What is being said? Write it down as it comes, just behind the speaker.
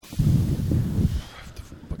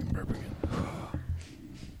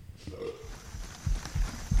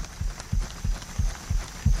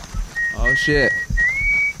Oh shit.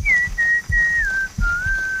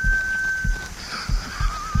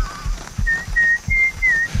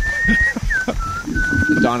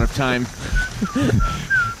 The dawn of time.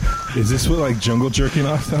 Is this what like jungle jerking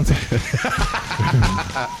off sounds like?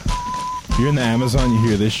 You're in the Amazon, you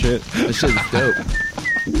hear this shit. This shit's dope.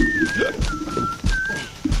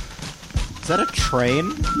 Is that a train?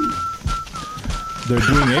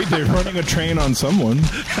 They're running a train on someone.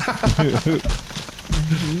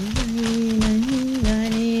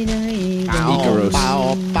 Icarus.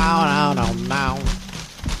 Bow, bow, down, down.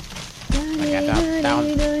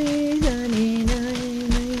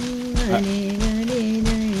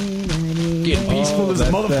 Getting peaceful as a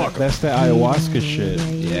motherfucker. That's the ayahuasca shit.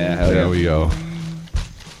 Yeah, hell There yeah. we go.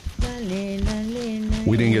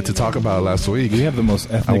 We didn't get to talk about it last week. We have the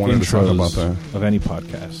most ethnic I wanted to talk intros about that. of any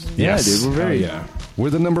podcast. Yeah, Yes. dude, we're very yeah. We're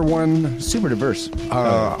the number one super diverse.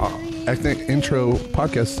 ethnic intro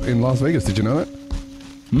podcast in Las Vegas. Did you know that?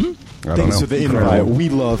 I don't Thanks know. for the invite. We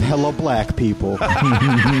love hella black people.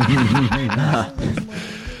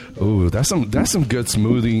 Ooh, that's some good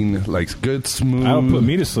smoothing, like good smooth. That'll put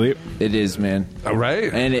me to sleep. It is, man. All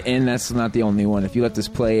right. And that's not the only one. If you let this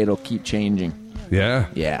play, it'll keep changing. Yeah.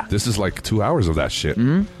 Yeah. This is like 2 hours of that shit.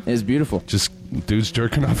 It's beautiful. Just dudes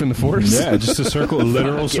jerking off in the forest. Yeah, just a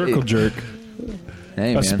literal circle jerk.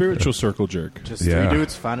 Hey, A man. spiritual circle jerk. Just Yeah. three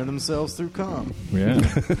dudes finding themselves through cum. Yeah.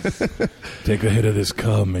 Take a hit of this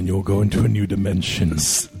cum and you'll go into a new dimension.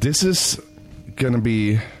 This is going to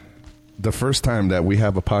be the first time that we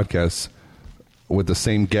have a podcast with the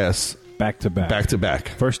same guests Back to back. back to back.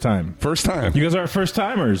 First time. First time. You guys are first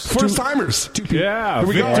timers. First timers. Yeah. Here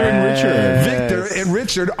we go. Victor and Richard. Victor and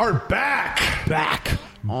Richard are back. Back.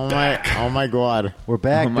 Oh my god. We're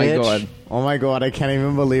back, Oh my bitch. God. Oh my god, I can't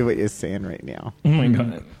even believe what you're saying right now. Oh my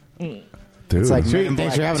god. Dude. It's like, Sweet, man,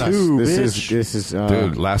 thanks Black for having us. 2, This bitch. is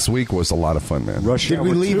Dude, last week was a lot of fun, man. Rush Did we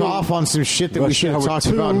Hour leave 2. off on some shit that we Rush should have Hour talked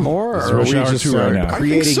 2. about more? It's Or are Rush we Hour just 2 right now. I think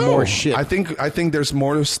creating so. more shit? I think there's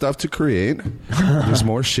more stuff to create. There's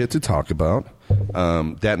more shit to talk about.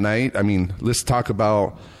 That night, I mean, let's talk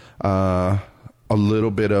about a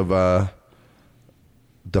little bit of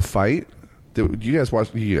the fight. You guys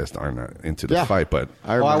watch? You guys are not into the Yeah. fight, but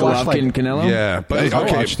I watched Golovkin, Canelo? yeah. But I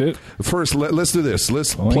okay, watched it. first let's do this.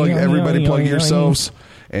 Let's Oh, plug yeah, everybody. yeah, Plug yeah, yourselves.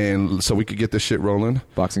 And so we could get this shit rolling.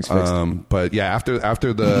 Boxing's fixed. But yeah, after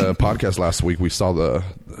the podcast last week, we saw the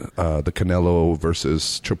Canelo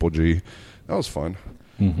versus Triple G. That was fun.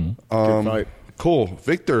 Good fight. Cool,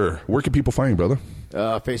 Victor. Where can people find you, brother?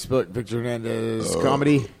 Facebook, Victor Hernandez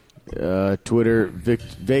Comedy. Twitter,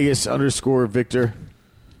 Vegas _ Victor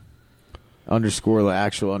 _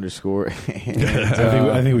 actual _.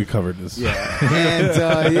 And, I think we covered this.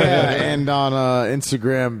 and on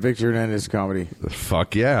Instagram, Victor Hernandez Comedy.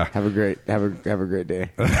 Fuck yeah! Have a great day.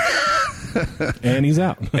 And he's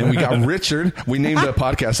out. And we got Richard. We named the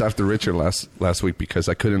podcast after Richard last week because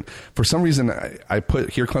I couldn't. For some reason, I put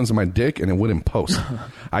 "Here Comes My Dick" and it wouldn't post.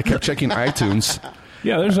 I kept checking iTunes.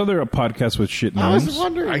 Yeah, there's other podcasts with shit I names. was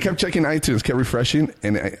wondering. I kept checking iTunes, kept refreshing,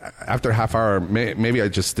 and after a half hour, maybe I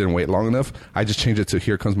just didn't wait long enough. I just changed it to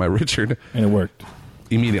 "Here Comes My Richard" And it worked.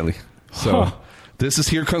 immediately. So Huh. this is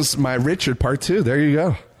 "Here Comes My Richard" Part 2. There you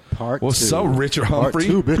go. What's 2. up, Richard Part Humphrey?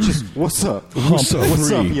 2, bitches. What's up? What's up?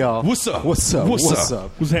 What's up, y'all? What's up? What's up? What's What's up?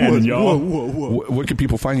 up? What's happening, y'all? Where can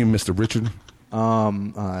people find you, Mr. Richard?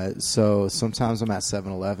 So sometimes I'm at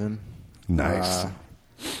 7-Eleven. Nice.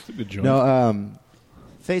 It's a good joint. No,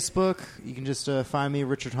 Facebook. You can just find me,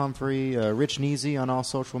 Richard Humphrey, Rich Neezy on all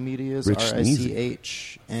social medias. Rich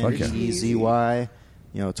Neezy. RICHNEEZY.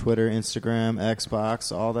 You know, Twitter, Instagram,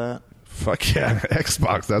 Xbox, all that. Fuck yeah,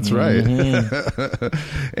 Xbox. That's right.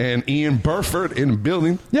 And Ian Burford in the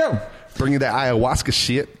building. Yo. Bringing that ayahuasca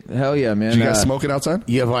shit. Hell yeah, man. Did you guys smoke it outside?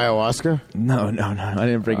 You have ayahuasca? No. I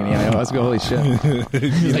didn't bring any ayahuasca. Holy shit. I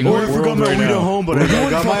forgot my weed at home, but I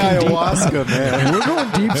got my ayahuasca, man. We're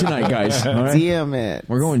going deep tonight, guys. All right? Damn it.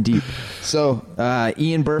 We're going deep. So,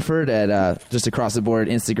 Ian Burford at just across the board,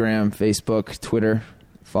 Instagram, Facebook, Twitter.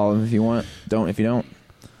 Follow him if you want. Don't if you don't.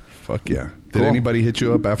 Fuck yeah. Did Cool. anybody hit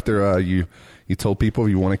you up after you told people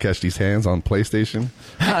you want to catch these hands on PlayStation?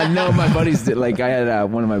 No, my buddies did. Like, I had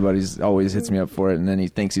one of my buddies always hits me up for it, and then he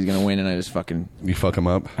thinks he's going to win, and I just fucking... You fuck them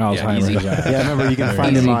up? Alzheimer's. easy. Yeah, remember you can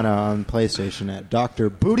find Easy. him on PlayStation at Dr.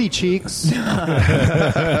 Booty Cheeks.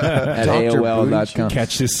 at Dr. AOL.com.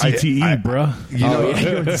 Catch this CTE, bruh. You know,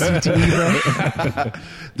 CTE, bro.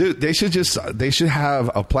 dude, they should have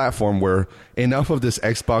a platform where enough of this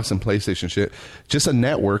Xbox and PlayStation shit, just a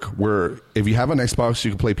network where if you have an Xbox,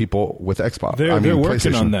 you can play people with Xbox. They're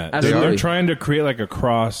working PlayStation. on that. Absolutely. They're trying to create like a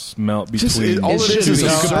cross melt between. All it is should is be.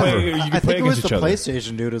 a You could server. you I can play think it was against the each other.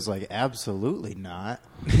 PlayStation dude was like, absolutely not.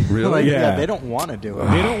 Really? Like, Yeah. they don't want to do it.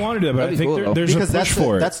 They don't want to do that, but I That'd be think cool, though. there's Because a push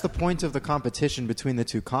for it. that's the point of the competition between the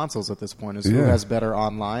two consoles at this point is who Yeah. has better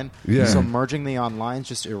online. Yeah. So merging the online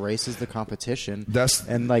just erases the competition. That's-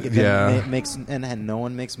 and like yeah. then makes and no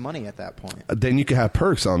one makes money at that point. Then you can have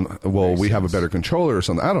perks on. Well, we have a better controller or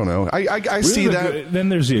something. I don't know. I see that. Then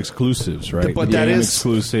there's the exclusives, right? But that Game is-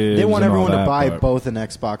 exclusives. They want and all everyone to that, buy but- both an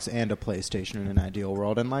Xbox and a PlayStation in an ideal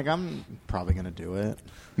world, and like I'm probably gonna do it.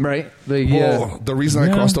 Right? Well, the reason I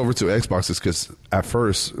Yeah. crossed over to Xbox is because at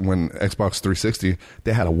first, when Xbox 360,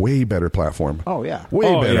 they had a way better platform. Oh, yeah. way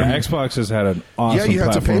Oh better. yeah, Xbox has had an awesome Yeah, you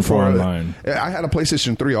had to platform pay for for online. it. I had a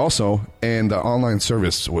PlayStation 3 also, and the online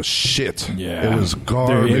service was shit. Yeah, it was Their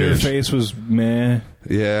garbage. interface was meh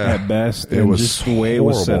Yeah, at best, It and was just the way it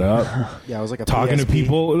was set horrible. up. Yeah, it was like a Talking to PSP.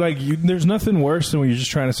 people, like there's nothing worse than when you're just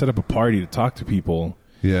trying to set up a party to talk to people.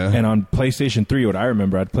 Yeah. And on PlayStation 3, what I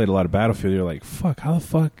remember, I'd played a lot of Battlefield. You're like, fuck, how the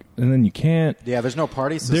fuck? And then you can't. Yeah, there's no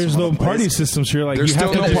party system. There's on no the party PlayStation. system. So you're like, There's you have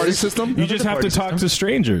still to, no party system? You No, just there's a have to party talk system. to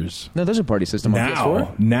strangers. No, there's a party system on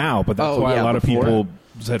PS4. Now, but that's Oh, why yeah, a lot of before? people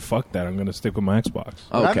said, fuck that. I'm going to stick with my Xbox.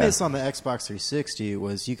 What I Okay. missed on the Xbox 360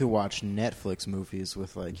 was you could watch Netflix movies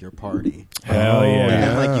with like your party. Hell yeah.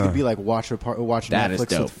 And like you could be like watch That is Netflix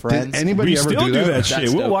dope. with friends. Did anybody We ever still do do that That's shit.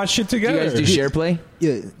 We'll dope. watch shit Do you together. guys do share play?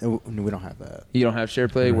 Yeah, no, we don't have that. You don't have share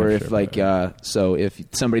play, where have if share like so if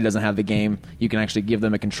somebody doesn't have the game, you can actually give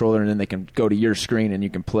them a controller and then they can go to your screen and you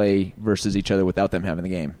can play versus each other without them having the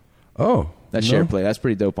game. Oh, That's no. share play. That's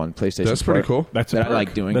pretty dope on PlayStation. That's pretty 4. cool. That's a that perk. I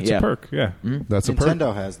like doing. That's yeah. a perk, yeah. That's a perk.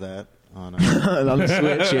 Nintendo has that on. on the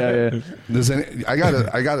Switch. Yeah.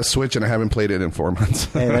 I got a Switch and I haven't played it in 4 months.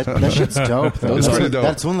 Hey, that shit's dope. Though. It's That's, pretty dope.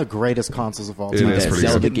 that's one of the greatest consoles of all It time. is That pretty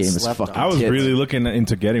Zelda good. game is Slept fucking. on. I was kids. really looking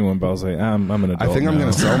into getting one, but I was like, I'm an adult I think I'm now.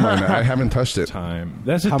 going to sell mine. I haven't touched it. Time.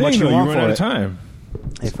 That's the How thing, much you though. You want run for out of it? time.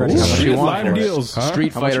 Hey, Freddie, how much Shit, you want liner for it? deals.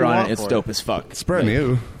 Street How much Fighter you on want it. It's for dope it? as fuck. It's brand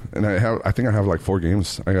new, and I think I have like 4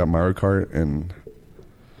 games. I got Mario Kart, and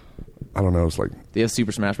I don't know. It's like Do you have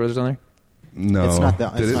Super Smash Brothers on there? no. It's not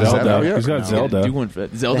that- Did it's it- not is that Zelda. out yet? He's got No. Zelda. Do one for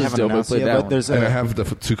that. They Zelda's haven't dope. I announced played yet, that but one. there's And a I have the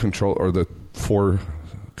 2 control or the 4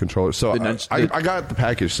 controllers. So The nunch- I got the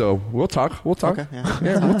package. So we'll talk. We'll talk. Okay, yeah.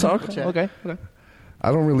 Yeah, we'll talk. Okay.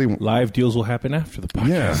 I don't really. Live deals will happen after the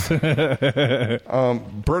podcast. Yeah.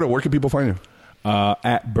 Berto, where can people find you?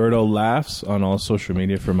 At Berto Laughs on all social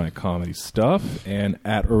media for my comedy stuff, and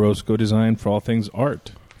at Orozco Design for all things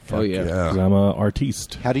art. Oh yeah. Because I'm a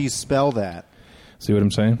artiste. How do you spell that? See what I'm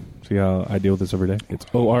saying? See how I deal with this every day? It's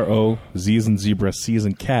ORO, Z as in zebra, C as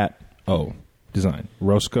in cat, O. Design.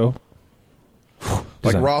 Roscoe. Like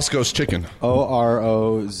Design. Roscoe's Chicken.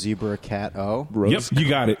 ORO zebra cat O. Yep, you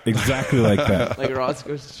got it. Exactly like that. Like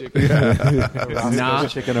Roscoe's chicken. Nah.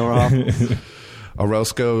 Chicken or waffles. A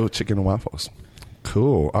Roscoe Chicken and Waffles.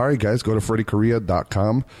 Cool. All right, guys, go to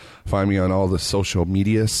FreddyKorea.com. Find me on all the social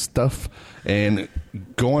media stuff. And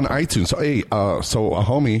go on iTunes. So, hey, so a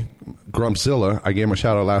homie, Grumpzilla, I gave him a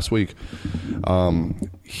shout out last week.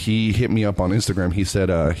 He hit me up on Instagram. He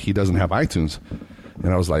said he doesn't have iTunes.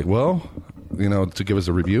 And I was like, well, you know, to give us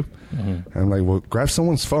a review. And I'm like, well, grab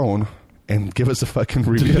someone's phone and give us a fucking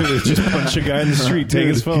review. Just punch a guy in the street, take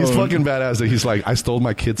his phone. He's fucking badass. He's like, I stole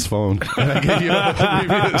my kid's phone. And I gave you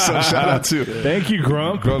a review. So shout out to Thank you,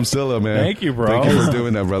 Grump. Grumpzilla, man. Thank you, bro. Thank you for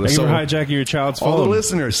doing that, brother. Thank So, you for hijacking your child's phone. all the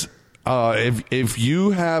listeners, if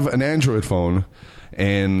you have an Android phone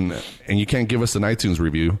and you can't give us an iTunes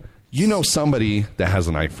review, you know somebody that has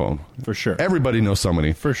an iPhone. For sure. Everybody knows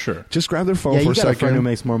somebody. For sure. Just grab their phone Yeah, for you a got a friend who second.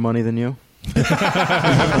 makes more money than you.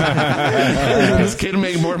 This kid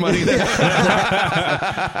make more money than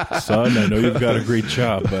Son, I know you've got a great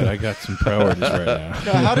job, but I got some priorities right now.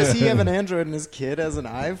 How does he have an Android and his kid has an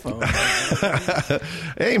iPhone?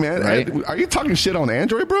 Hey, man, Right? are you talking shit on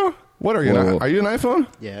Android, bro? What are you? Whoa. Are you an iPhone?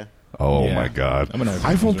 Yeah. Oh, Yeah. my God. I'm an iPhone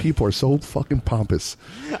iPhone user. people are so fucking pompous.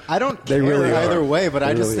 I don't care really are. either way, but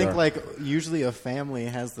I just really think are. like usually a family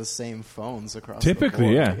has the same phones across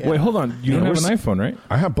Typically, the board. yeah. Wait, hold on. You don't have an iPhone, right?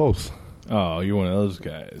 I have both. Oh, you're one of those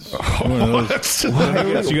guys. You're one of those. So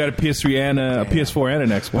you got a PS3 and a PS4 and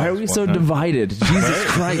an Xbox. Why are we so One, huh? divided? Jesus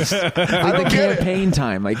Christ! Like the campaign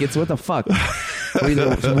time. Like it's what the fuck?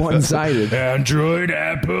 We're one sided. Android,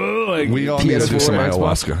 Apple, like We all need to do PS4, some Xbox.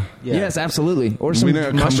 ayahuasca. Yeah. Yes, absolutely. Or some We need to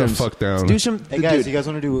calm the mushrooms. fuck down. Do some. Hey guys, dude, you guys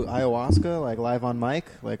want to do ayahuasca like live on mic,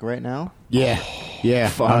 like right now? Yeah.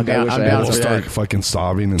 Fuck, I'm I down, wish I'm I down had for We'll start that. fucking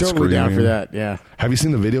sobbing and Totally screaming. down for that, yeah. Have you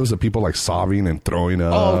seen the videos of people like sobbing and throwing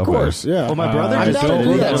up? Oh, of course, yeah. Well, my brother I'm just down told to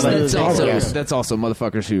me do that. that. that's when I was also dating. that's also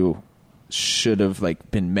motherfuckers who should have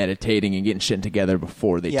like been meditating and getting shit together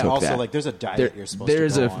before they Yeah. took Also, that. like, there's a diet you're supposed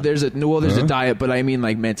there's to a go on. there's a diet, but I mean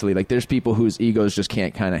like mentally, like there's people whose egos just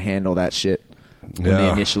can't kind of handle that shit when they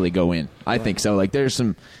Yeah. initially go in. I think so. Like there's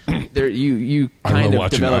some there you I kind love of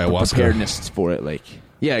watching develop a ayahuasca. preparedness for it. Like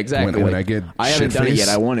yeah, exactly. When Like, I get I haven't done it shit-faced,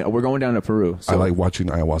 yet. I want it. We're going down to Peru. So. I like watching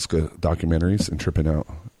ayahuasca documentaries and tripping out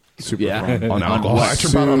yeah. on alcohol. I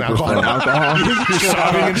trip out on alcohol. You're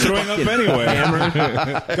sobbing and throwing up anyway.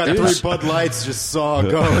 Got 3 Bud Lights, just saw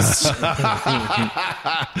a ghost.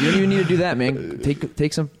 You don't even need to do that, man.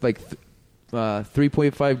 Take some like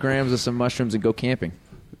 3.5 grams of some mushrooms and go camping.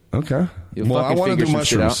 Okay. You'll Well, I fucking want to figure do some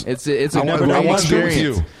shit mushrooms. out. It's a I wanna- great I wanna do it with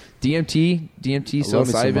experience. you. DMT,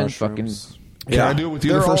 psilocybin, fucking Can I do it with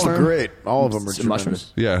you They're the first all time? great. All of them are some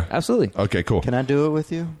mushrooms. Yeah. Absolutely, Okay, cool. Can I do it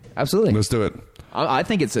with you? absolutely. Let's do it. I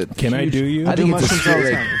think it's a. Can I huge- do you? I think do it's a mushrooms all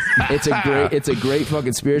the great. It's a great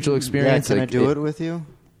fucking spiritual Yeah, experience. can I Like, do it with you?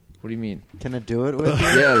 What do you mean? Can I do it with you?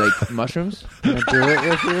 Yeah, like mushrooms. Can I do it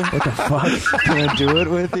with you? What the fuck? Can I do it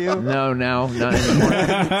with you? No, not anymore.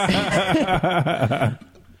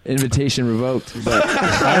 Invitation revoked. But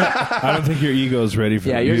I don't think your ego's ready for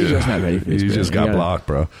yeah, that. your ego's not ready for this. You bro. just got gotta- blocked,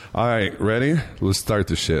 bro. All right, ready? Let's start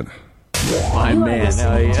the shit. My You are man, hell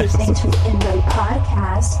listening yeah. to Century Inmate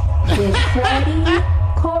Podcast with Freddie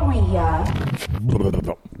Correa.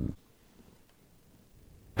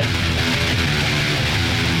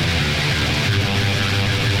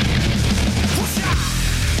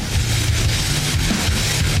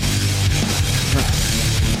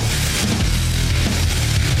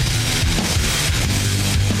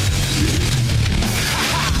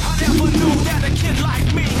 Never knew that a kid like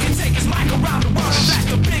me could take his mic around the world and back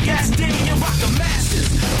the big ass D and rock the masses.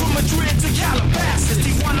 From Madrid to Calabasas,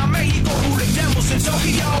 Tijuana, Mexico, who the devils in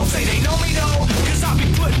Tokyo. Say they know me though, cause I be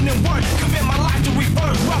putting in work. Commit my life to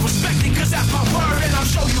rebirth. Well respected, cause that's my word, and I'm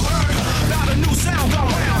sure you heard. Now the new sound gone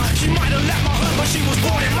round. She might have left my hood, but she was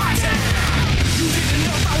born in my town. You didn't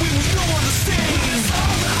know how we was new on the scene. It's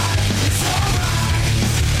alright, it's alright.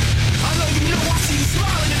 I know you know I see you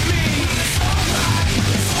smiling at me. It's alright,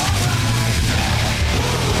 it's alright.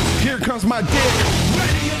 Here comes my dick.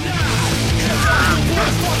 Ready or not?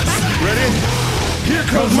 Ready? Here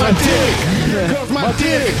comes my dick. Here comes my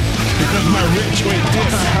dick. Because my rich weight dick.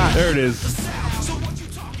 There it is. So what you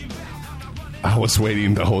talking about? I was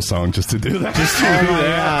waiting the whole song just to do that.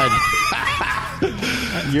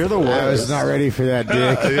 You're the I worst. was not ready for that,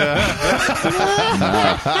 Dick.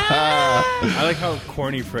 I like how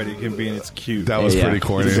corny Freddie can be, and it's cute. That was Yeah. pretty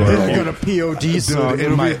corny. We're gonna POD song. in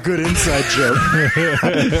It'll my- be a good inside joke.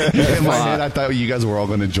 In my head, I thought you guys were all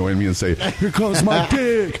going to join me and say, "Here comes my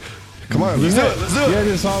dick." Come on, let's do it. Let's do it. Yeah,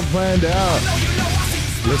 this all planned out.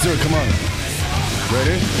 Let's do it. Come on.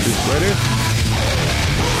 Ready? Ready?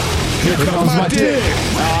 Here comes my dick.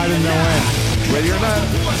 Oh, I didn't know when. Ready or not?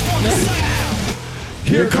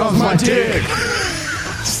 Here comes my dick.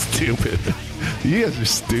 Stupid. You guys are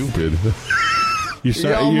stupid. You're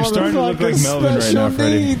starting to look like Melvin right now,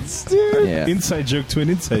 Freddie. Needs, dude. Yeah. Inside joke to an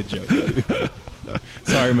inside joke.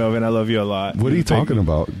 Sorry, Melvin. I love you a lot. What are you talking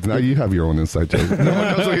about? Now you have your own inside joke. No one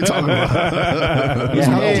knows what you're talking about. Yeah,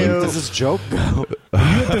 how does this joke go? You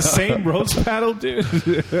at the same roast battle, dude?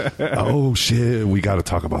 Oh shit! We got to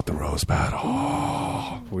talk about the rose battle.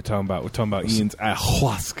 We're talking about Ian's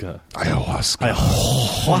ayahuasca.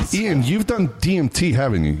 Ayahuasca. Ian, you've done DMT,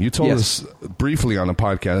 haven't you? You told Yes. us briefly on a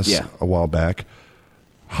podcast Yeah. a while back.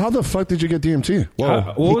 How the fuck did you get DMT? Whoa.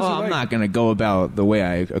 What was Well, it I'm like? not gonna go about the way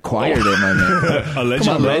I acquired it, my man.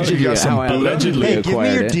 Allegedly. Allegedly, You got some how I allegedly Hey, give me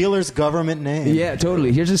acquired your it. dealer's government name. Yeah,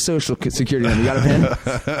 totally. Here's a social security number. You got a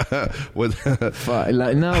pen? What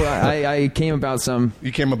No, I came about some.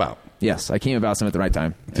 you came about? Yes, I came about some at the right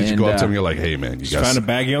time. Did you go up to him and you're like, "Hey man, you Just found a got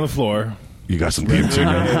baggie on the floor. you got some DMT?"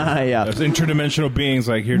 yeah. There's interdimensional beings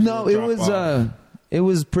like here. No, it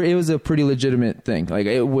was it was a pretty legitimate thing. Like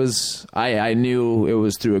it was, I knew it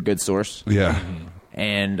was through a good source. Yeah.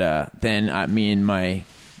 And then me and my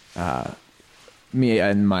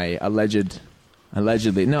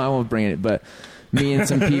allegedly, no, I won't bring it, but me and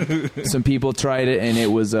some people tried it, and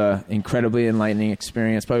it was a incredibly enlightening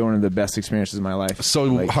experience. Probably one of the best experiences of my life. So,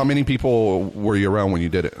 Like, how many people were you around when you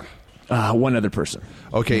did it? one other person.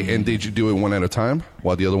 Okay, and did you do it one at a time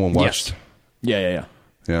while the other one watched? Yes.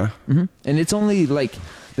 Yeah. Yeah. And it's only like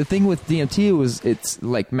the thing with DMT was it's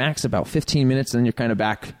like max about 15 minutes, and then you're kind of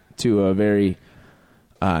back to a very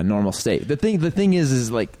normal state. The thing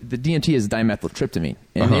is like the DMT is dimethyltryptamine,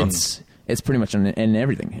 and it's pretty much in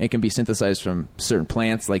everything. It can be synthesized from certain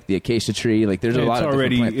plants, like the acacia tree. Like there's a lot of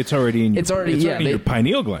different plants. It's already in your, It's already in your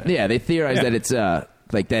pineal gland. Yeah, they theorize that it's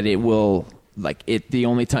like that it will like the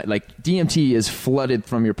only time like DMT is flooded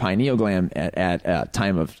from your pineal gland at a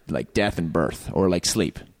time of like death and birth or like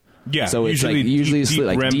sleep. Yeah, so it's usually sleep,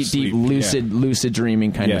 like REM deep sleep. lucid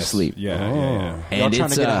dreaming kind of sleep. Yeah. And Y'all trying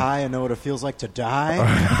it's to get high and know what it feels like to die?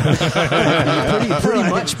 pretty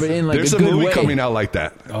much, but in like There's a a good movie way. coming out like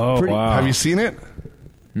that. Oh, Pretty- wow. Have you seen it?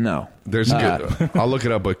 No, There's good. I'll look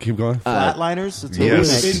it up, but keep going. Flatliners? It's a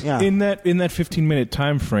Yes. remake. Yeah. In that 15-minute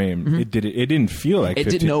time frame, it didn't feel like it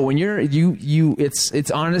 15. didn't know when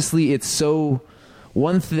it's honestly it's so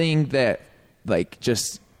one thing that like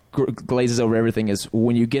just glazes over everything is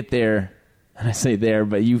when you get there, and I say there,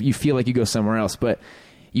 but you feel like you go somewhere else, but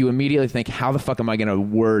you immediately think, how the fuck am I going to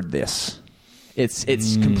word this? It's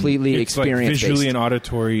completely It's like experience visually based. and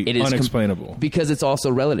auditory, It is unexplainable. because it's also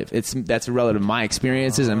relative. That's relative to my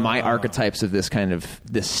experiences and my archetypes of this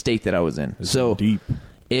state that I was in. So deep.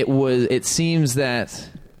 It seems that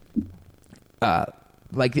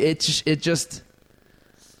like it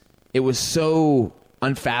was so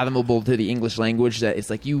unfathomable to the English language that it's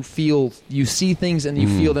like you see things and you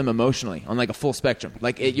feel them emotionally on like a full spectrum.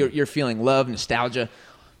 Like you're feeling love, nostalgia,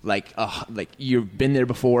 like you've been there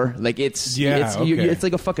before. Like it's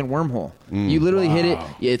like a fucking wormhole. You literally hit it.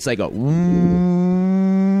 It's like a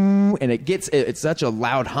and it's such a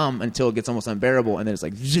loud hum until it gets almost unbearable, and then it's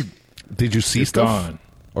like Did you see It's stuff? gone.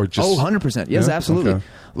 Or just 100%. Yes, Yeah? absolutely. Okay.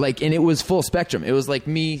 Like, and it was full spectrum. It was like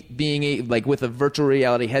me being like with a virtual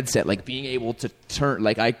reality headset, like being able to turn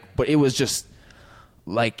but it was just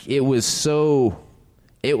like it was so.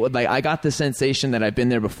 It would like I got the sensation that I've been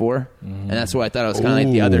there before, and that's why I thought it was kind of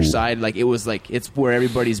like the other side. Like it was like it's where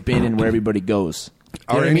everybody's been and where everybody goes. You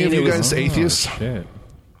know Are what I any mean? of you It was- guys atheists? Shit.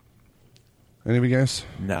 Any of you guys?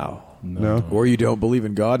 No. No. Or you don't believe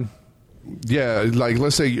in God? Yeah, like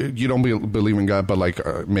let's say you don't believe in God, but like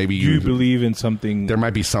maybe Do you believe in something, there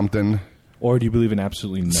might be something. or do you believe in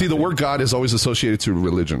absolutely nothing? See, the word God is always associated to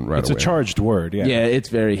religion, right It's away. a charged word, yeah. Yeah, it's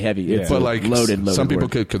very heavy. It's Yeah. a But like loaded. some people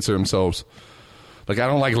word. could consider themselves like I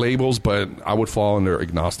don't like labels, but I would fall under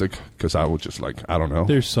agnostic because I would just like I don't know.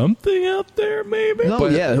 There's something out there, maybe? No,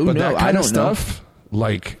 But, yeah, who but knows? that kind I of don't know. stuff,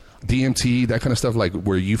 like DMT, that kind of stuff, like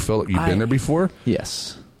where you feel you've been there before.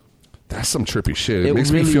 Yes. That's some trippy shit. It It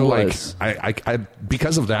makes me really feel was. like I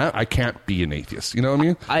because of that I can't be an atheist. You know what I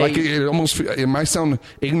mean? I- Like it might sound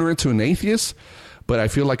ignorant to an atheist, but I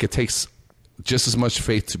feel like it takes just as much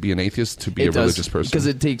faith to be an atheist to be a religious person. because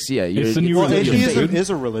it takes It's the new Well, religion, atheism dude. is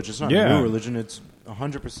a religion. It's not Yeah. a new religion. It's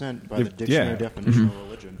 100% by the dictionary Yeah. definition of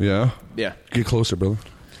religion. yeah, yeah. get closer, brother.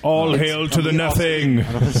 All hail to the nothing.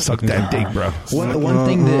 Suck that dick, bro. One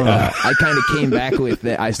thing that I kind of came back with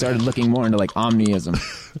that I started looking more into like omniism.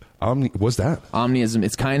 What's that? Omniism.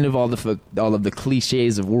 It's kind of all of the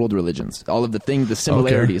cliches of world religions. All of the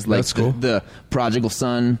similarities, like that's cool. the prodigal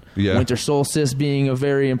son, Yeah. winter solstice being a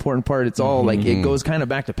very important part. It's all like it goes kind of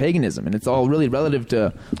back to paganism, and it's all really relative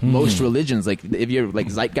to most religions. Like if you're like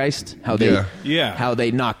Zeitgeist, how they Yeah. how they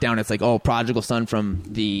knock down. It's like prodigal son from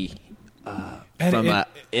the.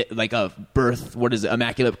 Like a birth, what is it,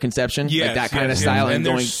 immaculate conception, like that kind of style, and and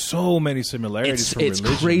there's going. so many similarities. From It's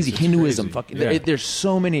religions. crazy. It's Hinduism, crazy. fucking. Yeah. There's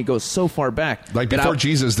so many. It goes so far back. Like that before I-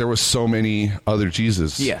 Jesus, there was so many other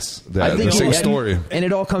Jesus. Yes, that, the same and- story. and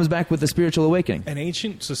it all comes back with the spiritual awakening. And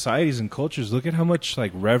ancient societies and cultures, look at how much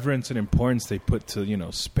like reverence and importance they put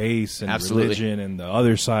to space and Absolutely. religion and the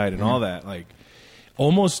other side and all that. Like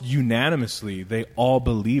almost unanimously, they all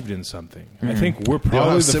believed in something. I think we're They all probably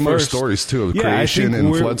have the similar first stories too of Yeah, I creation think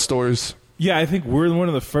and we're- flood stories. Yeah, I think we're one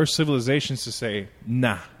of the first civilizations to say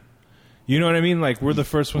nah. You know what I mean? Like we're the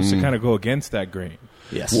first ones to kind of go against that grain.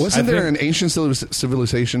 Yes, Wasn't I there think- an ancient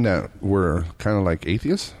civilization that were kind of like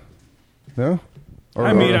atheists? No. Or,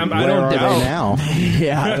 I mean, or- I Where don't are they doubt. now?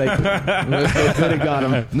 yeah, they could have got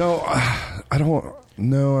him. no, I don't.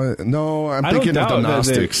 No, I'm I don't thinking of the doubt that they-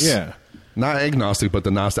 Gnostics. yeah. Not agnostic, but the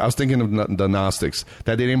Gnostics. I was thinking of the Gnostics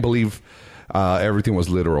that they didn't believe everything was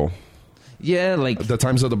literal. Yeah, like The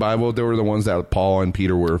times of the Bible, they were the ones that Paul and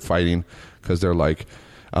Peter were fighting because they're like,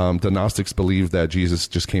 the Gnostics believed that Jesus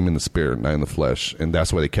just came in the spirit, not in the flesh, and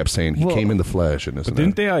that's why they kept saying he Well, came in the flesh. And this But and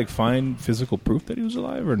didn't that. they like find physical proof that he was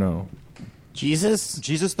alive or no? Jesus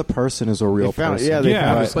the person is a real found- person. yeah, they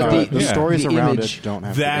Yeah, found but it. the yeah. stories the around image- it don't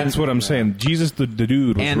have. That's what I'm saying. Jesus, the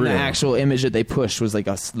dude, was and real. the actual image that they pushed was like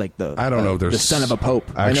the I don't know. the There's son of a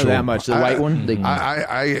pope. I know actual- that much. The white one. They,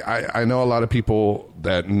 I know a lot of people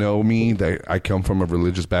that know me that I come from a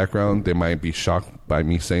religious background. They might be shocked by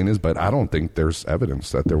me saying this, but I don't think there's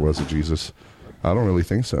evidence that there was a Jesus. I don't really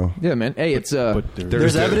think so. yeah, man. Hey, it's but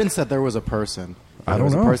There's evidence that there was a person. I don't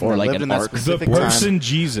was a know. person Or that like lived an in that arc. The specific person time.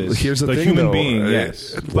 Jesus. Here's the thing, human though. being,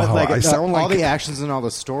 yes. But Wow, like I sound all like the actions and all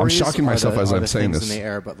the stories. shocking myself as are I'm the saying things this. in the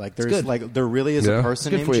air, but like there's good. like there really is Yeah. a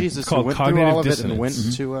person Good named for you. Jesus It's who called went through cognitive all of it dissonance. and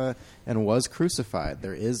went to and was crucified.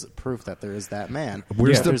 There is proof that there is that man.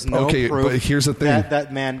 Where's But the- there's no okay, proof but here's the thing.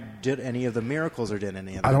 that man did any of the miracles or did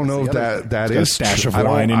any of. I don't know if that got a is stash true. of I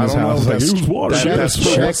don't- wine in I his don't know house. if Like, that's- "Here's water." that- You that's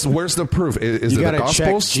gotta proof. check- Where's the proof? Is You it the gotta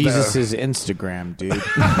check Gospels? Jesus' Instagram, dude.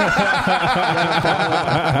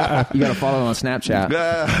 You got to follow him on Snapchat.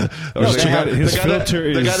 No, check out his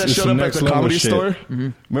filter the guy is- that is showed some up at next the level comedy shit. store.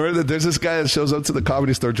 Remember that there's this guy that shows up to the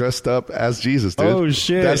comedy store dressed up as Jesus, dude. Oh,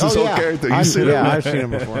 shit. That's his Oh, whole yeah. character. You I'm- see yeah, him? I've seen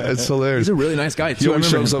him before. It's hilarious. He's a really nice guy He too. I always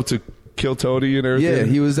remember shows him. up to kill Tony and everything.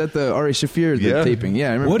 Yeah, he was at the Ari Shafir Yeah. taping. Yeah,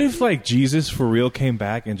 I remember. What if like Jesus for real came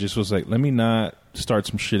back and just was like, let me not start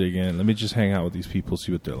some shit again. Let me just hang out with these people,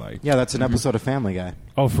 see what they're like. Yeah, that's an episode of Family Guy.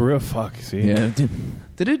 Oh, for real? Fuck. See? Yeah.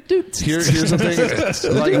 Here's the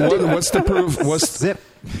thing. Like, what's the proof?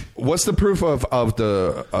 What's the proof of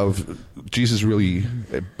Jesus really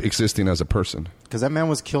existing as a person? Because that man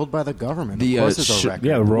was killed by the government. The, of course, it's sh- a record.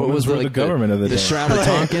 Yeah, the Romans were like the government of the day. Shroud of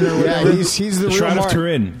Tonkin or Yeah, whatever. he's the The real Shroud of Mark.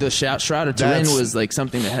 Turin. The Shroud of That's- Turin was like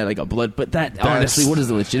something that had like a blood, but that honestly, what is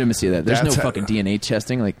the legitimacy of that? There's no That's- fucking DNA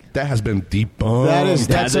testing. Like, That has been debunked.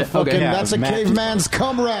 That's a it? fucking Okay. that's a Matt- caveman's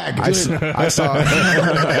cum rag. I saw.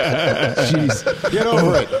 jeez. Get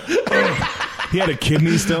over it. He had a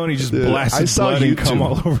kidney stone. He just Dude, I blasted saw blood and YouTube. cum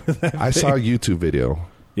all over that. I saw a YouTube video.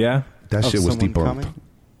 Yeah. That Of shit was someone debunked. coming?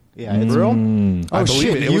 Yeah, it's Real? I believe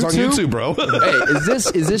shit, it. It was on YouTube? YouTube, bro.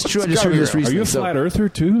 Hey, is this true? I just heard this Are recently. you a So flat earther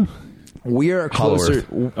too? we are Hollow closer.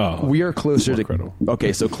 Earth. Oh. We are closer to. Incredible.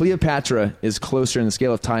 Okay, so Cleopatra is closer in the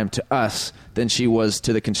scale of time to us than she was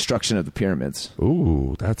to the construction of the pyramids.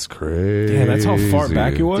 Ooh, that's crazy. Damn, that's how far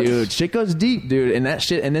back it was. Dude, shit goes deep, dude, and that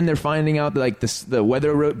shit. And then they're finding out like this, the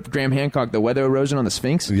weather. Graham Hancock, the weather erosion on the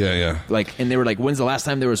Sphinx. Yeah, yeah. Like, and they were like, "When's the last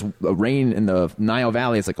time there was a rain in the Nile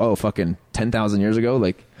Valley?" It's like, oh, fucking 10,000 years ago.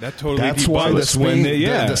 Like That totally That's why the debunks when Sphinx. they,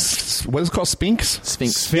 yeah. What is it called? Sphinx?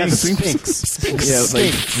 Sphinx. Yeah, the Sphinx. Sphinx. Yeah, it was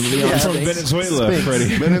like Leon I'm from Sphinx. Venezuela, Freddie.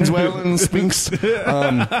 Venezuelan Sphinx. It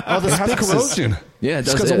has corrosion. Yeah, it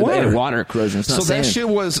It's does. 'cause of water. Water corrosion. It's not So that sand. shit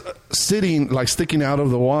was sitting, like sticking out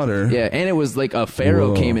of the water. Yeah, and it was like a pharaoh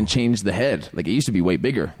Whoa. came and changed the head. Like it used to be way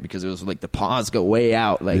bigger because it was like the paws go way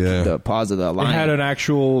out, like Yeah. the paws of the It lion. had an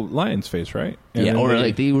actual lion's face, right? And yeah, then or they-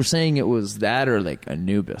 like they were saying it was that or like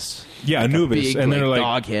Anubis. Yeah, Like a Anubis. big, And like, they're like-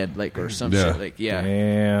 dog head, like or some Yeah. shit. Like yeah,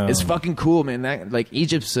 Damn. it's fucking cool, man. That like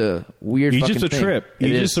Egypt's a weird. Egypt's fucking a thing. trip. It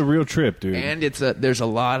Egypt's is. a real trip, dude. And there's a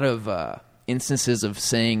lot of instances of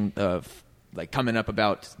saying of like coming up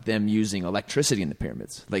about them using electricity in the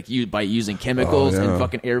pyramids, like by using chemicals Oh, yeah. and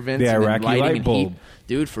fucking air vents The and then Iraqi lighting light and bulb. heat.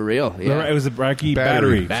 Dude, for real. The- Yeah. It was the Iraqi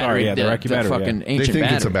battery. Sorry, yeah, the Iraqi battery. fucking Yeah. They ancient think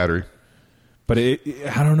battery. it's a battery. But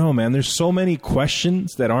I don't know, man. There's so many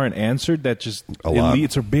questions that aren't answered that just lot.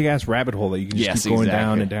 it's a big ass rabbit hole that you can just Yes, keep going exactly.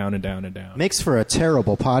 down and down and down and down. Makes for a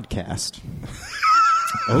terrible podcast.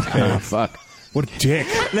 Okay, Oh, fuck. what a dick!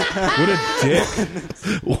 What a dick!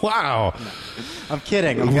 Wow. I'm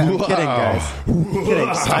kidding. I'm kidding, guys. I'm kidding.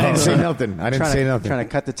 I didn't say nothing. I didn't say nothing. Trying to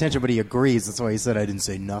cut the tension, but he agrees. That's why he said I didn't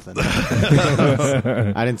say nothing.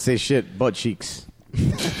 I didn't say shit. Butt cheeks.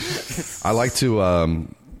 I like to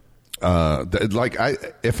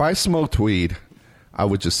if I smoked weed, I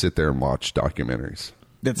would just sit there and watch documentaries.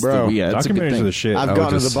 That's Bro, that's a good Documentaries thing. are the shit. I've I would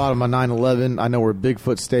gotten to just- the bottom of 9/11. I know where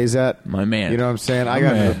Bigfoot stays at. My man. You know what I'm saying? I got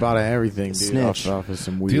to man. the bottom of everything, dude. Snitch. Off of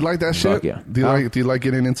some weed. Do you like that shit? Fuck yeah. Do you like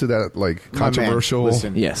getting into that like My man, controversial?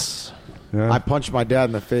 listen, Yes. Yeah. I punched my dad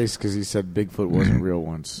in the face because he said Bigfoot wasn't real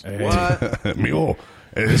once. Mijo,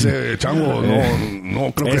 ese chango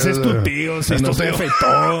no creo que Ese es tu tío, esto se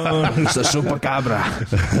afeitó. It's a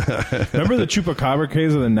chupacabra. Remember the Chupacabra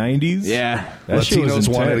case of the 90s? Yeah. That shit was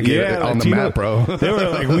Latinos wanted to intense. get Yeah, on the Latino- map, bro. They were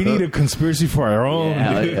like, we need a conspiracy for our own.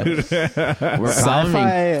 Yeah, We're coming.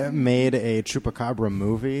 Sci-Fi made a Chupacabra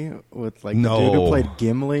movie with like No. the dude who played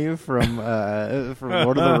Gimli from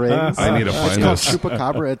Lord of the Rings. I need to It's find called this.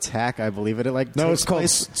 Chupacabra Attack, I believe it. It like No,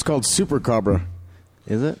 takes it's called Super Cobra.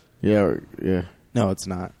 Is it? Yeah, yeah. No, it's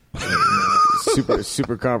not.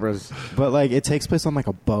 Super Cobras. But like it takes place on like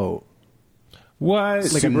a boat.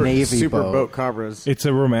 What? Like a Navy Super boat. boat Cobras. It's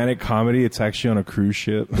a romantic comedy. It's actually on a cruise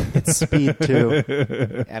ship. It's Speed too.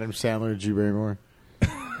 Adam Sandler, Drew Barrymore.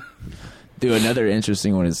 Dude, another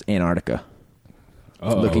interesting one is Antarctica.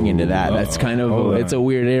 Uh-oh. Looking into that, that's kind of Hold it's on. a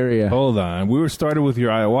weird area. Hold on. We were started with your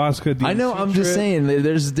ayahuasca. I know. DMT I'm just trip, saying.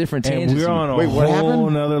 There's different And tangents. we're on a Wait, what whole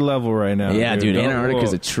happened? nother level right now. Yeah, dude, Don't- Antarctica is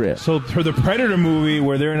whoa. a trip. So for the Predator movie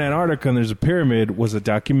where they're in Antarctica and there's a pyramid was a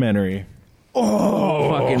documentary. Oh,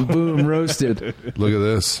 fucking boom, roasted. Look at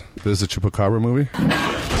this. This is a Chupacabra movie.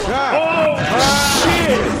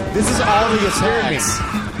 This is all the attacks.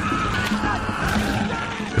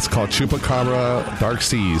 It's called Chupacabra Dark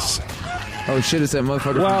Seas. Oh shit! It's that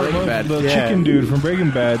motherfucker Wow, from Breaking Bad. the chicken dude from Breaking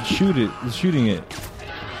Bad shooting it.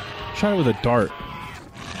 Shot it with a dart.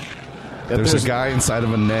 There's a guy inside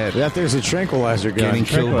of a net That there's a tranquilizer gun. getting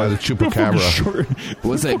killed by the Chupacabra.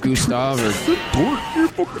 What's that, Gustav? Or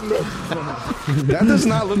That does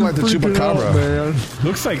not look like the Chupacabra.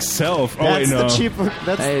 Looks like Self. Oh That's wait, no. the cheaper.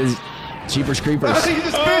 That's hey, it's Jeepers Creepers. He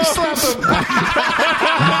just bitch slapped him.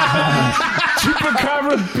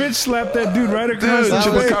 Chupacabra bitch slapped that dude right across Dude, the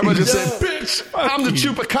Chupacabra face. just said, "Bitch, I'm the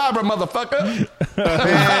Chupacabra, motherfucker."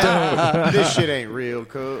 This shit ain't real,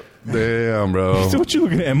 cool. Damn, bro. So what you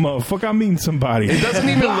looking at, motherfucker? I mean somebody. It doesn't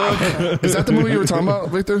even look. Is that the movie you were talking about,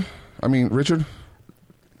 Victor? I mean, Richard.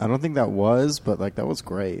 I don't think that was, but like that was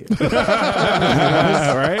great. All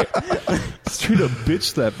right? Straight up bitch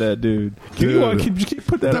slap that dude. Can you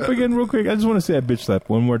put that up again real quick? I just want to say that bitch slap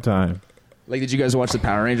one more time. Like, did you guys watch the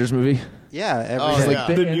Power Rangers movie? Yeah, every Oh, day. yeah.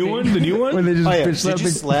 The new one? The new one? When they just Oh, yeah. bitch Did you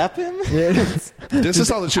slap slap him? This is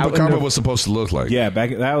how the out in Chupacabra the- was supposed to look like. Yeah,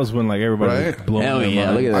 that was when like everybody was Right? blowing Hell their yeah,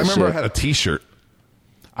 mind. look at that. I remember shit. I had a T-shirt.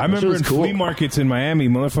 I remember was in cool. flea markets in Miami,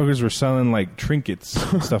 motherfuckers were selling like trinkets,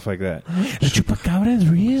 stuff like that. The chupacabra is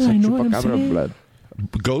real. I know what I'm Chupacabra saying. blood.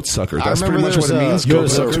 Goat sucker. I That's pretty remember much what it there was means. a- Goat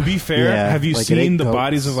sucker. To be fair, Yeah, have you like it seen ate the goats.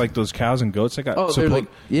 bodies of like those cows and goats that got? Oh, they're like,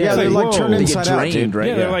 Yeah, they're like whoa. turned They get inside out, drained, dude. right?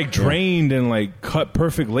 Yeah, they're like drained and like cut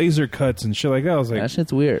perfect laser cuts and shit like that. I was like, That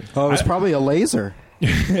shit's weird. Oh, it was probably a laser.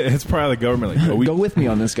 it's probably the government. Like, Go with me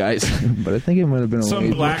on this, guys. But I think it might have been a some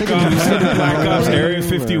laser. Black Ops Area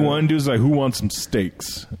 51 dude's like, who wants some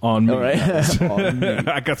steaks on me? All right. On me.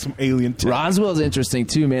 I got some alien tech. Roswell's interesting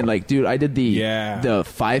too, man. Like, dude, I did the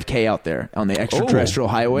 5K out there on the extraterrestrial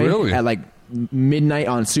highway really? at like midnight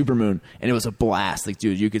on Supermoon, and it was a blast. Like,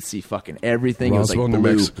 dude, you could see fucking everything. Roswell, it was New like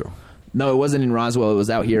blue. Mexico. No, it wasn't in Roswell. It was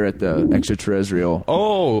out here at the extraterrestrial.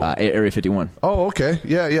 Area 51. Oh, okay.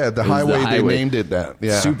 Yeah. The highway, they highway. named it that.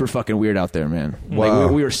 Yeah. Super fucking weird out there, man. Wow.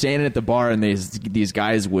 Like we were standing at the bar, and these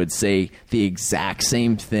guys would say the exact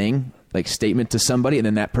same thing, like statement to somebody, and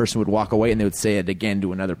then that person would walk away, and they would say it again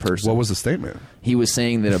to another person. What was the statement? He was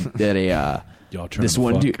saying that Y'all trying this to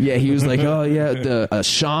one fuck? dude, yeah, he was like, oh yeah, a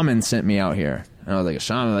shaman sent me out here, and I was like, a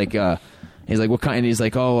shaman, like, he's like, what kind? And he's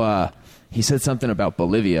like, he said something about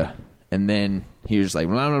Bolivia, and then he was like,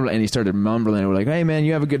 blah, blah, blah, and he started mumbling, and we're like, hey man,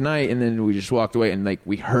 you have a good night, and then we just walked away, and like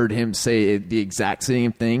we heard him say the exact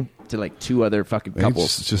same thing to like two other fucking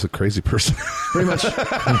couples. He's just a crazy person. Pretty much.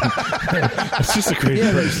 It's just a crazy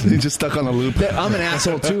person. He just stuck on a loop. I'm an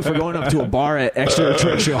asshole too for going up to a bar at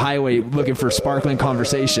extraterrestrial highway looking for sparkling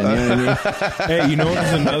conversation. You know what I mean? Hey, you know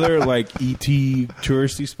what's another like ET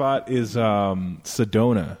touristy spot is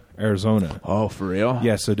Sedona, Arizona. Oh, for real?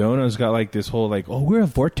 Yeah, Sedona's got like this whole like, oh, we're a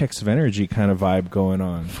vortex of energy kind of vibe going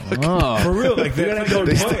on. Oh, For real, like We gotta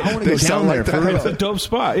that's go. like, I want to they go sound down like there for that. real. it's a dope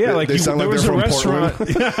spot. Yeah, like They sound there like was they're a from restaurant.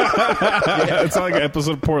 Yeah, it's like an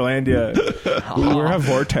episode of Portlandia. We're a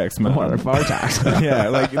vortex, man. Vortex. Yeah,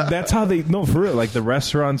 like that's how they. No, for real. Like the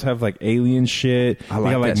restaurants have like alien shit. I They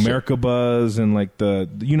like got like that shit. Merkabahs and like the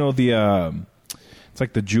it's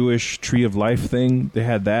like the Jewish Tree of Life thing. They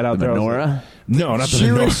had that out The there. I was menorah? like- no, not the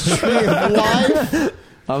menorah.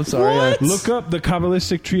 I'm sorry. Look up the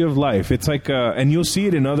Kabbalistic Tree of Life. It's like, and you'll see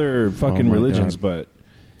it in other fucking my religions. God. But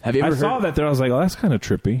Have you I ever saw heard? that there. I was like, oh, that's kind of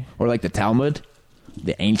trippy. Or like the Talmud,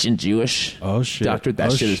 the ancient Jewish. Oh shit, Doctor,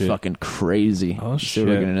 that Oh, shit is fucking crazy. Oh, Still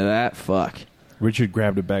shit. looking into that. Fuck. Richard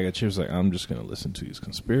grabbed a bag of chips. Like, I'm just gonna listen to these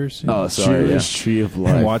conspiracies. Oh, sorry. Yeah. Tree of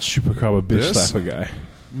And watch Chupacabra bitch This? slap a guy.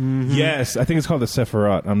 Yes, I think it's called the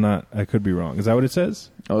Sephirot. I could be wrong. Is that what it says?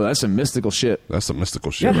 Oh, that's some mystical shit. That's some mystical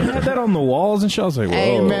Yeah, shit they right had there. that on the walls and shit. I was like, whoa.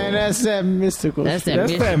 Hey man, that's that mystical. That's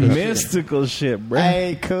that mystical shit, bro.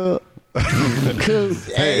 Hey, cool. Cool.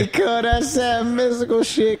 Hey, cool. That's that mystical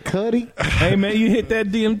shit, Cuddy. Hey, man, you hit that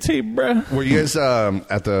DMT, bro. Were you guys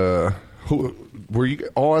were you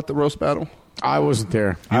all at the roast battle? I wasn't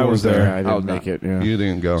there. I was there. I didn't make it. Yeah. You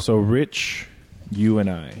didn't go. So, Rich, you and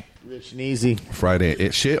I. Rich and easy.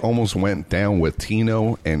 Friday, shit almost went down with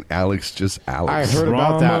Tino and Alex. Just Alex. I heard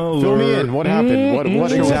about that. Drama Fill me alert. in. What happened?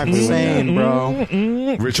 What exactly was Insane, that?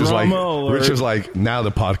 bro. Rich was like, Drama alert. Rich was like, now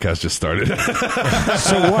the podcast just started. So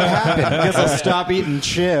what happened? Because I'll stop eating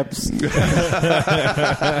chips. What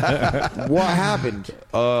happened?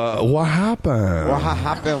 What happened? What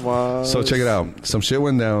happened was. So check it out. Some shit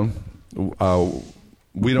went down.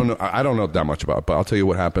 We don't know. I don't know that much about it, but I'll tell you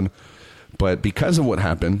what happened. But because of what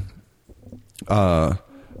happened,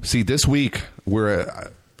 see, this week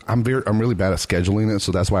I'm really bad at scheduling it,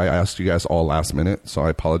 so that's why I asked you guys all last minute. So I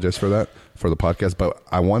apologize for that for the podcast. But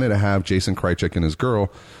I wanted to have Jason Krychek and his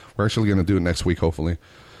girl. We're actually going to do it next week, hopefully.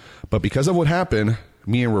 But because of what happened,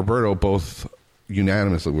 me and Roberto both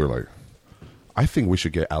unanimously were like, I think we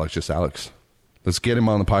should get Alex Just Alex. Let's get him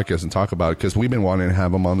on the podcast and talk about it, because we've been wanting to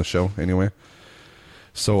have him on the show anyway.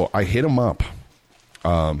 So I hit him up.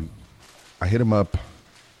 I hit him up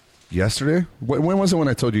yesterday. When was it when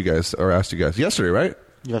I told you guys or asked you guys? Yesterday, right?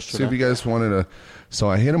 Yesterday. See if you guys wanted to. So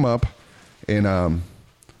I hit him up, and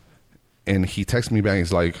he texted me back.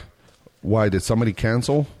 He's like, "Why did somebody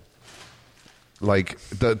cancel?" Like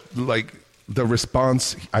the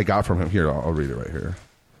response I got from him here. I'll read it right here.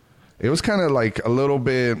 It was kind of like a little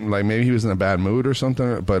bit like maybe he was in a bad mood or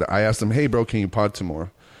something. But I asked him, "Hey, bro, can you pod tomorrow?"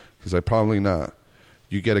 He's like, "Probably not.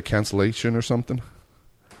 You get a cancellation or something?"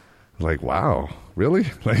 Like, wow, really?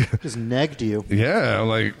 Like, Just negged you. yeah,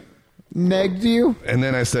 like. Negged you? And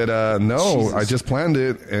then I said, no, Jesus. I just planned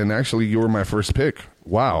it, and actually you were my first pick.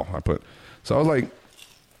 Wow, I put. So I was like,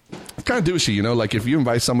 it's kind of douchey, you know? Like, if you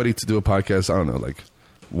invite somebody to do a podcast, I don't know, like,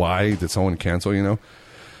 why did someone cancel, you know?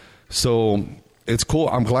 So it's cool.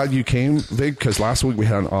 I'm glad you came, Vic, because last week we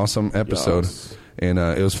had an awesome episode. Yes. And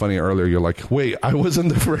it was funny earlier. You're like, wait, I wasn't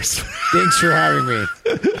the first. Thanks for having me.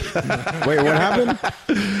 Wait, what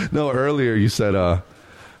happened? No, earlier you said, I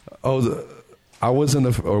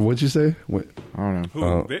wasn't the, or what'd you say? Wait, I don't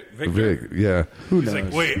know. Who? Vic? yeah. Who He's knows?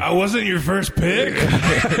 like, wait, I wasn't your first pick?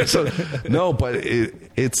 So, no, but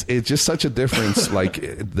it's just such a difference, like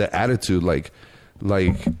the attitude, like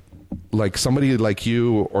somebody like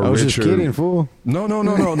you or I was Richard. just kidding, fool. No.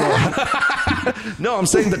 No, I'm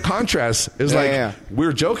saying the contrast is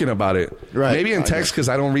we're joking about it. Right. Maybe in text because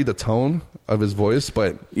I don't read the tone of his voice,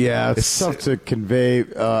 but Yeah, it's tough to convey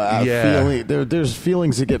feeling. There's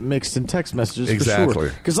feelings that get mixed in text messages. Exactly. For sure.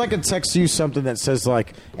 Because I can text you something that says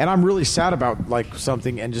like, and I'm really sad about like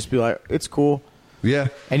something, and just be like, it's cool, yeah.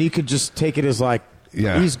 and you could just take it as like,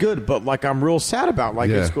 Yeah. he's good, but like I'm real sad about like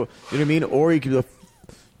Yeah. it's cool. You know what I mean? Or you could be like,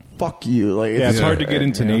 fuck you. Like Yeah, it's Yeah. hard to get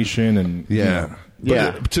intonation and Yeah. But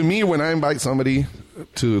Yeah. to me, when I invite somebody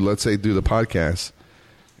to, let's say, do the podcast,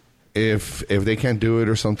 if they can't do it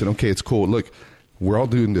or something, okay, it's cool. Look, we're all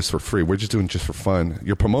doing this for free. We're just doing it just for fun.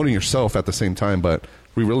 You're promoting yourself at the same time, but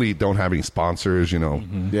we really don't have any sponsors, you know.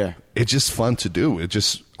 Yeah. It's just fun to do. It's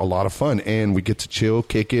just a lot of fun. And we get to chill,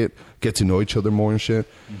 kick it, get to know each other more and shit.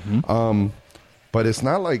 But it's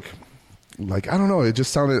not like, I don't know. It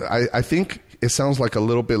just sounded, I think it sounds like a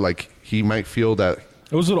little bit like he might feel that,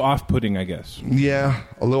 it was a little off-putting, I guess. yeah,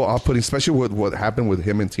 a little off-putting, especially with what happened with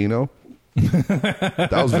him and Tino. That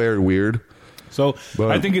was very weird. So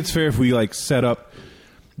But- I think it's fair if we like set up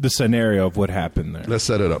the scenario of what happened there. Let's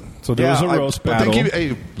set it up. So there was a roast But battle. thank you,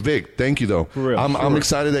 hey Vic. Thank you though. real, I'm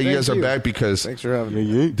excited that you Thank guys are you. back because, Thanks for having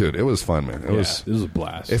me. dude, it was fun, man. It Yeah, was. this was a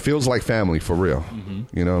blast. It feels like family for real.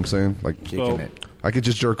 You know what I'm saying? Like So- I could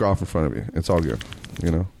just jerk off in front of you. It's all good. You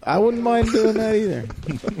know? I wouldn't mind doing that either.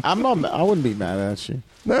 I wouldn't be mad at you.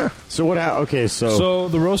 Nah. So what? Okay, So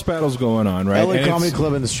the roast battle's going on, right? LA And Comedy it's-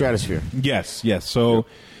 Club in the Stratosphere. Yes. So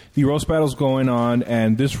the roast battle's going on,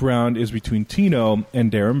 and this round is between Tino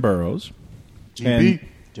and Darren Burrows. And,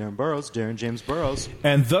 Darren Burrows, Darren James Burrows.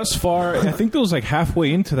 and thus far, I think that was like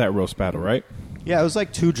halfway into that roast battle, right? Yeah, it was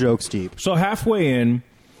like 2 jokes deep. So halfway in,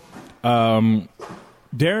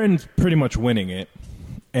 Darren's pretty much winning it,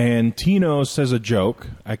 and Tino says a joke.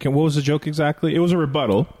 What was the joke exactly? It was a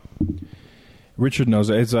rebuttal. Richard knows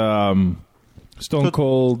it. It's Stone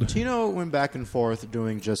Cold. Tino went back and forth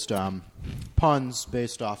doing just puns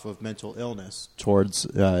based off of mental illness towards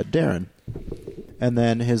Darren. And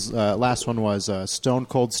then his last one was Stone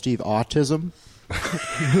Cold Steve Autism.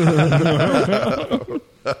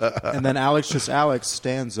 And then Alex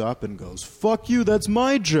stands up and goes, "Fuck you, that's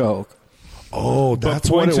my joke." Oh, But that's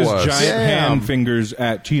what points it his was. giant hand fingers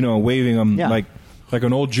at Tino, waving them Yeah. like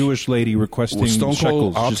an old Jewish lady requesting Stone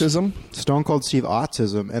Cold shekels. Just- Autism. Stone Cold Steve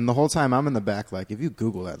Autism. And the whole time I'm in the back, like, if you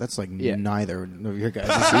Google that, that's like Yeah. neither of your guys.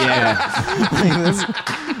 Yeah,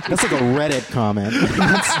 That's like a Reddit comment.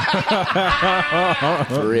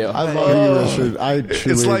 for real. I love you, Richard. I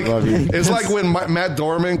truly It's like love you. it's like when Matt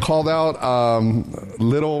Dorman called out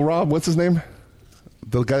Little Rob. What's his name?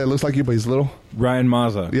 The guy that looks like you, but he's little. Ryan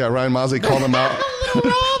Maza. Yeah, Ryan Mazzy called him out.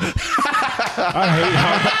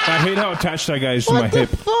 I hate how attached that guy is to my hip.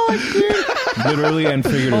 Literally and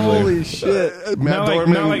figuratively. Holy shit! Matt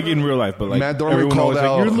not like in real life, but like Matt Dorman everyone called always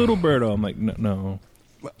out- like, "You're little Birdo." I'm like, no.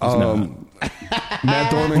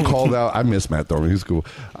 Matt Dorman called out. I miss Matt Dorman. He's cool.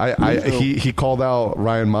 He called out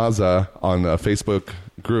Ryan Mazza on a Facebook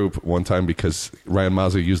group one time because Ryan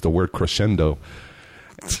Mazza used the word crescendo,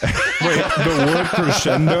 Wait, the word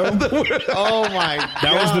crescendo? Oh my god!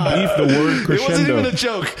 That was the beef. The word It wasn't crescendo. even a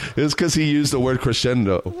joke. It was because he used the word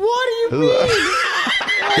crescendo. What do you mean?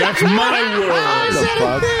 That's my word. How is that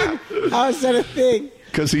a thing? How is that a thing?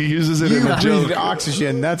 Because he uses it You in a joke. breathe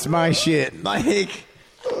oxygen. That's my shit. Like,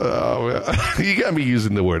 Oh, man. You got me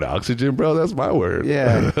using the word oxygen, bro. That's my word.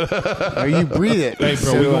 yeah. Or you breathe it. Hey,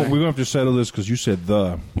 bro, So, we're going to have to settle this because you said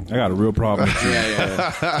the. I got a real problem with you.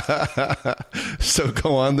 So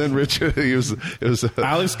go on then, Richard. It was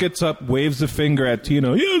Alex gets up, waves a finger at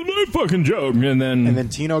Tino. Yeah, it's my fucking joke. And then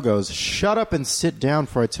Tino goes, "Shut up and sit down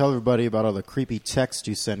before I tell everybody about all the creepy texts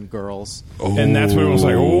you send girls." and that's when it was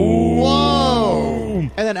like, oh. whoa!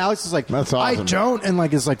 And then Alex is like, That's awesome. "I don't," and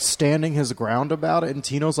like is like standing his ground about it. And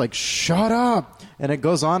Tino's like, "Shut up!" And it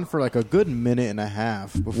goes on for like a good minute and a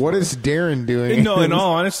half. Before What is Darren doing? No, in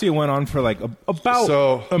all honesty, it went on for like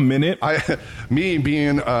about a minute. Me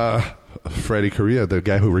being Freddie Correa, the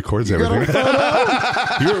guy who records everything.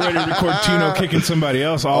 You were ready to record Tino kicking somebody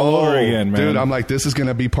else all over again, man. Dude, I'm like, this is going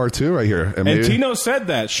to be part 2 right here. and Tino said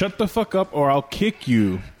that. Shut the fuck up or I'll kick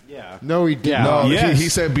you. No, he didn't. No, Yes. he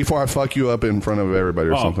said before I fuck you up in front of everybody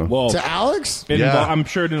or something. well, To Alex? I'm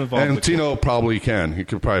sure it didn't involve And the Tino probably can. He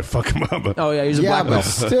could probably fuck him up. Oh yeah, he's a Yeah, black but belt.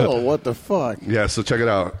 still, what the fuck? Yeah, so check it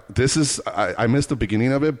out. This is I missed the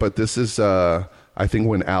beginning of it, but this is I think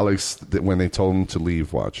when when they told him to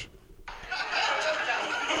leave. Watch.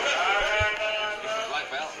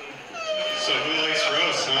 So who likes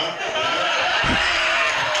roast, huh?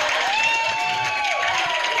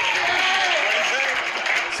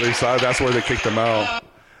 So you saw that's where they kicked him out,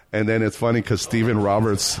 and then it's funny because Stephen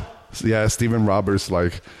Roberts,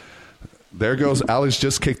 like, there goes Alex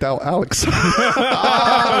just kicked out Alex.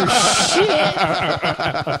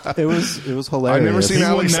 it was hilarious. I've never seen He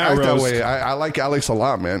won Alex that act that roast. way. I like Alex a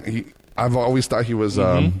lot, man. I've always thought he was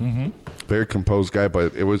very composed guy,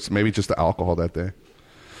 but it was maybe just the alcohol that day.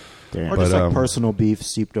 Or But, just like personal beef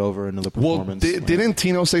seeped over into the Well, performance. didn't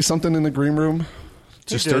Tino say something in the green room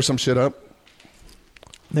to stir did. some shit up?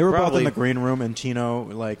 They were both Probably. in the green room, and Tino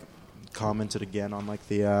like commented again on like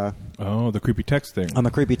the the creepy text thing. on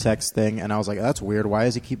the creepy text thing, and I was like, "That's weird. Why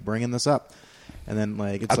does he keep bringing this up?" And then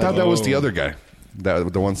like it's I like, thought that was the other guy, the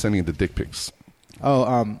one sending the dick pics.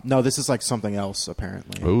 no, this is like something else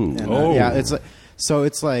apparently. Ooh. And, yeah, it's like. So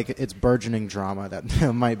it's like it's burgeoning drama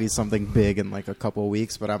that might be something big in like a couple of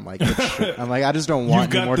weeks, but I'm like, I just don't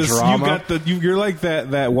want any more drama. You're like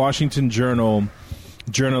that Washington Journal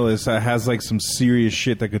journalist that has like some serious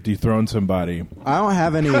shit that could dethrone somebody. I don't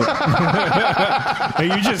have any. And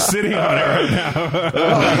you're just sitting on it right now.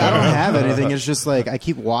 I don't have anything. It's just like I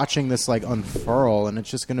keep watching this like unfurl, and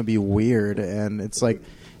it's just going to be weird. And it's like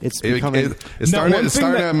it's becoming. It's Now, starting, one it's thing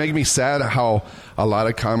starting that- to make me sad how a lot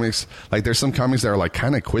of comics, like there's some comics that are like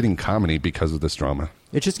kind of quitting comedy because of this drama.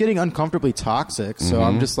 It's just getting uncomfortably toxic. So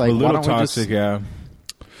I'm just like, A why little don't we toxic, just? yeah.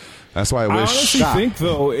 That's why I I wish. honestly think,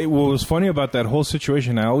 though, what was funny about that whole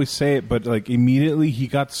situation, I always say it, but like immediately he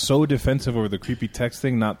got so defensive over the creepy text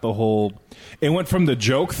thing, not the whole. It went from the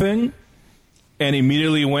joke thing, and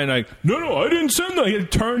immediately went like, no, I didn't send that. He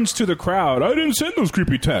turns to the crowd, I didn't send those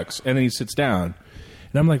creepy texts, and then he sits down,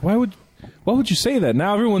 and I'm like, why would you say that?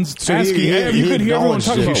 Now everyone's asking. he You could hear everyone acknowledged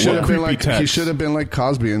talking it. about He should what have been creepy like text. he should have been like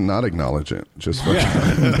Cosby and not acknowledge it. Just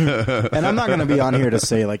And I'm not going to be on here to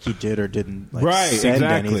say like he did or didn't like, Right, send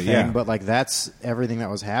exactly, anything, yeah. but like that's everything that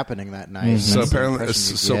was happening that night. so That's the apparently,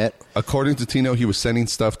 impression you so get according to Tino, he was sending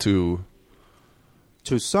stuff to.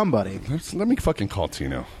 to somebody. Let me fucking call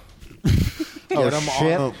Tino. Get him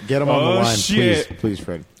on the Oh, line, shit. please,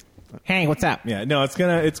 Fred. Hey, what's up? Yeah, no, it's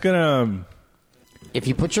gonna. If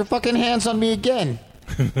you put your fucking hands on me again.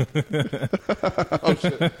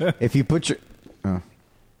 If you put your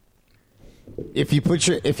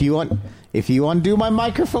if you undo my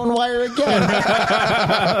microphone wire again.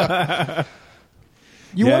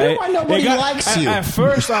 You wonder why nobody likes you. At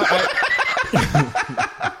first, Damn,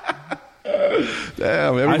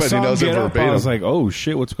 I everybody saw knows him it get up, I verbatim. was like, oh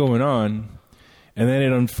shit, what's going on? And then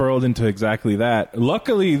it unfurled into exactly that.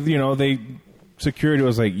 Luckily, security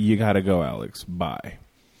was like, you gotta go, Alex. Bye.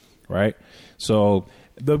 Right? So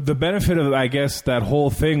the benefit of, I guess, that whole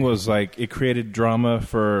thing was like it created drama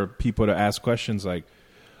for people to ask questions like,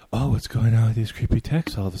 oh, what's going on with these creepy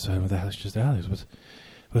texts all of a sudden with Alex? Just Alex.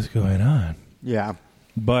 What's going on? Yeah.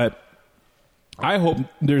 But I hope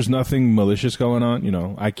there's nothing malicious going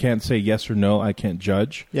on. I can't say yes or no. I can't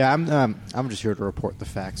judge. Yeah, I'm just here to report the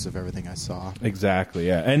facts of everything I saw. Exactly,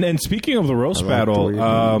 yeah. And speaking of the roast I like the battle, way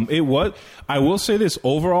you it was. I will say this: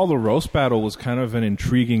 overall, the roast battle was kind of an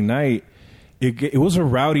intriguing night. It was a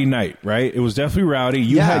rowdy night, right? It was definitely rowdy.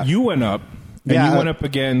 You went up, And Yeah, you went up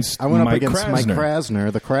against I went up Mike against Krasner. Mike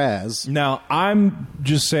Krasner, the Kraz. Now, I'm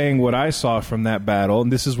just saying what I saw from that battle,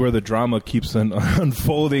 and this is where the drama keeps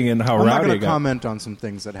unfolding and how I'm not rowdy going it to got. comment on some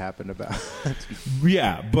things that happened about it.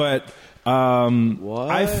 Yeah, but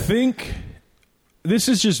I think this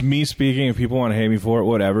is just me speaking. If people want to hate me for it,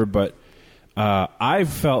 whatever. But I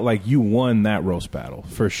felt like you won that roast battle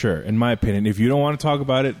for sure, in my opinion. If you don't want to talk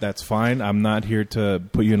about it, that's fine. I'm not here to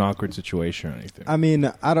put you in an awkward situation or anything. I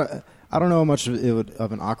mean, I don't know how much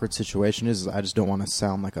of an awkward situation is. I just don't want to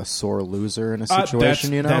sound like a sore loser in a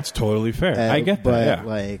situation, That's totally fair. I get that. But, Yeah.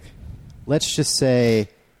 like, let's just say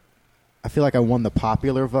I feel like I won the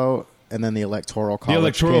popular vote, and then the electoral college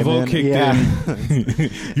electoral came vote in. kicked yeah.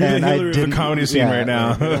 in. You're And the I Hillary of the didn't- comedy scene yeah, right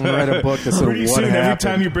now. I'm gonna write a book that said Pretty what soon, every happened.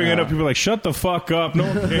 time you bring it Yeah. up, people are like, shut the fuck up. No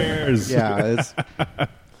one cares. Yeah, it's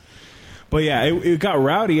But yeah, it got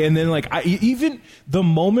rowdy, and then like even the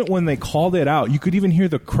moment when they called it out, you could even hear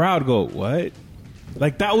the crowd go, "What?"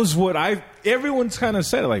 Like that was what everyone's kind of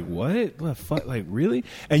said. Like, what the fuck? Like, really?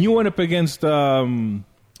 And you went up against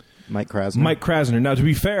Mike Krasner. Mike Krasner. Now, to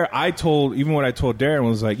be fair, what I told Darren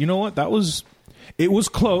was like, you know what? It was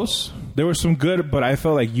close. There was some good, but I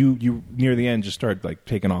felt like you near the end just started like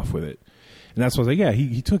taking off with it, and that's what I was like, yeah,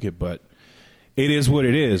 he took it, but. It is what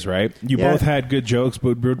it is, right? You Yeah. both had good jokes,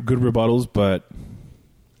 but good rebuttals, but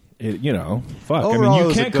fuck. Overall, I it mean, was you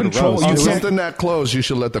a can't good control. roast. You On can't, something that close, you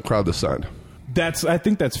should let the crowd decide. I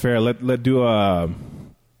think that's fair. Let do a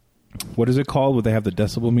what is it called? Would they have the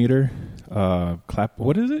decibel meter? Clap.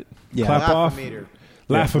 What is it? Yeah. Clap off. Laugh-o-meter.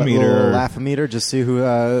 Laugh-o-meter. Laugh-o-meter, just see who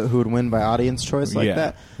would win by audience choice like Yeah,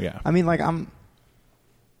 that. yeah. I mean, like I'm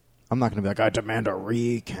not going to be like I demand a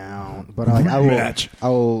recount, but like Rematch. I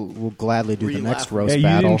will gladly do the next roast Yeah, you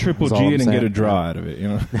battle. didn't triple is all G I'm it and get a saying. draw out of it. You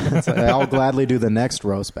know. So I'll gladly do the next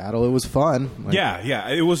roast battle. It was fun. Like, Yeah,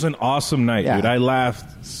 it was an awesome night, Yeah. dude. I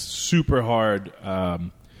laughed super hard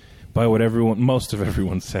by what most of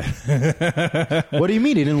everyone said. What do you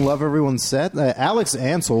mean? He didn't love everyone's set? Alex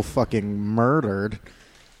Ansel fucking murdered.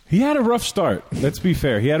 He had a rough start. Let's be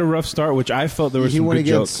fair. He had a rough start, which I felt there were He some went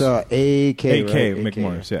good against jokes. AK, AK right?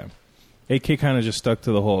 McMorris, yeah. AK kind of just stuck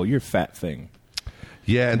to the whole "you're fat" thing.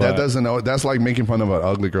 Yeah, and But- that doesn't know. That's like making fun of an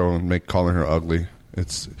ugly girl and calling her ugly.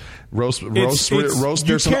 It's roast. you There's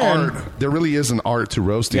an can. art. There really is an art to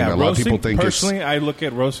roasting. Yeah, a lot of roasting. people think Personally, it's. I look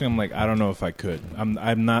at roasting. I'm like, I don't know if I could.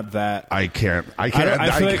 I'm not that. I can't. I I can't.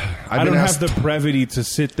 feel like I've I been don't asked- have the brevity to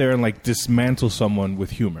sit there and like dismantle someone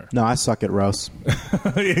with humor. No, I suck at roast.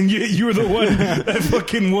 And you were the one that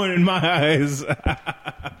fucking won in my eyes.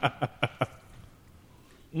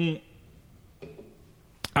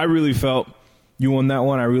 I really felt you won that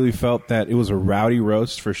one. I really felt that it was a rowdy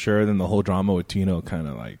roast for sure. Then the whole drama with Tino kind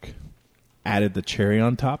of like added the cherry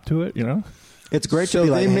on top to it, you know? It's great So to be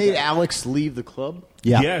they like, made Alex leave the club?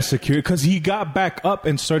 yeah. Yeah, security. Because he got back up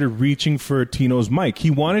and started reaching for Tino's mic. He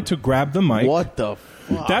wanted to grab the mic. What the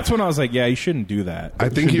fuck? That's when I was like, yeah, you shouldn't do that. I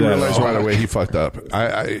think he Shouldn't do that at realized all. right away he fucked up.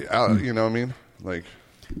 You know what I mean? Like,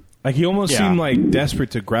 Like he almost Yeah. seemed like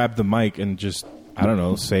desperate to grab the mic and just, I don't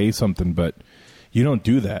know, say something, but you don't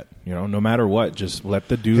do that. You know, no matter what, just let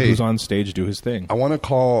the dude Hey. who's on stage do his thing. I want to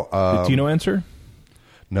call. Did Tino answer?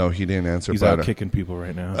 No, he didn't answer. He's but out kicking people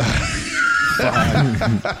right now.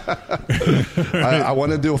 I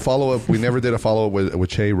want to do a follow up. We never did a follow up with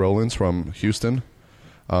Che Rollins from Houston.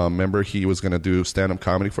 Remember, he was going to do stand up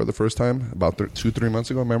comedy for the first time about 2-3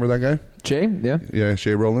 months ago. Remember that guy? Jay, yeah. Yeah,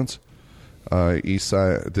 Che Rollins. East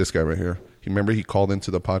side. This guy right here. Remember, he called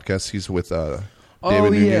into the podcast. He's with David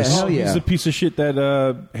Nunez. Hell yeah. He's a piece of shit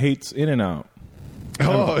that hates In-N-Out.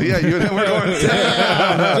 Oh yeah, you and him were going.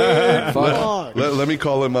 Fuck. Let me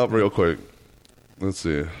call him up real quick. Let's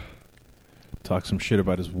see. Talk some shit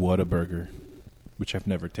about his Whataburger, which I've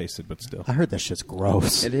never tasted, but still. I heard that shit's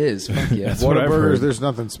gross. It is. Fuck yeah. That's what I've heard. Whataburgers, there's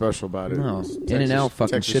nothing special about it. No. It's In-N-Out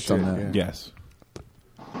fucking Texas shits on shit, that. yeah. Yes.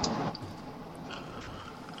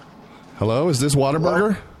 Hello, is this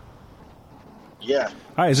Whataburger? Yeah.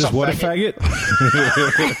 Hi, is this Sup, what a faggot?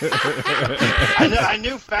 faggot? I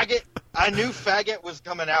knew faggot. I knew faggot was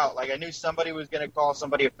coming out. Like I knew somebody was going to call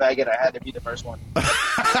somebody a faggot. I had to be the first one. A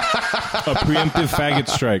preemptive faggot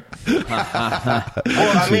strike.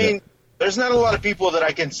 Well, I mean, there's not a lot of people that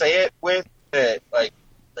I can say it with. That like,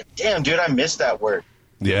 damn, dude, I missed that word.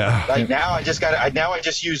 Yeah. Like now, I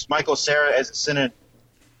just use Michael Cera as a synonym.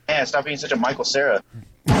 Man, stop being such a Michael Cera.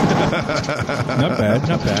 Not bad,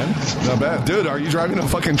 not bad. Not bad, dude. Are you driving a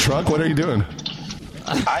fucking truck? What are you doing?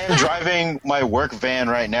 I am driving my work van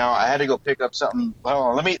right now. I had to go pick up something.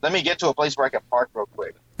 Hold on, let me get to a place where I can park real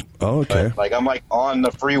quick. Oh, okay. Like I'm like on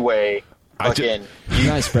the freeway. fucking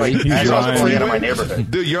Nice, Freddie. like, as I was Ryan. pulling out of my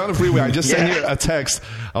neighborhood. Dude, you're on the freeway. I just sent Yeah. you a text.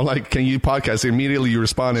 I'm like, can you podcast? Immediately you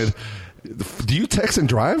responded, do you text and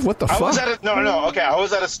drive? What the I fuck? was at a okay. I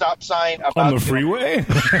was at a stop sign about On the to- freeway? In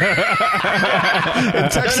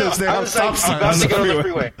Texas, they I have was stop like, I'm about signs. to go to the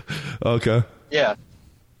freeway. Okay. Yeah.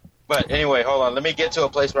 But anyway, hold on. Let me get to a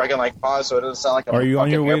place where I can like pause so it doesn't sound like I'm Are you on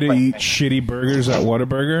fucking your way to airplane eat thing. shitty burgers at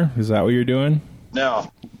Whataburger? Is that what you're doing? No.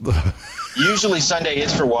 Usually Sunday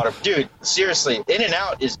is for water. Dude, seriously,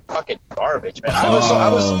 In-N-Out is fucking garbage, man. I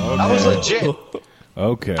was legit.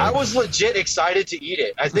 Okay. I was legit excited to eat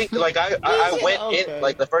it. I think like I went in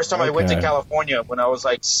like the first time I went to Okay. California when I was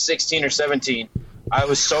like 16 or 17. I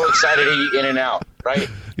was so excited to eat In-N-Out, right?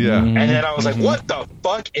 Yeah. And then I was like, what the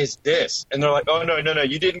fuck is this? And they're like, oh, no,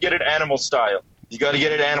 you didn't get it animal style. You got to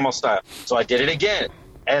get it animal style. So I did it again.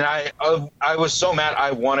 And I was so mad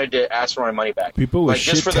I wanted to ask for my money back. People with like,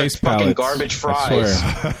 just shit for the taste fucking palates, garbage I fries.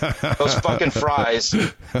 swear. Those fucking fries.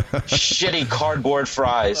 Shitty cardboard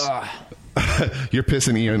fries. You're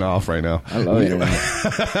pissing Ian off right now. I love it.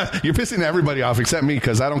 You're pissing everybody off except me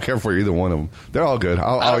because I don't care for either one of them. They're all good.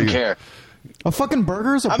 I don't care. A fucking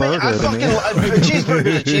burger is a I mean, burger. I to fucking me. a cheeseburger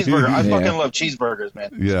is a cheeseburger. I Yeah. fucking love cheeseburgers,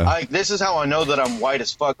 man. Yeah. This is how I know that I'm white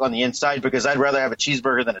as fuck on the inside because I'd rather have a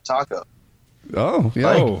cheeseburger than a taco. Oh,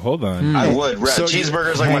 yeah. Oh, hold on. I would. So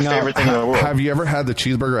cheeseburger is like my hang on. favorite thing in the world. Have you ever had the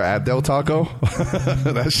cheeseburger at Del Taco?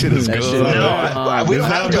 That shit is good. shit is No, good. we don't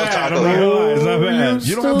It's have not Del bad. Taco I'm not here. gonna lie. It's not bad.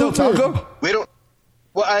 You don't have Del Taco? We don't.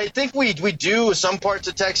 Well, I think we do some parts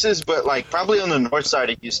of Texas, but like probably on the north side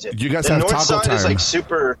of Houston. You guys the have north Taco side is Time. like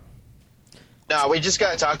super. No, we just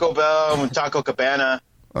got Taco Bell and Taco Cabana.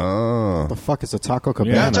 Oh. The fuck is a taco You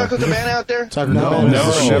cabana? have Taco Cabana out there? Taco No, Cabana is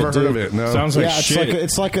never, shit, never heard dude. of it. No. Sounds like Yeah, it's shit. like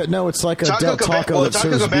it's like a Del Taco Well, that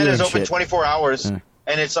Taco serves Cabana beer is and open shit. 24 hours, and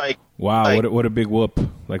it's like Wow, like, what a big whoop.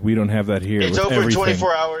 Like, we don't have that here. it's with open everything.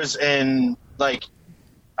 24 hours, and like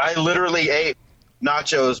I literally ate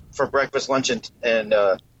nachos for breakfast, lunch, and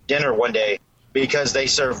dinner one day because they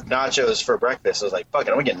served nachos for breakfast. I was like, fuck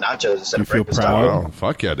it, I'm gonna get nachos instead You of feel breakfast. proud? taco. Oh,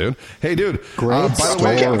 fuck yeah, dude. Hey, dude. Great by the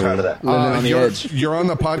story. way, I'm proud of that. Living on the edge. you're on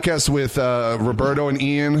the podcast with Roberto and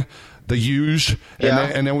Ian, the Huge. Yeah.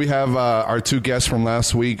 And then we have our two guests from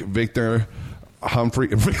last week, Victor Humphrey.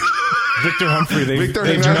 Victor Humphrey. Victor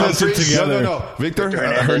They Hernandez. joined together. No. Victor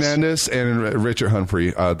Hernandez and Richard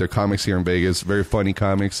Humphrey. They're comics here in Vegas. Very funny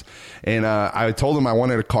comics. And I told them I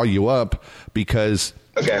wanted to call you up because...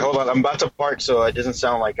 Okay, hold on. I'm about to park, so it doesn't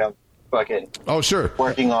sound like I'm fucking Oh, sure.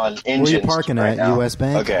 working on engines. Where you parking right at? now. US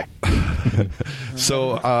Bank? Okay.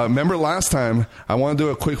 So remember last time, I want to do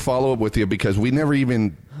a quick follow-up with you because we never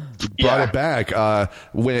even brought Yeah. it back.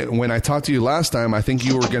 When I talked to you last time, I think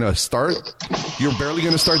you were going to start. You're barely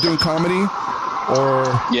going to start doing comedy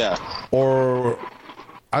Yeah. or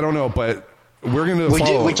I don't know, but we're going to We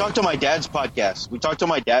follow. did. We talked to my dad's podcast. We talked to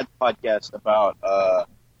my dad's podcast about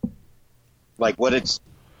like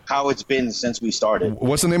how it's been since we started.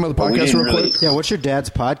 What's the name of the But we podcast didn't real really- quick? Yeah, what's your dad's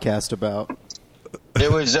podcast about?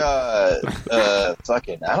 It was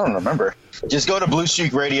fucking I don't remember. Just go to Blue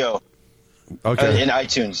Streak Radio Okay. in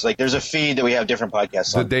iTunes. Like there's a feed that we have different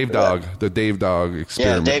podcasts. The on Dave for that. Dog. The Dave Dog Yeah,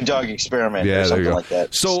 experiment. Dave Dog Experiment Yeah, or there something you go. like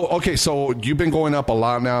that. So you've been going up a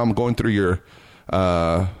lot now. I'm going through your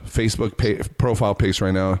Facebook profile page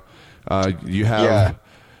right now. You have Yeah.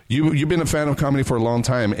 you've been a fan of comedy for a long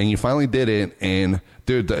time, and you finally did it. And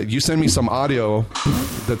dude, you send me some audio.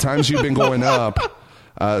 The times you've been going up,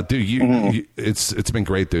 dude, you it's been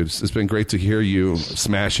great, dude. It's been great to hear you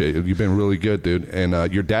smash it. You've been really good, dude,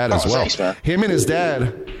 and your dad as Oh, well. thanks, man. Him and his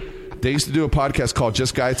dad, they used to do a podcast called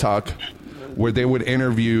Just Guy Talk, where they would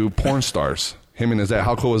interview porn stars. Him and his dad.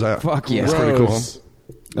 How cool is that? Fuck yeah. That's pretty cool. Gross.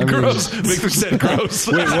 Gross. Victor said gross.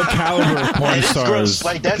 Wait, what caliber of porn It is stars? gross.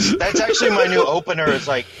 Like that's actually my new opener. It's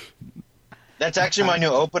like that's actually my new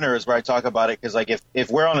opener is where I talk about it because like if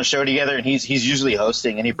we're on a show together and he's usually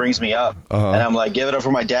hosting and he brings me up and I'm like give it up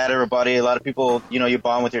for my dad, everybody. A lot of people, you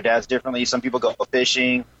bond with your dads differently. Some people go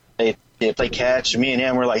fishing, they play catch. Me and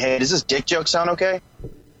him, we're like, hey, does this dick joke sound okay?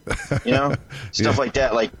 Stuff like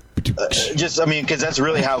that. Like because that's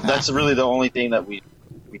really the only thing that we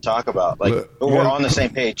talk about. Like we're on the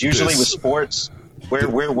same page. Usually with sports,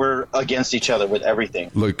 we're against each other with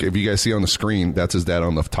everything. Look, if you guys see on the screen, that's his dad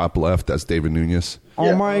on the top left. That's David Nunez.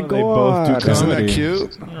 Oh my They both do god! Isn't that comedy.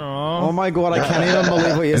 cute? Oh my god! I can't even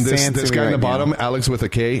believe what you're And saying this to guy me in the right bottom, now. Alex with a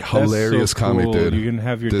K, That's hilarious so comic, cool. dude. You can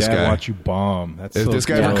have your This dad guy. watch you bomb. That's If so this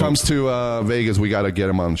guy ever dope. comes to Vegas, we got to get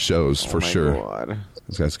him on shows for sure. God.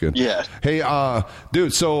 This guy's good. Yeah. Hey,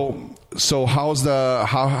 dude. So how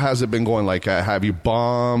has it been going? Like, have you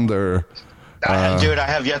bombed or? Dude, I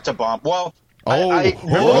have yet to bomb. Well, Oh. I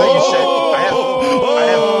remember how you said I have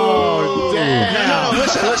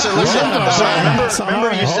listen.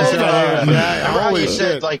 Remember you said, remember how you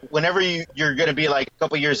said, like, whenever you're going to be, like, a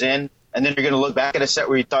couple years in, and then you're going to look back at a set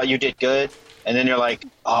where you thought you did good, and then you're like,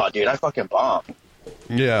 oh, dude, I fucking bombed.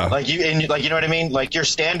 Yeah. Like, you know what I mean? Like, your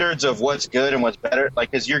standards of what's good and what's better,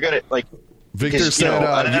 like, because you're good at, like, Victor said,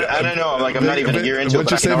 I don't know. Like, I'm not even a year into it,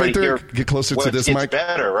 but I can already hear get closer to this mic.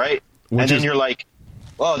 Better, right? And then you're like,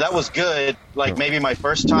 "Oh, that was good." Like maybe my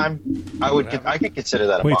first time, I could consider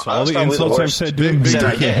that. Wait, so all the insults I've said to him,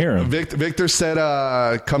 Victor can't hear him. Victor said,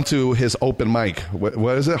 "Come to his open mic."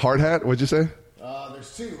 What is it? Hard Hat? What'd you say?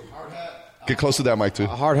 There's two. Hard Hat. Get close to that mic too.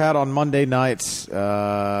 Hard Hat on Monday nights,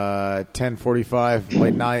 10:45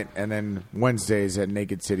 late night, and then Wednesdays at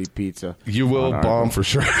Naked City Pizza. You will bomb for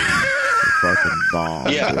sure. Fucking bomb.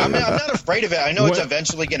 Yeah, I mean, I'm not afraid of it. I know it's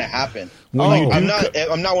eventually going to happen. I'm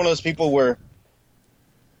not one of those people where.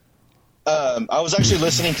 I was actually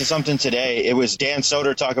listening to something today. It was Dan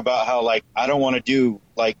Soder talk about how like I don't want to do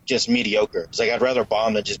like just mediocre. It's like I'd rather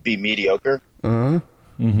bomb than just be mediocre.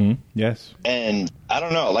 Yes. And I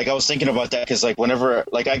don't know. Like I was thinking about that because like whenever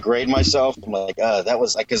like I grade myself, I'm like that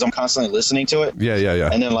was like because I'm constantly listening to it. Yeah.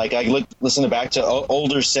 And then like I listen back to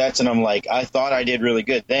older sets and I'm like I thought I did really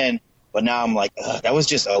good then. But now I'm like, that was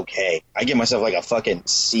just okay. I give myself like a fucking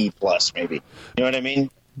C+ maybe. You know what I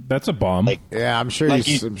mean? That's a bomb. Like, yeah, I'm sure like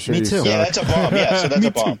I'm sure me you too. suck. Yeah, that's a bomb. Yeah, so that's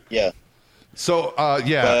a bomb. Yeah. So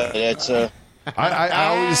yeah, But it's I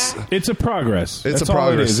always It's a progress. It's That's a all it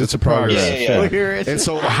progress. is. It's a progress. Yeah. And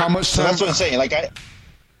so how much So time? that's what I'm saying. Like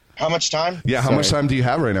how much time? Yeah, how much time do you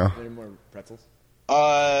have right now?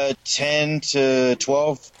 10 to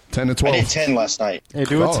 12. 10 to I 12. did 10 last night. Hey,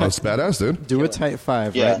 do Oh, a that's badass, dude. do a tight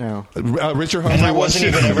 5 Yeah. right now. Richard And Humphrey that wasn't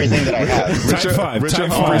even everything that I had. Richard, five, Richard type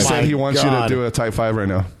Humphrey five. said he wants you to God. do a type 5 right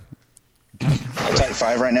now. I'm type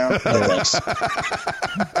 5 right now. Thanks.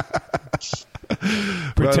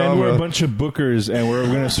 Pretend Right on, we're bro. a bunch of bookers and we're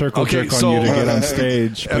going to circle Okay, jerk on so- you to get on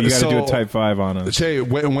stage, but you got to do a so- type 5 on us. Che,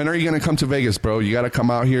 when are you going to come to Vegas, bro? You got to come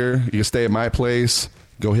out here. You can stay at my place.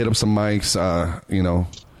 Go hit up some mics.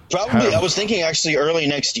 Probably. I was thinking actually early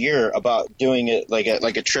next year about doing it like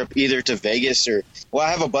a trip either to Vegas or. Well,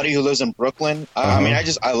 I have a buddy who lives in Brooklyn. I mean,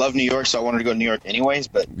 I love New York, so I wanted to go to New York anyways.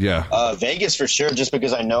 But Yeah. Vegas for sure, just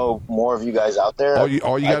because I know more of you guys out there. All you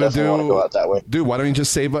I got to definitely want to go out that way. Dude, why don't you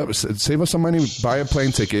just save up some money, buy a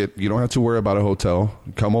plane ticket. You don't have to worry about a hotel.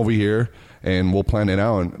 Come over here, and we'll plan it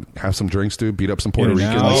out and have some drinks, dude. Beat up some Puerto In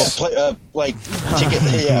and Ricans. out. Oh, yeah, like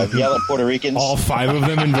ticket, yell at Puerto Ricans. All 5 of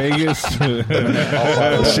them in Vegas. Che,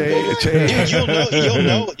 You'll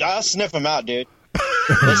know. I'll sniff them out, dude.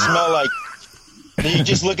 They smell like. You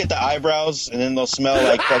just look at the eyebrows, and then they'll smell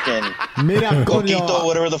like fucking Mira, coquito, coño,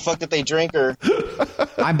 whatever the fuck that they drink, or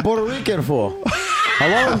I'm Puerto Rican for.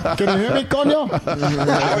 Hello? Can you hear me, coño?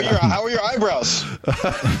 how are your eyebrows?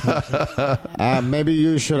 Maybe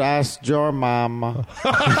you should ask your mama.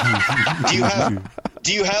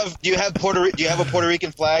 Do you have a Puerto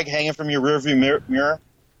Rican flag hanging from your rearview mirror?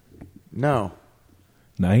 No.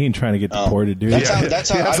 Nah, he ain't trying to get deported, dude. That's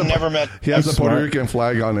how I've never met. He has a Puerto smart. Rican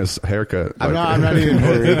flag on his haircut. I'm not even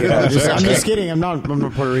Puerto Rican. I'm just kidding. I'm not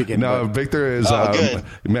Puerto Rican. No, but- Victor is Good.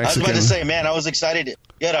 Mexican. I was about to say, man, I was excited.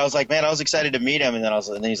 Good. I was like, man, I was excited to meet him, and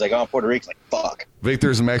then he's like, oh, I'm Puerto Rican. Like, fuck.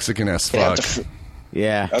 Victor's Mexican as Gonna fuck. have to-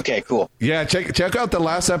 Yeah. Okay, cool. Yeah, check out the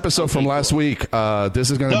last episode from last week.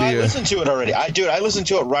 This is going to No, be I listened to it already. I listened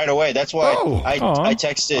to it right away. That's why I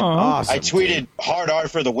texted. Awesome, I tweeted hard R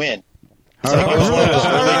for the win. Hard It was one of those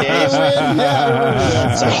early days.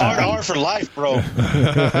 Yeah. It's a hard R for life, bro.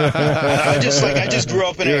 I just grew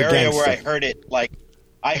up in an You're a area where I gangster. heard it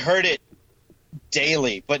I heard it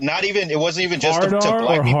daily, but it wasn't even just Hard to R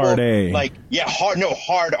black or people. hard A?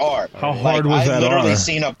 Hard R. How hard was that I've literally R?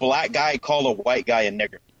 seen a black guy call a white guy a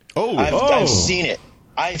nigger. Oh, I've seen it.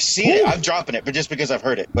 I've seen it. I'm dropping it, but just because I've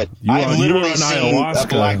heard it. But You I've were literally on seen a ayahuasca.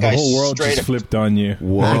 black The guy whole world straight just flipped on you.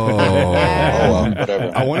 whoa. Oh, well,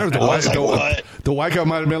 whatever. I wonder if what? the white guy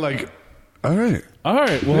might have been like, all right, All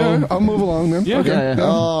right, well, yeah, I'll move along then. yeah, Okay. yeah.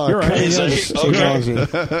 Oh, You're right. He's like, It's okay. crazy.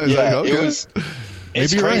 He's Yeah, like, okay. it's Maybe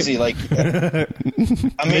you're crazy. Like, I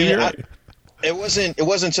mean, you're right. it wasn't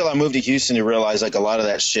until I moved to Houston to realize like a lot of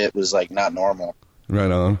that shit was like not normal.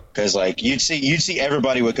 Right on. Because like you'd see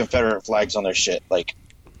everybody with Confederate flags on their shit, like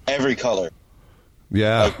every color,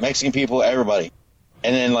 Yeah. like Mexican people, everybody.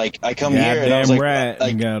 And then like I come here and I was Goddamn like,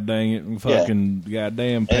 right. God dang it. Fucking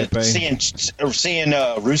goddamn and Pepe. seeing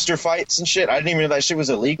rooster fights and shit. I didn't even know that shit was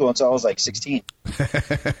illegal until I was like 16.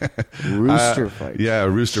 Rooster fight. Yeah,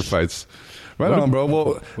 rooster fights. Right on, bro.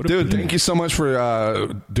 Well, dude, thank you so much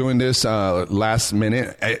for doing this last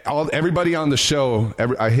minute. Everybody on the show,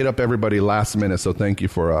 I hit up everybody last minute, so thank you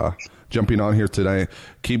for jumping on here today.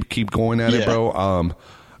 Keep going at it, bro.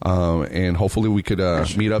 And hopefully we could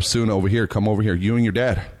meet up soon over here. Come over here, you and your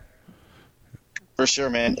dad. For sure,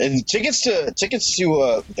 man. And tickets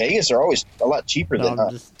to Vegas are always a lot cheaper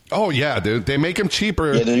than. Oh yeah, dude. They make them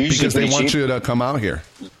cheaper pretty because they want cheap. you to come out here.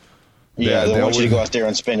 Yeah, they want you to go out there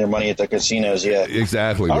and spend your money at the casinos. Yeah,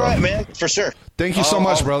 exactly. All bro. right, man. For sure. Thank you so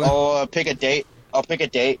much, brother. I'll pick a date.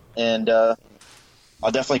 And I'll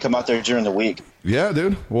definitely come out there during the week. Yeah,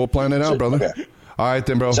 dude. We'll plan it out, brother. Okay. All right,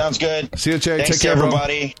 then, bro. Sounds good. See you, Jay. Thanks Take care, to bro.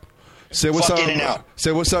 everybody. Say what's Fuck up. in and out.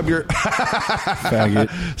 Say what's up, your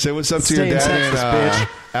Faggot. Say what's up to Stay your in dad Texas, and bitch.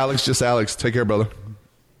 Alex. Just Alex. Take care, brother.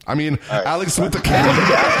 I mean, right. Alex with the cat.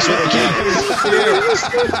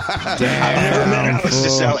 I've never met Alex,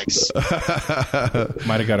 just Alex.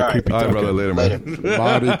 Might have got a creepy All right, token. brother. Later, man.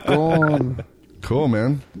 Maricon. Cool,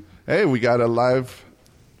 man. Hey, we got a live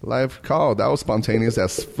call. That was spontaneous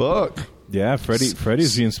as fuck. Yeah,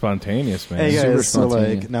 Freddie's being spontaneous, man. Hey Super guys, so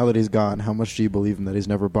spontaneous. like now that he's gone, how much do you believe him that he's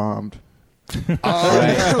never bombed?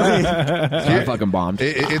 I fucking bombed.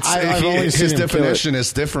 I've only seen His him kill definition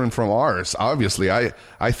is different from ours. Obviously, I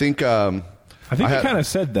think. I think I he had- kind of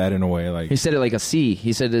said that in a way. Like He said it like a C.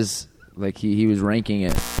 He said his like he was ranking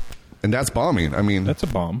it. and that's bombing. I mean, that's a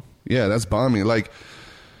bomb. yeah, that's bombing. Like,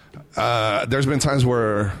 there's been times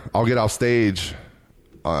where I'll get off stage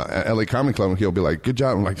at LA Comedy Club and he'll be like, "Good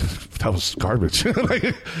job." I'm like, "That was garbage,"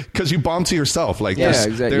 because you bomb to yourself. Like, Yeah, there's,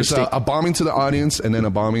 exactly. there's a bombing to the audience and then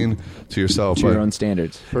a bombing to yourself. To your own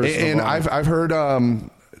standards. And I've heard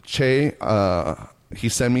Che. He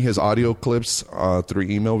sent me his audio clips through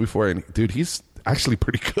email before, and dude, he's actually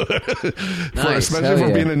pretty good, Nice. especially Hell for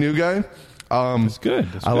yeah. being a new guy. It's good.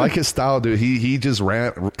 That's I good. like his style, dude. He just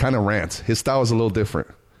kind of rants. His style is a little different.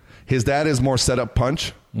 His dad is more set up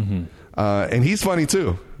punch, and he's funny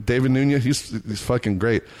too. David Nunez, he's fucking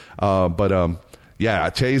great. Yeah,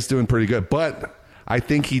 Che's doing pretty good, but I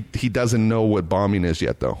think he doesn't know what bombing is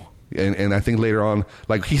yet, though. And I think later on,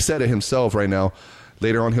 like he said it himself right now.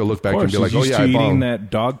 Later on, he'll look back Of and course, be like, he's "Oh yeah, I used to eating bombed." that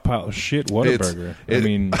dog pile shit Whataburger. I it-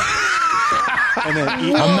 mean, And then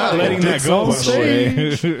I'm not letting that go. By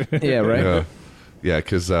the way. Yeah, right. Yeah,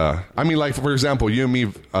 because I mean, like for example, you and me,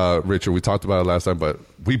 Richard, we talked about it last time, but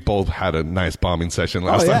we both had a nice bombing session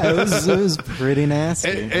last time. it was pretty nasty.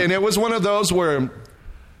 And it was one of those where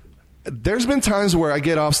there's been times where I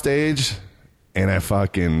get off stage and I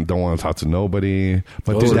fucking don't want to talk to nobody.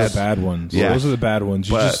 But Those dude, are that the bad ones. Yeah. Those are the bad ones.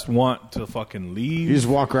 You But- just want to fucking leave. You just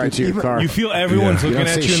walk right to your car. You feel everyone's Yeah. looking You don't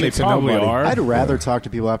at say you, and they shit to probably nobody. are. I'd rather talk to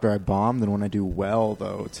people after I bomb than when I do well,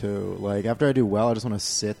 though. Too like after I do well, I just want to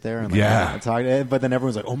sit there and like, Yeah. talk. But then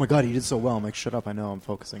everyone's like, "Oh my god, you did so well." I'm like, "Shut up! I know I'm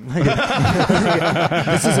focusing. Like,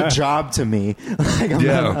 this is a job to me. Like,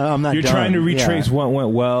 I'm not. You're done. trying to Yeah. retrace what went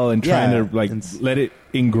well and trying Yeah. to like And- let it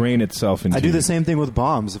ingrain itself into I do you. the same thing with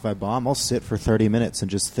bombs. If I bomb, I'll sit for 30 minutes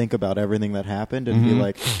and just think about everything that happened and be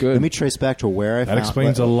like, Good. let me trace back to where I That found.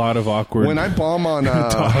 explains a lot of awkward. when I bomb on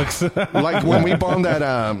talks. like when we bombed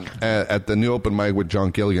at the new open mic with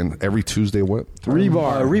John Gilligan every Tuesday. What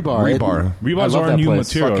Rebar. Rebar. Rebar's I love our that new place.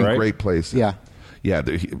 material, Fucking right? great place. Yeah. Yeah,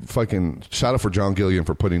 dude, fucking shout out for John Gilligan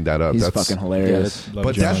for putting that up. He's That's fucking hilarious. Love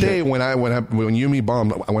But John. that day when you and me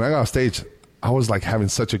bombed, when I got off stage, I was like having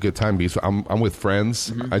such a good time because I'm with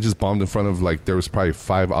friends. I just bombed in front of like there was probably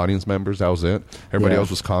 5 audience members. That was it. Everybody Yeah.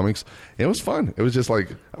 else was comics. It was fun. It was just like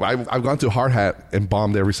I've gone to Hard Hat and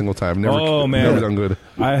bombed every single time. Oh man, never done good.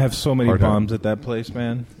 I have so many Hard hat. bombs at that place,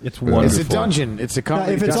 man. It's wonderful. It's a dungeon. It's a No,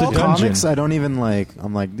 comedy. if it's a all dungeon. comics, I don't even like.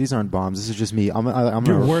 I'm like, these aren't bombs. This is just me. I'm You're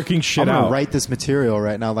gonna, working shit I'm gonna out. write this material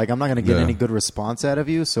right now. Like, I'm not gonna get Yeah. any good response out of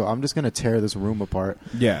you, so I'm just gonna tear this room apart.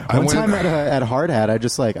 Yeah. I One went- time at Hard Hat,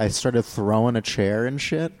 I started throwing a chair and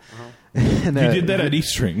shit. And, You did that at E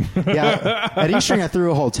String. Yeah, at E String, I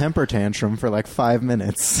threw a whole temper tantrum for like 5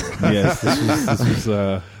 minutes. Yes, this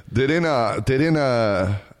was Didn't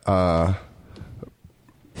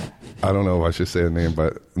I don't know if I should say a name,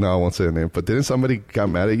 but no, I won't say a name. But didn't somebody got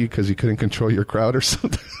mad at you because you couldn't control your crowd or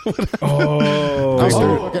something?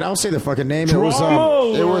 I'll say the fucking name. It was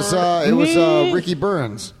Ricky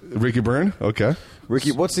Burns. Ricky Byrne? Okay.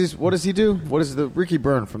 Ricky, what does he do? What is the Ricky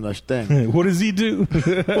Byrne from the thing? what does he do?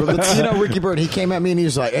 Ricky Byrne. He came at me and he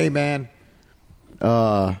was like, "Hey, man,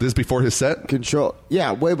 This is before his set? control."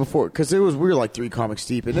 Yeah, way before, because we were like 3 comics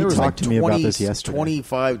deep, and there was talked like to me about 20, this yesterday.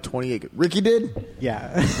 25, 28. Ricky did?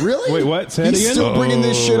 Yeah. Really? Wait, what? Say it He's again? still bringing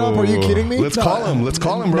this shit up. Are you kidding me? Let's call him. Let's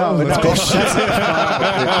call him, bro. No, Let's no, call that's- him. no,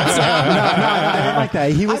 like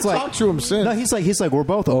that. He was I like, talked to him since. no, he's like, we're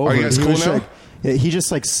both over. Are you guys He cool was now? like- He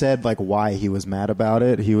just like said like why he was mad about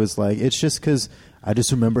it. He was like, it's just because I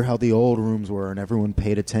just remember how the old rooms were and everyone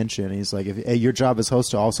paid attention. And he's like, your job as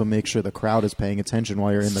host to also make sure the crowd is paying attention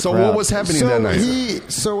while you're in the crowd. So what was happening that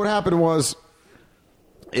night? So what happened was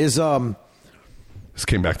This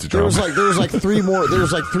came back to there drama. was like three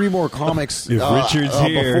more comics. If Richard's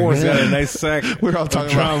here, before he's him. got a nice sack. We're all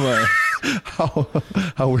talking drama.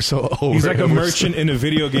 how we're so over. He's like a it. merchant in a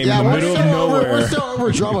video game Yeah, in the we're middle of still over- nowhere. We're still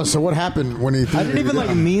over drama. So what happened when he? I didn't even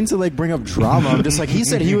like mean to like bring up drama. I'm just like, he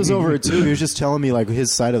said he was over it too. He was just telling me like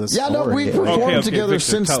his side of the Yeah, story. no, we've Like, performed okay, together Victor,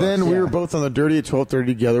 since tell then. us. We Yeah. were both on the Dirty at 12:30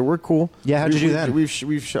 together. We're cool. Yeah, how'd you do then?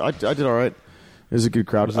 I did all right. It was a good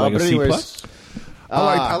crowd. Like But a C anyways, plus?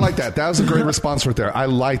 I like that. That was a great response right there. I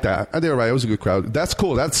like that. I did it right. It was a good crowd. That's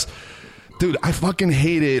cool. Dude, I fucking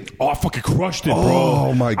hate it. Oh, I fucking crushed it, bro.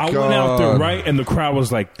 Oh, my I went out there God. right, and the crowd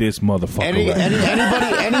was like, "This motherfucker."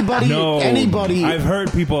 anybody. I've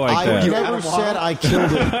heard people like I that. never said I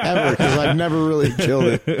killed it ever because I've never really killed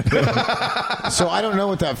it. So I don't know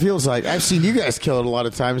what that feels like. I've seen you guys kill it a lot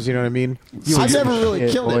of times. You know what I mean? I've never really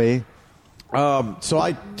killed it. So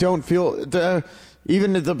I don't feel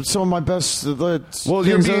even some of my best. Well,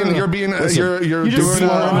 you're doing words yeah, and you're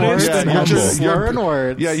humble. Slurring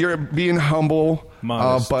words. Yeah, you're being humble.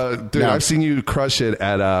 Modest. But dude, Yeah. I've seen you crush it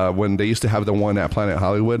at when they used to have the one at Planet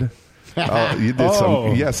Hollywood. You did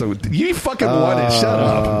Oh. So you fucking won it. Shut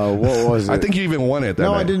up. What was it? I think you even won it. That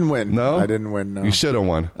No, night. I didn't win. No, I didn't win, no. You should have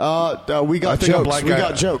won. We got jokes. We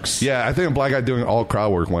got jokes. Yeah, I think a black guy doing all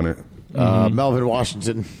crowd work won it. Melvin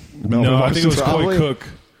Washington. No, I think it was Probably. Coy Cook.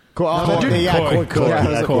 Coy Cook.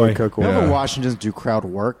 Yeah, Coy Cook. Melvin Yeah. Washington do crowd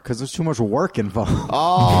work because there's too much work involved.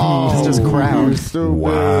 Oh, It's just crowd. you stupid.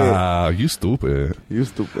 Wow, you stupid. You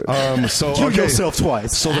stupid. So Kill okay. yourself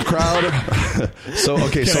twice. So the crowd.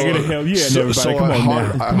 Can I get a hell yeah, everybody? So Come on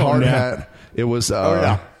hard, now. Come on hard now. hat. It was.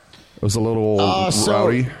 yeah. It was a little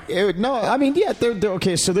rowdy. They're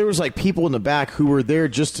okay. So there was like people in the back who were there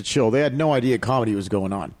just to chill. They had no idea comedy was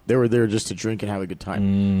going on. They were there just to drink and have a good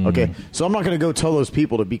time. Okay, so I'm not going to go tell those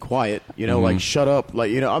people to be quiet. You know, like shut up.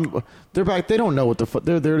 Like they're back. They don't know what the fuck.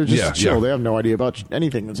 They're there to just chill. Yeah. They have no idea about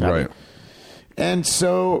anything that's happening. Right. And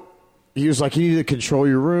so he was like, "You need to control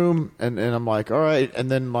your room," and I'm like, "All right." And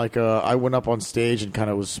then like I went up on stage and kind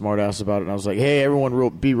of was smart ass about it. And I was like, "Hey, everyone,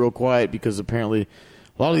 be real quiet because apparently."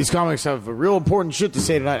 A lot of these comics have real important shit to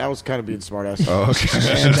say tonight. I was kind of being smart ass. Oh, okay.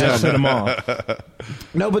 And, Set them all.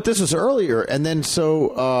 no, but this was earlier, and then so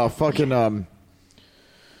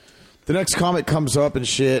the next comic comes up and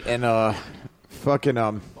shit, and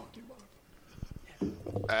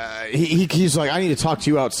he's like, I need to talk to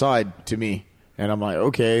you outside to me, and I'm like,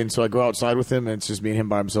 okay, and so I go outside with him, and it's just me and him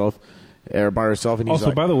by himself. Or by herself, and he's Also,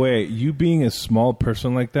 like, by the way, you being a small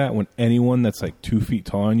person like that, when anyone that's like 2 feet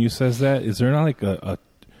tall on you says that, is there not like a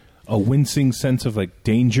wincing sense of like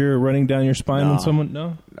danger running down your spine when someone?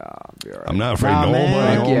 No, I'm not afraid. Nah, Nobody.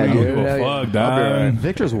 man. Fuck yeah, dude. Oh, fuck, dog.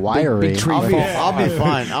 Victor's wiry. I'll be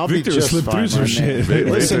fine. I'll Victor be just slipped fine. through some man. shit.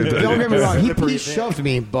 Listen, don't get me wrong. He Slippery shoved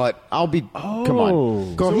me, but I'll be. Come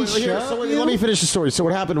on, go. Let me finish the story. So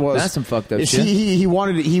what happened was That's some fucked up is shit. He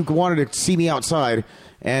wanted to see me outside,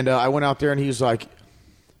 and I went out there, and he was like,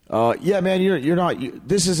 "Yeah, man, you're not.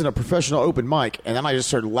 This isn't a professional open mic." And then I just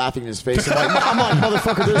started laughing in his face. I'm like,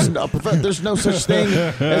 motherfucker, there's no such thing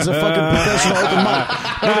as a fucking professional open mic,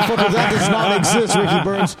 motherfucker. That does not exist, Ricky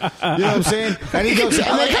Burns. You know what I'm saying? And he goes,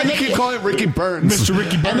 I like how you keep calling it Ricky Burns. Mr.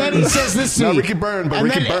 Ricky Burns. and then he says this to me. Not Ricky Byrne, but and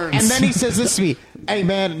Ricky then, Burns. And then he says this to me. Hey,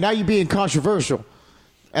 man, now you're being controversial.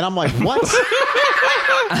 And I'm like, what?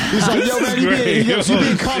 He's like, yo, man, you're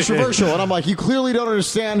being controversial. And I'm like, you clearly don't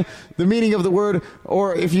understand the meaning of the word,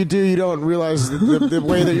 or if you do, you don't realize the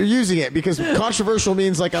way that you're using it. Because controversial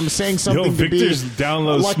means like I'm saying something to be Victor's down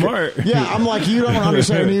low like smart. Yeah, I'm like, you don't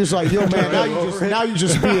understand. And he was like, yo, man, now you're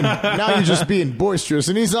just being boisterous.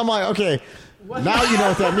 And I'm like, okay. Now you know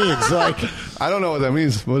what that means. Like, I don't know what that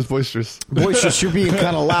means. What's boisterous? boisterous, you're being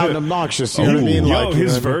kind of loud and obnoxious. You know what I mean? Yo, Like, you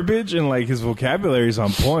his know what I mean? verbiage and like his vocabulary is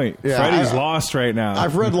on point. Yeah, Freddie's lost right now.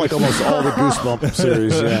 I've read like almost all the Goosebump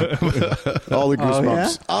series. Yeah, all the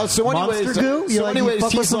Goosebumps. So anyways, Monster goo? So Like, anyways, you fuck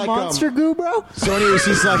with he's some like monster goo, bro? So anyways,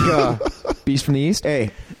 he's like, Beast from the East.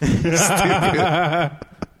 hey,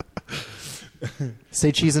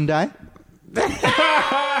 Say cheese and die?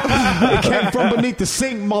 it came from beneath the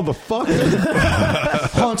sink, motherfucker.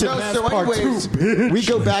 Haunted No, Mass so Part anyways, 2. we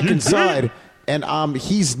go back inside, and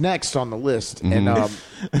he's next on the list, and All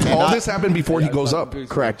this happened before he goes up.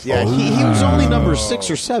 correct. Yeah, he was only number 6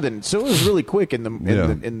 or 7, so it was really quick in the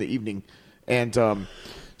Yeah. in the evening. And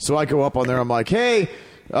so I go up on there. I'm like, hey,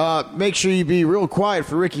 make sure you be real quiet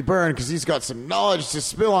for Ricky Byrne because he's got some knowledge to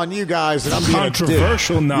spill on you guys. And I'm being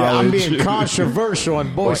Controversial knowledge. Yeah, I'm being controversial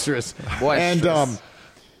and boisterous. And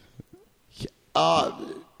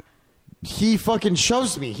he fucking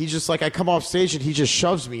shoves me. He just like I come off stage and he just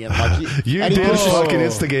shoves me and like You and he did pushes- fucking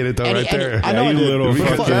instigate it though, and right he- there. I know I you did. little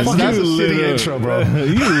Fuck- fucking- fuck- That's a You shitty little- intro, bro. You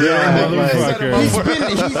He's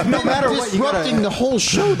motherfucker. no matter what, disrupting the whole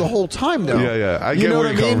show the whole time though. Yeah, yeah. I you get know where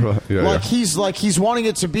what you're I mean? coming from. Yeah, like he's wanting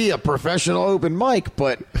it to be a professional open mic,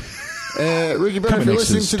 but Ricky Byrne, if you're next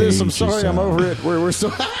to listening to this, I'm stage sorry, I'm yourself. over it. We're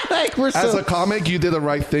still like we're As still. a comic, you did the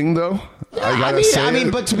right thing though. I gotta say I mean,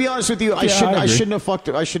 it. but to be honest with you, I agree. shouldn't have fucked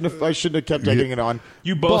it. I shouldn't have kept taking it on.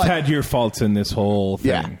 You both But- had your faults in this whole thing.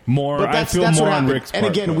 Yeah, More, But I feel that's more what on happened. Rick's And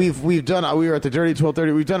part. again, but- we've done. We were at the Dirty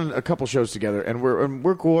 1230. We've done a couple shows together, and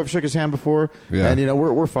we're cool. I've shook his hand before, Yeah. and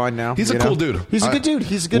we're fine now. He's a you know? cool dude. He's a good dude.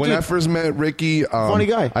 He's a good when dude. I first met Ricky, Funny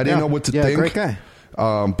guy. I didn't Yeah. know what to Yeah, think. great guy.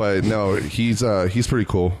 But no, he's pretty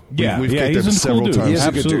cool. Yeah, we've yeah, kicked he's him a cool several dude. times. He's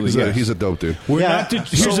a good dude, He's, yes. he's a dope dude. We're Yeah. not to,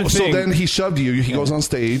 here's So the thing. then he shoved you. He goes on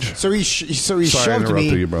stage. So he Sorry, I shoved interrupted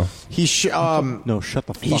me. you, bro. He No, shut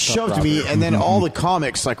the fuck he up. shoved me, Robert. and then all the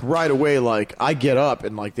comics like right away, like I get up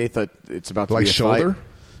and like they thought it's about to Like be a shoulder? fight.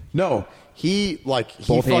 No, he Both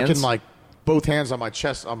fucking hands? like both hands on my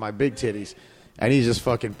chest on my big titties, and he just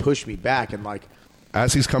fucking pushed me back and like.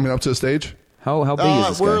 As he's coming up to the stage. How big is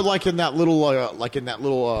this we're guy? like in that little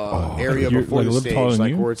area you're, before like, a the little stage, taller than like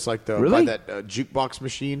you? where it's like the Really? by that jukebox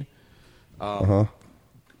machine.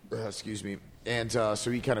 Excuse me. And so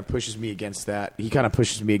he kind of pushes me against that. He kind of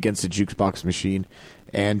pushes me against the jukebox machine,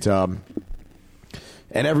 and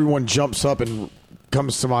everyone jumps up and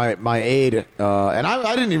comes to my aid. And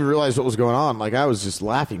I didn't even realize what was going on. Like I was just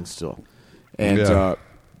laughing still. And Yeah.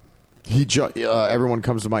 everyone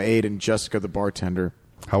comes to my aid, and Jessica, the bartender,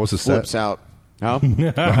 How was the set? flips out. Huh?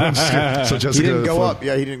 So Jessica, He didn't go up.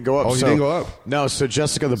 Yeah, he didn't go up. Oh, he didn't go up? No, so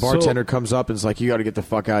Jessica, the bartender, comes up and is like, "You got to get the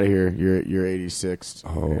fuck out of here. You're 86."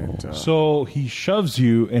 Oh. And, So he shoves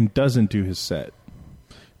you and doesn't do his set.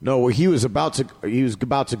 no, well, he was about to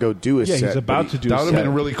go do his Yeah, set. he's about to do That his would have set.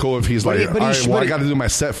 been really cool if he's But like, he- but he all right, sh- well, but I he- got to do my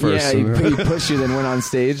set first. Yeah, he pushed you, then went on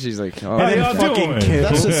stage. He's like, oh, How y'all doing?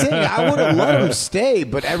 That's the thing. I would have let him stay,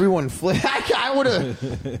 but everyone I would have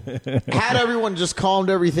had everyone just calmed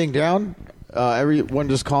everything down. Everyone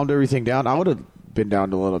just calmed everything down. I would have been down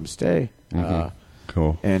to let him stay.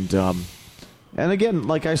 Cool. And again,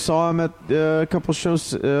 like I saw him at a couple shows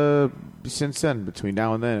since then. Between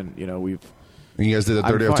now and then, we've And you guys did the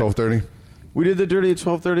I'm 30 of fine. 12:30? we did the Dirty at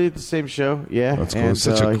 12:30 at the same show. Yeah, That's cool. And, It's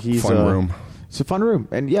such a he's, fun room. It's a fun room,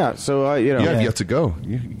 and yeah. So You have yet to go.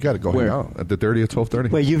 You got to go hang Where? out at the 30 of 12:30.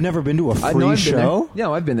 Wait, you've never been to a I free know I've been show? there.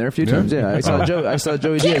 Yeah, I've been there a few Yeah? times. Yeah, I saw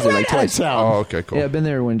Joey Diaz there like twice. Oh, okay, cool. Yeah, I've been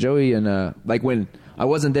there when Joey and like when I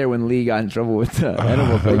wasn't there when Lee got in trouble with the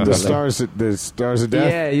animal thing. the but, like, stars of death.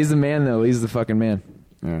 yeah, he's the man though. He's the fucking man.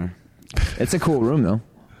 Yeah. It's a cool room though.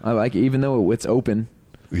 I like it, even though it's open.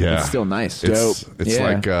 Yeah. It's still nice. It's Yeah.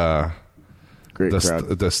 like Great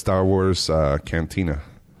crowd. the Star Wars cantina.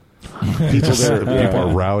 People there, People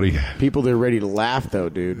are rowdy. people they're ready to laugh though,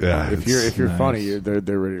 dude. Yeah, if you're funny,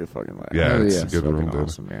 they're ready to fucking laugh. Yeah, Hell it's yeah. a good Fucking room, dude.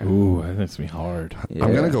 awesome, man. Ooh, that makes me hard. Yeah.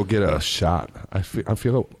 I'm gonna go get a shot. I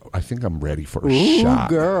think I'm ready for a Ooh, shot.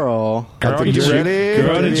 Girl, Dirty- did you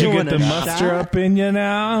Dirty get doing the a muster shot? up in you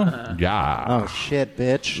now? Yeah. Oh shit,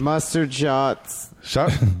 bitch! Mustard shots.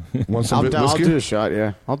 Shot. Want some I'll whiskey? do a shot.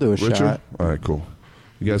 Yeah. I'll do a Richard? shot. All right, cool.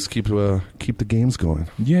 You guys keep the games going.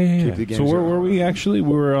 Yeah. the games So where going. were we actually?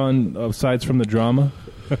 We were on asides from the drama.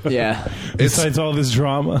 Yeah. Besides all this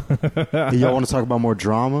drama. Y'all want to talk about more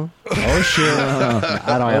drama? Oh shit.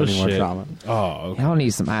 I don't have any more shit. drama. Oh, okay. Y'all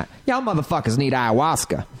need some. Y'all motherfuckers need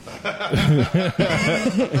ayahuasca.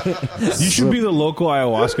 You should be the local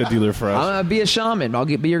ayahuasca dealer for I'm us. gonna be a shaman. I'll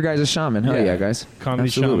be your guys' shaman. Hell Yeah. yeah, guys. Comedy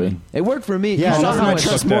Absolutely. shaman. It worked for me. Yeah, You saw nothing how I much-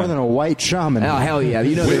 trust more than a white shaman. Oh hell yeah!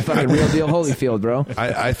 You know the fucking real deal Holyfield, bro.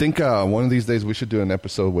 I think one of these days we should do an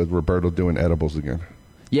episode with Roberto doing edibles again.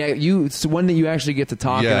 Yeah, it's one that you actually get to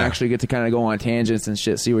talk Yeah. and actually get to kind of go on tangents and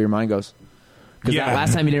shit. See where your mind goes. Because Yeah.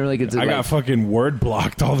 last time you didn't really get to. I like, got fucking word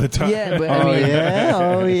blocked all the time. yeah, but I mean,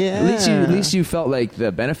 Oh yeah. at least you felt like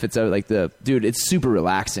the benefits of it. Like dude, it's super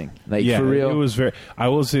relaxing. Like Yeah, for real. it was very. I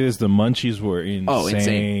will say this: the munchies were insane. Oh,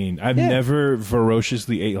 insane. I've Yeah. never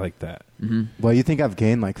ferociously ate like that. Well, you think I've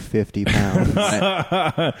gained like 50 pounds?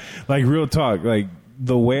 Like real talk, like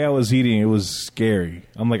the way I was eating, it was scary.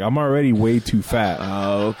 I'm like, I'm already way too fat.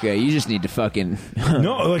 Oh, okay. You just need to fucking.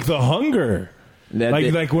 No, like the hunger.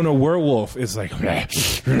 Like when a werewolf is like,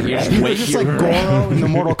 It's just like Goro in the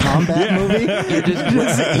Mortal Kombat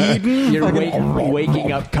movie. You're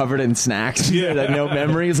waking up covered in snacks. Yeah. Like, no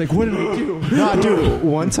memory. It's like, what did I do? No, dude.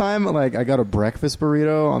 One time, like, I got a breakfast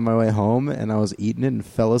burrito on my way home, and I was eating it and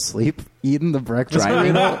fell asleep eating the breakfast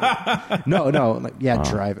burrito. No,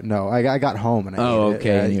 driving. No, I got home and I ate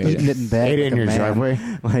okay. it. Eating it in bed. Ate it like in a your man. driveway?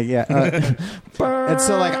 Like, yeah. And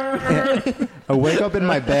so, like, I wake up in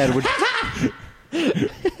my bed.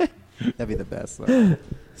 That'd be the best, though.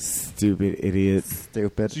 Stupid idiot.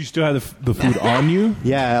 Stupid. so you still have the food on you?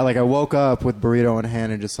 Yeah, like I woke up with burrito in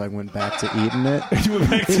hand and just like went back to eating it. You went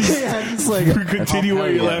back to Yeah, just like continue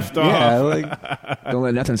where you left off. yeah, like Don't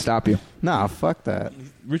let nothing stop you. nah, fuck that.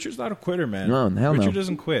 Richard's not a quitter, man. No, hell no. Richard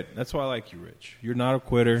doesn't quit. That's why I like you, Rich. You're not a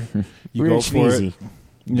quitter. You Rich go for Easy. it.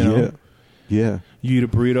 You know, Yeah. you eat a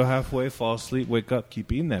burrito halfway, fall asleep, wake up,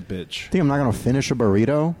 keep eating that bitch. Think I'm not gonna finish a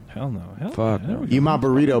burrito? Hell no. Hell Fuck. no. You my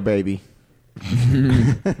burrito baby.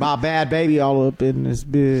 My bad baby all up in this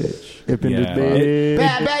bitch. Up in Yeah. this bed.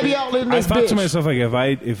 Bad baby all in I this thought bitch. to myself, like,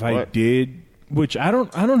 if I What? did, which I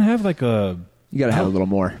don't have like a, You got to have a little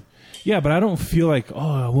more. yeah, but I don't feel like,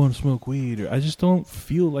 oh, I want to smoke weed, or I just don't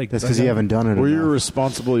feel like That's because you haven't done it. Well, you're a enough.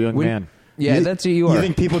 responsible young man. Yeah, that's who you are. You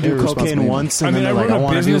think people do Irresponsible. cocaine once and I mean, then I they're like, run I a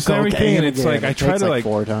want to do business and everything, cocaine and it's again. like I It try takes to like like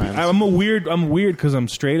 4 times. I'm weird because I'm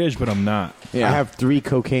straight edge, but I'm not. Yeah. I have 3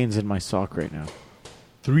 cocaines in my sock right now.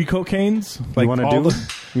 3 cocaines? Like wanna all do-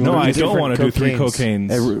 the- you No, wanna I do don't different want to do 3 cocaines?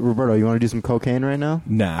 cocaines. Hey, Roberto, you want to do some cocaine right now?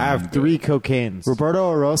 Nah, I have 3 cocaines. Roberto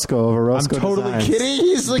Orozco of I'm Orozco totally Designs. kidding.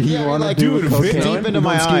 He's like, Do you yeah, wanna like do dude, cocaine? deep into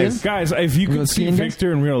my skiing? eyes. guys, if you could want see skiing, guys?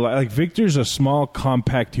 Victor in real life, like Victor's a small,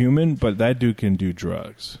 compact human, but that dude can do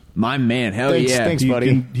drugs. My man. Hell Thanks, yeah. thanks. He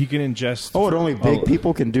buddy. he can ingest. Oh, and only big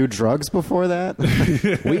people can do drugs before that?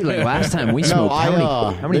 We like last time we No, smoked.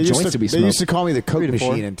 How they many used joints to, did we They smoke? used to call me the Coke 3 to 4.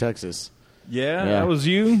 machine in Texas. Yeah, Yeah. that was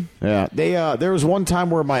you. Yeah, they there was one time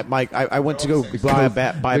where I went to go buy a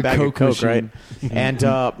bag of Coke Coke, right? machine. And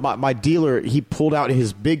my dealer, he pulled out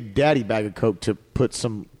his big daddy bag of Coke to put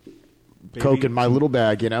some Coke in my little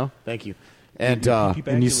bag, you know. Thank you. And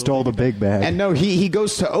and you stole the big bag. and no, he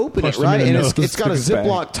goes to open it, Punched him right? in the And it's nose got a with his bag.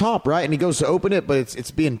 Ziploc top, right? And he goes to open it, but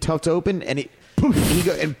it's being tough to open, and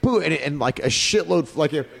and like a shitload,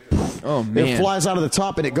 like it man. flies out of the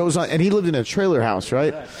top, and it goes on. And he lived in a trailer house,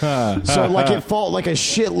 right? So like it fall like a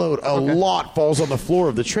shitload, a lot falls on the floor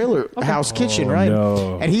of the trailer house kitchen, right?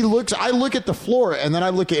 no. And I look at the floor, and then I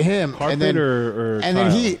look at him, Carpet and then or and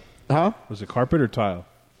then tile? he, huh? Was it carpet or tile?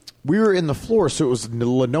 We were in the floor, so it was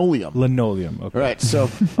linoleum. Linoleum. Okay. Right. So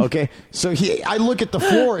okay. So I look at the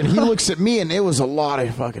floor and he looks at me and it was a lot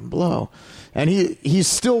of fucking blow. And he's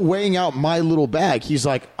still weighing out my little bag. He's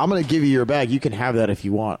like, I'm gonna give you your bag. You can have that if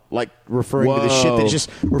you want. Like referring to the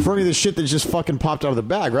shit that just fucking popped out of the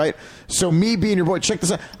bag, right? So me being your boy, check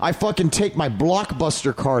this out. I fucking take my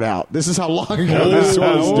Blockbuster card out. This is how long ago this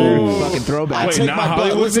was, dude. Fucking throwback. Wait, I take now my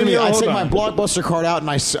Hollywood listen to me. video? I Hold take my on. Blockbuster card out and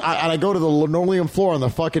I go to the linoleum floor on the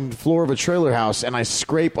fucking floor of a trailer house and I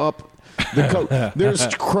scrape up the Coke. There's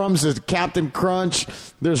crumbs. There's Captain Crunch.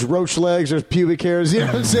 There's roach legs. There's pubic hairs. You know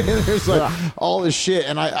what I'm saying? There's like all this shit.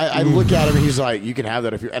 And I look at him and he's like, "You can have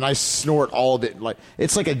that if you." And I snort all of it. Like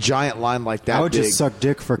it's like a giant line like that. I would big. just suck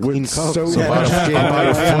dick for clean With Coke. so So much shit.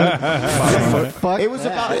 fuck It was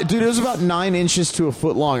about, dude. It was about 9 inches to a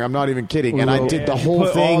foot long. I'm not even kidding. And I did the You whole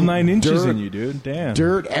put thing. all 9 inches dirt, in you, dude. Damn.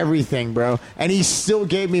 dirt, everything, bro. And he still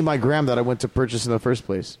gave me my gram that I went to purchase in the first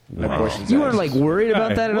place. No questions You asked. weren't like worried about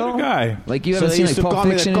Guy. that at What a all. guy. Like you So haven't they seen used like to Pulp call me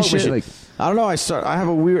the Fiction and Coke shit. machine. Like, I don't know. I have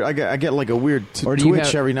a weird. I get like a weird or do you twitch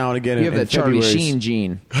have, every now and again. You have in that Charlie Februarys. Sheen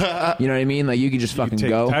gene. You know what I mean? Like you could just fucking Take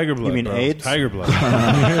go. Tiger blood. You mean bro. AIDS? Tiger blood.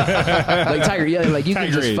 Like Tiger. Yeah, like you could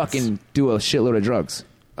Tiger just AIDS. fucking do a shitload of drugs.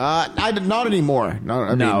 Not anymore. No,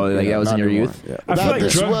 I No, mean, like that was not in your anymore. youth? Yeah. I feel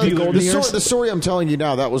like drug dealers- the story I'm telling you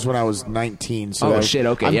now, that was when I was 19. So Oh, that- shit,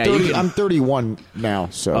 okay, I'm yeah, you 30, can- I'm 31 now.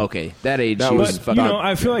 So Okay, that age. That She was- was But, fucking. you know,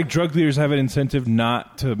 I feel like drug dealers have an incentive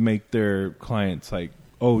not to make their clients like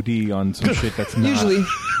OD on some shit that's not. Usually,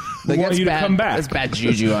 like want that's you to bad. come back. That's bad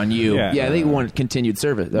juju on you. Yeah. Yeah, they want continued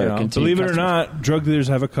service. You know, continued believe it or customers. not, drug dealers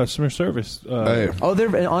have a customer service. Hey, Oh,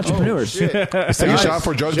 they're entrepreneurs. let's take a shot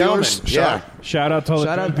for drug Gentlemen, dealers. yeah. Shot. Shout out to all the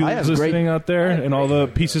Shout drug out- I dealers have great- listening out there and all the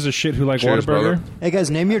pieces of shit who like Cheers, Whataburger. brother. Hey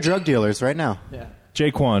guys, name your drug dealers right now.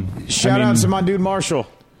 Jaquan. Shout out to my dude Marshall.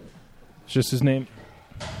 It's just his name.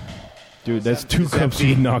 Dude, that's 2 cups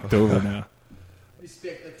you knocked over now.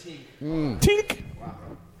 Tink.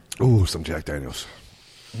 Ooh, some Jack Daniels.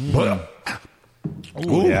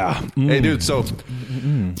 Ooh. Yeah. Hey, dude. So,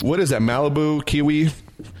 what is that? Malibu kiwi.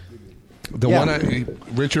 The Yeah. one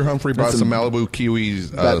Richard Humphrey brought some Malibu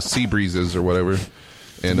kiwis, sea breezes or whatever.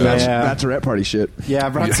 And Bachelorette party shit. Yeah, I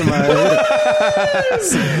brought some.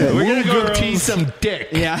 We're gonna go tease some dick.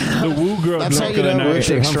 Yeah. The woo girl. That's how drunk you of the know night.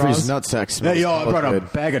 Richard Dick Humphrey's straws. nutsack Yeah, smells. yo, I brought a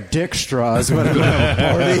good. bag of dick straws. But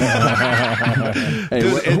Hey,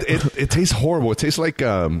 dude, it tastes horrible. It tastes like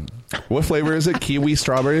what flavor is it? Kiwi,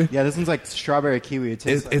 strawberry. yeah, this one's like strawberry kiwi. It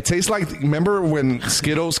tastes It tastes like. Remember when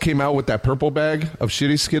Skittles came out with that purple bag of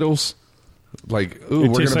shitty Skittles? Like, ooh, It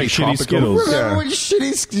we're tastes gonna like be shitty tropical. Skittles. Remember Yeah. when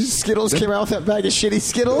shitty Skittles came out with that bag of shitty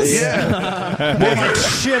Skittles? Yeah.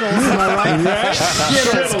 shittles, am I right?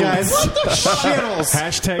 Shittles, guys. Shittles.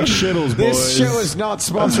 Hashtag shittles, boys. This show is not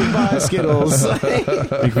sponsored by Skittles. I think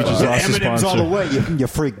we just lost a M&M's all the sponsor. way, you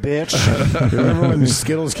freak bitch. Remember when the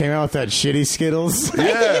Skittles came out with that shitty Skittles?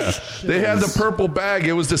 Yeah. They had the purple bag.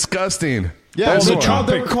 It was disgusting. Yeah, Oh, they the were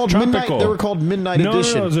called tropical. Midnight. They were called Midnight No,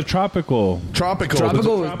 Edition. it was a tropical. Tropical.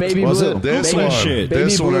 Tropical was baby Was blue. it? This baby, one. shit. Baby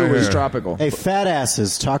This one blue right was here. tropical. Hey, fat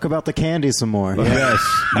asses, talk about the candy some more. Yes,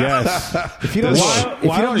 yes. If you don't, Wild- if you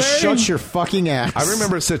don't Wildberry? shut your fucking ass. I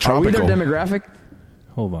remember it said Are we their tropical. demographic?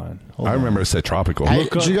 Hold on. I remember it said tropical. Hey,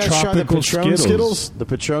 Look did you up guys try the tropical Patron Skittles. Skittles? The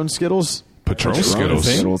Patron Skittles? Patron Patron Skittles.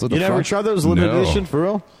 thing? What the You never fuck? tried those limited No. edition for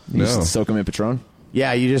real? You just No. soak them in Patron?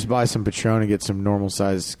 Yeah, you just buy some Patron and get some normal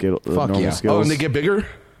sized Skittles. Fuck normal yeah. Skittles. Oh, and they get bigger?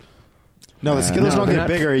 No, the Skittles no, don't they're get not-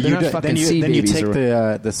 bigger. they're You not do, fucking then you sea then you babies take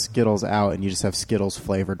or- the Skittles out and you just have Skittles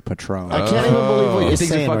flavored Patron. I can't even believe what you're You think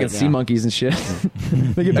they're saying fucking right sea now. monkeys and shit?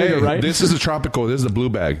 They get bigger, Hey, right? this is a tropical. This is the blue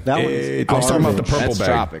bag. That I was talking about the purple That's bag.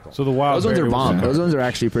 tropical. So the wild Those ones are berry bomb. was- Those ones are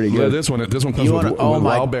actually pretty Yeah, good. this one comes You with, wanna- oh with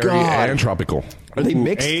my wild berry God. and tropical. Are they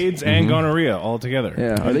mixed? AIDS and gonorrhea all together.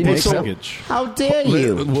 Yeah, are they Big mixed up? package. How dare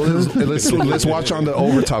you? Let's watch on the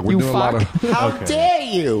overtalk. We're You doing a lot of. How dare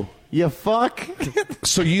you? You fuck.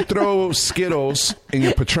 So you throw Skittles in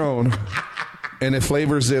your Patron, and it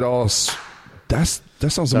flavors it all. That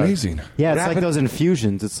sounds amazing. Yeah, it's like those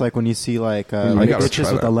infusions. It's like when you see like gotta bitches try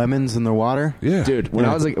with that. the lemons in their water. Yeah, Dude, when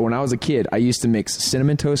I was a kid, I used to mix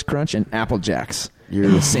Cinnamon Toast Crunch and Apple Jacks. You're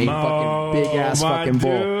the same fucking big ass my fucking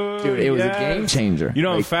bowl. Dude, it was yes. a game changer. You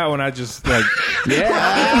know, I'm Like, fat when I just like. yeah.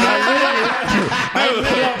 I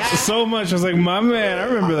lit up so much. I was like, my man, I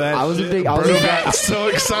remember that. I was a shit. big. I was a Berto big got so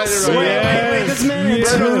excited right now. Yes. This man had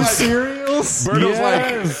Yes. two cereals. Berto's like,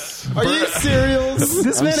 Yes. Are you cereals?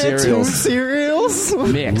 This I'm man had two cereals.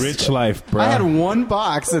 cereals. mix. Rich life, bro. I had one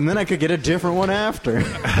box, and then I could get a different one after.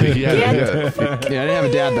 yeah. Yeah, I didn't have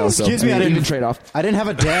a dad though. So Excuse me, I didn't even trade off. I didn't have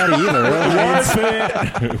a dad either. Worth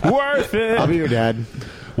it. Worth it. I'll be your dad.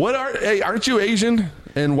 What are? Hey, aren't you Asian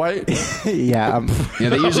and white? Yeah, Yeah,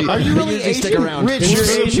 they usually. Are you really they usually stick Asian? around. Rich, They you're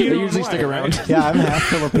usually- Asian They or usually white, stick around. yeah, I'm half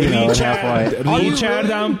Filipino and half white. Lichad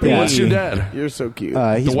down What's your dad? You're so cute.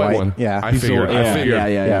 He's The white one. Yeah, I figured. the- I yeah, figured.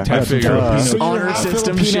 yeah. I figured. So you're honor half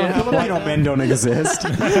system Filipino. shit. Filipino men don't exist.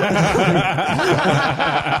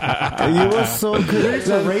 You were so good. It's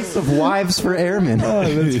a race of wives for airmen.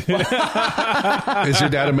 Is your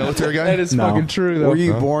dad a military guy? That is No. fucking true though. Were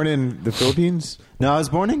you born in the Philippines? No, I was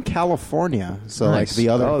born in California, so like Nice. the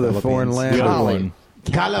other Oh, the Philippines. foreign land. The other Cali. one.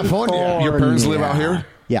 California. Your parents live out here,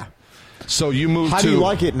 Yeah. so you moved How to. do you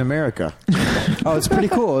like it in America? Oh, it's pretty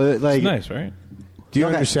cool. Like Nice, right? Do you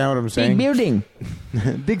Okay. understand what I'm saying? building.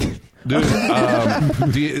 big.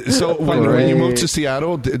 Dude, so when you moved to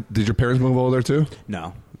Seattle, did your parents move over there too?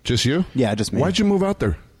 No, Just you? yeah, just me. Why'd you move out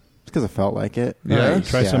there? Because I felt like it. Yeah?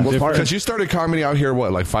 Try Yeah. some What different. Because you started comedy out here,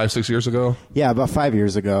 what, like 5-6 years ago? Yeah, about 5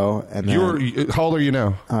 years ago, and then, How old are you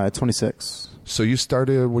now? 26. So you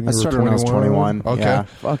started when you I were started 21? when I was 21. Okay. Yeah.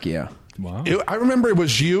 Fuck yeah. Wow. I remember it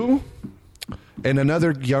was you and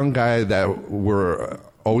another young guy that were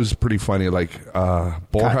always pretty funny, like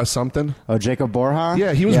Borja something. Oh, Jacob Borja.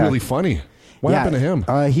 Yeah, he was really funny. What happened to him?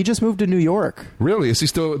 He just moved to New York. Really? Is he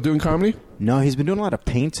still doing comedy? No, he's been doing a lot of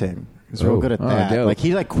painting. He's real good at that. dope. Like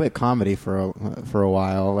he quit comedy for a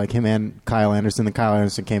while. Like him and Kyle Anderson. Then Kyle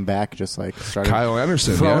Anderson came back, just like started Kyle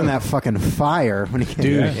Anderson, throwing yeah. that fucking fire when he came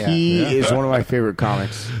Dude, back. Yeah. he is one of my favorite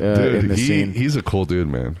comics in the scene. He's a cool dude,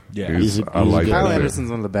 man. Yeah. He's a- I like Kyle that. Anderson's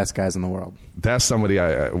one of the best guys in the world. That's somebody we You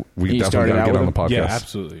definitely started got to out get with on the him? podcast. Yeah,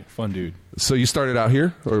 absolutely. Fun dude. So you started out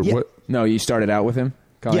here, or Yeah. what? No, you started out with him.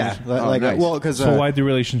 Yeah, like nice. well, because So why'd the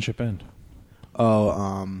relationship end?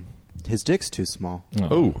 his dick's too small.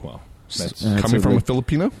 Oh. well, that's Coming from a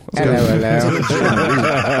Filipino?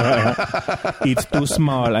 it's too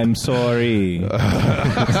small. I'm sorry.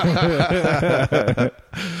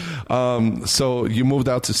 So you moved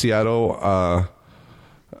out to Seattle.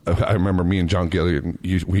 I remember me and John Gilligan,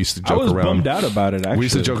 we used to joke I was around. bummed out about it. Actually, We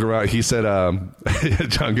used to joke around. He said,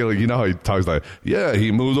 John Gilligan, you know how he talks like, yeah,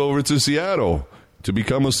 he moved over to Seattle to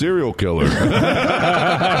become a serial killer.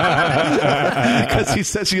 He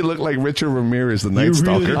says you look like Richard Ramirez, the Night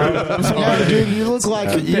Stalker. Yeah, dude, you look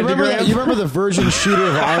like you remember the Virgin shooter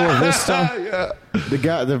of Isla Vista?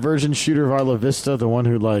 Yeah. The Virgin shooter of Isla Vista, the one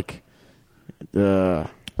who like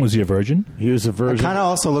Was he a virgin? he was a virgin. Kind of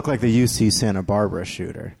also look like the UC Santa Barbara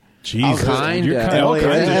shooter. Jesus, Kinda. you're kind of all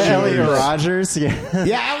kinds of Elliot shooters. Rogers, yeah.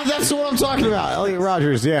 Yeah, that's what I'm talking about. Elliot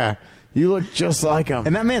Rogers, yeah. You look just like him.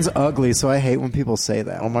 And that man's ugly, so I hate when people say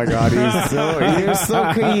that. Oh my god, you're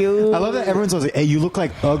so cute. I love that everyone's always like, hey, you look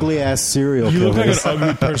like ugly ass serial You look like killers. an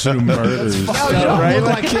ugly person who murders. Right?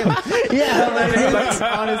 Like him. Honestly,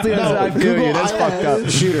 that's how I feel you. That's fucked up.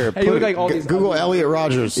 Shooter. Hey, you look like all these Google Elliot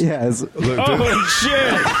Rogers. Yeah, it's, Oh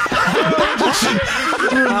shit!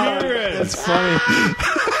 Ramirez. That's funny.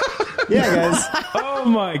 yeah, guys. Oh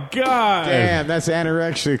my god! Damn, that's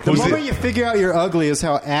anorexic. The moment you figure out you're ugly is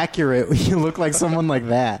how accurate you look like someone like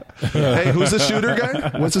that. Hey, who's the shooter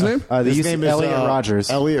guy? What's his name? The His UC name is Elliot Rogers.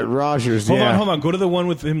 Elliot Rogers. Hold yeah. on. Go to the one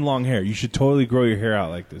with him long hair. You should totally grow your hair out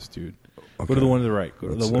like this, dude. Go to the one to the right. Go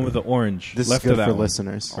to the one with the orange. This left is of good that for one.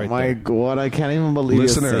 listeners. Oh Right my there. god, I can't even believe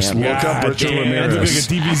Listeners, it. Sam. look up Richard Damn, Ramirez. that's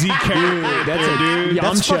like a DBZ character. That's a dude.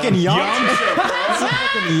 That's fucking Yamcha. That's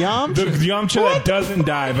fucking Yamcha. The Yamcha that doesn't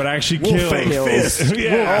die but actually kills. Fake fist.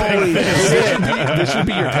 Yeah, Holy fake fist. shit. This should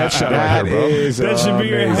be your headshot right That here, bro. is That should be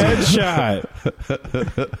your amazing. headshot.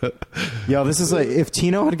 Yo, this is like if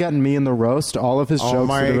Tino had gotten me in the roast, all of his Oh jokes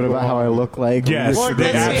my would have been about God. how I look like. Yes, Look,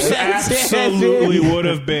 they that's- absolutely would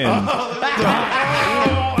have been.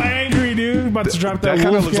 Oh, angry dude, about to drop that. That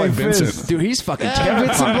kind of looks like Wolfgang fist. Vincent. Dude, he's fucking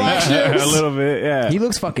Vincent terrifying. A little bit, yeah. He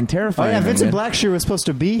looks fucking Oh terrifying. yeah, Vincent man. Blackshear was supposed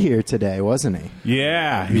to be here today, wasn't he?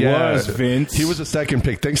 Yeah, he was, Vince. He was a second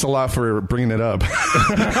pick. Thanks a lot for bringing it up.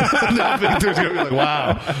 Now Victor's going to be like,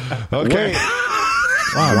 wow. Okay.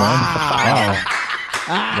 Wow, man.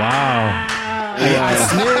 Wow. Hey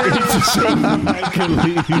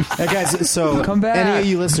guys, so Come back. any of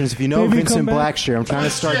you listeners, if you know Baby, Vincent come back. Blackshear, I'm trying to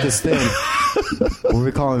start this thing where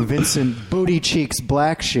we call him Vincent Booty Cheeks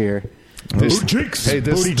Blackshear. Hey,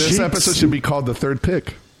 this episode should be called The Third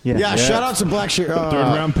Pick. Yeah, shout out to Blackshear. Third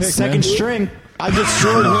round pick, Second man. string. I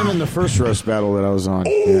destroyed him in the first roast battle that I was on.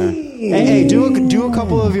 Yeah. Hey, do a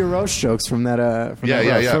couple of your roast jokes from that. From that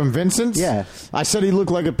roast. From Vincent? Yeah. I said he looked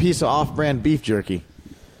like a piece of off-brand beef jerky.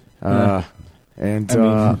 And I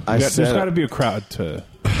mean, I there's said... got to be a crowd to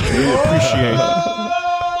really appreciate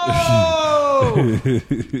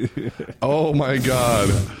Oh, my God.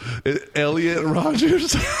 Elliot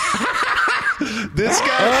Rogers. This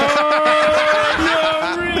guy.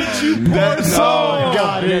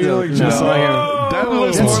 God, he looked just like him. That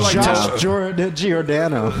looks It's more like Josh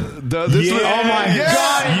Giordano. Yeah. Oh, my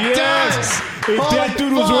God. Yes. If that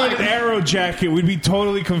dude was wearing an arrow jacket, we'd be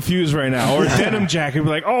totally confused right now. Or a denim jacket, we'd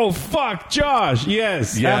be like, oh, fuck, Josh.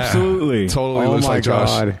 Yes, Yeah, absolutely. Totally Oh looks my like Josh.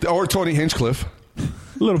 God. Or Tony Hinchcliffe.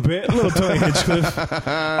 A little bit. A little Tony Hinchcliffe.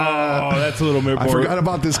 Oh, that's a little bit more. I forgot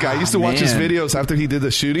about this guy. I used to watch his man. videos after he did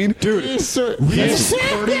the shooting. Dude, It's a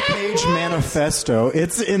 30-page manifesto.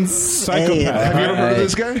 It's insane. Psychopath. Have you ever heard of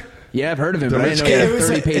this guy? Yeah, I've heard of him, The but I rich didn't know he kid.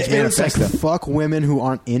 had a 30-page it was like, manifesto. fuck women who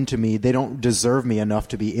aren't into me. They don't deserve me enough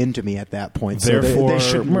to be into me at that point. So Therefore, they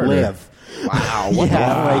should murder. live. wow. What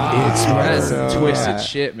That's twisted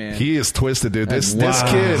shit, man. He is twisted, dude. This Wow.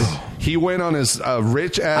 kid, he went on his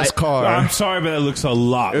rich-ass car. I'm sorry, but that looks a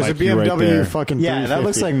lot It was like a you right BMW there. fucking Yeah, that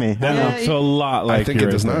looks like me. That I know. looks a lot like I think you it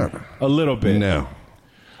right does there. not. A little bit. No.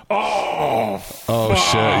 Oh, Oh,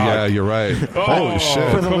 shit. Yeah, you're right. Holy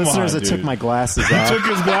shit. For the Come listeners on, that took dude. my glasses He off. took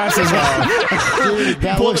his glasses off.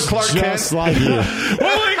 That Pull looks the Clark just Kent. like you. Oh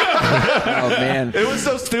my god! Oh, man. It was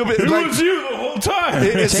so stupid. It Like, was you the whole time.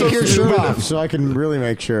 it's so Take your shirt stupid. off so I can really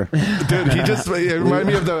make sure. Dude, he just it reminded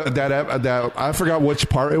me of that I forgot which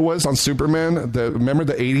part it was on Superman. Remember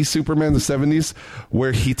the 80s Superman, the 70s,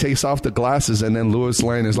 where he takes off the glasses and then Lois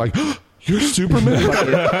Lane is like, "You're Superman."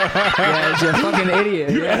 Yeah, you're a fucking idiot.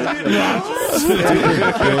 You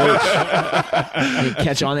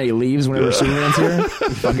catch on that he leaves whenever Superman's here? You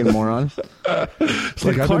fucking moron. It's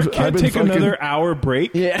like, Clark can't take another hour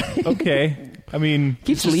break. Yeah. Okay. I mean,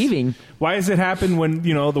 Keeps leaving. why does it happen when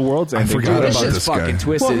the world's ending? forgot Dude, this about shit's this fucking guy.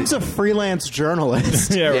 twisted. Well, he's a freelance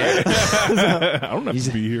journalist. Yeah, right. Yeah. I don't have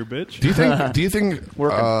to be here, bitch. Do you think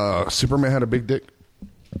Superman had a big dick?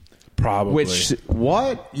 Probably. Which,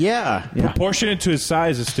 What? Yeah. proportionate to his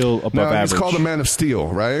size is still above No, average. he's called a Man of Steel,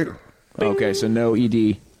 right? okay, so no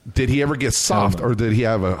ED. Did he ever get soft, or did he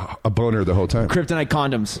have a boner the whole time? Kryptonite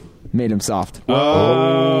condoms made him soft.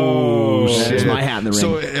 Oh, There's my hat in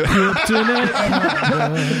the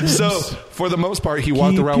ring. So, for the most part, he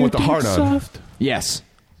walked around with the heart on. Yes.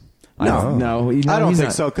 No, I don't he's think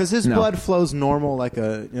not. so because his No. blood flows normal like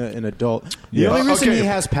an adult. The Yeah. only reason Okay. he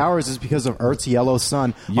has powers is because of Earth's yellow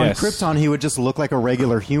sun. Yes. On Krypton, he would just look like a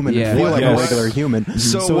regular human Yeah. and feel like Yes. a regular human.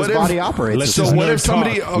 So So what his if- body operates. Let the So this same. what nerd if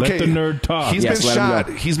somebody? talk. Okay, Let the nerd talk. He's Yes, been let him shot.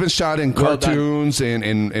 go. He's been shot in Well done. cartoons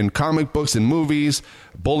and comic books and movies.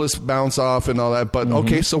 Bullets bounce off and all that. But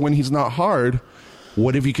okay, so when he's not hard,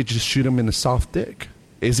 what if you could just shoot him in the soft dick?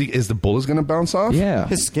 Is the bullets going to bounce off? Yeah.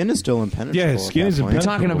 His skin is still impenetrable. Yeah, his skin at is that point. We're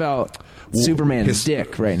talking about Superman's his-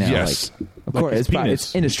 dick right now. Yes. Like, of course, his penis.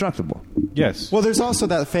 it's indestructible. Yes. Well, there's also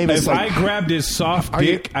that famous. If I grabbed his soft Are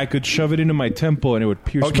you- dick, I could shove it into my temple and it would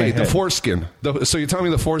pierce my Okay, head. the foreskin. So you're telling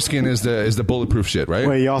me the foreskin is the bulletproof shit, right?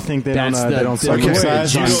 Wait, y'all think they don't That's the- they don't okay,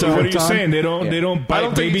 circumcise You on don't- what are you Krypton? saying? They don't Yeah.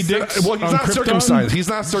 bite baby he's- dicks. Well, he's on not Krypton? circumcised. He's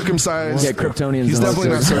not circumcised. Yeah, Kryptonians He's are not definitely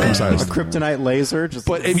not A circumcised. kryptonite laser. Just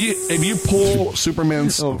But if you pull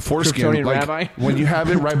Superman's foreskin, Kryptonian like rabbi? when you have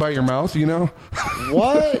it right by your mouth, you know,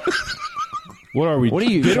 what? What are we? What are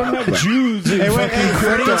you- They don't have Jews in Hey, wait, fucking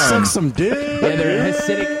Freddie Krypton. suck some dick. Yeah, they're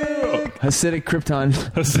Hasidic Krypton.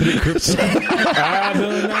 Hasidic Krypton.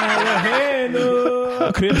 Adonai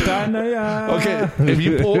Eloheinu, Kryptonaya. okay, if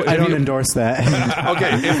you pull, I if don't you- endorse that.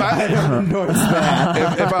 Okay, if I endorse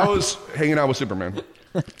that. if I was hanging out with Superman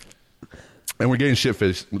and we're getting shit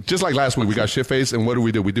faced, just like last week, we got shit faced, and what do?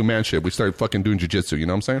 We do man shit. We start fucking doing jujitsu. You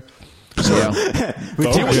know what I'm saying? We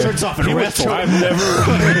take our shirts off and wrestle. I've never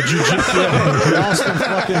done jujitsu.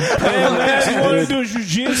 Hey man, you want to do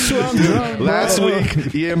jujitsu? I'm drunk. Last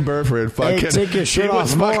week, Ian Burford fucking Hey, take your shirt he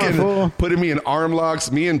was off more, fucking fool. putting me in arm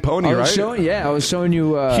locks, me and Pony, I right? was showing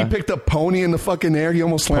you. He picked up Pony in the fucking air. He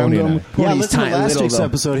almost slammed Pony him. and Yeah, Pony's listen to tiny last little, week's though.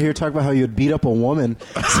 episode here. Talk about how you would beat up a woman.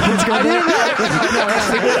 You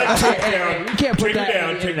can't put Take that it down.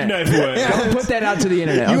 on the Take the internet. knife away. Don't put that out to the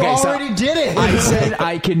internet. You Okay, so already did it. I said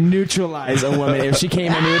I can neutralize a woman if she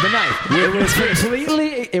came at me with a knife.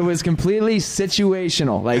 It was completely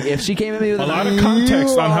situational. Like if she came at me with A a lot knife, of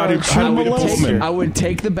context on how to I treat would, a woman. I would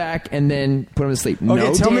take the back and then put him to sleep. Okay,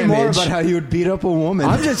 No tell me more damage. about how you would beat up a woman.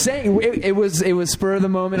 I'm just saying it was spur of the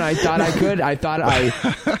moment. I thought I could. I thought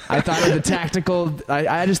of the tactical.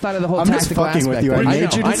 I just thought of the whole I'm just tactical fucking with aspect. you. I of it.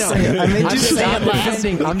 made you know, to say it. I made I'm you just- say I'm it last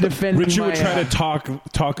defending. I'm defending. Richie my, would try to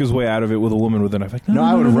talk his way out of it with a woman with a knife. Like, no,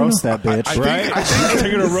 I would roast that bitch. I think- Right? I think-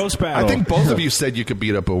 Take it a roast battle. I think both of you said you could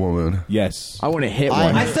beat up a woman. Yes. I want to hit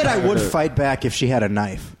one. I said I would fight back if she had a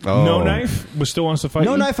knife. Oh. No knife, but still wants to fight.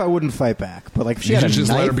 No you? knife, I wouldn't fight back. But like if she You had a should just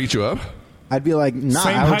knife, let her beat you up. I'd be like, nah.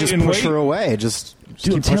 Same I would height just and push weight? her away. Just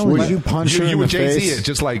Dude, keep tell pushing. me. Would you punch her You in would the Jay-Z face? it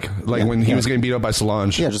just like when he was getting beat up by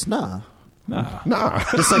Solange. Yeah, just nah. Nah.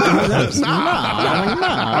 Just like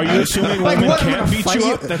nah. Are you assuming Like, women what, I'm can't gonna beat fight you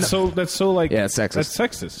you? up? That's so like Yeah, it's sexist. That's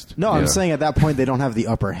sexist. No, Yeah. I'm saying at that point they don't have the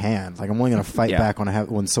upper hand. Like I'm only going to fight Yeah. back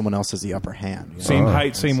when someone else has the upper hand. You know? Same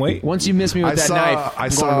height, same weight. Once you miss me with I that saw, knife, I I'm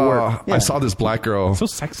going to work. saw, I saw this black girl So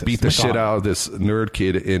sexist. beat the My shit God. out of this nerd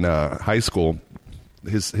kid in high school.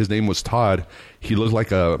 His name was Todd. He looked like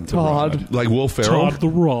like Will Ferrell. Todd the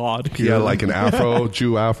Rod. He had like an afro,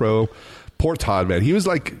 Jew afro. Poor Todd, man. He was a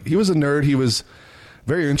nerd. He was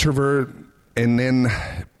very introvert, and then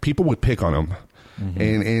people would pick on him,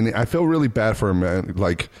 and I feel really bad for him, man.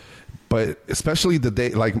 Like, but especially the day,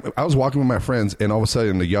 like I was walking with my friends, and all of a sudden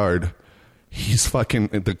in the yard, he's fucking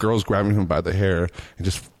the girl's grabbing him by the hair and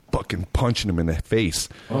just fucking punching him in the face.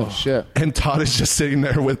 Oh shit! And Todd is just sitting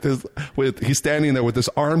there he's standing there with his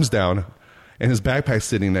arms down and his backpack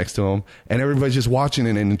sitting next to him, and everybody's just watching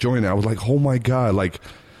it and enjoying it. I was like, oh my God, like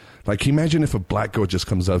can you imagine if a black girl just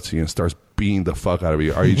comes up to you and starts beating the fuck out of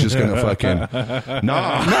you? Are you just gonna fucking No.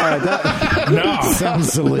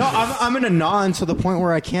 Sounds delicious. No, I'm gonna gnaw until the point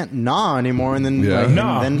where I can't gnaw anymore, and then Yeah. like, No,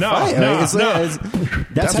 and then no, fight. no, Like, it's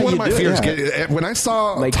that's how one you of my do fears. it. Yeah. When I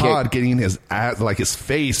saw Like Todd it- getting his ass, like his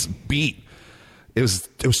face beat, it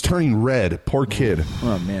was turning red. Poor kid.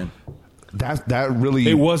 Oh man. That really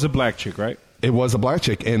It was a black chick, right? It was a black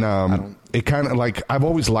chick, and it kind of like I've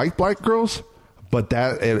always liked black girls, but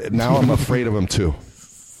now I'm afraid of them too.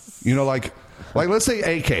 You know, like let's say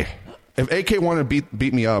AK. If AK wanted to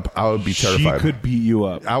beat me up, I would be terrified. She could beat you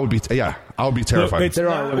up. I would be terrified.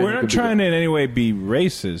 Look, we're not trying to in any way be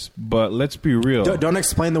racist, but let's be real. Don't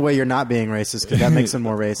explain the way you're not being racist because that makes it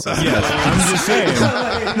more racist. Yes, I'm just saying.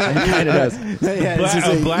 It kind of does. Yeah, Black- it's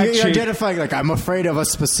just a black you're chick- identifying like I'm afraid of a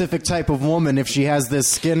specific type of woman if she has this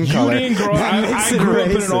skin You color. didn't grow. That I makes it grew up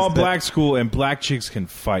in an racist. all-black school, and black chicks can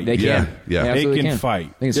fight. They Yeah, can. yeah. They They absolutely can fight.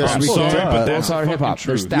 I think it's Yes, I'm we sorry, can. but That's that's our hip hop. fucking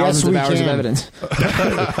There's true. thousands of Yes, we hours of can. evidence.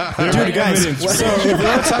 Dude, guys, so if we're talking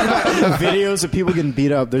about videos of people getting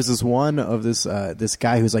beat up, there's this one of this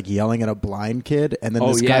guy who's like yelling at a blind kid, and then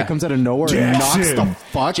Oh, this yeah. guy comes out of nowhere and knocks the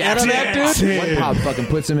fuck out of that dude. One pop fucking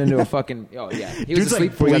puts him into a fucking. Oh yeah, he was Dude's asleep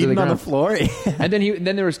like before he got to the bleeding on the ground. floor. And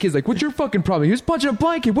then there was kids like, "What's your fucking problem?" He was punching a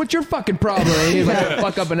blind kid. What's your fucking problem? And he was like,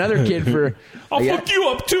 "Fuck up another kid for." I'll Like, fuck you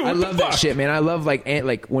up too. I What love the that fuck? shit, man. I love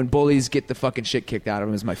like when bullies get the fucking shit kicked out of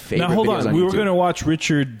them. Is my favorite. Now hold videos on, we were YouTube. gonna watch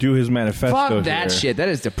Richard do his manifesto. Fuck that here. shit. That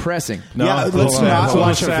is depressing. No, Yeah, hold let's on. not It's a little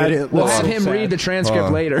watch a sad. video. We'll Let's- have him read the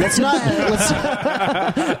transcript later. Let's not. Let's,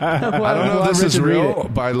 I don't know if this is real,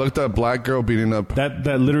 but I looked up black girl beating up. That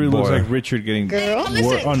literally looks Boy. like Richard getting. Girl,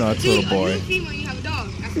 listen. Oh no, it's a little boy. Female, you have a dog.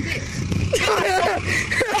 That's a bitch.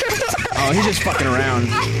 Oh, he's just fucking around.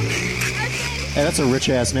 Hey, that's a rich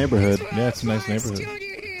ass neighborhood. Yeah, it's a nice neighborhood.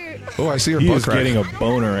 Oh, I see her He butt is crack. getting a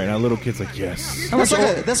boner, and that little kid's like, yes. That's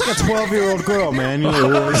like a 12-year-old girl, man.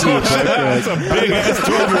 That's a big ass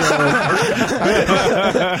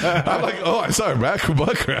 12-year-old. I'm like, oh, I saw her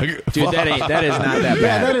butt crack. Dude, that is not that Yeah,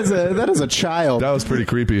 bad. that is a child. That was pretty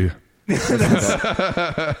creepy. Oh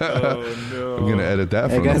no! I'm gonna edit that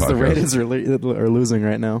Hey from guys, the the podcast. Raiders are losing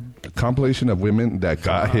right now. Compilation of women that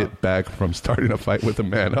got hit back from starting a fight with a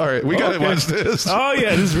man. All right, we gotta Okay. watch this. Oh yeah,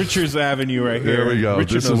 this is Richard's avenue right here. There we go.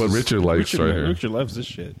 This is knows what his- Richard likes right here. Richard loves this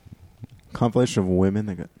shit. Compilation of women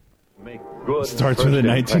that got. Starts with the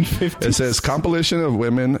 1950s. It says compilation of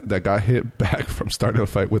women that got hit back from starting a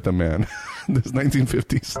fight with a man. This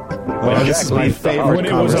 1950s. Oh, this is my favorite when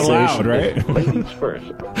it was conversation. allowed, right? Ladies first.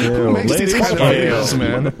 Who makes these kind of videos,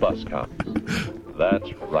 man? The bus copies.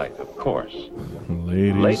 That's right, of course.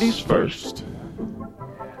 Ladies first.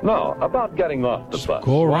 Now, about getting off the bus.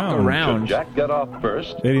 Go around. Should Jack get off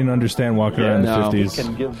first? They didn't understand walking around in No. the He 50s.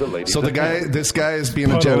 can give the ladies So a this guy is being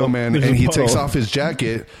a Puddle. gentleman, There's and a he puddle. takes off his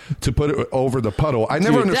jacket to put it over the puddle. I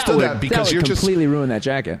never Dude, understood would- that because would you're just completely ruin that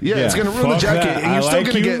jacket. yeah, it's Yeah, gonna ruin the fuck jacket, that. and you're I still like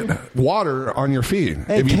gonna you. get water on your feet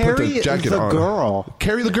Hey, if you put carry the jacket the on. girl.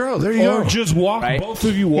 Carry the girl. There you Or go. just walk. Right? Both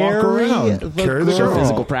of you walk Carry around. the Carry the girl. girl.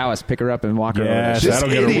 Physical prowess. Pick her up and walk her Yes, over. This that'll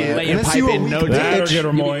get her idiot. wet. Laying Let's pipe see what in we no can do. time. That'll get her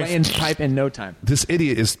You'll be moist. laying pipe in no time. This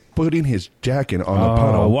idiot is putting his jacket on the Oh,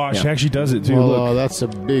 puddle. wow, she actually does it too. Oh, Look. that's a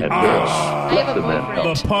big. I have a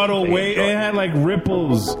boyfriend. The puddle way it had like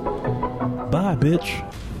ripples. Bye, bitch.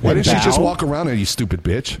 Why didn't she just bow. walk around it, you stupid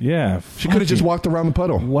bitch? Yeah. She could have just walked around the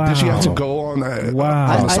puddle. Wow. Did she have to go on the, Wow. on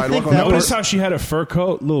I the sidewalk think on that Notice part? how she had a fur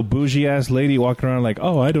coat, little bougie ass lady walking around like,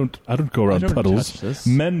 oh, I don't go around don't puddles. touch this.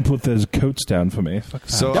 Men put those coats down for me. Fuck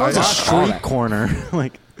that. So That was a I- street corner.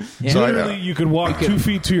 Like, So I- Literally, you could walk 2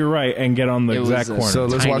 feet to your right and get on the It was exact a- corner. So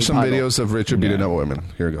let's Tiny watch some puddle. videos of Richard beating up women.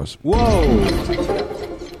 Here it goes. whoa!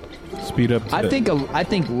 Speed up. To I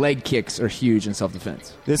think leg kicks are huge in self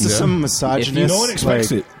defense. This is Yeah. some misogynist. no one expects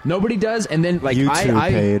like, it. Nobody does, and then like YouTube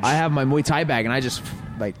page. I have my Muay Thai bag, and I just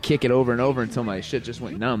like kick it over and over until my shit just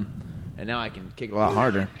went numb, and now I can kick it a lot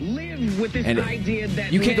harder. And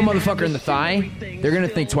you kick a motherfucker in the thigh, they're gonna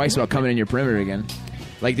think twice about coming in your perimeter again.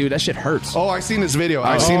 Like, dude, that shit hurts. Oh, I've seen this video.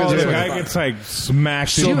 I've seen this the video. guy gets like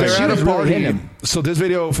smacked. So in they're the she at was a really party. hitting him. So this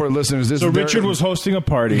video for listeners. This So they're- Richard was hosting a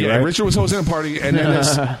party, Yeah, right? Richard was hosting a party, and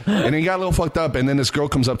then and he got a little fucked up, and then this girl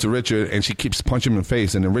comes up to Richard, and she keeps punching him in the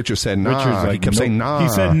face, and then Richard said, "Nah." Richard's like, he kept nope. saying, "Nah." He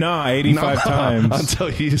said nah 85 times. until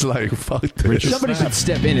he's like, "Fuck this." Somebody should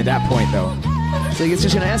step in at that point, though. So it's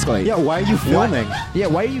just gonna escalate. yeah, why are you filming? Yeah,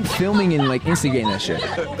 why are you filming and like instigating that shit?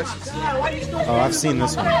 Oh, I've seen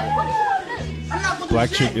this one. Black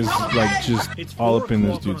chick is like just all up in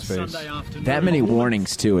this dude's face. That many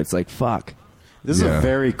warnings too. It's like fuck. This is Yeah. a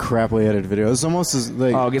very crappily edited video. It's almost as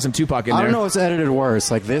like Oh, get some Tupac in I there. don't know what's edited worse,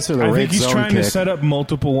 like this or the I rape think he's zone trying kick. to set up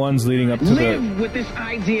multiple ones leading up to the. Live with this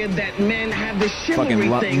idea that men have the chivalry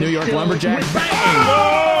Fucking thing New York still lumberjack. with-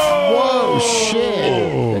 Whoa,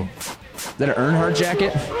 shit! Is that an Earnhardt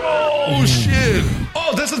jacket? Oh shit!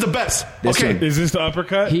 Oh, this is the best. This Okay, one. Is this the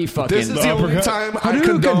uppercut? He fucking. this is the only uppercut? time I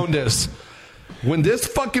condone this. When this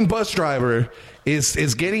fucking bus driver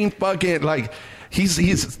is getting fucking like. He's Yeah,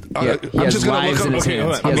 he I'm has just gonna lives look in up. his Okay,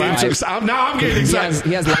 hands. I'm He has getting lives. too excited. Now I'm getting excited.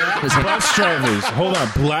 He has lives in his hands. Bus drivers, hold on.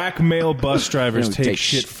 Black male bus drivers They don't take take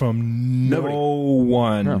shit sh- from no Nobody.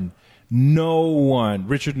 one. No. No one.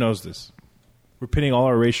 Richard knows this. We're pitting all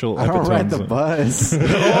our racial I don't ride the epitomes. bus. Oh,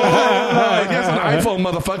 he has an iPhone,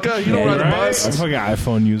 motherfucker. You don't ride a Right? bus. I'm fucking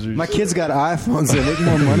iPhone users. My kids got iPhones. They make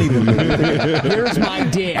more money than me. Here's my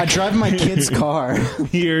dick. I drive my kid's car.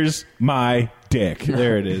 Here's my dick.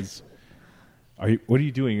 There it is. What are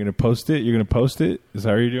you doing? You're gonna post it? You're gonna post it? Is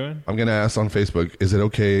that what you're doing? I'm gonna ask on Facebook: is it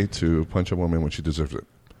okay to punch a woman when she deserves it?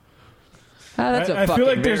 That's a I feel fucking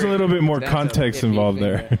like there's a very- little bit more that's a context iffy involved thing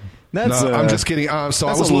there. That's No, I'm just kidding. So I that's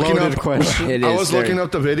was a looking loaded up. question. It I is was very looking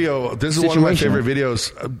up the video. This is one of my situational. favorite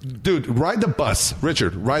videos. Dude, ride the bus,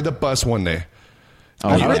 Richard. Ride the bus one day.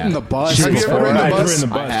 I've ridden the bus. Have you ever ridden the I've bus? ridden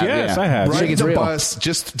the bus. I have, Yes, yeah. I have. Right. Ride it's the real. bus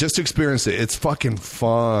just to experience it. It's fucking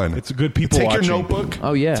fun. It's good people Take watching. your notebook.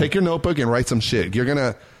 Oh, yeah. Take your notebook and write some shit. You're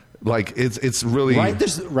gonna like it's really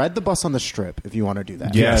Ride the bus on the Strip if you want to do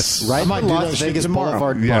that. Yes. Ride might the do Las that shit Vegas tomorrow.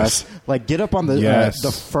 Boulevard Yes. bus. Like get up on the Yes.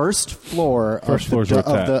 the first floor First floor's where it's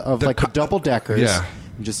at. of the double deckers. Yeah.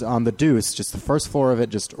 Just on the Deuce, just the first floor of it.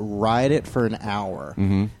 Just ride it for an hour,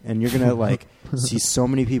 and you're gonna like see so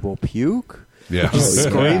many people puke. yeah.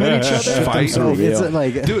 Scream at each other. Fight. Like, it's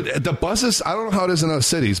like, Dude, the buses, I don't know how it is in other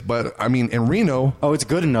cities, but I mean, in Reno, oh, it's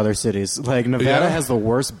good in other cities. Like Nevada Yeah. has the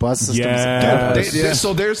worst bus systems. Yeah. they-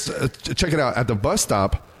 so there's, check it out, at the bus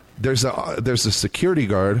stop, there's a security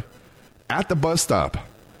guard at the bus stop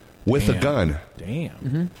with a gun.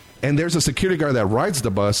 Damn. And there's a security guard that rides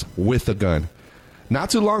the bus with a gun. Not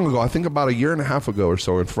too long ago, I think about a year and a half ago or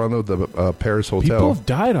so, in front of the Paris Hotel. People have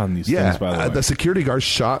died on these yeah, things, by the way. the security guard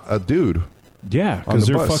shot a dude. Yeah, on because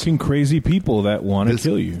the they're bus. fucking crazy people that want to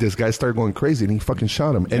kill you. This guy started going crazy, and he fucking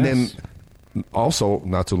shot him. And Yes. then, also,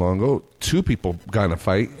 not too long ago, two people got in a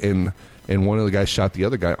fight, and one of the guys shot the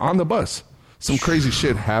other guy on the bus. Some crazy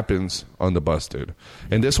shit happens on the bus, dude.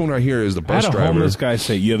 And this one right here is the I bus had a driver. homeless guy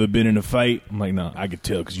say, "You ever been in a fight?" I'm like, "No, I could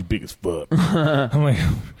tell because you big as fuck." I'm like,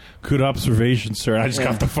 "Good observation, sir." I just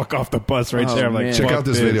got the fuck off the bus right Oh, there. I'm like, man. Check "Fuck out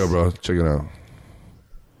this video, bro. Check it out.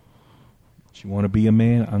 You want to be a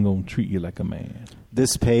man? I'm gonna treat you like a man.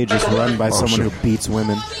 This page is run by someone shit. who beats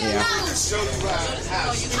women.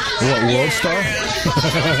 What, World Star?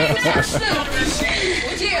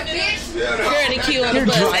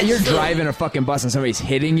 You're driving a fucking bus and somebody's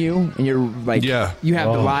hitting you, and you're like, Yeah. you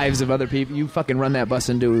have the Oh. lives of other people. You fucking run that bus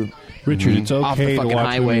into Richard, it's off the okay to fucking watch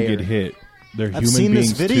highway women or- get hit. They're I've human seen this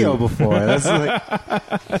beings video too. before. That's like,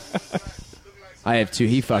 I have too.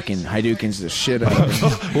 He fucking Hadoukens the shit out of him.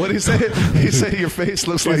 What did he say? He said your face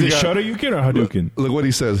looks like Is you it got... Shoryuken or Hadouken? Look what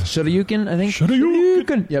he says. Shoryuken, I think.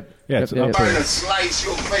 Shoryuken. Yep. Yeah, Yep, it's yep, up yep. there. Slice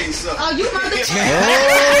your face up. Oh, you mother.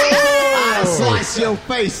 Slice your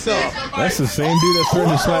face up. That's the same dude that's trying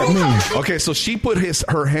to slap me. Okay, so she put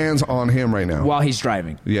her hands on him right now. While he's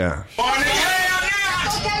driving. Yeah.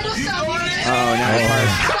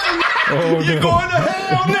 Oh, You're no. going to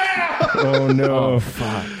hell now! Oh, no.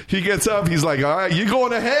 He gets up. He's like, all right, you're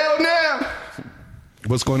going to hell now.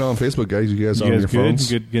 What's going on on Facebook, guys? You guys You on guys your good?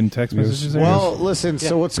 phones? Getting text messages? there? Well, listen.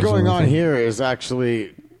 So what's going on here is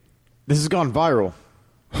actually this has gone viral.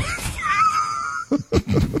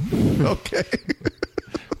 Okay.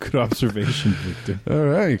 Good observation, Victor. All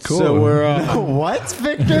right, cool. So we're what,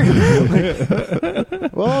 Victor?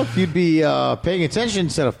 well, if you'd be paying attention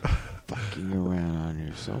instead of fucking around on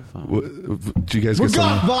your cell phone. Do you guys We get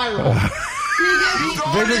got some? viral.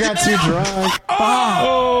 Victor got too drunk.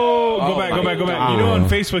 Oh, go back. You know, on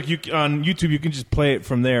God. Facebook, on YouTube, you can just play it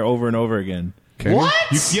from there over and over again. Can you?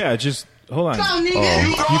 Yeah, just hold on. Come, nigga.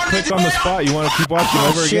 You click on the spot. You want to keep watching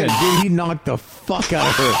over Shit, again. dude, he knocked the fuck out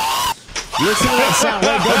of her. Listen to that sound.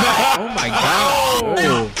 Wait, go back. Oh my god.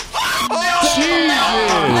 Well,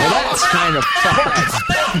 that's kind of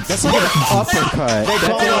fucked. That's like an uppercut. They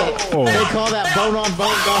call that bone on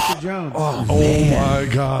bone Dr. Jones. Oh my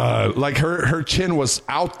god! Like her chin was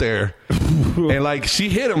out there, and like she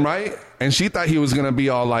hit him right, and she thought he was gonna be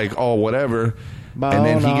all like, oh whatever, and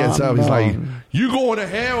then he gets up, he's like, "You going to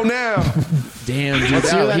hell now?" Damn, dude. Let's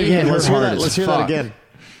hear that he again. hit Let's her hear hard that. as Let's hear that fuck. again.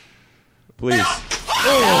 Please.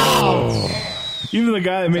 Even the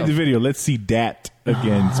guy that made the video, let's see dat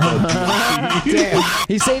again.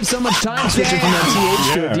 He saved so much time switching from that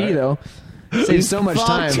TH to a D, though. Saved so much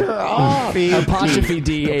time. Apostrophe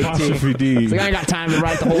D-A-T. Apostrophe D. It's like, I ain't got time to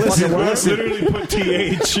write the whole fucking word. Literally put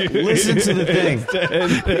TH. Listen to the thing.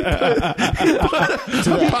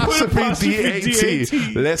 Apostrophe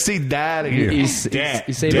D-A-T. Let's see that again. He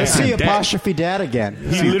Dat. saved Let's time. see apostrophe dad again.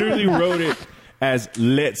 He literally wrote it as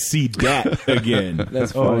 "Let's see dat again."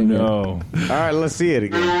 That's oh funny, no! All right, let's see it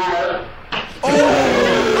again.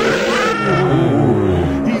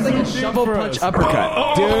 He's like a shovel punch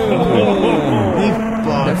uppercut.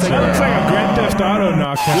 That's like, looks like a Grand Theft Auto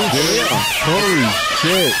knockout. Holy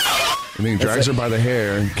shit! And then he drags her by the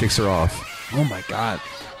hair and kicks her off. Oh my god.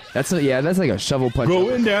 That's like a shovel punch.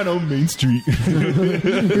 Going down on Main Street.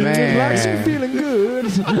 Man. Feeling good.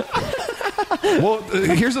 Well,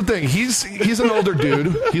 here's the thing. He's an older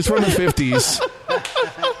dude. He's from the 50s.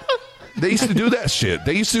 They used to do that shit.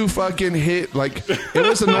 They used to fucking hit, like, it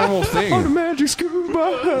was a normal thing. Magic school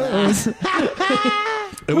bus.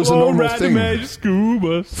 It was a normal thing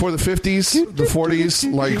scuba. for the 50s, the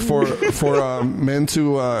 40s. Like for men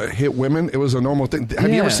to hit women, it was a normal thing.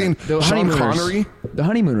 Have you ever seen the Sean honeymooners. Connery? The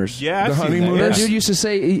honeymooners. Yeah, The I've seen that. honeymooners? That dude used to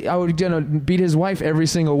say I would beat his wife every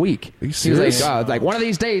single week. Are you He was serious? like one of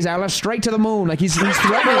these days, Alice, straight to the moon. Like he's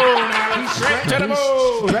threatening,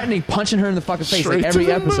 threatening, punching her in the fucking face Straight like every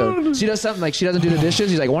to the episode. moon. She does something like she doesn't do the dishes.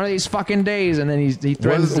 He's like one of these fucking days, and then he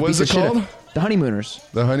threatens to What's beat it the shit out- called? The honeymooners.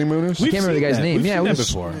 The honeymooners? I can't remember the guy's name. We've Yeah, seen it that was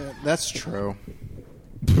before. That's true.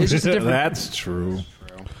 It's just a different. That's true.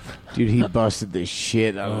 Dude, he busted the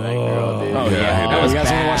shit out of that girl, dude. Oh, yeah, Oh, you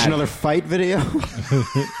guys want to watch another fight video? Starting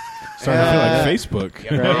to feel like Facebook.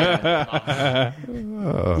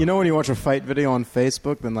 You know when you watch a fight video on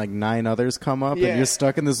Facebook, then like 9 others come up, and you're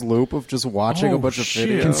stuck in this loop of just watching a bunch of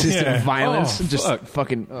videos. Consistent Yeah. violence. Oh, just fuck.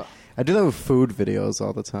 fucking. I do that with food videos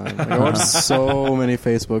all the time. Like, I watch so many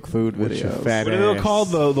Facebook food videos. fat What are they ass.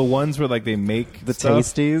 called? The ones where like they make The stuff?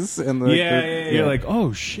 tasties and the You're like,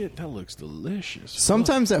 oh shit, that looks delicious.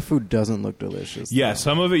 sometimes that food doesn't look delicious. Yeah,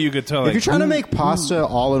 some of it you could tell. If Like, you're trying to make pasta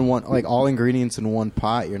all in one, like all ingredients in one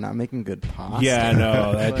pot, you're not making good pasta. yeah,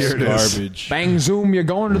 no, that's Here it is. garbage. Bang zoom, you're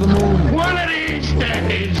going to the moon. One of these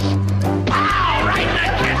days, pow, right in the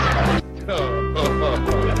kisser.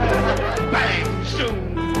 Bang, soon.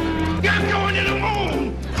 I'm going to the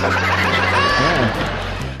moon.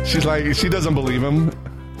 She's like, she doesn't believe him.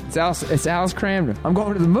 It's Alice Cramden. I'm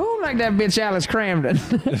going to the moon like that bitch Alice Cramden.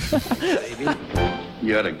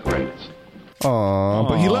 You're the greatest. Aw,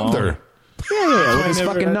 but he loved her. Yeah, with his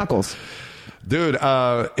fucking knuckles. Dude,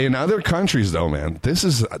 in other countries though, man, this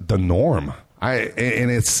is the norm.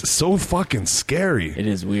 And it's so fucking scary. It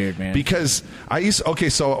is weird, man. Because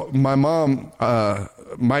so my mom,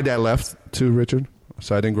 my dad left too, Richard.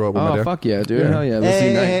 So I didn't grow up with my Oh, dad. fuck yeah, dude. Hell yeah. Let's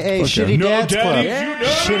see night. Hey, Fuck Shitty yeah. No Dad's Club. daddy, you know.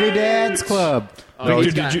 Shitty Dad's Club.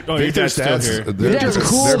 Victor, did you? Oh, your dad's still here. Your dad's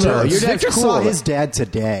cool, though. Your dad's Victor cool. saw his dad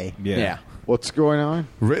today. Yeah. What's going on?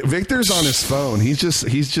 Victor's on his phone. He's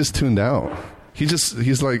just tuned out.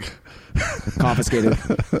 He's like Confiscated.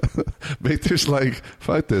 Victor's like,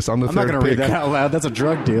 fuck this. I'm the I'm not third going to read pick. that out loud. That's a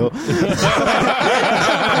drug deal.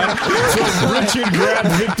 Richard grabbed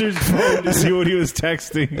Victor's phone to see what he was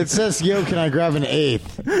texting. It says, yo, can I grab an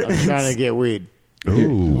eighth? I'm trying to get weed.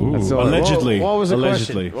 Ooh. So, Allegedly. What was the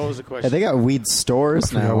Allegedly. question? What was the Hey, question? they got weed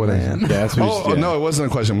stores now, what I- man. Yeah, that's what Oh, no, it wasn't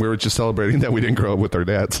a question. We were just celebrating that we didn't grow up with our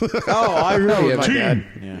dads. Oh, I grew up with my Team. dad.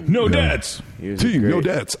 Yeah. No dads. He was Team, no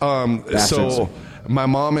great. dads. So my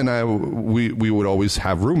mom and I, we would always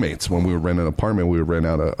have roommates when we would rent an apartment. We would rent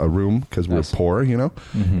out a room because we were poor, you know.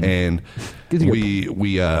 And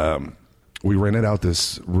we rented out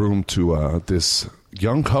this room to this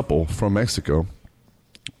young couple from Mexico,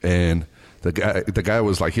 and the guy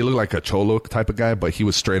was like, he looked like a cholo type of guy, but he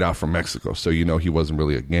was straight out from Mexico, so you know he wasn't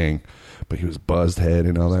really a gang, but he was buzzed head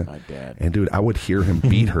and all that. my dad. And dude, I would hear him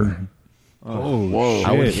beat her. Oh, Whoa.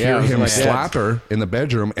 I would shit. hear Yeah, him my slap her in the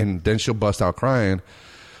bedroom, and then she'll bust out crying.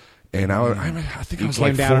 And I think I was came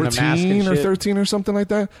like down in a mask and 14 or shit? 13 or something like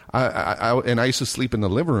that. I used to sleep in the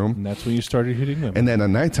living room, And that's when you started hitting them. and then at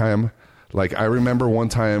nighttime, like I remember one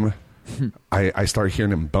time, I started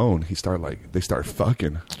hearing him bone. They started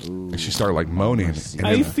fucking, and she started like moaning. And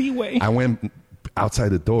then I went outside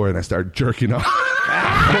the door and I started jerking off.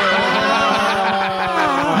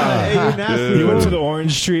 You went to the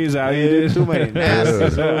orange tree, is that how you did? Too many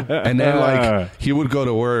nasties. And then like he would go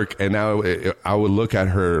to work, and now I would look at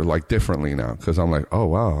her like differently now because I'm like, oh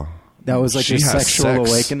wow. That was like She your has sexual sex.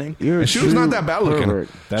 awakening. And she was not that bad looking. pervert.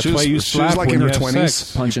 That's she was, why you she was slap like when in her you have 20s.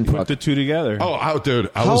 sex. Punch and Put fuck. the two together. Oh, dude.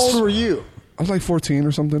 How old were you? I was like 14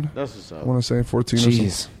 or something. That's what's up. I want to say 14 or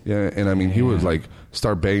Jeez. something. Yeah, and I mean, he would like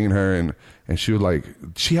start banging her, and she would like,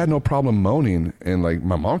 she had no problem moaning, and like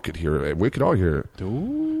my mom could hear it. We could all hear it.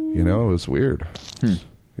 You know, it was weird.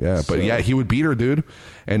 Yeah, but yeah, he would beat her, dude.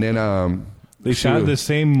 And then They she sounded would- the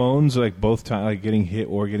same moans like both times, like getting hit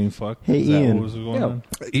or getting fucked. Hey, Is that Ian. what was going on?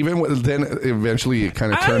 then eventually it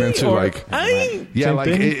kind of turned into like yeah, Same like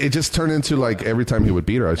thing? it just turned into like every time he would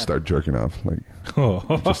beat her, I'd start jerking off, like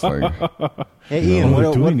just like Hey, Ian, we're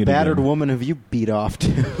what doing it battered again. woman have you beat off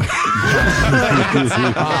to?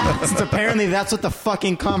 Since apparently that's what the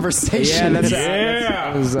fucking conversation is.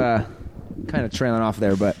 I was kind of trailing off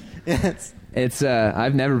there, but it's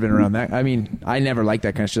I've never been around that. I mean, I never liked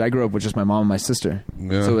that kind of shit. I grew up with just my mom and my sister,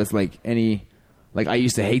 Yeah. so it's like I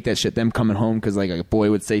used to hate that shit. Them coming home because like a boy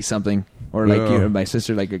would say something, or like Yeah. my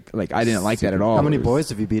sister like I didn't like that at all. How many boys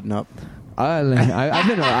have you beaten up?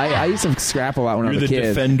 I used to scrap a lot when I was a You're the kid.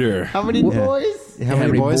 defender. How many boys? How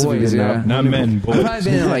many boys have you been up? Not men, I've boys.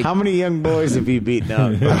 probably been in, like, How many young boys have you beaten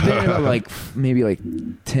up? I've been in, like maybe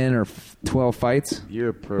 10 or 12 fights. You're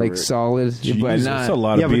a pervert. Like solid, but Jeez, not. that's a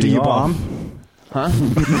lot Yeah, of but do beating you off. bomb? Huh?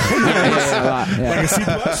 Yeah, a lot, yeah. Like a C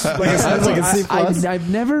plus? Like a C plus? I've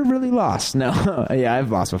never really lost. No, yeah,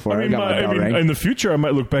 I've lost before. I, got my bell ring. in the future, I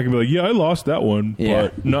might look back and be like, yeah, I lost that one, Yeah.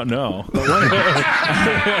 but not now.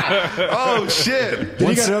 Oh shit! Then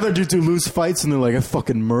you got other dudes who lose fights and they're like, I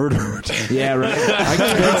fucking murdered. Yeah, right.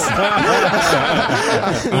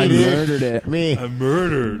 I murdered it. Me. I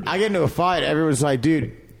murdered. I get into a fight. Everyone's like,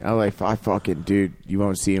 dude. I'm like, dude, you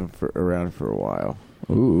won't see him around for a while.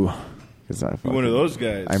 Ooh. Because I One of those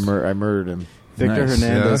guys. I murdered him. Victor Nice.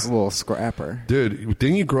 Hernandez, Yeah. a little scrapper. Dude,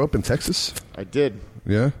 didn't you grow up in Texas? I did.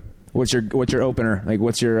 Yeah. What's your opener? Like,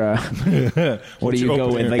 what's your what do you your go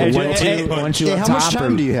opener? with? Like, Hey, once you Hey, up how top much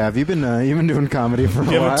time or- do you have? You've been doing comedy for a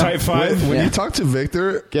You while. have a type 5? When Yeah. you talk to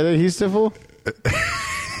Victor, Get it, he's stiffle?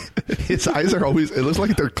 his eyes are always. It looks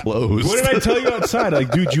like they're closed. What did I tell you outside?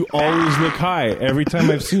 Like, dude, you always look high. Every time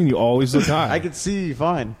I've seen you, always look high. I can see you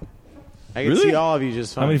fine. I can Really? see all of you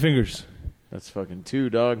just fine. How many fingers? That's fucking 2,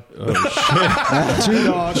 dog. Two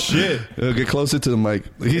dogs. Shit. Get closer to the mic.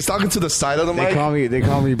 He's talking to the side of the They mic. call me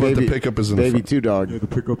But baby. the pickup is in the baby front. 2 dog. The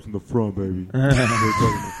pickup's in the front, baby.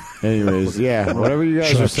 Anyways, yeah, whatever you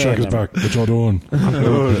guys are saying. Check is back. What y'all doing?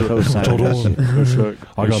 Co-sign What y'all this. doing?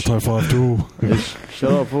 I got type 5 too.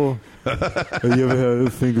 Shut up, fool. Have you ever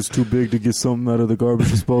had fingers too big to get something out of the garbage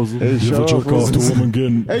disposal? Hey, You shut ever up, jerk fool. off to a woman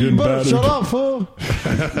getting Hey, you better battered? shut up, fool.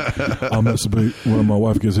 I masturbate when my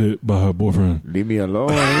wife gets hit by her boyfriend. Leave me alone.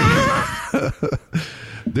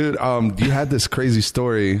 Dude, you had this crazy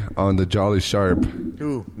story on the Jolly Sharp.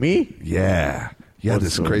 Who? Me? Yeah. You had What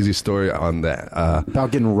this story? crazy story on that.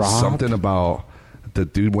 About getting robbed? Something about the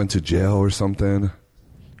dude went to jail or something.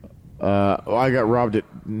 Well, I got robbed at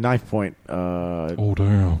Knife Point. Oh,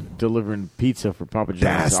 damn. Delivering pizza for Papa John's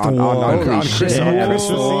That's the on one. Christmas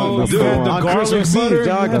Whoa. Eve. Dude, the On garlic Christmas butter. Eve,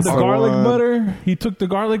 dog. You had That's the the garlic one. butter. He took the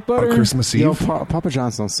garlic butter. On Christmas Eve. Yo, Papa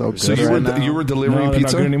John's sounds so good So you right were now. you were delivering No, they're not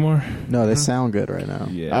pizza good anymore. No, they sound good right now.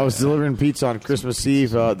 Yeah. I was delivering pizza on Christmas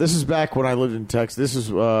Eve. This is back when I lived in Texas. This is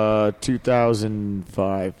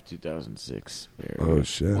 2005, 2006. Oh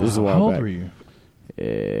shit! This is a while How old back. were you?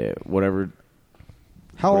 Whatever.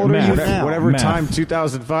 How old are you now? Whatever Math. time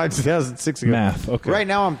 2005, 2006 ago. Math. Okay. Right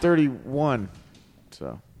now I'm 31.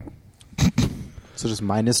 So So just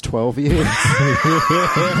minus 12 years. do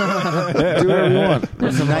whatever you want. I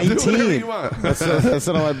was Do whatever 19. you want. That's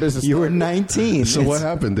not my business. You were 19. So what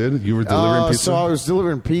happened, dude? You were delivering pizza. So I was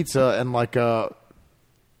delivering pizza, and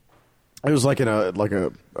it was like in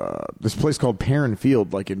this place called Perrin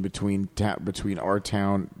Field, like in between our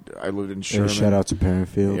town. I lived in Sherman. Shout out to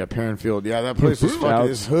Parentfield. Yeah, Perrin Field. Yeah, that place was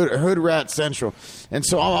fucking is hood rat central. And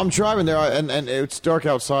so I'm driving there, and it's dark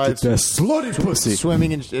outside. That slutty pussy. It's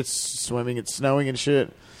snowing and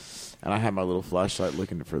shit. And I had my little flashlight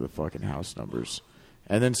looking for the fucking house numbers.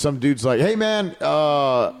 And then some dude's like, "Hey man,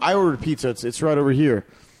 I ordered pizza. It's right over here."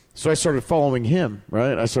 So I started following him.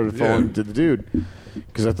 Right, I started following to the dude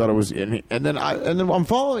because I thought it was. And then I'm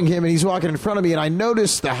following him, and he's walking in front of me, and I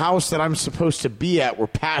noticed the house that I'm supposed to be at. We're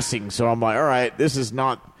passing, so I'm like, "All right, this is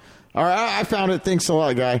not." All right, I found it. Thanks a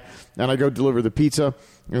lot, guy. And I go deliver the pizza,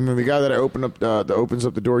 and then the guy that opens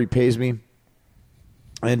up the door, he pays me.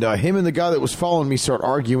 And him and the guy that was following me start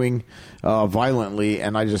arguing violently,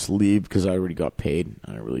 and I just leave because I already got paid.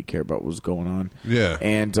 I don't really care about what was going on. Yeah.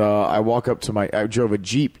 And I walk up to I drove a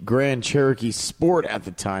Jeep Grand Cherokee Sport at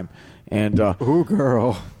the time. And Ooh,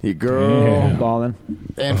 girl. the girl. balling.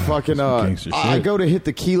 And fucking, gangster I shit. go to hit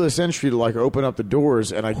the keyless entry to like open up the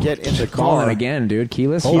doors, and I get in the Balling car again, dude.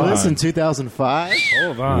 Keyless. You listen 2005?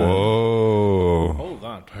 Hold on. Whoa! Hold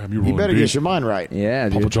on. Damn, you You rolling better deep. get your mind right. Yeah,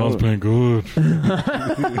 dude. Papa John's paying good.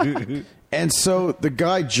 And so the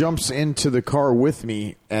guy jumps into the car with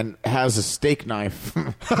me and has a steak knife.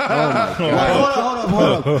 Hold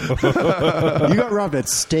up. You got robbed at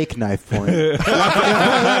steak knife point. You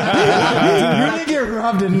really get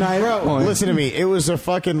robbed at knife point. Listen to me. It was a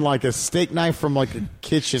fucking like a steak knife from like a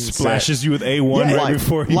kitchen set. Splashes you with A1 Yeah, right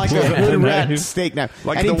before he like a pulls out the hood rat knife. steak knife.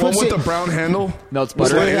 Like And the he one puts with it- the brown handle. No, it's It's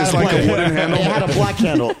butter. It's like a wooden handle. It had a black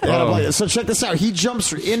handle. It had a black- So check this out. He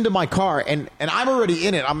jumps into my car, and I'm already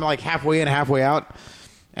in it. I'm like halfway in, halfway out.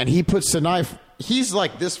 And he puts the knife. He's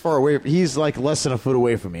like this far away. He's like less than a foot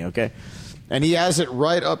away from me, okay? And he has it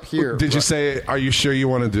right up here. Did you say, "Are you sure you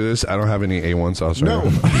want to do this?" I don't have any A1 sauce. Right No.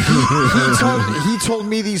 now. he told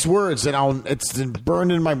me these words, and it's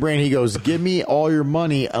burned in my brain. He goes, "Give me all your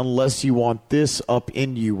money unless you want this up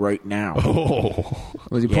in you right now." Oh,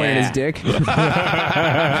 Was he pointing at his dick?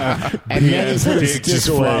 And then he put his dick dick just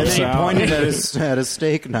away. flops He out. pointed at his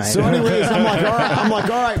steak knife. So anyways, I'm like, all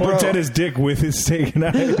right, bro. Points at his dick with his steak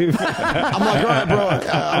knife. I'm like, all right, bro.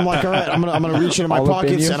 I'm like, all right. I'm gonna reach into my All up in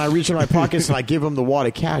pockets, you? and I reach into my pockets, and I give him the wad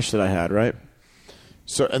of cash that I had, right?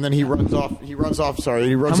 So, and then he runs off. Sorry,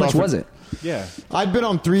 he runs How off. much was it? Yeah. I'd been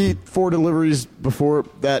on 3-4 deliveries before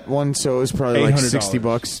that one, so it was probably like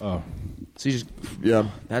 $60. Oh. So you just, Yeah.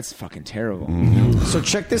 that's fucking terrible. So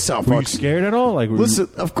check this out, Were you folks. scared at all? Like, were you- Listen,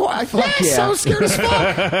 of course, I yeah. so scared as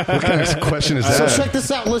fuck. What kind of question is So that? check this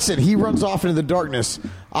out. Listen, he runs off into the darkness.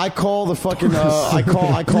 I call the fucking. I call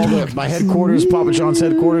my headquarters, Papa John's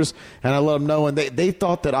headquarters, and I let them know. And they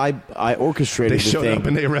thought that I orchestrated They the showed thing. up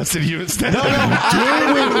and they arrested you instead. No,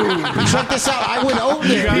 check this out. I went over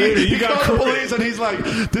there. You got the police, and he's like,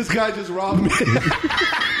 "This guy just robbed me."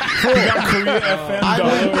 You got Korea FM I all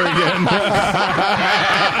went- over again.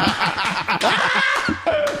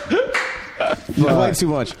 Way too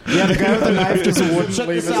much. yeah, the guy with the knife just wouldn't Check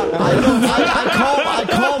leave this his out. I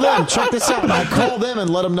call them. Check this out. I call them and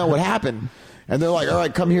let them know what happened. And they're like, all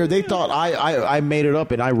right, come here. They thought I made it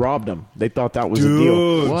up and I robbed them. They thought that was the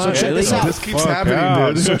deal. What? So check this out. This keeps Fuck happening,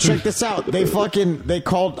 out. dude. So check this out. They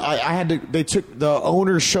called. They took the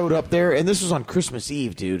owner showed up there, and this was on Christmas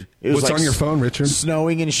Eve, dude. It was What's like on your phone, Richard?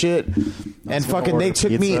 Snowing and shit. And fucking, they order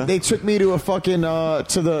took me. pizza. They took me to a fucking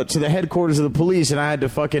to the headquarters of the police, and I had to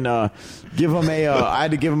fucking give them I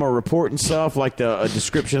had to give them a report and stuff, like a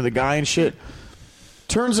description of the guy and shit.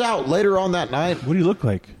 Turns out later on that night, What do you look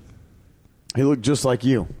like? he looked just like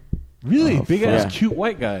you. Really? Big ass, yeah. cute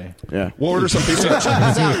white guy. Yeah. We'll order some pizza.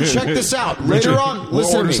 Check this out. Later on, We'll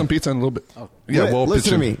listen to order me. some pizza in a little bit. Yeah, we'll listen pitch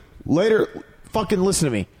to in. me. Later, fucking listen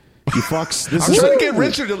to me. You fucks. This I'm is trying to get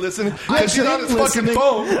Richard to listen because he's on his fucking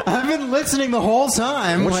phone. I've been listening the whole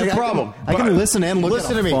time. What's your problem? I can listen and look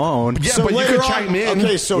Listen at to a me. phone. Yeah, So but you later could on- chime in.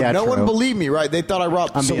 Okay, so Yeah, no one true. believed me, right? They thought I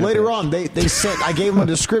robbed. I'm So being a later bitch. on, they sent. I gave them a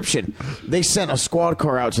description. They sent a squad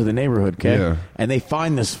car out to the neighborhood, okay? Yeah. And they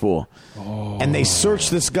find this fool, and they search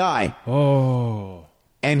this guy, Oh.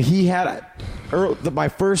 and he had my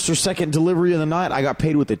first or second delivery of the night. I got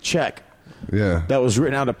paid with a check. Yeah. That was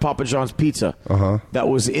written out of Papa John's Pizza. Uh-huh. That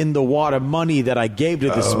was in the wad of money that I gave to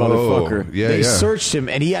this motherfucker. yeah, they yeah. searched him,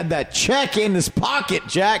 and he had that check in his pocket,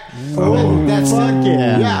 Jack. Oh, That's fuck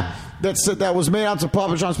yeah. Yeah. That was made out to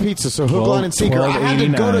Papa John's Pizza. So hook, line, and sinker. I had to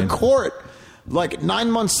go to $12.89. court like 9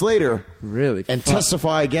 months later. Really? And Fuck.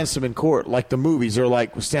 testify against him in court. Like the movies. They're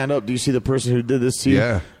like, stand up. Do you see the person who did this to you?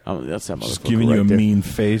 Yeah. That's that motherfucker. Just giving you right a there. mean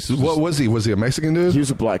face. What was he? Was he a Mexican dude? He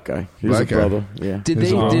was a black guy. He was Black a guy. brother. Yeah. Did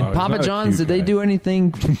He's Papa not a John's? cute Did they guy. do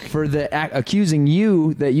anything for the accusing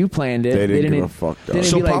you that you planned it? They didn't give a fuck, dog. They didn't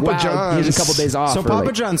So be like, Papa wow, here's a John's- couple days off. So or Papa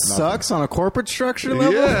like, John sucks on a corporate structure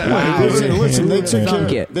level? Yeah. Listen, they took Thunk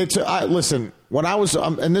care. it. They took. Listen, when I was,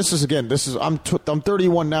 and this is again, I'm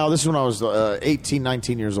 31 now. This is when I was 18,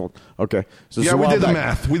 19 years old. Okay, so this Yeah, is a we while did the back.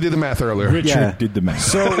 math. We did the math earlier. Richard Yeah. did the math.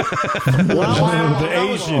 So when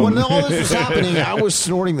Asian. when all this was happening, I was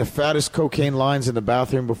snorting the fattest cocaine lines in the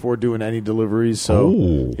bathroom before doing any deliveries. So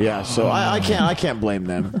Oh. yeah, so I can't blame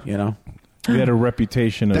them. You know. We had a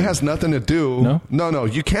reputation of. That has nothing to do. No? No,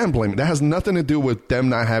 you can blame it. That has nothing to do with them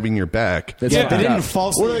not having your back. That's Yeah, fucked they didn't up. What are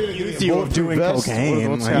falsely they gonna accuse do? you of Bulletproof doing vest? cocaine.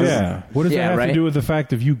 What's Like, happening? Yeah. What does Yeah, that have right? to do with the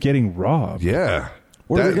fact of you getting robbed? Yeah.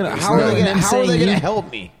 What are they That- gonna? it's How are not- they gonna? them How are they saying gonna you-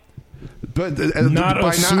 help me? But Not by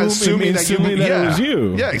assuming that it was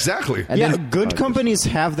you. Yeah, exactly. And Yeah, then- good companies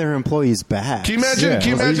have their employees back. Can you imagine? Yeah. Can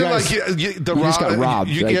you Well, imagine you guys- like the you just got robbed,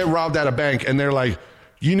 You like- get robbed at a bank, and they're like,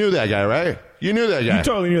 "You knew that guy, right? You knew that guy. You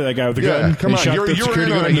totally knew that guy with the yeah, gun. come He on, shot you're the in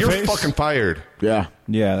security on guard it. in the You're face. fucking fired. Yeah.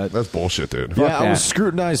 Yeah, That's bullshit, dude. Yeah, I that. was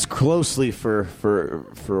scrutinized closely for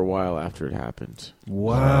a while after it happened.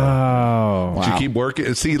 wow. Did you keep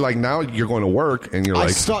working? See, like now you're going to work, and you're I like,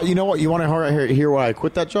 stopped. You know what? You want to hear why I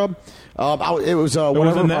quit that job? It was whatever.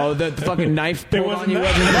 wasn't that? Oh, the fucking knife There pulled on wasn't you.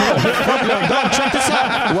 that? No, check this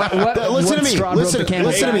out. What Listen to what me. straw broke the camel's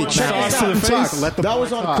Listen to me. back? Check Sauce this to out. the face. Let the That boy was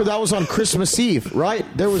talk. that was on Christmas Eve, right?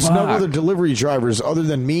 There was no Fuck. other delivery drivers other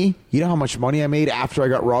than me. You know how much money I made after I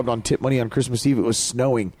got robbed on tip money on Christmas Eve? It was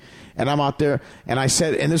snowing, and I'm out there, and I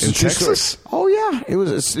said, and this In is true story. Texas? Oh yeah, it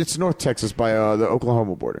was. It's North Texas by the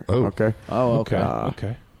Oklahoma border. Oh. Okay. Oh, okay.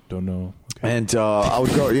 Okay. Don't know. Okay. And I would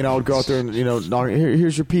go, I would go out there and knock,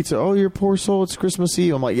 here's your pizza. Oh, your poor soul, it's Christmas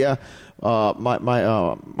Eve. I'm like, yeah.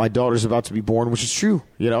 My daughter's about to be born, which is true.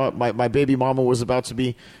 My baby mama was about to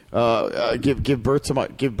be give birth to my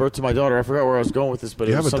daughter. I forgot where I was going with this, but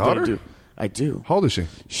You it have was a something daughter? to do. I do. how old is she?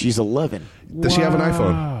 She's 11. Does she have an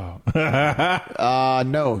iPhone?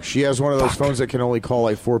 No, she has one of those phones that can only call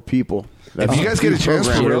like 4 people. If you guys get a chance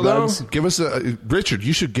for real though, Earbuds. give us a Richard.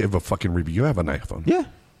 You should give a fucking review. You have an iPhone. Yeah.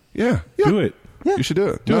 Yeah. Do it. You should do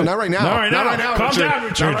it. Do no, it. not right now. Not right now. Not right now. Calm Richard. down,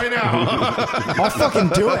 Richard. Not right now. I'll fucking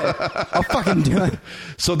do it. I'll fucking do it.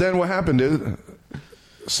 So then, what happened, dude?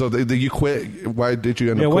 So you quit. Why did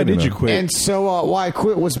you end up? Yeah, why quitting did you then? quit? And so why I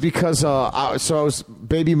quit was because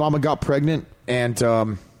baby mama got pregnant and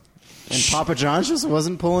And Papa John's just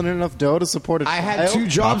wasn't pulling in enough dough to support a I had child? 2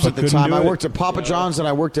 jobs Papa at the couldn't time. do I it. worked at Papa John's and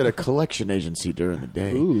I worked at a collection agency during the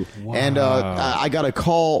day. Ooh. And I got a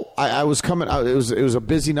call. I was coming. It was a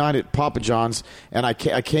busy night at Papa John's, and I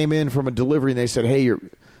came in from a delivery, and they said, "Hey,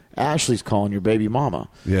 Ashley's calling your baby mama."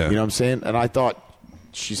 Yeah. You know what I'm saying? And I thought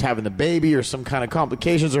she's having the baby or some kind of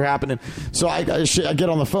complications are happening. So I get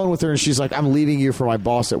on the phone with her, and she's like, "I'm leaving you for my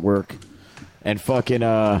boss at work," and fucking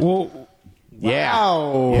Well, yeah.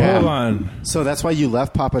 Wow. Yeah. hold on. So that's why you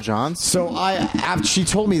left Papa John's? So after she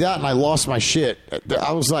told me that and I lost my shit.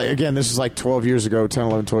 I was like, again, this is like 12 years ago, 10,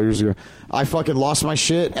 11, 12 years ago. I fucking lost my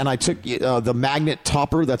shit and I took the magnet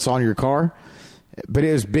topper that's on your car. But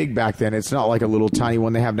it was big back then. It's not like a little tiny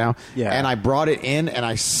one they have now. Yeah. And I brought it in and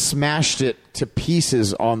I smashed it to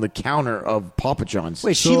pieces on the counter of Papa John's.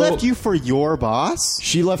 Wait, she left you for your boss?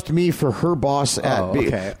 She left me for her boss at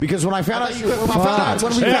okay. because when I found out when we Yeah,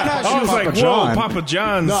 found out she I was was like, Papa whoa, John. Papa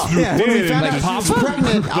John's. No, Yeah. when we found Like out she was Papa?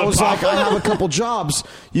 pregnant, I was like, Papa? I have a couple jobs.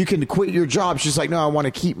 You can quit your job. She's like, no, I want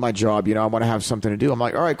to keep my job. You know, I want to have something to do. I'm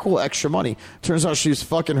like, all right, cool, extra money. Turns out she was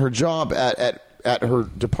fucking her job at her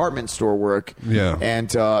department store work. Yeah. And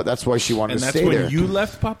that's why she wanted And to that's stay when there. you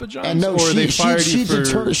left Papa John's? And no, or they fired she you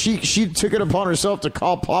for... she took it upon herself to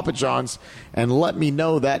call Papa John's and let me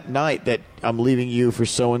know that night that I'm leaving you for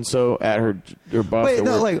so and so at her boss. Wait, at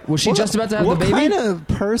no, work. like, Was she just about to have what the baby? kind of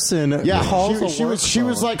person Yeah, calls she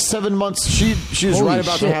was like 7 months. She was Holy right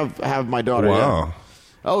about shit. to have my daughter. Wow. Yeah.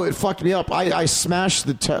 Oh, it fucked me up. I smashed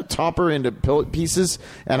the topper into pieces,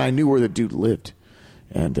 and I knew where the dude lived.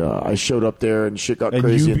 And I showed up there, and shit got And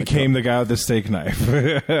crazy. you in the became the guy with the steak knife.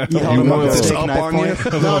 held You him up want with a this steak up knife on you?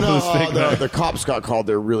 point? No, the cops got called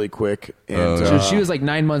there really quick. And So she was like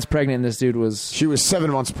 9 months pregnant, and this dude was. she was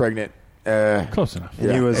 7 months pregnant. Close enough.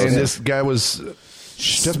 Yeah. He was And this guy was.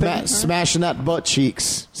 Smashing that butt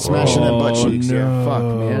cheeks. Smashing that butt cheeks. no. Yeah, fuck,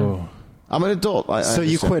 man. man. I'm an adult. I So you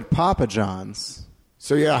understand. quit Papa John's.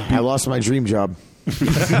 So yeah, I lost my dream job.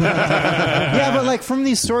 Yeah, but like from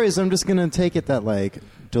these stories, I'm just gonna take it that like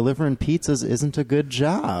delivering pizzas isn't a good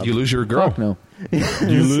job. You lose your girl. Fuck no.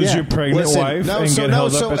 You lose Yeah. your pregnant Listen, wife no, and so get no,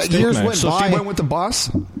 held so up at years steak went knife. So by. she went with the boss.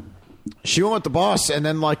 She went with the boss, and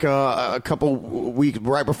then like a couple weeks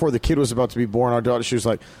right before the kid was about to be born, our daughter, she was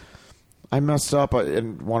like, "I messed up,"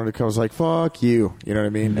 and wanted to come. I was like, "Fuck you," you know what I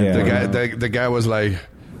mean? Yeah. And, The guy was like,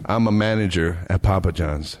 "I'm a manager at Papa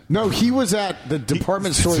John's." no, he was at the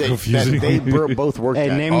department store that confusing. they both worked Hey,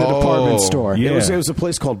 at. name the department store. Yeah. It was a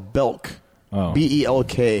place called Belk, Oh.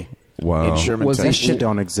 BELK. Wow. In Sherman, Was That Texas. shit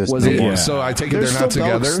don't exist Was it- anymore. Yeah. So I take it They're they're not still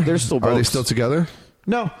Belks. together. They're still Are they Belks. still together?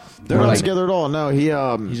 No, they're Or not like- together at all. No, he's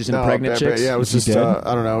just into pregnant chicks? Yeah, it was Is he just dead?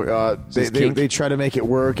 I don't know. Just kink? They try to make it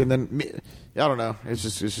work, and then I don't know. It's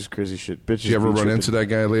just crazy shit. Bitches Did you ever be run tripping. into that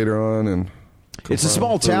guy later on? And It's a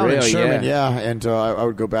small town in real, Sherman, yeah. and I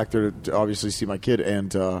would go back there to obviously see my kid,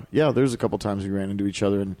 and yeah, there's a couple times we ran into each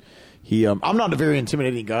other, and he. I'm not a very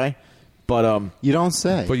intimidating guy, but You don't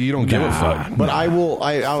say. but you don't give a fuck. but I will.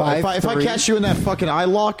 If I 5'3"? catch you in that fucking eye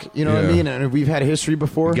lock, you know what I Yeah. mean, and we've had history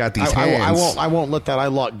before. You got these I hands. won't let that eye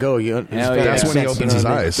lock go. You know, Hell yeah. That's when he sense, opens you his know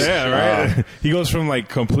what I mean? eyes. Yeah, right. He goes from like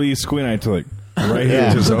complete squint eye to like right here.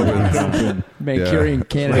 Yeah. Just open. Manchurian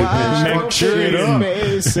candidate. Manchurian.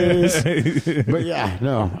 Faces. But yeah,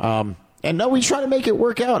 no. And no, we try to make it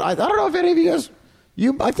work out. I don't know if any of you guys.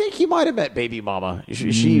 I think you might have met Baby Mama.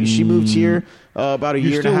 She moved here about a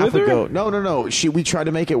year and a still half with her? ago. No. We tried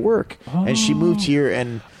to make it work, and she moved here.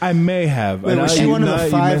 And I may have. Wait, And was I- she one of now the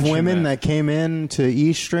you 5 mention women that came in to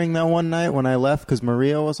E String that one night when I left because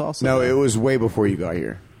Maria was also no, there? it was way before you got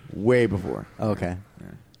here. Way before. Okay.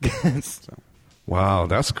 Wow,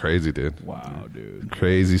 that's crazy, dude. Wow, dude.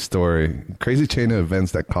 Crazy story. Crazy chain of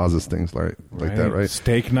events that causes things like that, right?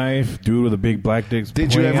 Steak knife, dude with a big black dick.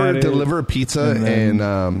 Did you pointing ever at it. deliver a pizza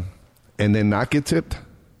and then not get tipped?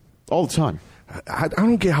 All the time. I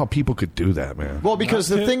don't get how people could do that, man. Well, because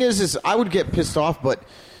the thing is I would get pissed off, but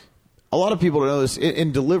a lot of people don't know this.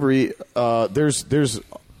 In delivery, there's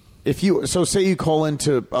if you say you call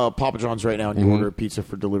into Papa John's right now and you order a pizza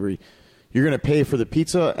for delivery, you're going to pay for the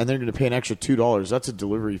pizza and they're going to pay an extra $2. That's a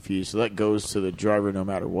delivery fee, so that goes to the driver no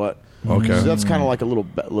matter what. Okay. So that's kind of like a little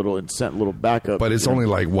backup. But it's you know? only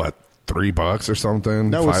like what, $3 or something.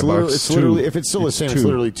 No, $5. it's literally if it's still the same, it's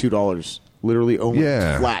literally $2. Literally only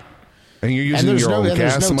flat. And you're using your own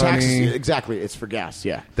gas money. Tax. Exactly, it's for gas.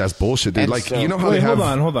 Yeah, that's bullshit, dude. And like so, you know how they have.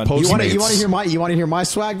 Hold on. You want to hear my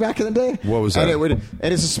swag back in the day? What was that? And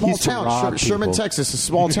it's a small town, Sherman, Texas, a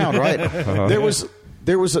small town, right?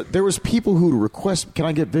 There was people who would request, can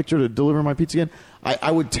I get Victor to deliver my pizza again?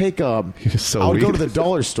 I would take I would go to the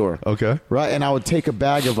dollar store, okay, right, and I would take a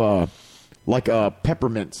bag of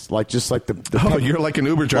peppermints, you're like an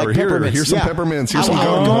Uber driver. Here's some peppermints. Here's some I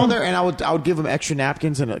would gum. go in there and I would give them extra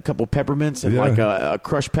napkins and a couple peppermints and like a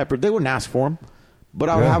crushed pepper. They wouldn't ask for them, but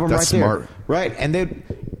I would have them right smart. there, right?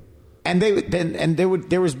 There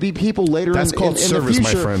would be people later. That's called service, in the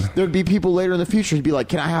future, my friend. There would be people later in the future who'd be like,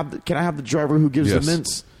 "Can I have the driver who gives the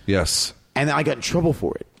mints?" Yes. And then I got in trouble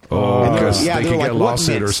for it. Oh, because they could like, get a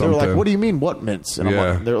lawsuit or something. They're like, "What do you mean, what mints?" And I'm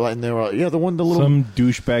like, they were like, the little some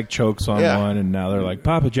douchebag chokes on one, and now they're like,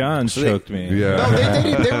 Papa John's choked me. Yeah,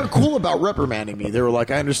 no, they were cool about reprimanding me. They were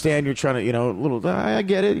like, "I understand you're trying to, I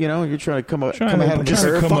get it. You're trying to come ahead and just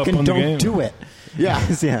fucking don't do it." Yeah.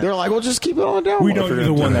 They're like, well, just keep it on down. We know you're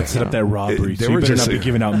the one that set up that robbery, so you better not be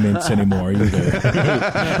giving out mints anymore either.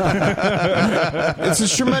 It's a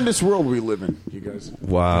tremendous world we live in, you guys.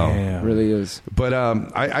 Wow. It really is. But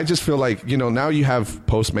I just feel like, now you have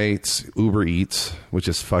Postmates, Uber Eats, which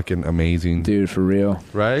is fucking amazing. Dude, for real.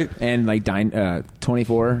 Right? And like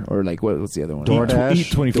 24, or like, what's the other one? DoorDash.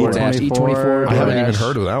 Eat24. DoorDash, Eat24. I haven't even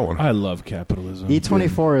heard of that one. I love capitalism.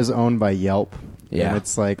 Eat24 is owned by Yelp. Yeah. And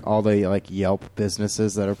it's like all the Yelp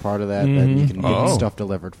businesses that are part of that that you can get stuff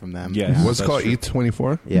delivered from them. Yeah. What's it called?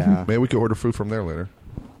 Eat24? Yeah. Maybe we could order food from there later.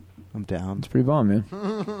 I'm down. It's pretty bomb, man.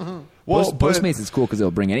 Postmates is cool because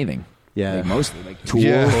they'll bring anything. Yeah. Like mostly. Like tools.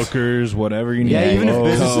 Hookers, whatever you need. Yeah, even if Coke.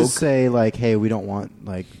 businesses say like, hey, we don't want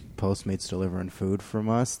Postmates delivering food from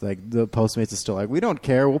us, like the Postmates is still like, we don't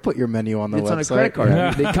care, we'll put your menu on the it's website. On a credit card.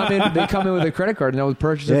 They come in with a credit card and they'll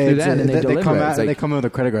purchase it through that and they deliver it. They come in with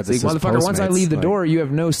a credit card. Like, motherfucker, once I leave the door, you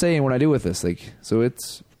have no say in what I do with this. Like, so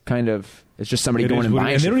it's kind of, it's just somebody going and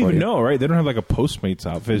buying. And they don't even you. know, right? They don't have like a Postmates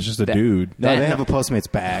outfit. It's just a dude. No, they have a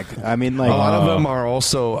Postmates bag. I mean, like a lot of them are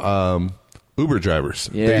also Uber drivers.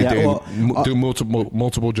 They do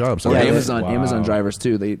multiple jobs. Yeah, Amazon drivers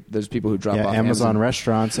too. There's people who drop off Amazon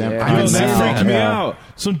restaurants. That freaked me out.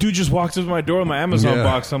 Some dude just walks up to my door with my Amazon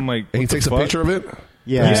box. I'm like, and he takes a picture of it.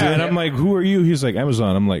 Yeah, and I'm like, who are you? He's like,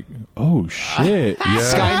 Amazon. I'm like, oh shit.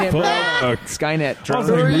 Skynet drones.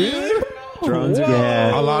 Drones.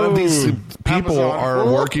 Yeah, a lot of these people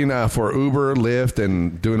are working for Uber, Lyft,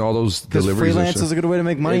 and doing all those deliveries. Freelance is a good way to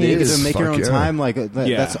make money. You can make your own time. Like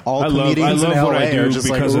that's all I comedians love in what LA I do are just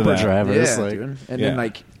like because of Uber that. drivers. Yeah, dude. And then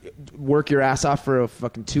like work your ass off for a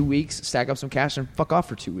fucking 2 weeks, stack up some cash, and fuck off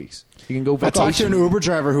for 2 weeks. You can go. I talked to an Uber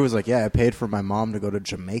driver who was like, "Yeah, I paid for my mom to go to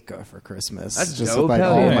Jamaica for Christmas." That's just dope. like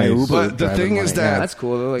all my Uber. But the thing is that that's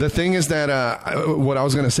cool. The thing is that what I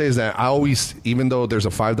was going to say is that I always, even though there's a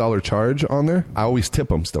 $5 charge on there, I always tip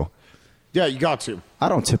them still. Yeah, you got to. I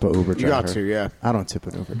don't tip an Uber driver. You got to, yeah. I don't tip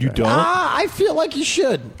an Uber driver. You don't? I feel like you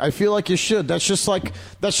should. That's just like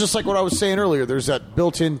what I was saying earlier. There's that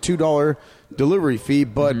built-in $2 delivery fee,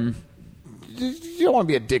 but you don't want to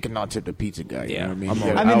be a dick and not tip the pizza guy. You know what I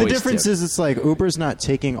mean? I mean, the difference is it's like Uber's not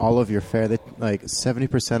taking all of your fare. Like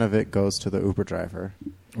 70% of it goes to the Uber driver.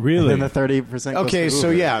 Really? And then the 30% goes to Okay, Uber.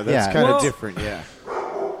 so that's kind of different. Yeah.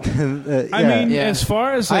 I mean, as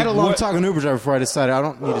far as I had a long talk on Uber driver before I decided I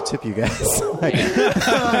don't need to tip you guys.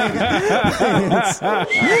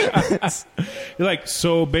 You're like,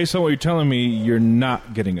 so based on what you're telling me, you're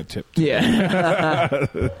not getting a tip. Yeah.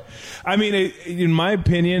 I mean, in my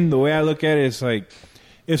opinion, the way I look at it is like,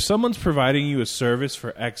 if someone's providing you a service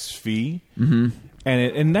for X fee,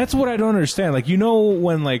 and that's what I don't understand. Like,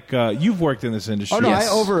 when like you've worked in this industry. Oh no,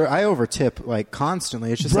 I over tip like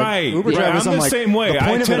constantly. It's just right. like Uber drivers. I'm the same way. The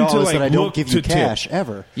point I of it tend all to is like that I don't look give to you cash tip.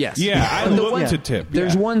 ever. Yes. Yeah, I look to tip.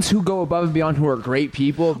 There's ones who go above and beyond who are great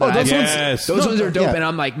people. Those ones are dope, and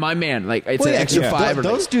I'm like, my man, like it's an extra $5.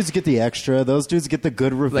 Those dudes get the extra. Those dudes get the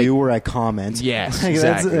good review where I comment. Yes, like,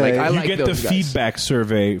 exactly. I you get the feedback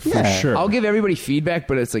survey for sure. I'll give everybody feedback,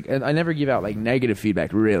 but it's like I never give out like negative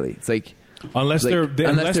feedback. Really, it's like. Unless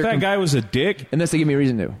that guy was a dick, unless they give me a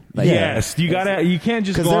reason to. Like, yes, you can't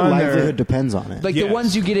just go their on livelihood there. depends on it. Like the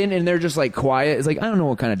ones you get in and they're just like quiet. It's like, I don't know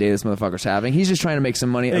what kind of day this motherfucker's having. He's just trying to make some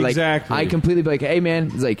money. Exactly. Like, I completely be like, hey man,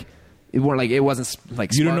 it's like it wasn't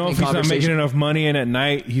like you don't know if he's not making enough money, and at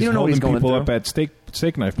night he's holding people up at steak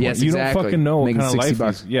knife point. Yes, you exactly. don't fucking know what Making kind of life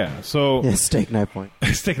 $60. he's. Yeah, so steak knife point.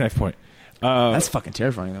 steak knife point. That's fucking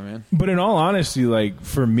terrifying, though, man. But in all honesty, like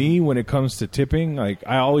for me, when it comes to tipping, like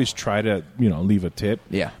I always try to, leave a tip.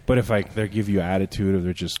 Yeah. But if like they give you attitude or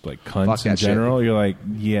they're just like Fuck cunts in that shit. general, you're like,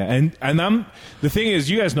 yeah. And the thing is,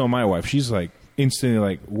 you guys know my wife. She's like instantly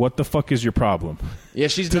like, what the fuck is your problem? Yeah,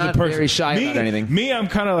 she's To the not person. very shy about anything. Me, I'm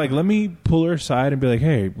kind of like, let me pull her aside and be like,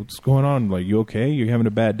 hey, what's going on? Like, you okay? You're having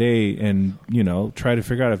a bad day, and try to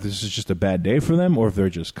figure out if this is just a bad day for them or if they're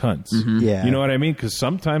just cunts. Yeah. You know what I mean? Because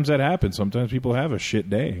sometimes that happens. Sometimes people have a shit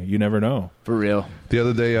day. You never know. For real. The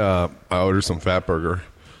other day, I ordered some fat burger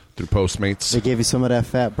through Postmates. They gave you some of that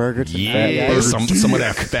fat burger. Yeah, some of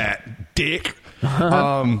that fat dick.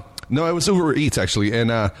 No, it was Uber Eats actually, and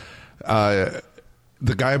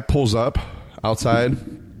the guy pulls up outside,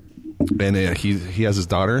 and he has his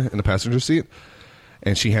daughter in the passenger seat,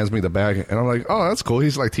 and she hands me the bag, and I'm like, oh, that's cool.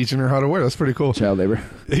 He's like teaching her how to wear. That's pretty cool. Child labor.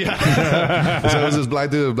 Yeah. So it was this black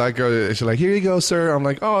dude, black girl. And she's like, here you go, sir. I'm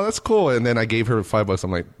like, oh, that's cool. And then I gave her $5.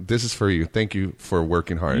 I'm like, this is for you. Thank you for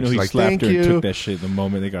working hard. He She's like, slapped thank her you. and took that shit the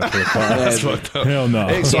moment they got to the car. That's fucked up. Hell no.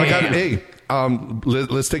 Hey, so I got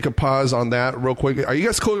let's take a pause on that real quick. Are you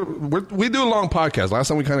guys cool? We do a long podcast. Last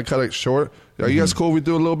time we kind of cut it short. Are you guys cool if we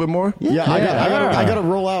do a little bit more? Yeah, I got to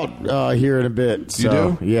roll out here in a bit. So, You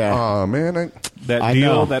do? Yeah. Oh, man. That I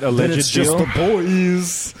deal, know. that Then alleged it's deal. just the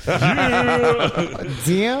boys.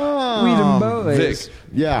 Damn. We them boys. Vic,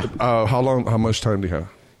 Yeah. how much time do you have?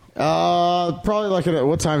 Probably like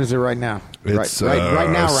what time is it right now? It's right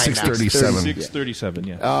now. 6:37. 6:37,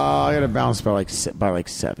 yeah. I gotta bounce by like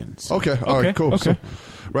 7. So. Okay. All right. Cool. Okay. So,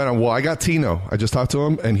 right on. Well, I got Tino. I just talked to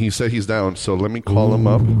him, and he said he's down. So let me call him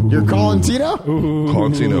up. You're calling Tino?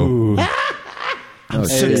 Calling Tino. Oh, so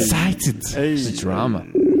shit. excited. It's drama.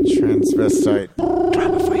 Transvestite.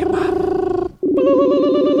 Drama for your mom.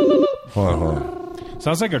 Hold on.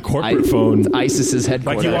 Sounds like a corporate phone. It's ISIS's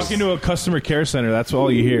headquarters. Like you walk into a customer care center, that's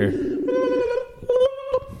all you hear.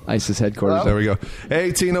 ISIS headquarters. There we go.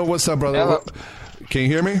 Hey, Tino. What's up, brother? Hello. Can you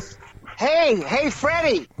hear me? Hey,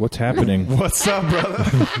 Freddie. What's happening? What's up, brother?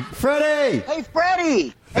 Freddie. Hey,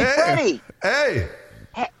 Freddie. Hey, Freddie. Hey.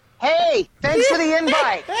 Hey, thanks for the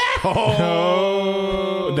invite.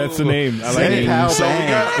 Oh, that's the name. I like it.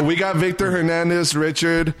 So we got Victor Hernandez,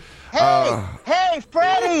 Richard. Hey,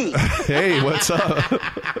 Freddie. Hey, what's up?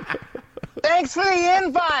 Thanks for the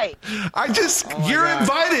invite. You're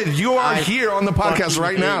invited. You are here on the podcast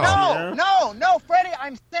right now. No, Freddie.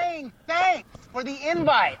 I'm saying thanks for the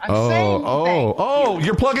invite. I'm saying thanks.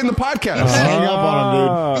 You're plugging the podcast. Hang up on him,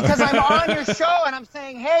 dude. Because I'm on your show and I'm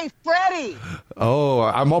saying, hey, Freddie. Oh,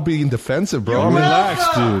 I'm all being defensive, bro.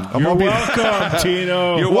 Relax, dude. You're welcome,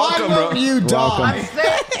 Tino. You're welcome, Why bro. won't you die?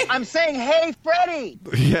 I'm saying, hey, Freddie.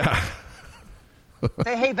 Yeah.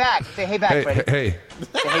 Say hey back. Say hey back, Freddie. Hey.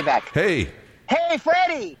 Say hey back. Hey. Hey,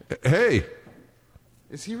 Freddie. Hey.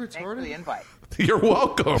 Is he Thanks for the invite. You're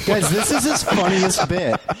welcome. Guys, this is his funniest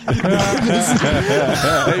bit. Hey,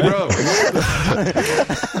 bro.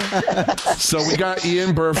 So we got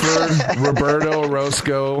Ian Burford, Roberto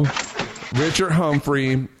Orozco, Richard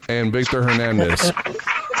Humphrey, and Victor Hernandez.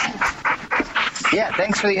 Yeah,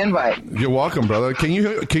 thanks for the invite. You're welcome, brother. Can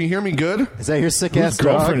you hear me good? Is that your sick Whose ass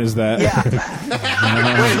girlfriend dog? is that? Yeah.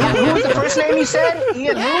 Wait, who was the first name you said?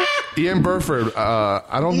 Ian who? Ian Burford.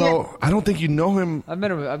 I don't know. I don't think you know him. I've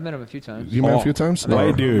met him a few times. You met him a few times?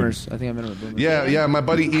 White dude. Boomers. I think I met him at Boomers. Yeah. My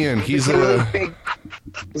buddy Ian. He's Does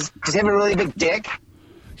he have a really big dick?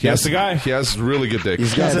 That's the guy. He has really good dick.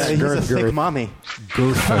 He's got He's that a girth. thick mommy.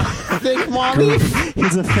 Thick mommy.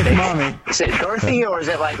 He's a thick mommy. Is it girthy or is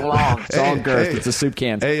it like long? It's all girth. It's a soup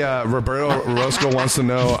can. Hey, Roberto Orozco wants to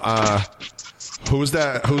know whose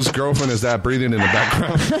girlfriend is that breathing in the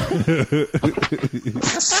background?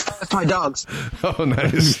 That's my dogs. Oh,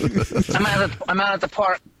 nice. I'm out at the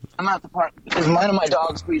park. Because one of my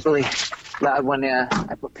dogs breathes really loud when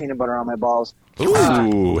I put peanut butter on my balls.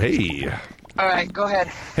 Ooh, hey. All right, go ahead.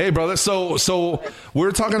 Hey, brother. So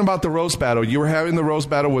we're talking about the roast battle. You were having the roast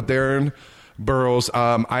battle with Darren Burrows.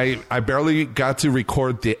 I barely got to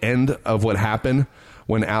record the end of what happened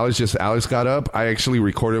when Alex got up. I actually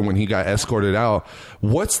recorded when he got escorted out.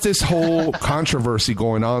 What's this whole controversy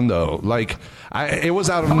going on though? Like, it was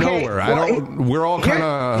out of nowhere. Well, we're all kind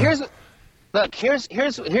of. Here's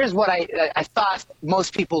what I thought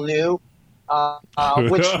most people knew,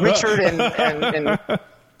 which Richard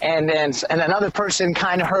and another person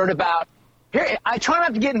kind of heard about. Here, I try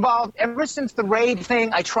not to get involved. Ever since the raid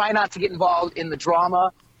thing, I try not to get involved in the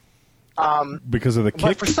drama. Because of the But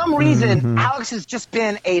kick? for some reason, Alex has just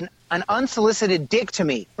been an unsolicited dick to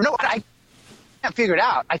me. No, I can't figure it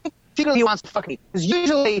out. I think he wants to fuck me. Because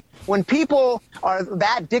usually when people are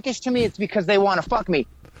that dickish to me, it's because they want to fuck me.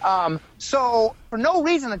 So for no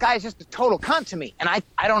reason, the guy is just a total cunt to me, and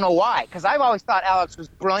I don't know why, because I've always thought Alex was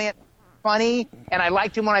brilliant, funny, and I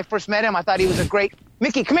liked him when I first met him. I thought he was a great.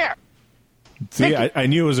 Mickey, come here. See, I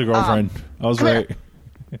knew it was a girlfriend. I was right.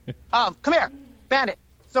 Come here, Bandit.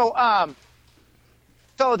 So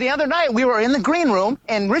the other night we were in the green room,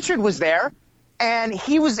 and Richard was there, and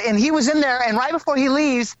he was in there, and right before he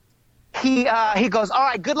leaves, he goes, "All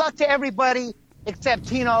right, good luck to everybody except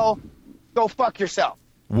Tino. Go fuck yourself."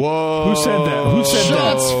 Whoa! Who said that? Who said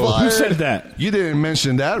Shots that? fired. Who said that? You didn't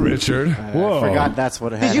mention that, Richard. Whoa! I forgot that's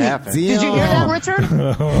what had happened. Did you hear that, Richard?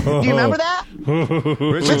 Do you remember that?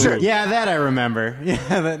 Richard. Yeah, that I remember. Yeah,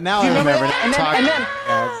 but now Do you I remember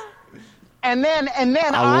that? And then I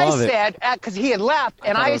I love it. said, because he had left,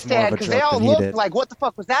 and thought it I was more said, of a because they joke all than he looked did. like, what the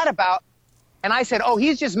fuck was that about? And I said, oh,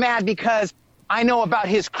 he's just mad because I know about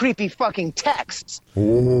his creepy fucking texts.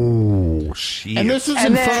 Oh shit! And this is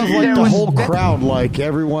And in front of then like there the was- whole crowd, like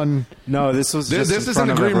everyone. No, this was This just is in in the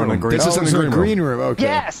front of green everyone room. in This is in the green room. Okay.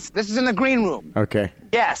 Yes, this is in the green room. Okay.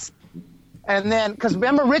 Yes. And then, because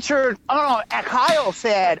remember Richard, Kyle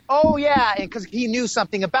said, oh, yeah, because he knew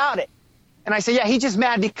something about it. And I said, yeah, he's just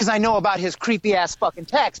mad because I know about his creepy-ass fucking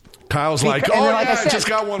text. Kyle's like, And oh then, like yeah, I I said- just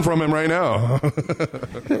got one from him right now.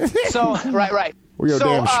 So, right. Where your So,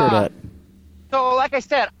 damn shirt at? So, like I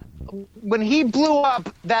said, when he blew up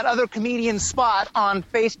that other comedian's spot on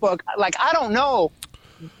Facebook, like, I don't know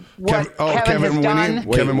what Kevin has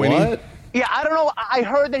done. Kevin Winnie. Yeah, I don't know. I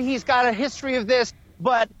heard that he's got a history of this,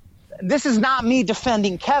 but this is not me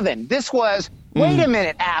defending Kevin. This was, wait a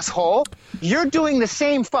minute, asshole. You're doing the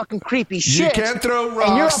same fucking creepy You shit. can't throw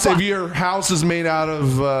and you're rocks up if your house is made out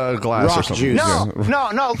of glass Rock or something. juice.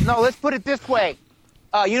 No. Let's put it this way.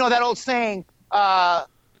 You know that old saying, glass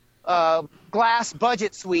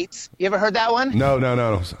budget suites. You ever heard that one? No.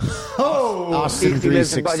 Austin He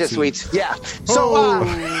lives in 360. budget suites. Yeah. So,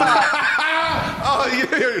 Oh,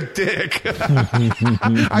 you're a dick.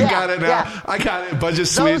 I got it now. yeah. I got it. Budget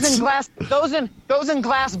those suites. in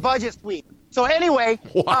glass budget suite. So anyway,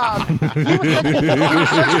 he was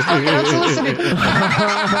such an unsolicited.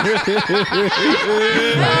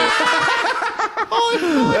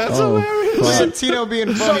 That's hilarious. Look at Tino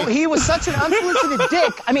being funny. So he was such an unsolicited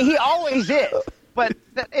dick. I mean, he always is. But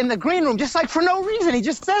in the green room, just like for no reason, he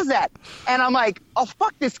just says that. And I'm like, oh,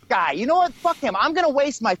 fuck this guy. You know what? Fuck him. I'm going to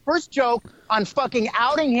waste my first joke on fucking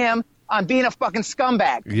outing him on being a fucking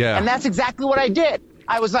scumbag. Yeah. And that's exactly what I did.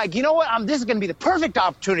 I was like, you know what? This is going to be the perfect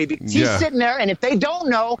opportunity because he's Yeah. sitting there, and if they don't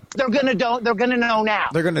know, they're going to know now.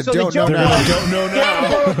 They're gonna So don't the joke know now. was- Don't know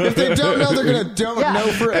now. If they don't know, they're gonna don't Yeah. know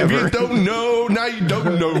If forever. you don't know, now you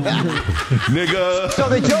don't know, nigga. So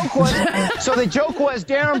the joke was,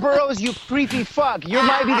 Darren Burroughs, you creepy fuck. You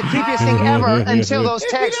might be the creepiest thing ever until those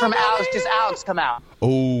texts from Alex come out.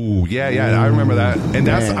 Oh yeah, I remember that, and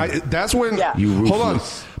that's when. Yeah. You Hold on,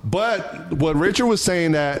 ruthless. but what Richard was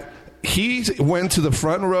saying that he went to the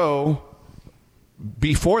front row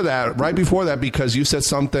right before that, because you said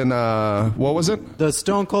something. What was it? The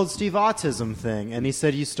Stone Cold Steve Autism thing, and he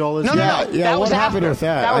said you stole his. No. Yeah. That What was happened after. with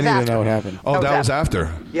that? That I was need after. to know what happened. Oh, That that was was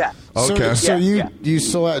after. Yeah. Okay. So Yeah. you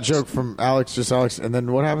stole that joke from Alex, just Alex, and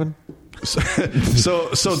then what happened? So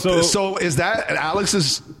is that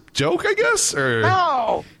Alex's joke? I guess, or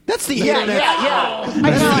No. That's the Yeah. internet. I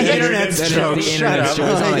That's know, the yeah. internet's That's joke. the Shut internet's up. joke.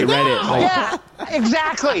 It's on like Reddit. Like, Yeah,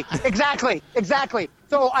 exactly.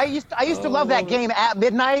 So I used to love that game At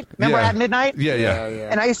Midnight. Remember Yeah. At Midnight? Yeah.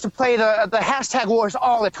 And I used to play the hashtag wars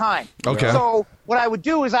all the time. Okay. So what I would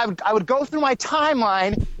do is I would go through my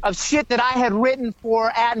timeline of shit that I had written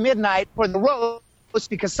for At Midnight for the roast,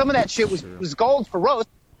 because some of that shit was gold for roast.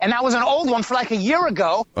 And that was an old one for like a year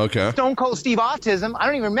ago. Okay. Stone Cold Steve Autism. I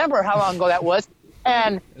don't even remember how long ago that was.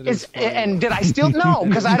 And did I still no?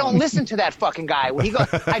 Because I don't listen to that fucking guy.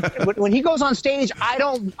 When he goes on stage, I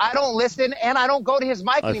don't listen, and I don't go to his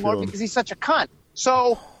mic anymore feel him. because he's such a cunt.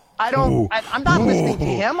 So I don't. I'm not listening to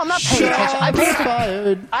him. I'm not paying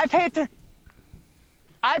attention.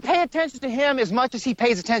 I pay attention to him as much as he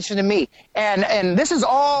pays attention to me. And this is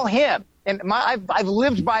all him. And I've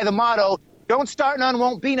lived by the motto, don't start none,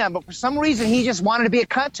 won't be none. But for some reason, he just wanted to be a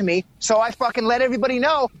cunt to me. So I fucking let everybody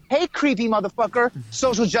know, hey, creepy motherfucker,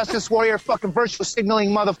 social justice warrior, fucking virtual signaling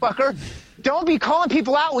motherfucker. Don't be calling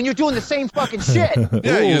people out when you're doing the same fucking shit.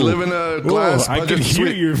 Yeah, you live in a glass I budget can hear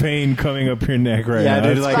suite. your vein coming up your neck right Yeah, now.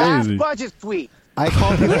 dude, That's like- Glass crazy. budget suite. I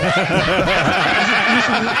call people.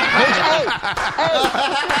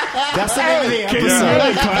 That's the name of the episode.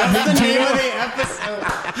 Yeah. That's the name of the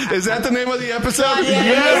episode. Is that the name of the episode?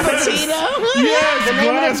 Yes, The name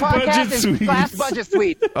of Glass this podcast Budget is Suite. Glass Budget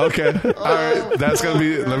Suite. Okay. All right. That's gonna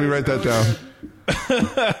be. Let me write that down.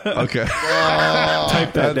 Okay.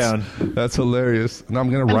 Type that down. That's hilarious. And I'm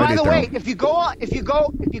gonna And write by it the down. way, if you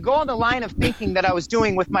go on the line of thinking that I was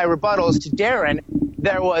doing with my rebuttals to Darren,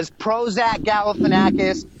 there was Prozac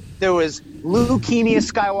Galifianakis, there was Leukemia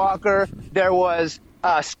Skywalker, there was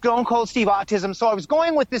Stone Cold Steve Autism. So I was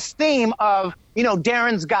going with this theme of,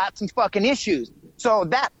 Darren's got some fucking issues. So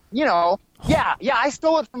that, yeah, I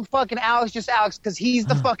stole it from fucking Alex because he's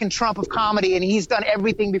the fucking Trump of comedy and he's done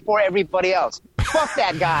everything before everybody else. Fuck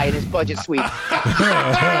that guy in his budget suite. Oh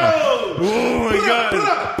my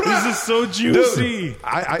god, this is so juicy.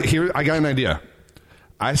 Dude, I got an idea.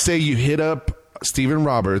 I say you hit up Steven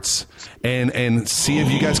Roberts and see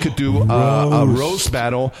if you guys could do a roast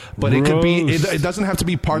battle, but it could be it doesn't have to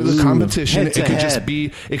be part of the competition. It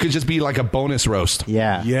could just be like a bonus roast.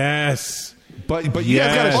 Yeah. Yes. But you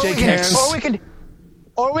guys gotta shake hands.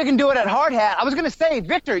 Or we can do it at Hard Hat. I was going to say,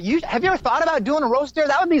 Victor, have you ever thought about doing a roast there?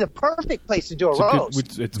 That would be the perfect place to do a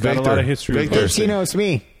roast. It's got a lot of history. Victor, it's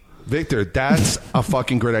me. Victor, that's a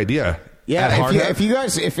fucking great idea. Yeah, if you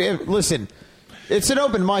guys listen, it's an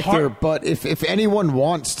open mic there, but if anyone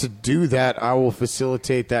wants to do that, I will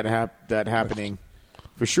facilitate that happening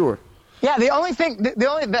for sure. Yeah,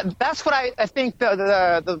 that's what I think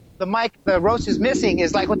the roast is missing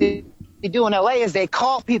is like what they do in LA is they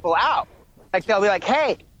call people out. Like they'll be like,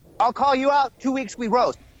 "Hey, I'll call you out 2 weeks we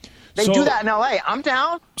roast." They do that in LA. I'm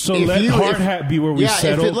down. So let Hard Hat be where we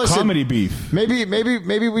settle comedy beef. Maybe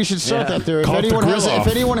we should start that there. If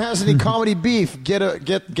anyone has any comedy beef, get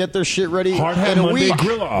their shit ready Hard Hat in a Monday week.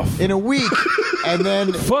 Grill Off In a week, and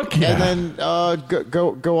then Fuck yeah. and then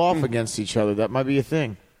go off against each other. That might be a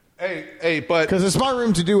thing. Hey, but because it's my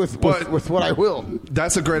room to do with what I will.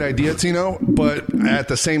 That's a great idea, Tino. But at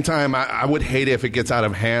the same time, I would hate it if it gets out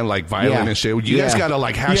of hand, like violent and shit. You guys gotta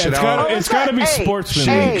like hash it out. It's gotta be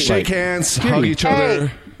sportsmanlike. Shake hands, hug each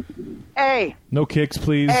other. Hey, no kicks,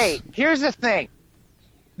 please. Hey, here's the thing.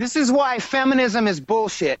 This is why feminism is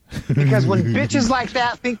bullshit. Because when bitches like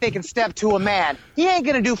that think they can step to a man, he ain't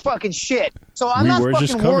gonna do fucking shit. So I'm not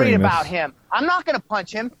fucking worried about him. I'm not gonna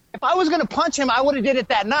punch him. If I was gonna punch him, I would have did it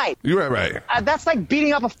that night. You're right. That's like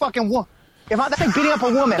beating up a fucking woman. That's like beating up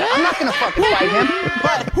a woman. I'm not gonna fucking fight him.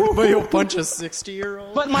 But you'll punch a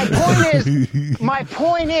 60-year-old. But my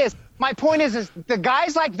point is the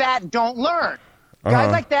guys like that don't learn.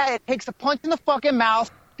 Guys like that, it takes a punch in the fucking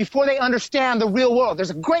mouth before they understand the real world. There's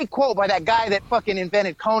a great quote by that guy that fucking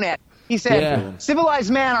invented Conan. He said,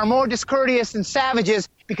 civilized men are more discourteous than savages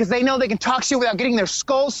because they know they can talk shit without getting their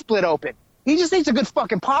skulls split open. He just needs a good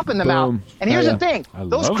fucking pop in the mouth. And here's the thing.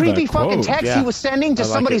 Those creepy fucking texts he was sending to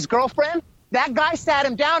somebody's girlfriend, that guy sat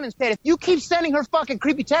him down and said, if you keep sending her fucking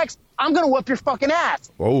creepy texts, I'm going to whoop your fucking ass.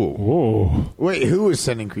 Whoa. Wait, who was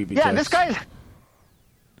sending creepy texts? Yeah, this guy...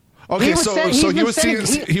 Okay,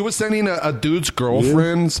 he was sending a dude's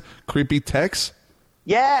girlfriend's creepy text?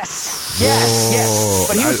 Yes.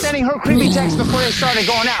 But he was sending her creepy texts before they started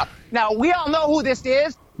going out. Now, we all know who this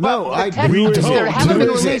is. No, we don't.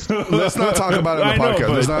 Let's not talk about it in the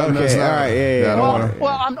podcast. All right,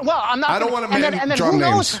 I'm not. I don't want to drop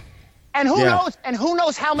names. And who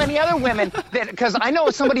knows how many other women that, because I know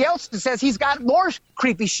somebody else that says he's got more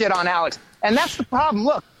creepy shit on Alex. And that's the problem.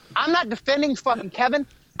 Look, I'm not defending fucking Kevin.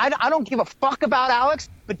 I don't give a fuck about Alex,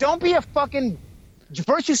 but don't be a fucking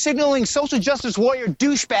virtue signaling social justice warrior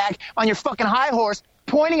douchebag on your fucking high horse,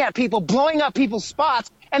 pointing at people, blowing up people's spots,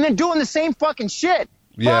 and then doing the same fucking shit.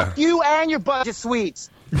 Yeah. Fuck you and your budget suites.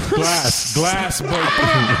 Glass.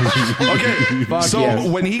 Okay, so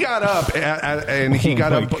when he got up and he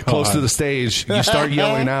got up close to the stage, you start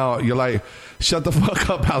yelling out. You're like, "Shut the fuck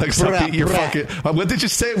up, Alex! You're fucking." What did you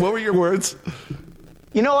say? What were your words?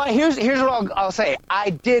 You know what? Here's what I'll say. I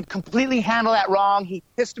did completely handle that wrong. He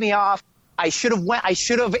pissed me off. I should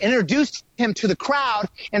have introduced him to the crowd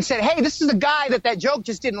and said, "Hey, this is the guy that joke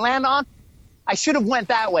just didn't land on." I should have went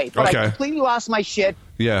that way, but I completely lost my shit.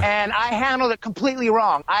 Yeah. And I handled it completely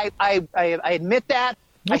wrong. I admit that.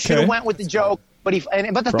 I should have went with the joke, but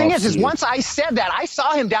the thing is once I said that, I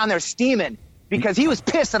saw him down there steaming because he was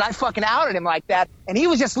pissed that I fucking outed him like that, and he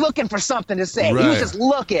was just looking for something to say. Right. He was just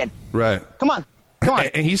looking. Right. Come on.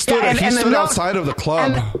 And he stood outside of the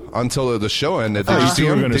club until the show ended. Did you see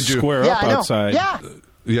him? Going to square up outside. Yeah.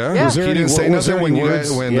 He didn't say nothing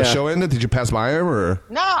when the show ended. Did you pass by him or?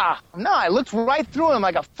 No. I looked right through him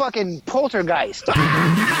like a fucking poltergeist.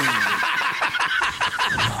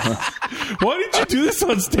 Why did you do this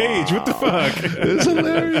on stage? What the fuck? It's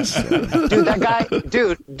hilarious.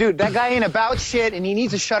 Dude, that guy ain't about shit, and he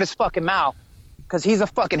needs to shut his fucking mouth because he's a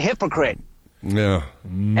fucking hypocrite. Yeah.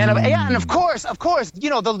 And of course,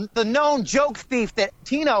 the known joke thief that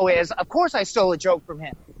Tino is. Of course, I stole a joke from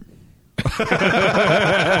him.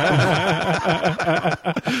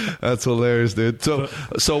 That's hilarious, dude. So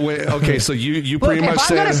wait, okay, so you pretty much if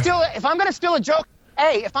said if I'm gonna steal a joke,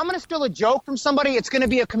 if I'm gonna steal a joke from somebody, it's gonna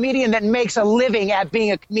be a comedian that makes a living at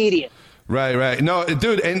being a comedian. Right. No,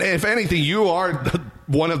 dude, and if anything, you are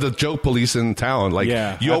one of the joke police in town. Like,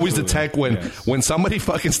 you always detect when somebody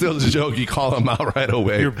fucking steals a joke, you call them out right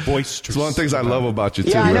away. You're boisterous. It's one of the things I love about you,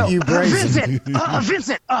 too. Yeah, I know. You brazen.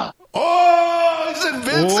 Vincent. Oh, is it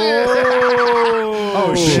Vincent?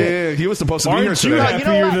 Oh, shit. He was supposed to be here Aren't you today.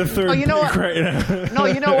 happy you're the third you know pick what? right now? No,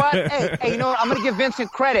 you know what? Hey, you know what? I'm gonna give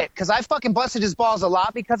Vincent credit because I fucking busted his balls a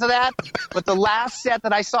lot because of that. But the last set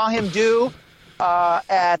that I saw him do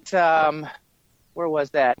at where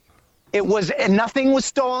was that? It was nothing was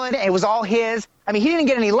stolen. It was all his. I mean, he didn't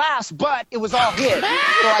get any laughs, but it was all his. So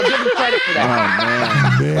I give him credit for that.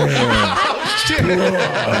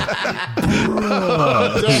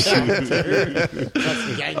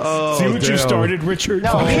 See what you started, Richard?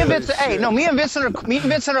 No, me and Vincent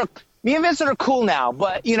are cool now.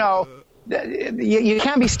 But you know, you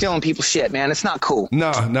can't be stealing people's shit, man. It's not cool.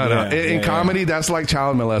 No. In comedy, that's like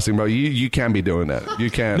child molesting, bro. You can't be doing that.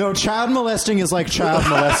 You can't. No, child molesting is like child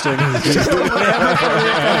molesting. That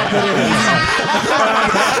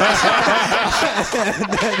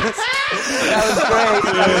was great.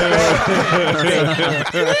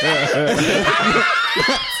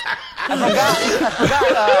 I forgot.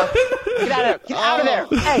 Get out of there.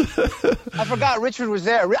 Hey, I forgot Richard was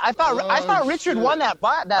there. I thought Richard won that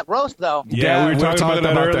roast, though. Yeah, we were talking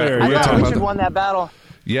about that earlier. I thought Richard won that battle.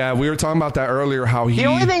 Yeah, we were talking about that earlier, how he... The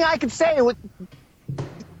only thing I could say...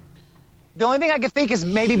 The only thing I could think is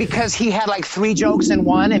maybe because he had like 3 jokes in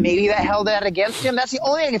one, and maybe that held that against him. That's the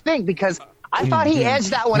only thing I could think, because I thought he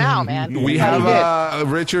edged that one out, man. We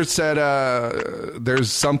have Richard said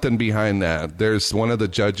there's something behind that. There's one of the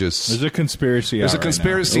judges. There's a conspiracy. There's a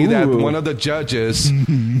conspiracy that one of the judges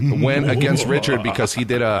went against Richard because he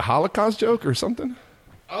did a Holocaust joke or something.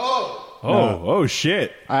 Oh,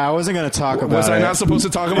 shit. I wasn't going to talk about it. Was I not supposed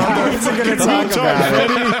to talk about that? I wasn't going to talk about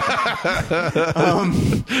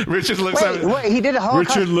it. Richard looks at Wait, he did a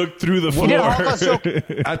Holocaust. Richard looked through the floor. He did a Holocaust joke.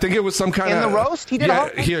 I think it was some kind of... In the roast? He did a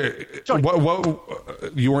Holocaust? Here.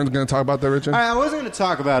 What, you weren't going to talk about that, Richard? I wasn't going to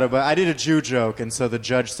talk about it, but I did a Jew joke, and so the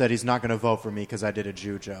judge said he's not going to vote for me because I did a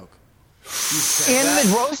Jew joke. In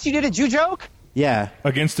the roast, you did a Jew joke? Yeah.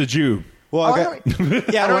 Against a Jew. Well, I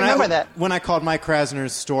don't remember that. When I called Mike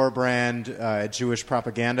Krasner's store brand Jewish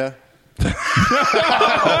propaganda. So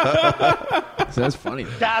that's funny.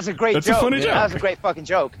 That's a great joke. That's a funny joke. That was a great fucking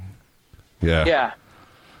joke. Yeah.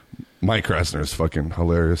 Mike Krasner is fucking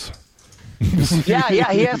hilarious. Yeah,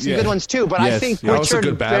 he has some good ones too, but I think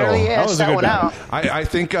Richard barely edged that one out. I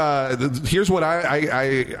think here's what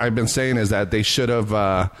I've been saying is that they should have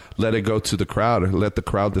let it go to the crowd, or let the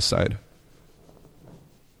crowd decide.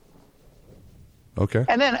 Okay.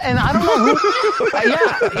 And I don't know who.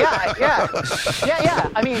 Yeah.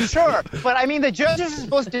 I mean, sure, but I mean, the judges are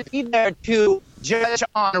supposed to be there to judge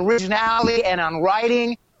on originality and on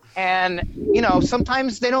writing, and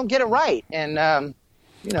sometimes they don't get it right, and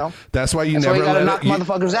that's why you that's never why you gotta let knock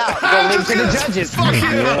motherfuckers out. Go live to the judges.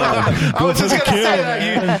 I was just gonna say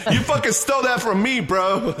that. You fucking stole that from me,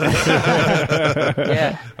 bro.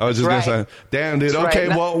 Yeah. I was just gonna say, damn, dude. That's Okay,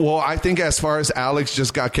 right. well, I think as far as Alex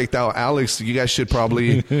just got kicked out, Alex, you guys should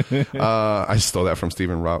probably. I stole that from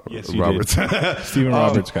Stephen Roberts. Stephen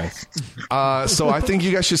Roberts, guys. So I think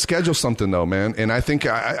you guys should schedule something though, man. And I think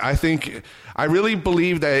I really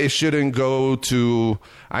believe that it shouldn't go to.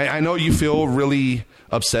 I know you feel really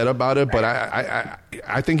upset about it, but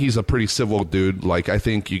I think he's a pretty civil dude. Like, I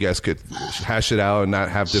think you guys could hash it out and not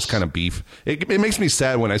have this kind of beef. It makes me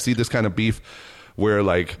sad when I see this kind of beef where,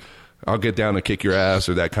 like, I'll get down and kick your ass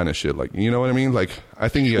or that kind of shit. Like, you know what I mean? Like, I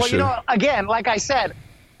think you guys should. Again, like I said,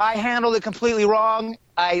 I handled it completely wrong.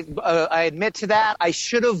 I admit to that. I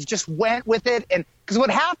should have just went with it, and because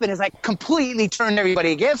what happened is I completely turned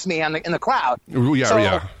everybody against me in the crowd.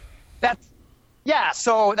 Yeah.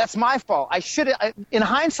 So that's my fault. I should have, in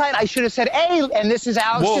hindsight, I should have said, "Hey, and this is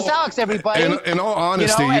Alex, just Alex, everybody." In all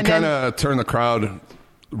honesty, you kind of turned the crowd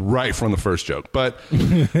right from the first joke. But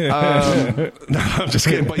no, I'm just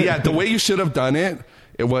kidding. But yeah, the way you should have done it.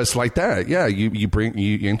 It was like that. Yeah, you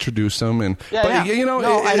introduce them, and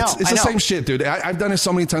it's the same shit, dude. I've done it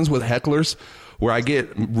so many times with hecklers where I get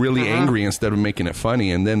really angry instead of making it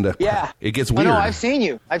funny, and then it gets Oh, weird. no, I've seen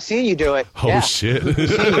you do it. Oh Yeah. shit!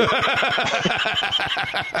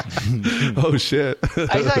 Oh shit!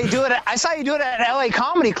 I saw you do it. I saw you do it at LA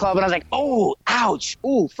Comedy Club, and I was like, "Oh, ouch!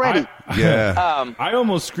 Ooh, Freddie." Yeah. I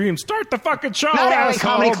almost screamed, "Start the fucking show!" Not LA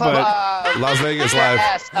asshole, Comedy Club. but Las Vegas Live.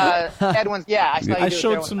 Edwin's. Yeah, I saw you do I it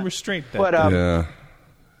showed there some one restraint time. there. But Yeah.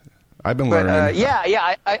 I've been But learning.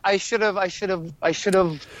 I should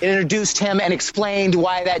have introduced him and explained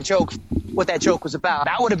what that joke was about.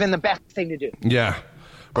 That would have been the best thing to do. Yeah.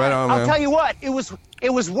 Right on, man. I'll tell you what, it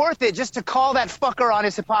was worth it just to call that fucker on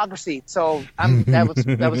his hypocrisy. So that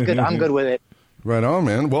was good. I'm good with it. Right on,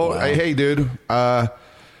 man. Well, hey, dude.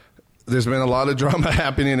 There's been a lot of drama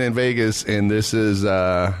happening in Vegas, and this is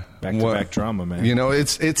back-to-back drama, man. You know,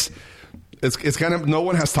 it's kind of, no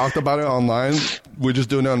one has talked about it online. We're just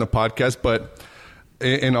doing it on the podcast. But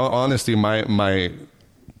in all honesty, my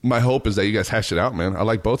hope is that you guys hash it out, man. I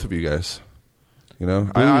like both of you guys. You know,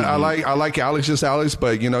 I like Alex, just Alex,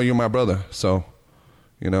 but you know, you're my brother. So,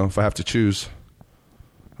 you know, if I have to choose,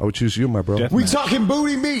 I would choose you, my bro. We talking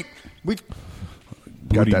booty meat. We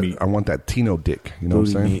got booty that. meat. I want that Tino dick. You know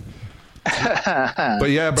booty what I'm saying? meat.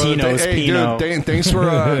 But yeah, bro. Tino's Hey, Pino. dude. Thanks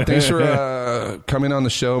for coming on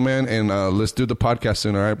the show, man. And let's do the podcast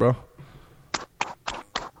soon. All right, bro.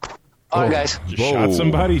 All right, guys. Just shot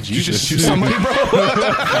somebody. You just shoot somebody, bro.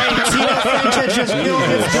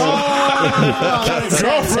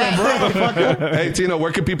 Hey, Tino,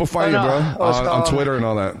 where can people find you, bro? On Twitter and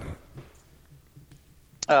all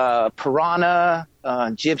that. Piranha,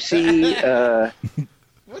 Gypsy.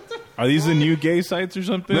 Are these the new gay sites or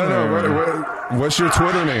something? No. What's your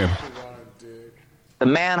Twitter name? The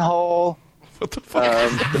Manhole. What the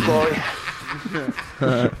fuck?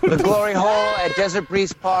 The Glory Hole at Desert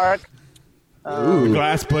Breeze Park. The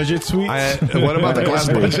Glass Budget Suites. What about the Glass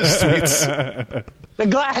Budget Suites? The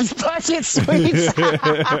Glass Budget Suites.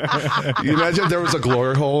 You imagine if there was a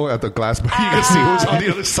glory hole at the Glass Budget. You can see who's on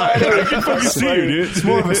the other side. I can fucking see you, dude. It's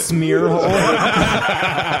more of a smear hole.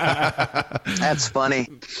 That's funny.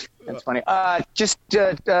 That's funny. Just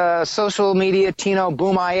social media, Tino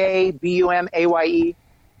Boomaye, Bumaye.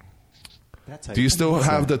 Do you still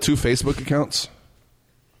have the 2 Facebook accounts?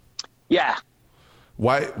 Yeah.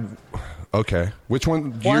 Why? Okay. Which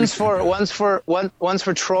one? One's for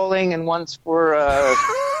trolling and one's for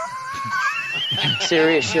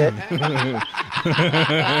serious shit.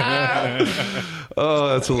 Oh,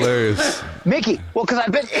 that's hilarious. Mickey. Well, because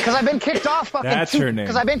I've been kicked off. That's her name.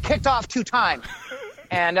 Because I've been kicked off 2 times,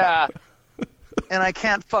 and I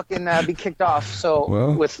can't fucking be kicked off.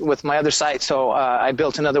 So with my other site, so I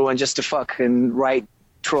built another one just to fucking write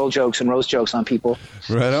troll jokes and roast jokes on people.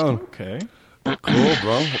 Right on. Okay. Cool,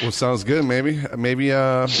 bro. Well, sounds good. Maybe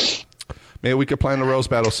we could plan a roast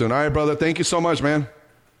battle soon. All right, brother. Thank you so much, man.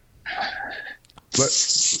 We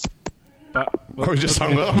just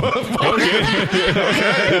hung up. Okay.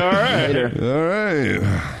 All right. All right.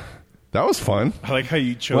 That was fun. I like how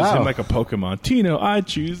you chose him like a Pokemon. Tino, I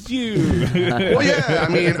choose you. Well, yeah.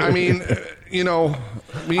 I mean, you know,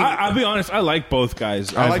 I'll be honest. I like both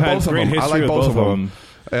guys. I like both of them. I like both of them.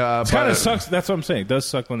 It kind of sucks. That's what I'm saying. It does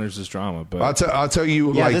suck when there's this drama. But I'll tell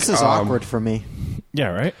you. Yeah, like, this is awkward for me. Yeah,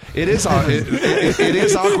 right. It is. It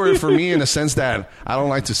is awkward for me in the sense that I don't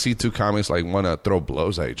like to see 2 comics like want to throw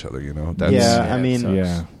blows at each other. You know. I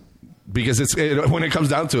mean, because when it comes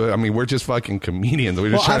down to it, I mean, we're just fucking comedians.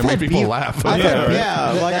 We're just trying to make people laugh. Like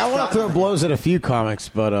I want to throw blows at a few comics,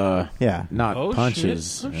 but not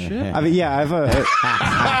punches. Shit. Oh, shit. I mean, I've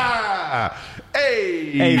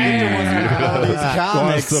Hey,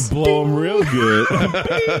 wants to blow him real good.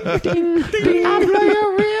 I blow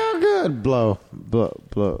you real good. Blow.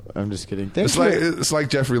 I'm just kidding. It's like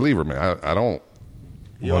Jeffrey Lieber, man. I don't.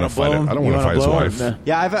 You want to fight him? I don't want to fight his wife.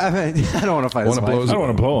 Yeah, I don't want to fight his wife. I don't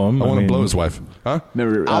want to blow him. I want to blow his wife. Huh?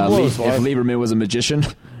 Remember, if Lieberman was a magician,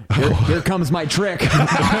 here comes my trick. Here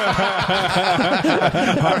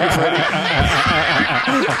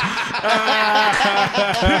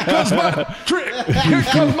comes my trick. Here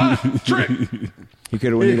comes my trick. You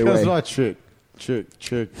could have went either way. Here comes my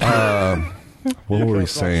trick. What were we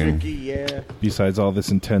saying? Tricky, Besides all this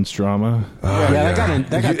intense drama, that got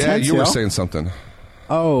intense. You were saying something.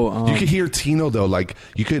 Oh, you could hear Tino though. Like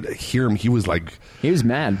you could hear him. He was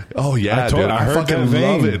mad. Oh yeah, I dude. heard I fucking that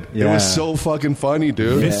vein. love it. It Yeah. was so fucking funny,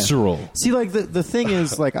 dude. Visceral. See, like the thing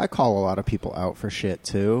is, like I call a lot of people out for shit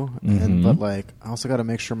too, Mm-hmm. but like I also got to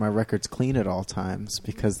make sure my record's clean at all times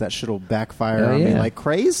because that shit'll backfire Oh, on me yeah. like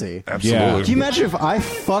crazy. Absolutely. Yeah. Can you imagine if I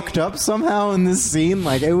fucked up somehow in this scene?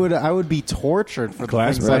 Like I would be tortured for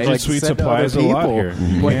Glass the things I've Budget like Suite said to supplies other a lot people. here.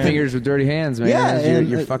 Point Yeah. fingers with dirty hands, man. Yeah, you're, and,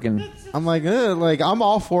 you're fucking. I'm like I'm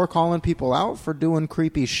all for calling people out for doing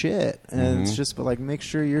creepy shit, and it's just but like make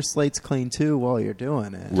sure your slate's clean too while you're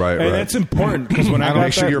doing it. Right, And right. that's important because when I got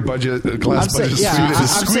Make sure that- your glass I'm budget saying, suite yeah, is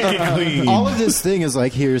I'm saying, squeaky clean. all of this thing is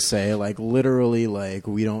like hearsay, like literally, like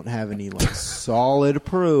we don't have any like solid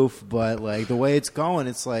proof, but like the way it's going,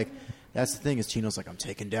 it's like that's the thing is Chino's like I'm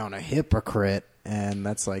taking down a hypocrite, and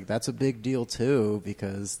that's a big deal too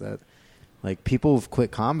because that. Like, people have quit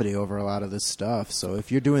comedy over a lot of this stuff. So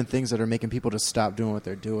if you're doing things that are making people just stop doing what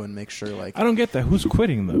they're doing, make sure, like... I don't get that. Who's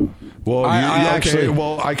quitting, though? Well, I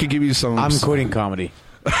could give you some. I'm quitting comedy.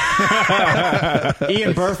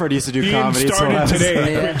 Ian Burford used to do Ian comedy. started so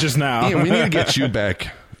today, quit just now. Ian, we need to get you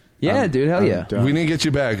back. Yeah, dude, hell yeah. We need to get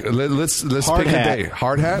you back. Let's Hard pick hat. a day.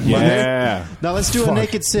 Hard hat? Monday? Yeah. Now let's do a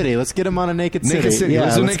Naked City. Let's get him on a Naked City. Naked City. Yeah,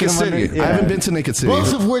 let's do let's Naked get him on City. a- I yeah. haven't been to Naked City.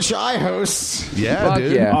 Both of which I host. Yeah, Fuck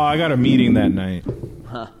dude. yeah. Oh, I got a meeting that night.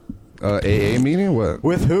 AA meeting? What?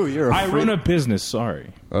 With who? You're a I freak. run a business.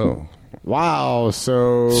 Sorry. Oh. Wow.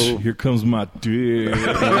 So Here comes my dick.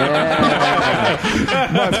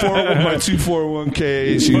 My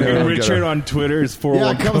 241Ks. You know, Richard on Twitter is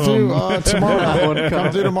 41. yeah, come through tomorrow night.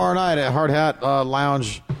 Come through tomorrow night at Hard Hat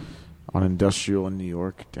Lounge on Industrial in New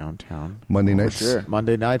York, downtown. Monday nights. Sure.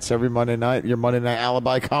 Monday nights, every Monday night. Your Monday night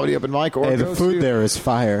alibi comedy open mic. Or Hey, the go food to- there is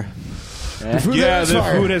fire. The food there Yeah, is the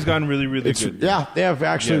fire. food has gotten really, really It's, good. yeah, they have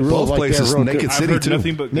actually Yes. real, Both like, places. they're real Naked good. I've City, heard too.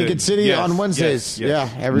 nothing but Naked good. City Yes, on Wednesdays. yes,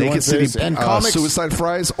 yes. Yeah, every Naked Wednesdays. City. And comics. Suicide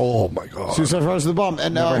Fries. Oh, my God. Suicide Fries is the bomb.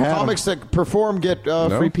 And Never had comics that perform get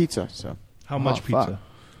free pizza. So How much fuck. pizza?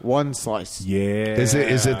 One slice. Yeah. Is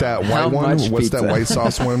it that How white one? much What's pizza? that white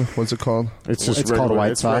sauce one? What's it called? It's just It's regular, called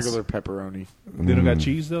white it's sauce. regular pepperoni. They don't got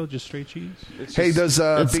cheese, though? Just straight cheese? Hey, does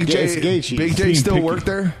it's Big gay- it's gay J cheese. Big J Being still picky. work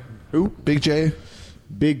there? Who? Big J?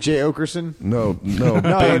 Big J Okerson? No. No,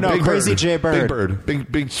 Crazy J Bird. Big Bird.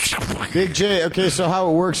 Big. Big J. Okay, so how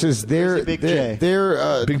it works is they're Big J.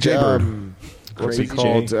 they're Big J Bird. What's Crazy it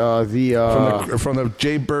called? J. From the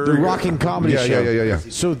J Bird. the Rockin' Comedy yeah, Show. Yeah.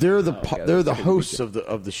 So they're the hosts of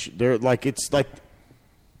the they're like it's like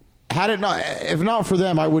had it not if not for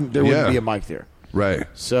them wouldn't Yeah. be a mic there. Right.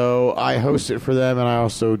 So I host it for them and I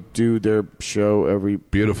also do their show every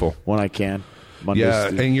Beautiful. when I can. Mondays Yeah,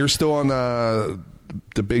 through- and you're still on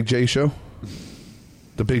the Big J show?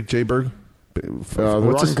 The Big J Bird? the What's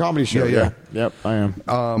Rockin' his- Comedy Show. Yeah. Yep, I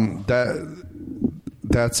am.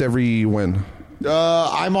 That's every when?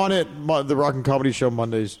 I'm on it. The Rockin' Comedy Show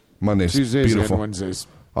Mondays, Tuesdays, Beautiful. and Wednesdays.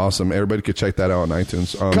 Awesome. Everybody could check that out on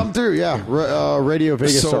iTunes. Come through, yeah. Radio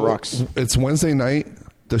Vegas so rocks. It's Wednesday night,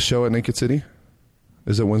 the show at Naked City?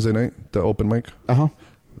 Is it Wednesday night, the open mic? Uh-huh.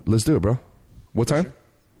 Let's do it, bro. What time?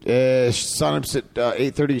 Sign-ups at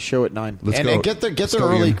 8:30. Show at 9. Let's and go. get there Let's go,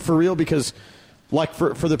 early Ian. for real because, like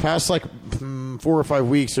for the past 4 or 5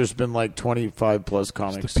 weeks, there's been like 25 plus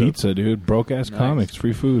comics. The pizza, dude. Broke-ass comics.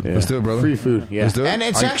 Free food. Yeah. Let's do it, brother. Free food, yeah. Let's do it. And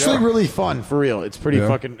it's actually really fun for real. It's pretty Yeah.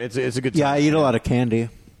 fucking. It's a good time. Yeah, I eat a lot of candy.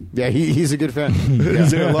 Yeah, he's a good fan. Is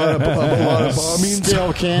there a lot of bombing?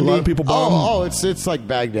 Stale candy. A lot of people bomb. Oh, it's like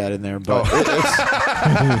Baghdad in there, but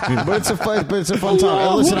it's a fun time.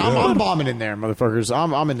 Hey, listen, I'm bombing in there, motherfuckers.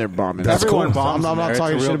 I'm in there bombing. That's Everyone cool. bombs. I'm not in there.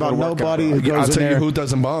 talking It's a shit real about good workout. nobody who goes I'll in tell there. you who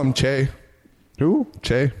doesn't bomb. Che. Who?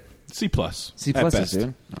 Che. C+. C At plus, best.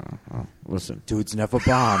 dude. Listen, Dude's never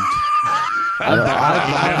bombed. I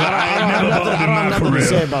don't have nothing to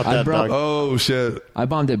say about that. brought- dog. Oh, shit. I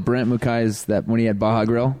bombed at Brent Mukai's that when he had Baja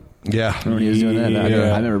Grill. Yeah. Remember when he was doing that? Yeah.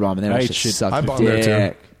 I remember bombing there. I That ate shit shit. sucked I bombed there,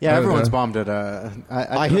 dick. too. Yeah, everyone's Yeah. bombed at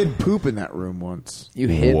I hid poop in that room once. You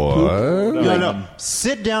hit What? poop. No.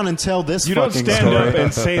 Sit down and tell this You don't fucking stand story. up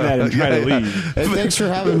and say that and try to leave. Hey, thanks for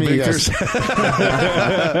having me, guys.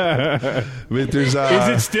 Victor's, Is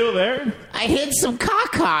it still there? I hid some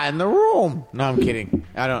caca in the room. No, I'm kidding.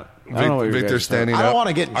 I don't know what you're Victor's guys standing I up. don't want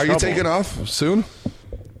to get in Are trouble. you taking off soon?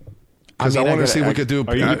 Because I mean, I want to gotta- see if we I- could do.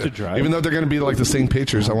 Are you good to drive? Even though they're going to be like the same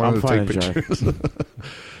pictures, I wanted I'm to fine take to drive. pictures.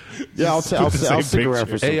 Yeah, I'll stick around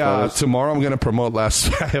for some Hey, photos. tomorrow I'm going to promote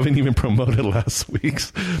last. I haven't even promoted last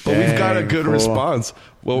week's, but we've got a Dang, good cool. response.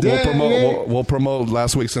 We'll promote. We'll promote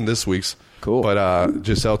last week's and this week's. Cool. But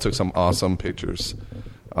Giselle took some awesome pictures.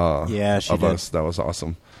 Yeah, she of did. us. That was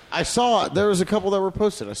awesome. I saw there was a couple that were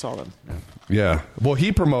posted. I saw them. Yeah. Well,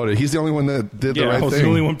 he promoted. He's the only one that did the Yeah, right I was thing. the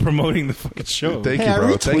only one promoting the fucking show. Thank Hey, you, I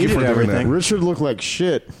bro. Thank you for retweeted doing everything. that. Richard looked like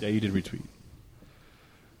shit. Yeah, you did retweet.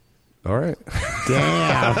 All right.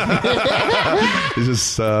 Damn. It's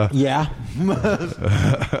just Yeah.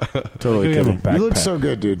 Totally We have a kidding. You look backpack. so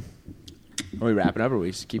good, dude. Are we wrapping up or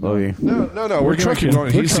we just keep Love going? you. no. We're trucking. keep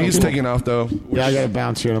going. We're He's trucking. taking off though. Yeah, I got to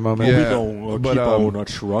bounce here in a moment. Yeah.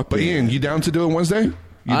 But Ian, you down to do it Wednesday? You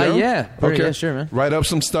down? Yeah. Yeah, sure, man. Write up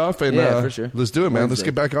some stuff and Yeah, for sure. let's do it, man. Let's Wednesday.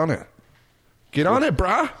 get back on it. Get on it,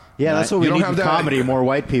 brah. Yeah, that's what You we don't need have in that- comedy, more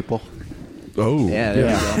white people. Oh. Yeah, there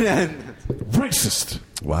we go. Racist.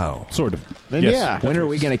 Wow. Sort of. Then Yes. yeah. When are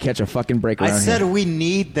we going to catch a fucking break around I said here? we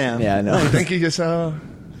need them. Yeah, I know. Thank you, Yasal.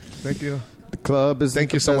 Thank you. The club is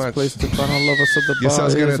Thank the you so best much. place to find all of us at the bar.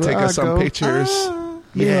 Yasal's going is to take where us I some go. pictures.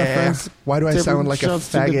 Me and my friends. Why do I Different sound like a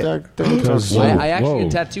shots to get faggot? that- Whoa. I actually Whoa.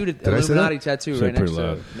 get tattooed at Did I say Illuminati that? tattoo Say right next pretty to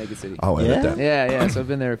loud. Naked City. I'll edit that. Yeah. So I've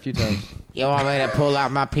been there a few times. You want me to pull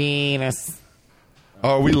out my penis?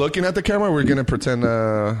 Oh, are we looking at the camera? We're going to pretend,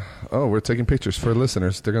 we're taking pictures for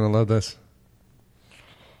listeners. They're going to love this.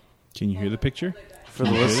 Can you hear the picture? For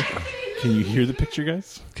the list. Can you hear the picture,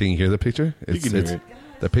 guys? Can you hear the picture? You can hear it.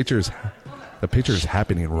 The picture is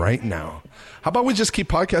happening right now. How about we just keep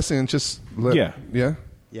podcasting and just let... Yeah. Yeah?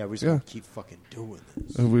 Yeah, we're just going to keep fucking doing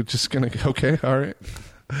this. We're just going to... Okay, all right.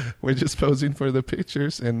 We're just posing for the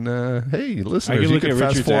pictures. And, hey, listeners, I can you look could at fast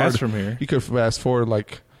Richard's forward. ass from here. You could fast forward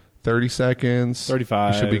like 30 seconds.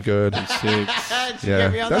 35. You should be good. 36.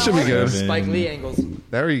 Yeah, that should be good. Spike Lee angles.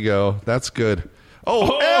 There you go. That's good.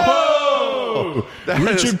 Oh! That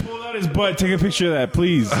is- Richard pulled out his butt. Take a picture of that,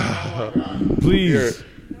 please. Please.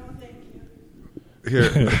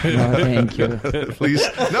 Here. No, thank you. Please.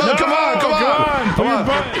 No, come on.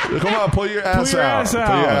 Come on, pull your ass your out. ass Pull your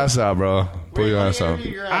out. ass out, bro. Pull your ass out.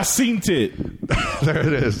 I seen it. There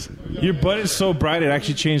it is. Your butt is so bright, it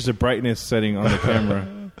actually changed the brightness setting on the camera.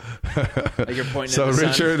 Like you're pointing So at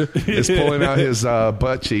the sun. Richard is pulling out his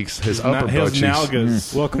butt cheeks, his upper His butt cheeks.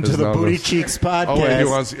 nalgas. Welcome His to the nalgas. Booty Cheeks podcast. Oh wait, he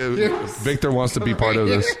wants. Victor wants to be part of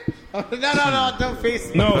this. No, don't face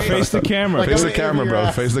me. No, face the camera. Face the camera,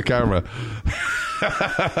 bro. Face the camera.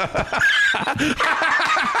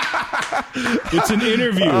 It's an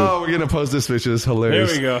interview. Oh, we're gonna post this picture. It's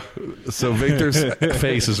hilarious. There we go. So Victor's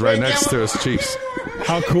face is right next to his cheeks.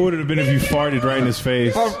 How cool would it have been if you farted right in his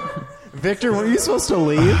face? Victor, were you supposed to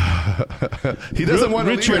leave? He doesn't want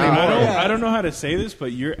to Richard, leave anymore. I don't know how to say this,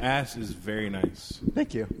 but your ass is very nice.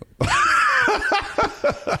 Thank you.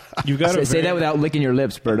 You got to Say that without licking your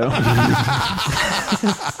lips, Berto.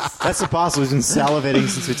 That's impossible. He's been salivating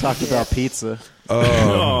since we talked about pizza.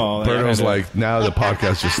 Oh, Berto's yeah, like, now the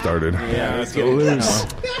podcast just started. Yeah, let's get loose.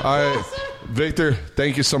 All right, Victor,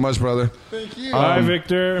 thank you so much, brother. Thank you. Hi,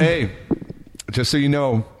 Victor. Hey, just so you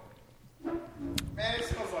know, Man, it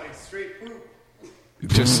smells like straight poop.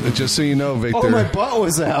 just so you know, Victor, Oh, my butt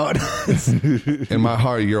was out. in my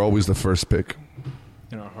heart, you're always the first pick.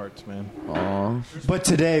 In our hearts, man. But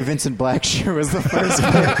today, Vincent Blackshear was the first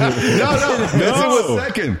pick. No, Vincent was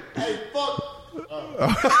second. Hey, fuck.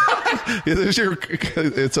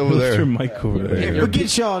 It's over What's your there. mic over there? We'll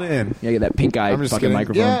get y'all in. Yeah, get that pink eye I'm just fucking kidding.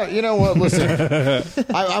 microphone. Yeah, you know what? Listen,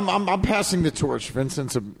 I'm passing the torch.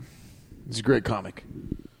 Vincent's he's a great comic,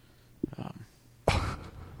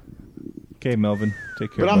 Okay, Melvin,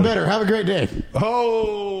 take care. but I'm buddy. better. Have a great day.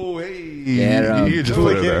 Oh, hey. Yeah, you just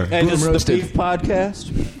put it there. And it's the roasted. Beef Podcast.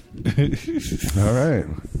 All right.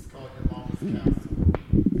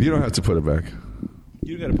 You don't have to put it back.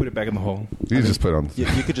 You got to put it back in the hole. You just put it on. You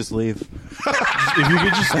could just leave. If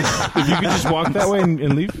you could just walk that way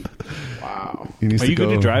and leave. Wow. He needs Are to you go.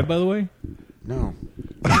 good to drive, by the way? No.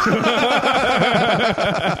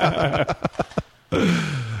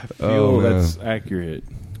 Oh, man. that's accurate.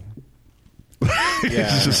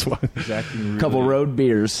 It's just He's acting really- Couple road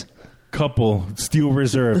beers. Couple steel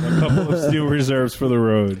reserve. A couple of steel reserves for the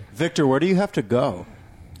road. Victor, where do you have to go?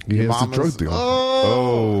 He has a Mama's- drug deal.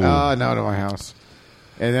 No, to my house.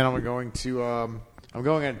 And then I'm going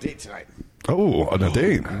on a date tonight. Oh, on a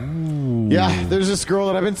date. Yeah, there's this girl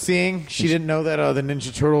that I've been seeing. She didn't know that the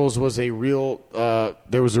Ninja Turtles was a real.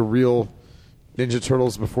 There was a real Ninja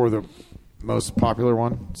Turtles before the most popular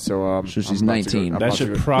one. So, So she's I'm about to 19. go- I'm That about to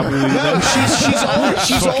should go- probably. No, she's older.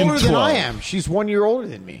 She's Fucking older than 12. I am. She's 1 year older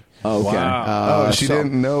than me. Oh, okay. Wow. She so-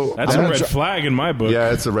 didn't know. That's a red flag in my book.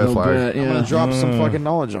 Yeah, it's a red Little flag. bit, I'm yeah. gonna drop some fucking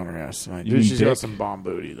knowledge on her ass tonight. You Dude, mean she's got dick? some bomb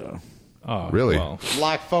booty though. Oh, Really? well.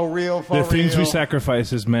 Like for real, for The real. things we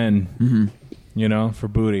sacrifice as men, you know, for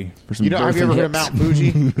booty. For some You know, have you ever heard of Mount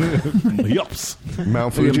Fuji? Yups.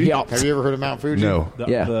 Mount Fuji? Have you ever heard of Mount Fuji? No.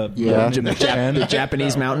 Yeah. Yeah. The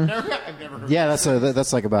Japanese mountain. I've never heard. Yeah,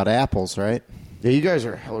 that's like about apples, right? Yeah, you guys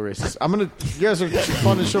are hella racist. You guys are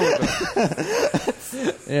fun to show with.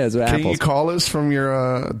 Yeah, it's what Can apples. you call us from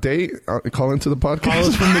your date? Call into the podcast. Call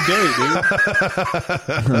us from the date,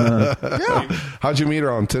 dude. Yeah. How'd you meet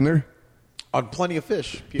her on Tinder? On Plenty of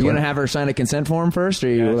Fish. You gonna have her sign a consent form first, or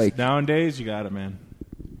you Yes, like? nowadays, you got it, man.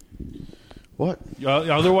 What?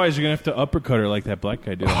 Otherwise, you're gonna have to uppercut her like that black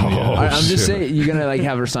guy did. On the, I'm just saying, you're gonna like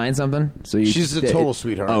have her sign something. So She's a total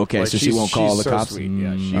sweetheart. Oh, okay, Like, so she won't call she's the so cops. Sweet.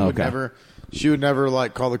 Yeah, she would never. She would never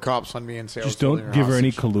like call the cops on me and say. just I was holding don't give her any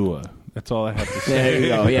hostage. Kahlua. That's all I have to say. There you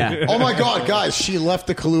go. Yeah. Oh my God, guys! She left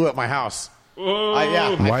the Kahlua at my house.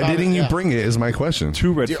 I Why found didn't it, you yeah. bring it? Is my question.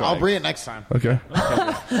 Two red Dude, flags. I'll bring it next time. Okay.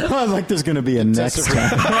 like there's going to be a next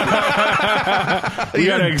time. We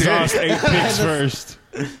gotta exhaust 8 pigs first.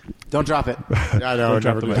 Don't drop it. I know. Don't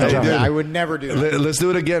drop the mic. I would never do that. Let's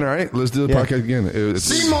do it again, all right? Let's do the Yeah. podcast again.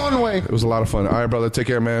 Simonway. It was a lot of fun. All right, brother. Take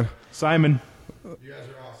care, man. Simon.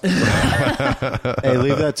 Hey,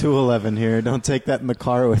 leave that 211 here. Don't take that in the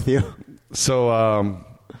car with you. So,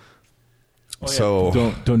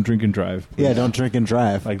 Don't drink and drive. Yeah, don't drink and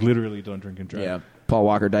drive. Like literally, don't drink and drive. Yeah. Paul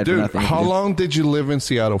Walker died for dude, nothing. how long did you live in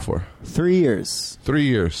Seattle for? 3 years. 3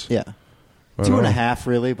 years. Yeah. Right 2.5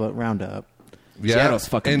 really, but round up. Yeah. Seattle's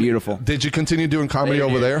fucking And beautiful. Did you continue doing comedy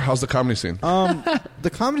over there? How's the comedy scene? The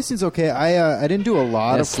comedy scene's okay. I didn't do a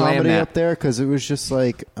lot Yeah, of slam comedy that. up there because it was just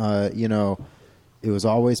like it was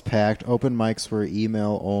always packed. Open mics were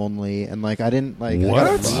email only, and like I didn't like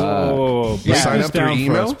What? Whoa. You break sign this up through down for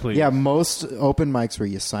email? us, please. Yeah, most open mics where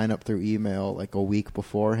you sign up through email like a week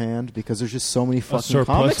beforehand because there's just so many fucking surplus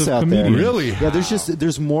comics of out there. comedians. Really? Yeah,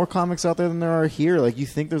 there's more comics out there than there are here. Like you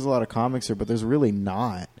think there's a lot of comics here, but there's really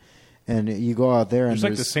not. And you go out there and There's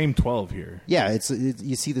like the same 12 here. Yeah,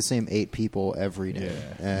 you see the same 8 people every day.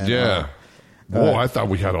 And, Yeah. Whoa, I thought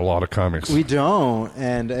we had a lot of comics. we don't,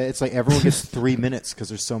 and it's like everyone gets 3 minutes because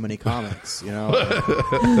there's so many comics. You know,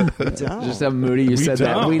 we don't. Just have Moody. You said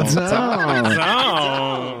that. We don't.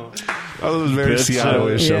 No. That was very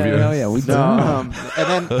Seattle-ish of you. Yeah, we don't.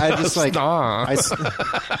 And then I just like Stop.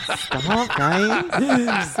 stop,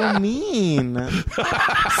 guys, so mean.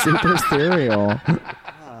 Super cereal.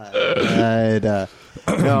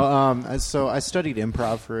 So I studied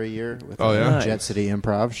improv for a year with Oh, yeah? Jet City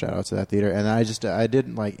Improv. Shout out to that theater. And I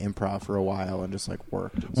didn't like improv for a while and just like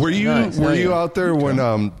worked. Were you Nice. were Hell you yeah. out there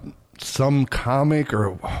when some comic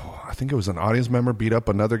or I think it was an audience member beat up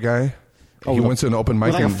another guy? He went to an open mic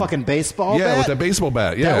With like a and fucking baseball yeah, bat? with a baseball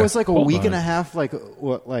bat. Yeah, That was like a Hold week on. and a half. Like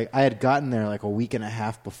I had gotten there like a week and a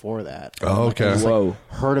half before that. Oh, Like, I okay. just, like, Whoa.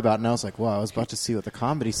 heard about it and I was like, wow, I was about to see what the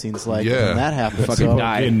comedy scene's like. Yeah. And that happened. Fucking so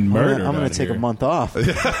died. Getting murdered I'm gonna out take here. a month off. I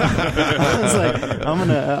was like,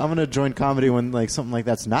 I'm gonna join comedy when like something like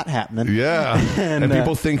that's not happening. Yeah, And, and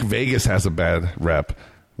people think Vegas has a bad rep.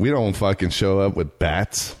 We don't fucking show up with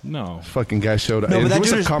bats. No. Fucking guy showed up. No, but And that he was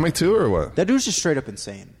dude a is- comic too, or what? That dude's just straight up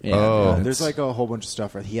insane. Yeah. Oh. There's like a whole bunch of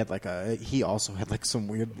stuff where he had like he also had like some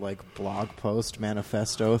weird like blog post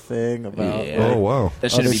manifesto thing about. Yeah. Oh wow. That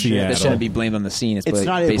shouldn't Other be. shit. That shouldn't be blamed on the scene. It's, It's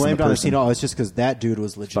not based blamed on the scene person. at all. It's just because that dude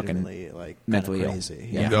was legitimately like mentally kinda ill. crazy.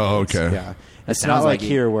 Yeah. Oh, okay. Yeah, it's sounds not like like he-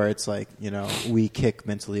 here where it's like we kick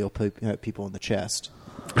mentally ill people in the chest.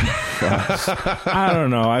 I don't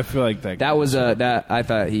know. I feel like That was that. I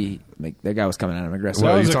thought that guy was coming at him aggressive.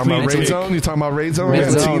 Well, was you a talking about clean Red kick. Zone? You talking about Red Zone? Red Yeah,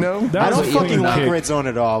 Zone. Tino? That I was don't a fucking clean like kick. Red Zone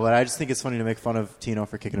at all, but I just think it's funny to make fun of Tino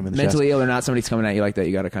for kicking him in the Mentally chest. ill or not, somebody's coming at you like that.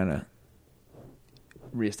 You got to kind of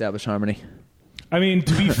reestablish harmony. I mean,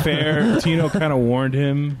 to be fair, Tino kind of warned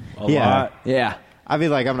him a Yeah. lot. Yeah. I mean,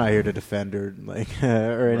 like I'm not here to defend her like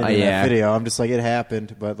or anything in Yeah. that video. I'm just like it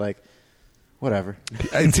happened, but like whatever.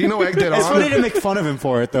 Hey, Tino egged it It's funny to on. make fun of him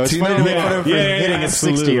for it, though. It's Tino- funny to make Yeah. fun of him for Yeah, hitting a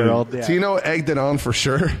absolutely. 60-year-old. Yeah. Tino egged it on for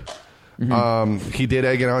sure. He did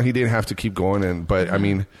egg it on. He didn't have to keep going, but I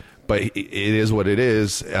mean, but it is what it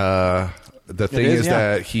is. The thing is, is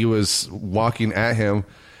yeah. that he was walking at him,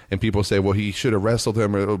 and people say, "Well, he should have wrestled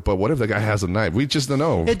him." But what if the guy has a knife? We just don't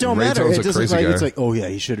know. It don't Ray matter. Zone's It a doesn't crazy like guy. it's like, oh yeah,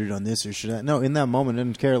 he should have done this or should have. No, in that moment, I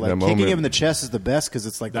didn't care. Like That kicking moment. him in the chest is the best because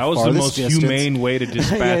it's like That the was the farthest most distance. humane way to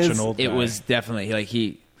dispatch Yeah, an old guy. It was definitely like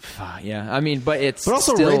he. Yeah. I mean, but it's. But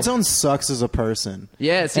also, still, Red Zone sucks as a person.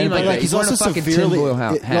 Yeah, it seemed And, like but, that. He's wearing a fucking tinfoil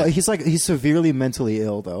hat. no, he's severely mentally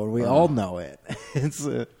ill though, and we all know it. It's.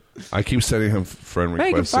 I keep sending him friend Making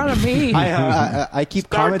requests. fun of me. I keep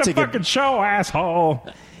Start the commenting. fucking show, asshole.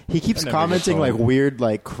 He keeps I never commenting get like phone. weird,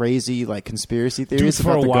 like crazy, like conspiracy theories Dude,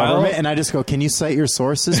 for about a the while- government, and I just go, "Can you cite your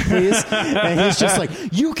sources, please?" And he's just like,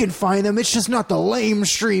 "You can find them. It's just not the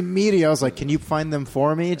lamestream media." I was like, "Can you find them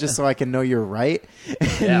for me, just so I can know you're right?"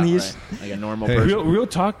 Yeah, And he's- right. Like a normal Hey. person. Real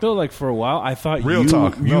talk though, like for a while, I thought Real you,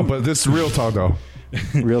 talk. You, No, but this is real talk though.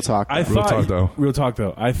 Real talk. Real talk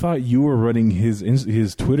though. I thought you were running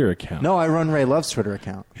his Twitter account. No, I run Ray Love's Twitter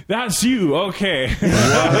account. That's you. Okay. For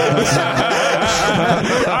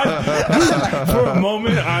a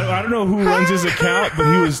moment, I don't know who runs his account, but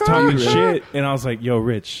he was talking shit, and I was like, "Yo,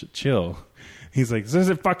 Rich, chill." He's like, "This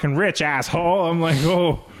isn't fucking Rich, asshole." I'm like,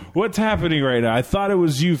 "Oh, what's happening right now?" I thought it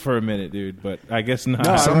was you for a minute, dude, but I guess not.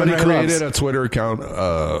 No, somebody created a Twitter account.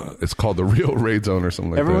 It's called The Real Raid Zone or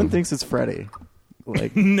something like Everyone that. thinks it's Freddie.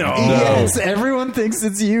 Like, no. Yes, everyone thinks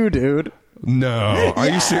it's you, dude. No, are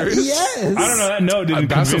you serious? Yes. I don't know. That no didn't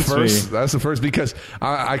that's the convince first. That's the first because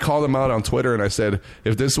I called him out on Twitter and I said,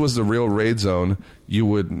 if this was the Real Raid Zone, you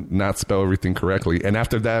would not spell everything correctly. And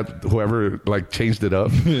after that, whoever like changed it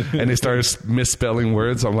up and they started misspelling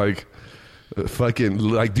words, I'm like, fucking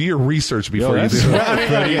like do your research before you do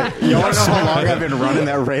it. You want to know how long I've been running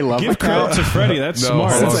that Ray Love Give account? credit to Freddie. That's No,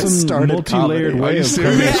 smart. since That's I some started multi-layered comedy. way Are you of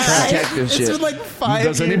serious? Detective It's shit. been like 5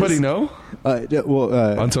 Does years. anybody know?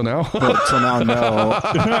 Until now? Until now, no.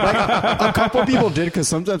 Like, a couple people did because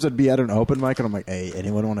sometimes I'd be at an open mic and I'm like, "Hey,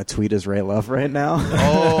 anyone want to tweet as Ray Love right now?"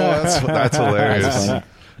 Oh, that's hilarious.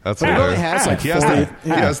 That's He hilarious. really has, like, he has 40 he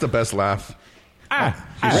has the best laugh.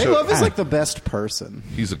 Ray Love is like the best person.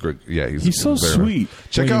 He's a great. Yeah, He's so very- sweet.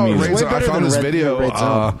 Check What do out you mean? Raid He's way Zone. I better found than this Red video.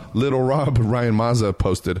 Zone. Little Rob Ryan Mazza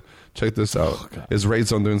posted. Check this out. Is Raid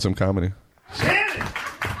Zone doing some comedy?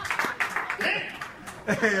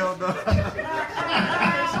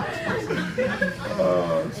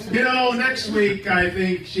 You know, next week I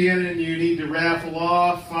think, Shannon, you need to raffle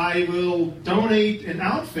off. I will donate an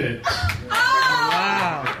outfit.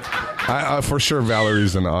 For sure,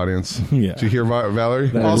 Valerie's in the audience. Yeah. Did you hear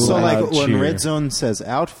Valerie? Also, like loud when cheer. Red Zone says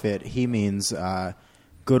outfit, he means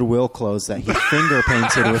Goodwill clothes that he finger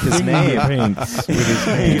painted with his name.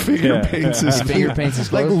 He finger paints his Finger paints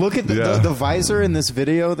his Like, clothes. look at the visor in this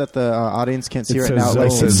video that the audience can't see It right says now.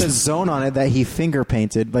 Like, Zone. it says Zone on it that he finger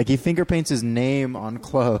painted. Like, he finger paints his name on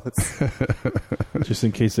clothes. Just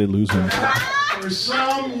in case they lose him. For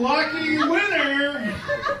some lucky winner,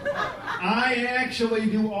 I actually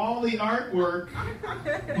do all the artwork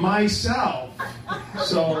myself.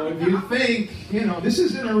 So if you think, this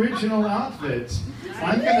is an original outfit,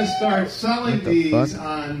 I'm going to start selling these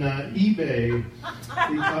on eBay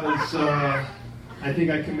because I think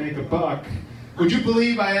I can make a buck. Would you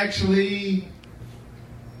believe I actually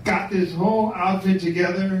got this whole outfit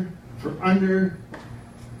together for under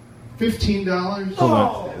 $15? Hold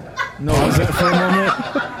on. No, was that for a moment?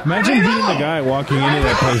 Imagine being the guy walking into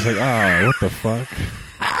that place like, oh, what the fuck?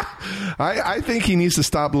 I think he needs to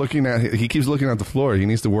stop looking at. He keeps looking at the floor. He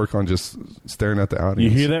needs to work on just staring at the You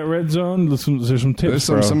audience. hear that, Red Zone? There's some tips,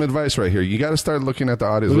 There's some bro. advice right here. You got to start looking at the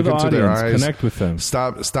audience. Look at Look the into their audience. eyes. Connect with them.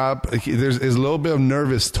 Stop. There's a little bit of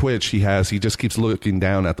nervous twitch he has. He just keeps looking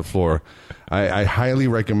down at the floor. I highly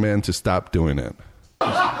recommend to stop doing it.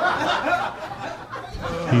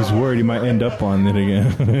 He's worried he might end up on it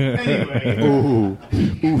again. Anyway. Ooh.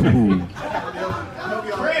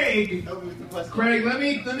 Craig, let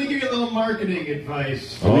me give you a little marketing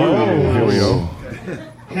advice. Oh, here we go.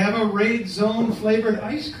 Have a Raid Zone flavored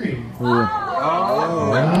ice cream. What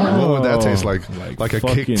would that taste like? Like a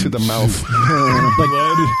kick to the mouth.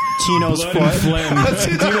 Blood. Tino's Blood and foot. phlegm.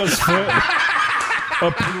 Tino's foot. A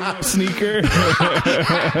Puma sneaker.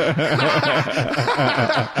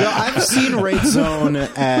 I've seen Raid Zone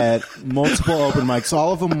at multiple open mics.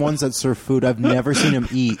 All of them ones that serve food. I've never seen him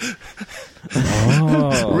eat.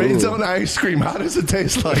 Oh. Raid Zone ice cream. How does it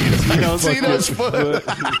taste like? Tino's foot.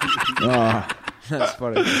 That's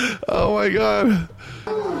funny. Oh my god.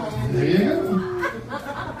 There you go.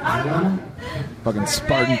 Fucking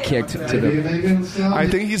Spartan kicked to the. I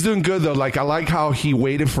think he's doing good though. Like I like how he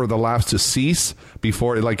waited for the laughs to cease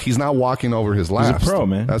before. Like he's not walking over his laughs. pro,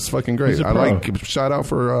 man. That's fucking great. He's a I pro. like. Shout out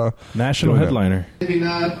for National doing that. headliner. Maybe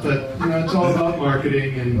not, but it's all about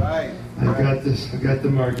marketing, and I got this. I got the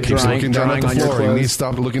marketing. Keeps looking down at drawing the on your floor. He clothes. needs to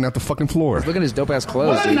stop looking at the fucking floor. Look at his dope ass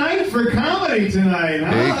clothes. What a Dude. night for comedy tonight,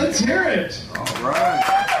 huh? Hey. Let's hear it. All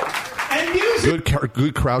right. And music.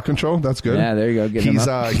 Good crowd control. That's good. Yeah, there you go. Getting He's him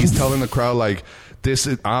up. he's telling the crowd like, this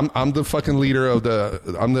is I'm the fucking leader of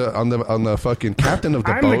I'm the fucking captain of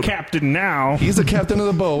the boat. I'm the captain now. He's the captain of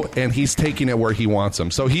the boat, and he's taking it where he wants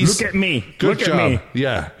him. So he's Look at me. Good Look job. at me.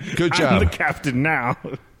 Yeah, good I'm job. the captain now.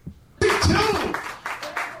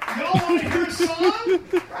 Y'all want to hear a song? You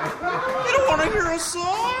don't want to hear a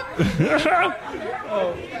song?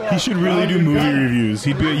 He should really do movie reviews.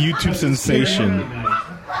 He'd be a YouTube sensation.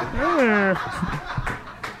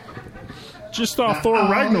 Just off Thor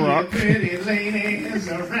Ragnarok. All you pretty ladies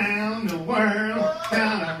around the world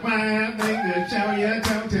got a wild thing to show you.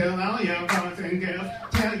 Don't tell all your boys and girls.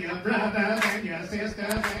 Tell your brother and your sister.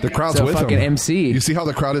 The crowd's It's a with fucking him. MC. You see how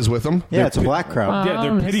the crowd is with him? Yeah, it's a black crowd. Yeah,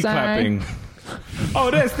 they're pity clapping. Oh,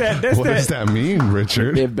 that's that. That's What that. does that mean,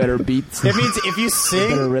 Richard? They have better beats. It means if you Better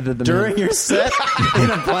sing rhythm than during me. your set in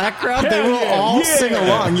a black crowd, they will all yeah. sing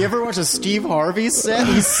along. You ever watch a Steve Harvey set?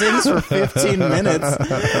 He sings for 15 minutes.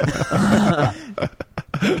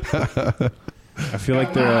 I feel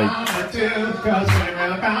like they're like.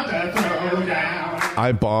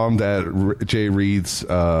 I bombed at Jay Reed's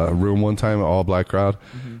room one time, all black crowd.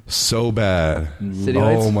 So bad. City Oh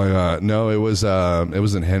Lights? my god. No, it was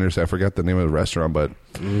in Henderson. I forgot the name of the restaurant, but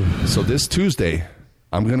so this Tuesday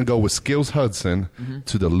I'm gonna go with Skills Hudson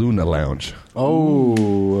to the Luna Lounge.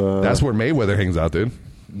 Oh, That's where Mayweather hangs out, dude.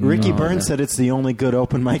 Ricky Burns said it's the only good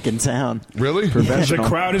open mic in town. Really? The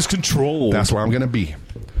crowd is controlled. That's where I'm gonna be.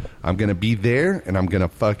 I'm gonna be there, and I'm gonna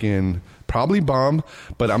fucking probably bomb,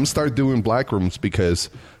 but I'm gonna start doing black rooms because,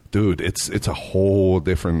 dude, it's a whole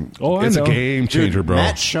different. Oh, I it's know. a game changer, Dude, bro.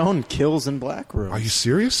 Matt Schoen kills in black rooms. Are you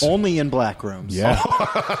serious? Only in black rooms. Yeah.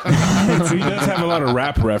 So he does have a lot of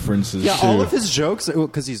rap references. Yeah, too. all of his jokes,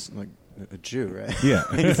 because he's like a Jew, right?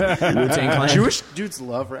 Yeah. Jewish dudes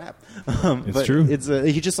love rap. It's but true. It's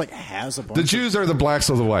he just like has a bunch. The Jews are the blacks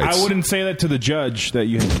of the whites. I wouldn't say that to the judge that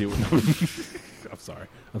you had to deal with.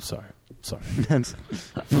 I'm sorry.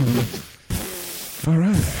 All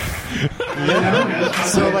right.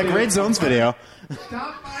 So like Red Zone's video.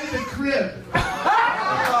 Stop by the crib.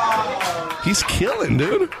 He's killing,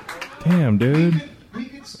 dude. Damn, dude. We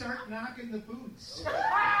could start knocking the boots.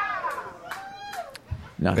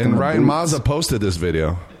 And Ryan Mazza posted this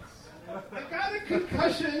video. I got a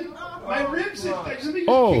concussion. My ribs. Somebody just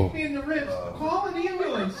Oh. kicked me in the ribs. Call an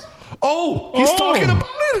ambulance. Oh, he's talking about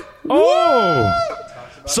it. Oh.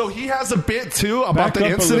 So he has a bit too about Back the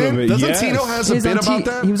up a little incident. bit, Doesn't yes. Tino has a He's bit on about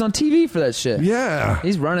that? He was on TV for that shit. Yeah.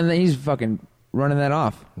 He's running. He's fucking running that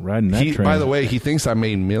off. Riding that train. By the way, he thinks I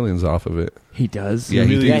made millions off of it. He does. Yeah,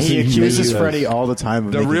 he Yeah, he thinks- accuses Freddie all the time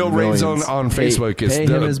of The making real Red millions. Zone on Facebook is Pay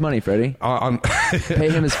him his money, Freddie. Pay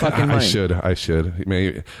him his fucking money. I should.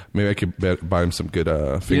 Maybe I could buy him some good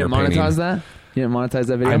You finger didn't painting. monetize that? You didn't monetize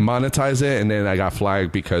that video? I monetized it, and then I got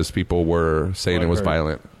flagged because people were saying it was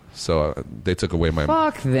violent. So they took away my.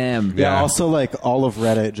 Fuck them. Yeah. Also, like all of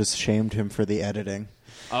Reddit just shamed him for the editing.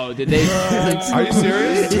 Oh, did they? Are you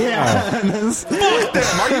serious? Yeah. Fuck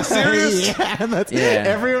them. Are you serious? Yeah, and that's, Yeah.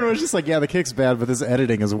 everyone was just like, yeah, the kick's bad, but this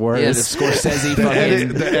editing is worse. Yeah, the Scorsese The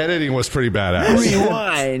fucking editing was pretty badass.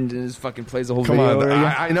 rewind and just fucking plays the whole Come video on, over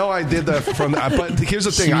again. I know I did that from, but here's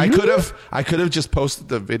the thing: I could have just posted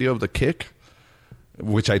the video of the kick,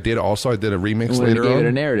 which I did. Also, I did a remix Well, later gave on. it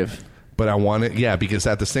a narrative. But I wanted, because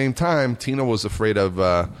at the same time, Tino was afraid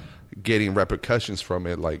of getting repercussions from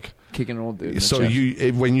it, like Kicking an old dude. in the So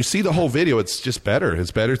chest. when you see the whole video, it's just better.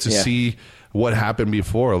 It's better to Yeah. see what happened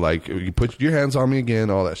before. Like, you put your hands on me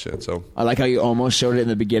again, all that shit. So, I like how you almost showed it in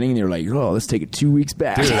the beginning, and you're like, "Oh, let's take it 2 weeks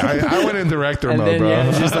back." dude, I went in director and mode, then bro. yeah,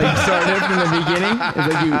 it's just like started from the beginning.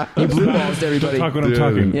 It's like you blue balls to everybody. Talk when I'm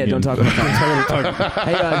talking. Yeah, don't talk when I'm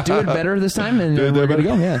talking. Hey, do it better this time, and we're gonna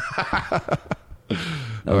go. Yeah.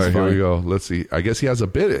 All right, here funny. we go. Let's see. I guess he has a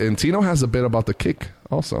bit, and Tino has a bit about the kick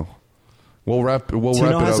also. We'll wrap Tino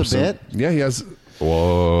it has up a soon. bit? Yeah, he has.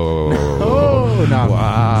 Whoa! Oh, no.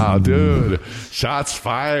 Wow, dude! Shots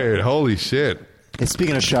fired! Holy shit! Hey,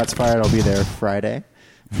 speaking of shots fired, I'll be there Friday.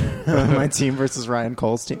 My team versus Ryan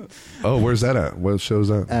Cole's team Oh, where's that at? What show's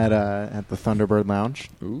that? at the Thunderbird Lounge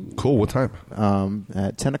Cool. What time?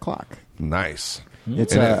 at 10 o'clock. Nice.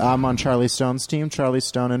 It's And I'm on Charlie Stone's team. Charlie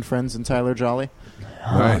Stone and friends and Tyler Jolly.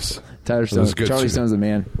 Nice. Tyler So that's Stone. good Charlie shit. Stone's the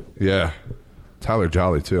man. Yeah. Tyler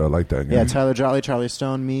Jolly too. I like that guy. Yeah, Tyler Jolly, Charlie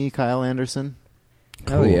Stone, me, Kyle Anderson.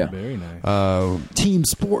 Hell yeah. Very nice. Team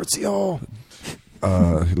sports, yo.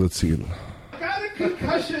 Let's see. I got a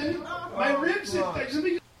concussion. My ribs.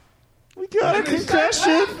 We got a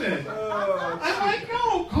concussion. I'm like,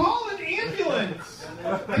 no, call an ambulance.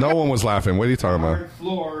 No one was laughing. What are you talking about?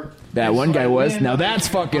 Floor. That one guy was. Now that's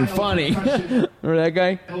fucking funny. Remember that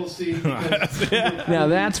guy? Now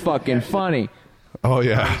that's fucking funny. Oh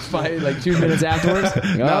yeah. Like 2 minutes afterwards.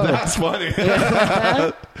 Now Oh. that's funny.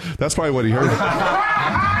 That's probably what he heard.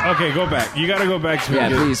 Okay, go back. You got to go back to Yeah,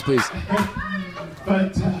 please.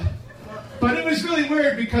 But it was really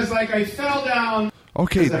weird because like I fell down.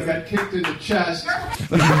 Okay. I got kicked in the chest.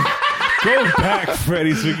 Go back,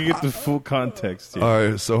 Freddie, so we can get the full context here. All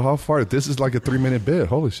right. So how far? This is like a 3-minute bit.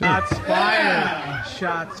 Holy shit. Fired.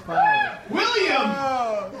 Shots fired. William,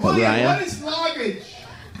 Ryan? what is luggage?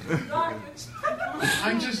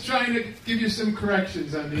 I'm just trying to give you some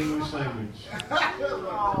corrections on the English language.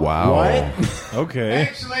 Wow. Okay.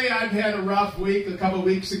 Actually, I've had a rough week. A couple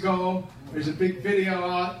weeks ago, there's a big video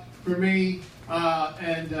out for me.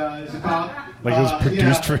 and it's about Like it was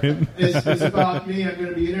produced for him. It's about me. I'm going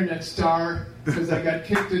to be internet star because I got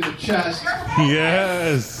kicked in the chest.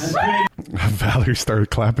 Yes. Valerie started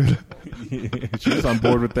clapping. She was on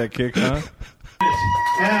board with that kick, huh?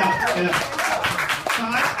 Yeah.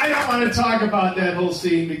 I don't want to talk about that whole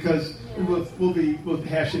scene because we'll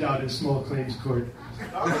hash it out in small claims court.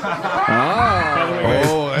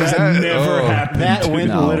 That never happened. That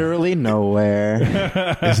went literally nowhere.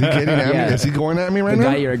 Is he getting at me? Is he going at me right The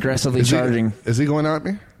now? guy you're aggressively charging. Is he going at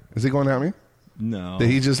me? Is he going at me? No. Did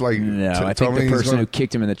he just like? No, I tell think me the he's person going- who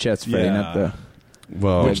kicked him in the chest, Freddie, not the.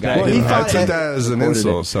 Well, the guy he who- thought- I took that as an Reported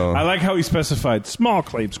insult. it. So I like how he specified small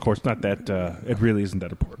claims courts. Not that it really isn't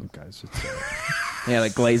that important, guys. It's, Yeah,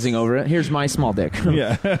 like glazing over it. Here's my small dick.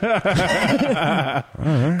 yeah.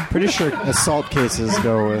 Pretty sure assault cases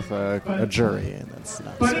go with a jury, and that's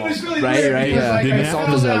not But it small. was really Right, weird right. because, Yeah. like, I Assault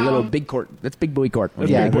fell is a down. little big court. That's big boy court.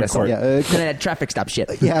 Yeah, big boy court. Kind of traffic stop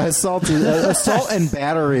shit. Yeah, assault and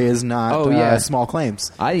battery is not small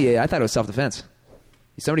claims. I thought it was self defense.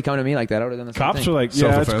 Somebody coming to me like that, I would have done the same Cops thing. are like, yeah,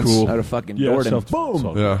 that's Self-defense. cool. I would have fucking Yeah, doored him. self-defense.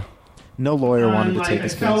 Boom. yeah. No lawyer wanted And, to like, take I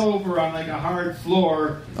his fell case. over on like a hard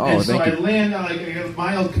floor, Oh, and so thank I you. land on like I got a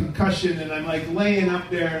mild concussion, and I'm like laying up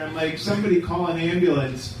there, and I'm like, somebody call an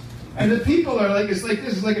ambulance. And the people are like, it's like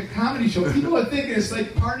this is like a comedy show. People are thinking it's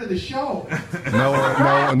like part of the show. No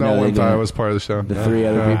No, one they thought I didn't. was part of the show. The three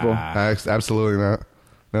other people. Absolutely not.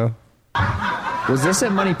 No. Was this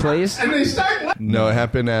at Money Plays? And they start. No, it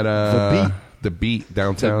happened at the Beat The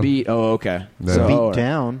downtown. beat. Oh, okay. The So, Beat all right.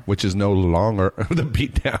 down. which is no longer the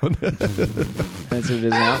Beat Down. That's what it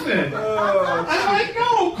is now. Laughing. I'm like,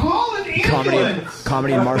 no, call an ambulance.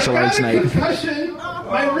 Comedy and martial arts I got a night. concussion.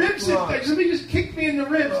 My ribs. Somebody just kicked me in the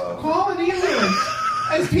ribs. Call an ambulance.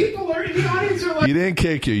 And people are in the audience are like, He didn't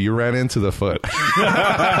kick you. You ran into the foot.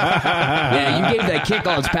 Yeah, you gave that kick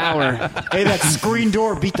all its power. Hey, that screen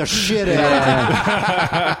door beat the shit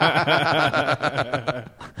out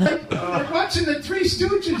they're watching the Three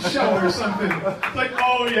Stooges show or something. Like,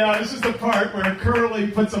 oh yeah, this is the part where Curly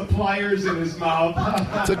puts a pliers in his mouth.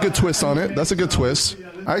 That's a good twist on it. That's a good twist.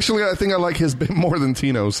 Actually, I think I like his bit more than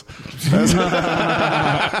Tino's.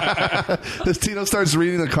 As Tino starts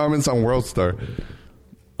reading the comments on World Star.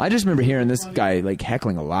 I just remember hearing this guy like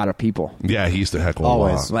heckling a lot of people. Yeah, he used to heckle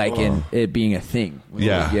Always. a lot. Like in it being a thing.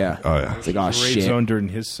 Yeah. Yeah. Oh, yeah. It's like, oh Rage shit. zone during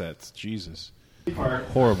his sets. Jesus.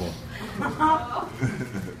 Horrible.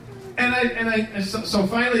 So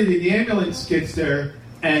finally the ambulance gets there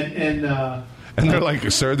and And they're like,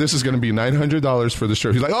 sir, this is going to be $900 for the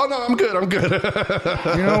show. He's like, oh, no, I'm good. I'm good.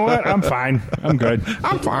 You know what? I'm fine. I'm good.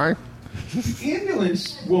 I'm fine. the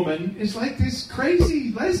ambulance woman is like this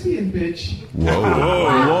crazy lesbian bitch. Whoa.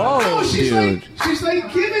 Oh, she's dude.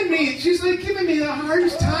 like giving me the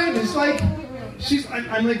hardest time. It's like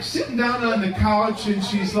I'm like sitting down on the couch and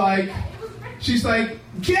she's like,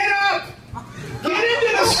 get up, get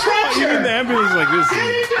into the stretcher. You're in the ambulance like this. Get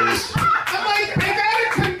into the. I'm like, I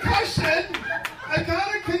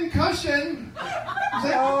got a concussion. She's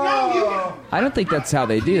like, no, you can I don't think that's how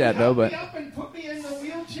they do that though, but help me up and put me in the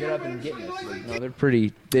wheelchair. get up and but get it's me. like, No, they're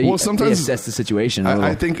pretty. They, Well, sometimes- they assess the situation. a I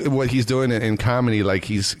little. think what he's doing in comedy, like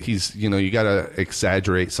he's you know, you got to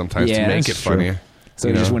exaggerate sometimes to make it that's true. funny. So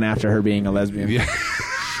you he just know? went after her being a lesbian. Yeah.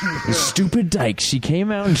 The stupid dyke. She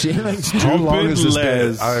came out and she like. How long is this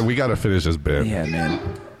Les. bit? We got to finish this bit. Yeah, man.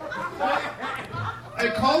 I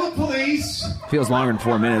call the police. Feels longer than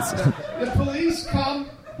 4 minutes. The police come,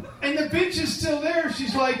 and the bitch is still there.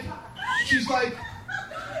 She's like,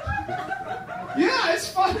 yeah, it's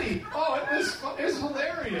funny. Oh, it's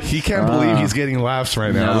hilarious. He can't believe he's getting laughs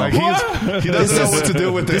right now. No. Like he doesn't know what to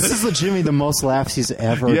do with this. This is legitimately the most laughs he's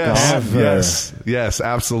ever Yes, gotten. yes,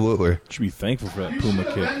 absolutely. Should be thankful for that You Puma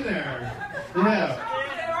should have kick. been there. Yeah.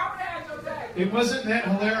 It wasn't that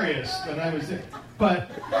hilarious, but I was there. But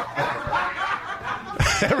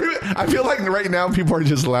I feel like right now people are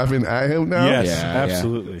just laughing at him now. Yes, Yeah,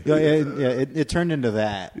 absolutely. It turned into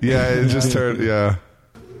that. Yeah, it just turned. Yeah.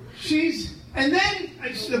 and then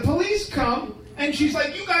the police come, and she's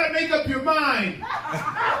like, you gotta make up your mind.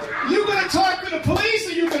 You gonna talk to the police,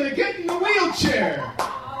 or you gonna get in the wheelchair?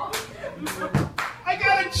 I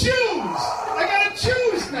gotta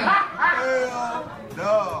choose now.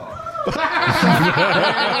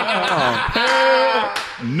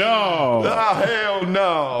 No. Oh hell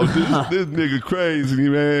no! This nigga crazy,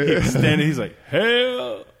 man. Standing, he's like,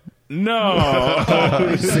 hell no.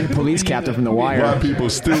 He's like a police captain from The Wire. Why people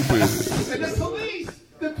stupid? And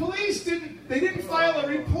the police didn't file a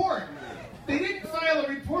report. They didn't file a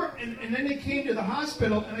report, and then they came to the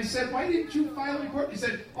hospital, and I said, why didn't you file a report? They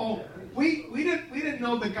said, oh, we didn't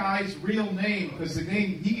didn't know the guy's real name because the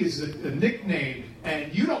name he is a nickname,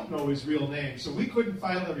 and you don't know his real name, so we couldn't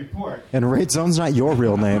file a report. And Raid Zone's not your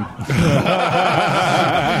real name. The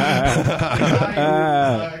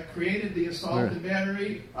guy who created the assault and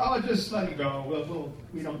battery, just let him go.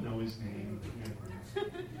 We don't know his name.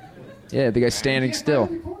 Yeah, the guy's standing still.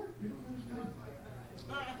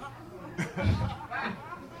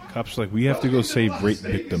 Cops are like, we have to go save rape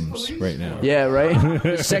victims right now. Yeah, right?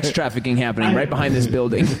 There's sex trafficking happening right behind this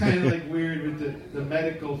building. It's kind of like weird with the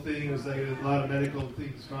medical thing. It was like a lot of medical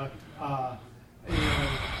things going on.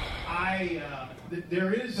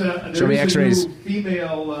 There is a new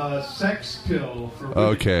female sex pill for women.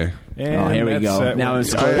 Okay. And here we go. Now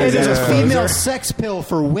it's Hey, there's a female sex pill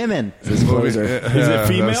for women. This closer. Is it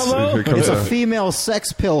female, though? It's a female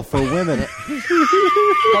sex pill for women.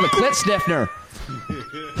 Called a clit stiffener.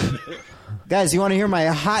 Guys, you want to hear my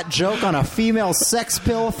hot joke on a female sex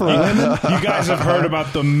pill for women? You guys have heard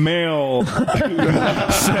about the male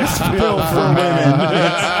sex pill for women.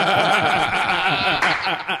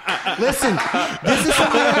 Listen, this is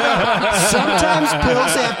sometimes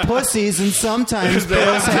pills have pussies and sometimes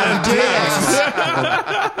pills have dicks.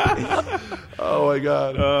 Oh my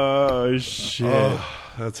god. Oh shit. Oh,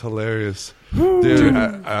 that's hilarious. Dude,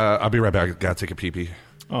 I'll be right back. Gotta take a pee-pee.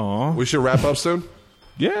 Aw. We should wrap up soon?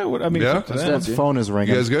 Yeah, I mean, Yeah? His phone is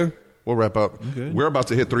ringing. You guys good? We'll wrap up. good. We're about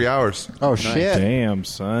to hit 3 hours. Oh, shit. Damn,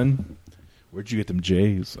 son. Where'd you get them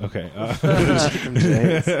J's? Okay.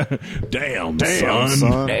 Damn,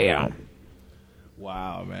 son. Damn.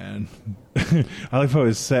 Wow, man. I like how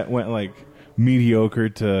his set went like mediocre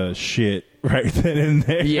to shit right then and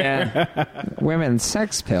there. Yeah. Women's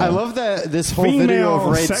sex pill. I love that this whole Female video of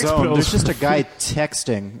Raid sex Zone. pills. There's just a guy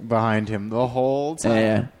texting behind him the whole time.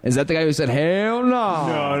 Yeah. Is that the guy who said, hell no?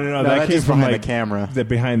 No. No, That that's came just from behind like the camera.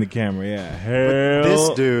 Behind the camera, yeah. But Hell. this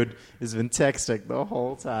dude has been texting the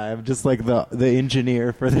whole time, just like the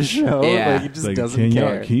engineer for the show. Yeah. Like, he just Like, doesn't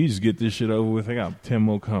care. Can you just get this shit over with? I got 10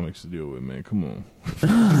 more comics to deal with, man. Come on.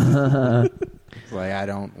 It's like I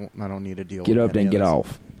don't need to deal. Get with up any and get of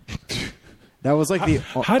off. this. That was like the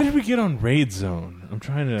How did we get on Raid Zone? I'm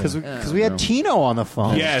trying to. because we had Tino on the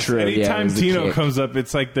phone. Yes, true. Yeah, it anytime was the Tino kick. comes up,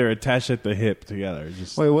 it's like they're attached at the hip together.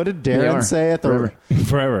 Just Wait, what did They Darren are. say at the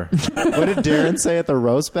forever. What did Darren say at the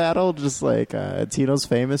roast battle? Just like Tino's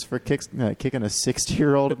famous for kicking a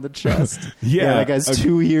 60-year-old in the chest. Yeah, that guy's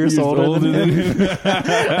 2 years older than him.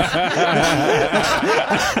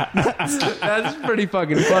 That's pretty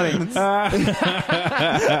fucking funny.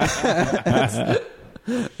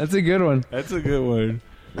 That's a good one. That's a good one.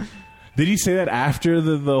 Did he say that after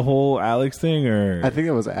the whole Alex thing, or I think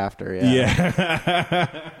it was after. Yeah. Yeah.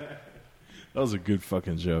 That was a good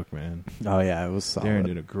fucking joke, man. Oh yeah, it was solid. Darren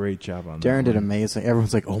did a great job on that. Darren did one. amazing.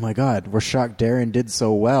 Everyone's like, "Oh my god, we're shocked Darren did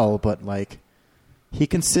so well," but like, he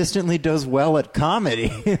consistently does well at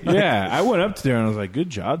comedy. Yeah, I went up to Darren and I was like, "Good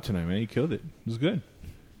job tonight, man. You killed it. It was good."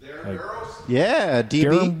 Yeah,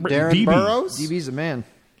 Darren DB. Burrows. DB's a man.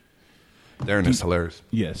 Darren is hilarious.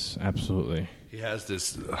 Yes, absolutely. He has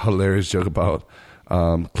this hilarious joke about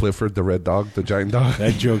Clifford, the red dog, the giant dog.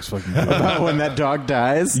 That joke's fucking good. About when that dog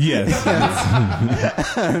dies. Yes.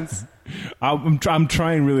 I'm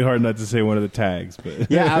trying really hard not to say one of the tags, but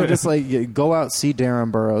Yeah, I would just like go out, see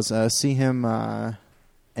Darren Burrows, see him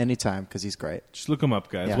anytime because he's great. just look him up,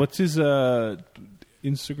 guys. Yeah. What's his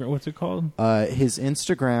Instagram? What's it called? His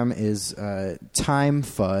Instagram is Time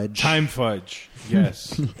Fudge. Time Fudge.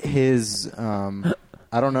 Yes. His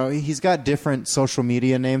I don't know. He's got different social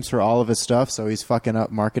media names for all of his stuff, so he's fucking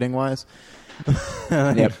up marketing wise.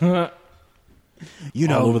 Yep. You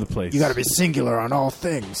know, all over the place. You got to be singular on all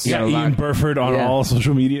things. Yeah, Ian Burford on Yeah. all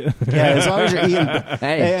social media. Yeah, as long as you're Ian.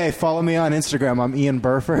 Hey. Hey, follow me on Instagram. I'm Ian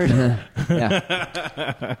Burford.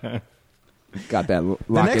 Yeah. Got that.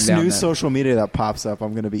 The next down new then. social media that pops up,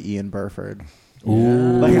 I'm going to be Ian Burford. Ooh.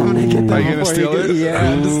 Like I'm going to get that. Are you gonna before steal get- it? Yeah.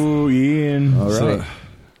 I'm just- Ooh, Ian. All right.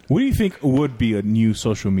 What do you think would be a new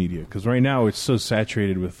social media? Because right now it's so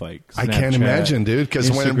saturated with like Snapchat, I can't imagine, dude.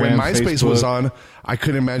 Because when Instagram, MySpace was Facebook. on, I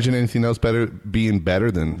couldn't imagine anything else being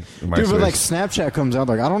better than MySpace. Dude, but like Snapchat comes out,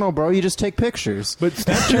 like I don't know, bro. You just take pictures. But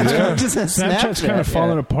Snapchat's, Just a Snapchat's kind of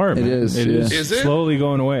falling apart. It man. is, It yeah. is Is it? slowly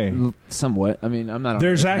going away. Somewhat. I mean, I'm not. on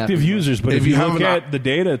There's Snapchat active much. users, but If if you you have look an- at the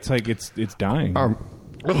data, it's like it's dying.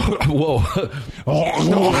 whoa.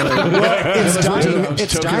 It's dying.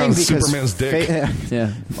 It's choking dying on because Superman's dick.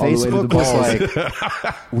 Yeah. All the way to the Facebook was balls.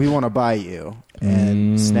 like, "We want to buy you,"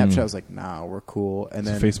 And Snapchat was like, nah, we're cool. And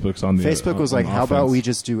So then Facebook's on the- Facebook was on like, how about offense. we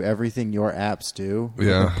just do everything your apps do? We're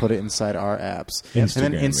Yeah. gonna put it inside our apps. Instagram,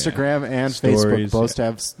 and then Instagram and Stories,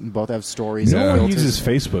 Facebook both have stories. No and one filters. uses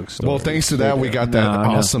Facebook stories. Well, thanks to that, we got that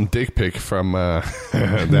awesome dick pic from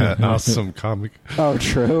that awesome comic. Oh,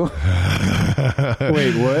 true.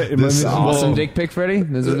 Wait, what? This awesome dick pic, Freddie?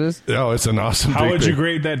 This is what it is? Oh, it's an awesome How dick would you pic.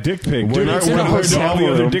 grade that dick pic? We're Dude, not- it's we're not- compared to all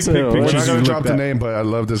the other dick pic We're pictures not you going to drop looked the at. name, but I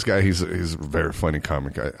love this guy. He's a very funny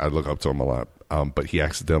comic. I look up to him a lot. But he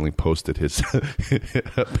accidentally posted his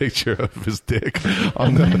a picture of his dick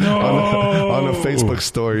on the Facebook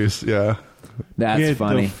stories. Yeah, That's Get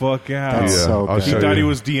funny. the fuck out. That's so I'll good. He show thought you. he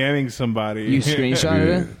was DMing somebody. You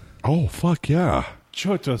screenshotted it? Oh fuck yeah!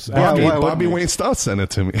 Chotos. Bobby, why wouldn't Bobby he? Wayne Stotts sent it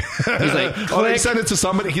to me. He's like, Oh, they click. sent it to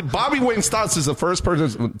somebody. Bobby Wayne Stotts is the first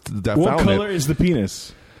person that What found color it. is the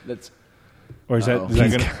penis? That's Or is that, Uh-oh. is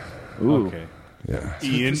that gonna... ooh. Okay. Yeah,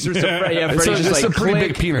 Ian. Yeah, it's Freddie's a, just it's like, a pretty click.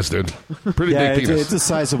 big penis, dude. Pretty Yeah, big penis. it's a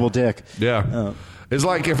sizable dick. Yeah. It's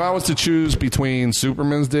like if I was to choose between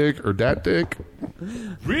Superman's dick or that dick,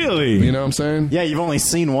 Really? you know what I'm saying? Yeah, you've only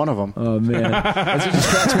seen one of them. Oh, man. That's what just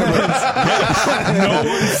cracks my nuts.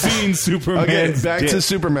 No one's seen Superman. Okay, back to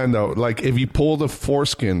Superman though. Like if you pull the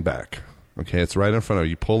foreskin back, okay, it's right in front of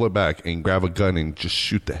you. You pull it back and grab a gun and just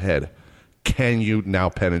shoot the head. Can you now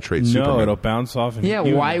penetrate No, Superman? it'll bounce off. And Yeah, hit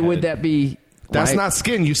you in why the would head. that be? That's why- not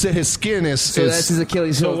skin. You said his skin is. So that's his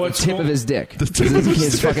Achilles So heel, the what's tip wrong- of his dick. The tip of his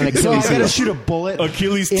his dick. fucking So I Achilles gotta heel. shoot a bullet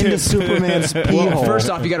Achilles into tip. Superman's pee Well, hole. first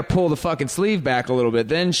off, you got to pull the fucking sleeve back a little bit,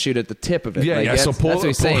 then shoot at the tip of it. Yeah, Like, yeah. So that's- pull. That's what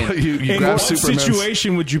he's saying. You In grab what Superman's.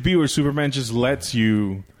 situation would you be where Superman just lets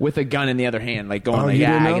you? With a gun in the other hand, like going Oh, like, you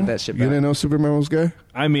yeah, didn't I know? get that shit You back. didn't know Superman was gay?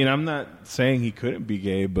 I mean, I'm not saying he couldn't be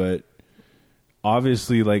gay, but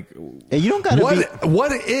obviously, like, Yeah, you don't gotta be.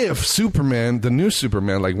 What if Superman, the new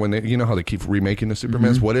Superman, like when they, you know how they keep remaking the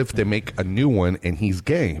Supermans? Mm-hmm. What if they make a new one and he's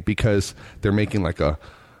gay because they're making like a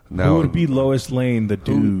who now? would be Lois Lane, the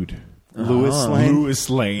dude? Louis Lane. Louis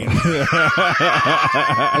Lane. Like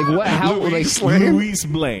what? How? Louis like, Lane? Louis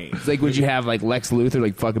Blaine. like, would you have like Lex Luthor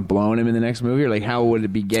like fucking blowing him in the next movie, or like how would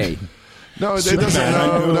it be gay? No, it doesn't.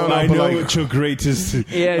 No, I but know like, what your greatest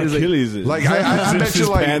Yeah, he's like- Achilles is. like I bet Zips you his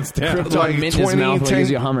like, pants down. Krypton like mint in his 20, mouth while he 10,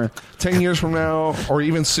 gives you a Hummer. 10 years from now, or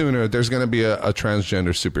even sooner, there's going to be a transgender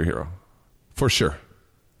superhero, for sure.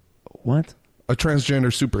 What? A transgender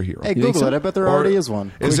superhero. Hey, You think Google so? it. I bet there Or- already is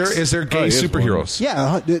one. Is there gay is superheroes?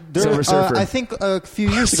 Yeah, there, Silver Surfer. I think a few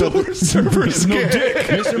years ago. Surfer's gay.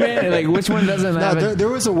 Mr. Man, like which one doesn't No, have it? there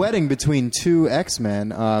was a wedding between two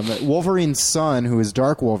X-Men. Wolverine's son, who is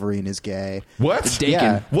Dark Wolverine, is gay. What? Dakin.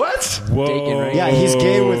 Yeah. What? Whoa. Dakin, right? Yeah, he's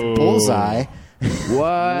gay with Bullseye.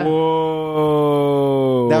 What?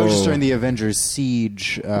 Whoa. That was just during the Avengers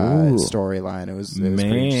Siege storyline. It was pretty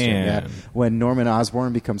interesting. Yeah. Man. When Norman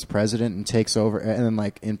Osborn becomes president and takes over, and then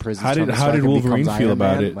like in prison. How did Wolverine feel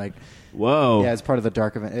about it? Like, Whoa. yeah, it's part of the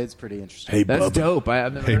Dark Event. It's pretty interesting. Hey, That's bub. dope.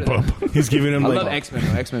 I've never Hey, heard of that. bub. He's giving him I like love X-Men.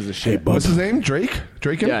 though. X-Men's the shit. What's his name? Drake?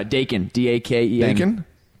 Draken? Yeah, Dakin. D-A-K-E-N. Dakin?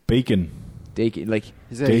 bacon. Dakin. Like,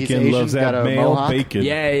 He's he's Bacon Asian, loves got that a male mohawk. bacon.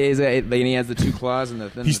 yeah, and he has the two claws and the.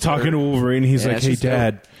 then He's the talking third. to Wolverine. He's Yeah, like, it's "Hey, just dope.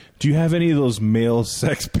 Dad, do you have any of those male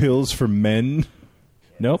sex pills for men?"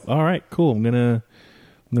 Nope. All right, cool. I'm gonna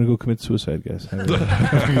go commit suicide, guys. Have a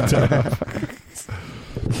good time.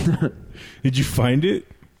 Did you find it?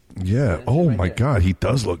 Yeah. Oh, my God. He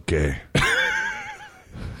does look gay.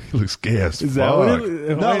 He looks gay as Is fuck. that what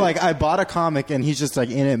it, No, like I bought a comic and he's just like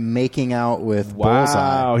in it making out with Wow,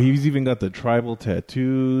 Bullseye. he's even got the tribal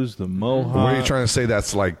tattoos, the mohawk. What are you trying to say?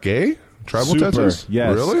 That's like gay? Tribal Super. tattoos?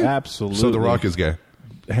 Yes, Really? absolutely. So The Rock is gay.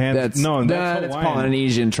 That's that's that's Hawaiian.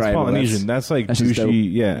 Polynesian That's tribal. Polynesian. That's like just dope.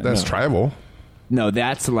 douchey. Yeah, That's no. tribal. No,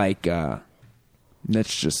 that's like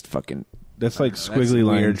that's just fucking. That's like That's squiggly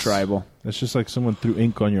lines. weird tribal. That's just like someone threw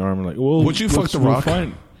ink on your arm and like, well, Would you fuck let's The Rock?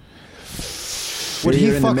 refine- Would he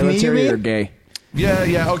You're in the fuck me, you military or mean? gay?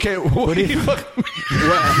 Yeah. Okay. Would he fuck me?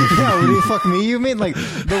 Yeah, would he fuck me? You mean like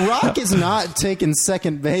The Rock is not taking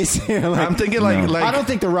second base here? Like, I'm thinking like I don't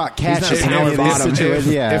think The Rock not catches power any of bottom. this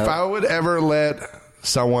situation. Yeah, If I would ever let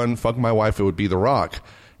someone fuck my wife, it would be The Rock.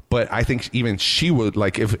 But I think even she would,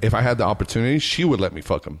 like, if I had the opportunity, she would let me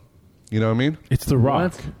fuck him. You know what I mean? It's The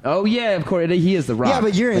Rock. What? Oh yeah, of course he is the Rock. yeah,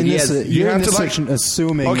 but you're Like, in he this. has- You're in have this to, like- section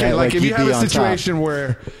assuming Okay, that like if you'd you have be a on top. situation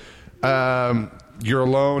where you're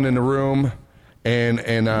alone in the room and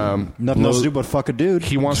Nothing else to do but fuck a dude.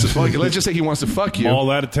 he wants to fuck you. Let's just say he wants to fuck you. All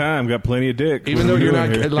out of time. Got plenty of dick. Even What though are we you're doing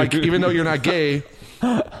not here? like, even though you're not gay,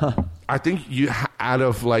 I think you out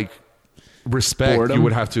of like respect, Boredom? you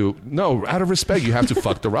would have to out of respect, you have to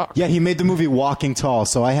fuck The Rock. Yeah, he made the movie Walking Tall,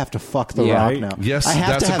 so I have to fuck The Yeah. Rock Right. now. Yes, I have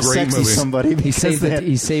that's to a have great sex movie. with somebody. He because saved they-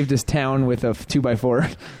 he saved his town with a 2x4.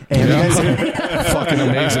 And you guys, Fucking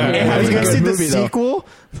amazing. have you guys good seen the movie, though. sequel?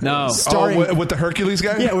 No. Starring, with the Hercules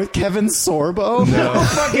guy? yeah, with Kevin Sorbo. No.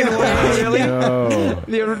 Fucking way, really? No.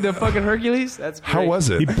 The fucking Hercules? That's great. How was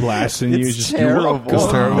He it? blasting you. It's Just terrible.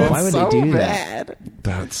 It's terrible. It's Why would they so do that? bad.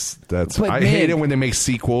 That's But, I man- hate it when they make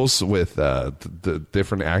sequels with the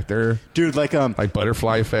different actor. Dude, like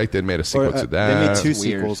Butterfly Effect, they made a sequel to that. They made two Weird.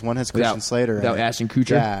 sequels. One has Christian Without- Slater. in without it. Ashton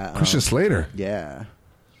Kutcher? Yeah, Christian Slater. Yeah.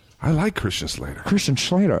 I like Christian Slater. Christian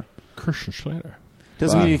Slater. Christian Slater.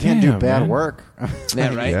 Doesn't mean you can't do Damn, bad man. work.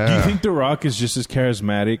 Yeah, right? Yeah. Do you think The Rock is just as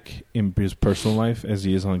charismatic in his personal life as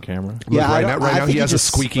he is on camera? Look, Yeah, I right don't- now I he think has he a just,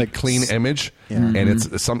 squeaky like, clean image, Yeah. and it's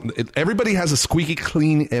everybody has a squeaky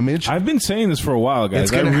clean image. I've been saying this for a while, guys.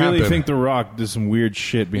 It's I gonna really happen. think The Rock does some weird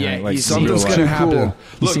shit behind, like he's something's real gonna life. happen. Cool.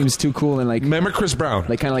 He Look, seems too cool and like Remember Chris Brown?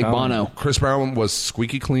 kind of like Bono. Chris Brown was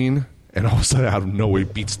squeaky clean, and all of a sudden, out of nowhere, he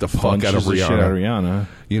beats the fuck out of Punches the shit out of Rihanna.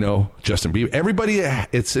 Rihanna. Justin Bieber. Everybody,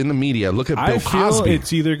 it's in the media. Look at Bill I feel Cosby.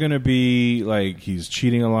 it's either going to be like he's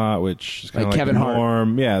cheating a lot, which is kind Like of Kevin Hart.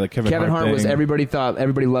 norm. Yeah, the Kevin Hart was thing.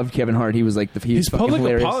 everybody loved Kevin Hart. He was like he was His fucking public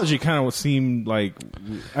hilarious. apology kind of seemed like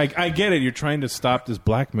I get it. You're trying to stop this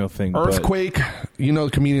blackmail thing. but- Earthquake. You know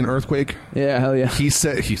the comedian Earthquake? Yeah, hell yeah. He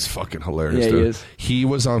said he's fucking hilarious. Yeah, he dude. is. He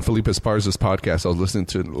was on Felipe Esparza's podcast. I was listening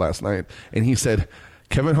to it last night, and he said,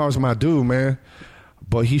 "Kevin Hart's my dude, man,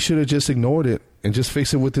 but he should have just ignored it and just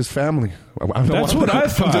faced it with his family." I don't know That's what I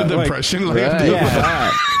thought. The Like, depression, Right,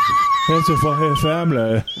 yeah. Answer for his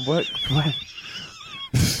family. What?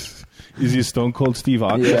 Is he a Stone Cold Steve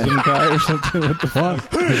Austin guy or something? What the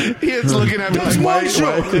fuck? He's looking at me like, why?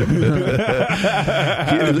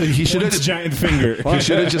 He should What's have giant finger. He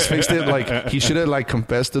should have just fixed it. Like he should have like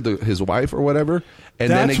confessed to his wife or whatever, and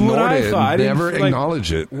That's then what ignored I it. thought. I And didn't never feel like-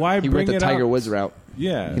 acknowledge it. Why He bring went the it Tiger out? Woods route.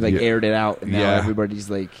 Yeah. He like Yeah. aired it out, and now Yeah. everybody's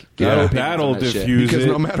like, Yeah. opinions That'll on that shit. diffuse Because it.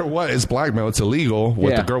 no matter what, it's blackmail. It's illegal.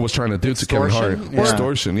 What Yeah. the girl was trying to do to Kevin Hart, Extortion? Yeah.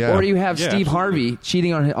 extortion. Yeah. Or you have Yeah, Steve absolutely. Harvey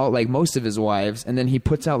cheating on like most of his wives, and then he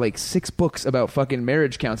puts out like 6 books about fucking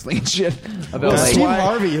marriage counseling and shit. About Well, like, Steve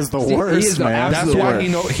Harvey is the Steve- worst, he is the man. That's absolute why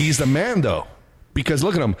worst. he's the man though. Because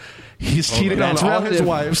look at him. He's cheated on That's all his relative.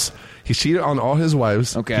 wives. He's cheated on all his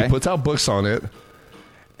wives. Okay. He puts out books on it.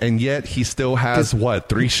 And yet he still has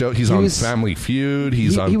 3 shows? He's he on was- Family Feud.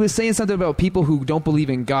 He's on. he was saying something about people who don't believe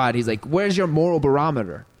in God. He's like, "Where's your moral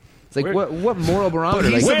barometer?" It's like, what moral barometer?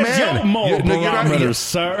 But he's Like, a Where's man. your moral You're not- barometer, you-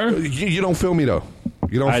 sir? You don't feel me though.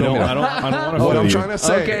 You don't I feel don't. me. though. I don't want to. What feel I'm you. trying to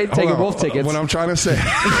say. Okay, hold take on. both tickets. What I'm trying to say.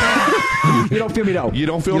 you don't feel me though. You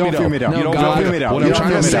don't feel You me don't though. feel me though. You No, don't God. feel me though. What You I'm don't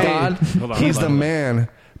trying to feel me say. God. Hold on, He's hold the on. man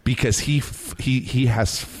because he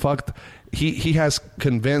has fucked. He has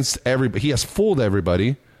convinced everybody. He has fooled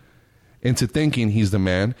everybody into thinking he's the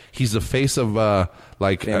man. He's the face of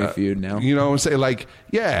like Family Feud now. You know what I'm saying? Like,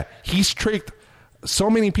 yeah, he's tricked so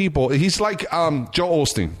many people. He's like Joe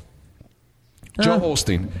Osteen. Joe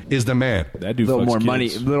Osteen is the man That A dude little fucks more kids.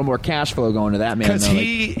 money, a little more cash flow going to that man. because though,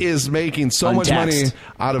 he is making so much money untaxed.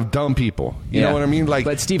 out of dumb people. You know what I mean? Like,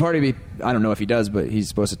 but Steve Harvey, I don't know if he does, but he's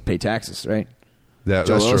supposed to pay taxes, right? that's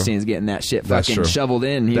Joel true. Osteen's getting that shit That's fucking true. shoveled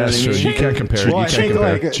in. You That's know what I true. mean? You can't compare. Well, You I can't think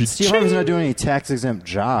compare. like Steve Harvey's not doing any tax exempt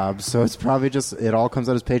jobs, so it's probably just it all comes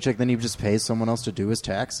out of his paycheck. Then he just pays someone else to do his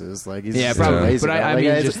taxes. Like he's Yeah, just probably. lazy But I about it. mean,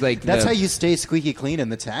 it's- just like that's the- how you stay squeaky clean in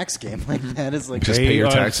the tax game. Like that is like Just pay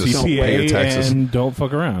your taxes. CPA Pay your taxes. and don't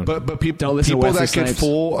fuck around. But people Don't listen to people Wesley that can Snipes.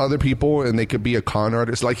 fool other people and they could be a con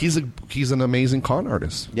artist. Like he's an amazing con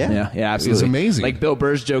artist. yeah. Yeah, absolutely. He's amazing. Like Bill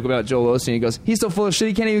Burr's joke about Joel Osteen. He goes, "He's so full of shit,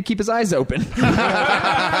 he can't even keep his eyes open."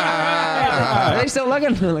 Are they still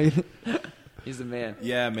looking? Like, he's the man.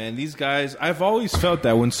 yeah, man, these guys. I've always felt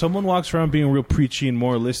that when someone walks around being real preachy and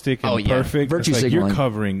moralistic and Oh, yeah. perfect, Virtue it's like signaling. you're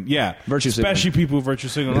covering. Yeah, Virtue especially people who virtue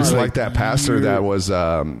signal. It's are like that pastor you're- that was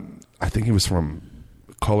I think he was from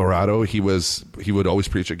Colorado. He would always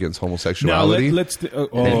preach against Now homosexuality. let's.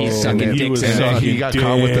 then he's and sucking then dicks was in it. and then he sucking got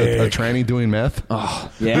caught with a dick. tranny doing meth.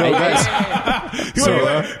 Yeah,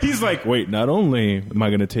 He's like, wait, not only am I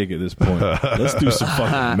going to take it at this point, let's do some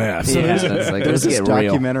fucking math. yeah. It's like, There's let's this get real.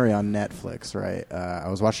 documentary on Netflix, right? I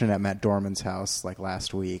was watching it at Matt Dorman's house like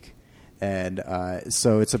last week, And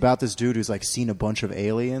so it's about this dude who's like seen a bunch of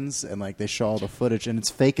aliens, and like they show all the footage, and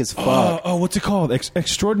it's fake as fuck. Oh, what's it called?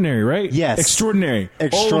 Extraordinary, right? Yes. Extraordinary. Oh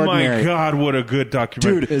Extraordinary. my God, what a good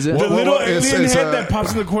documentary. Dude, is it? The little It's- alien it's, head that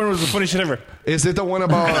pops in the corner was the funniest shit ever. Is it the one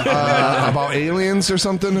about aliens or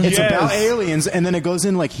something? It's Yes. about aliens, and then it goes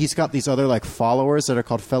in like he's got these other like followers that are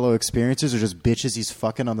called fellow experiencers, or just bitches he's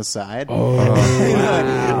fucking on the side.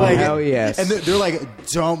 Wow. Hell yes. And they're like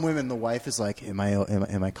dumb women. The wife is like, "Am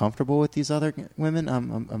I comfortable with these other women?"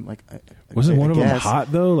 I'm like, Wasn't one of them guess.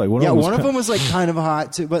 hot though? Like one Yeah, of them one of them was like kind of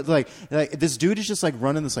hot too, but like this dude is just like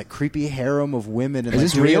running this like creepy harem of women, and Is like,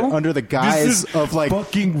 this doing it real? under the guise is of like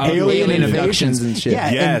fucking alien alien invasions abductions and shit.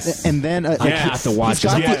 Yeah, Yes. and then I have to watch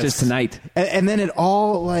this. he's got Watch the- this tonight. and then it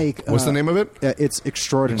all like What's the name of it? It's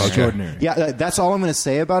extraordinary. Extraordinary. Yeah, that's all I'm going to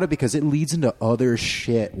say about it because it leads into other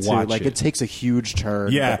shit too. Watch like it. it takes a huge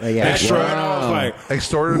turn. Yeah, But, yeah. extra. Wow. And I was like,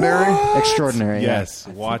 Extraordinary. Extraordinary. yes,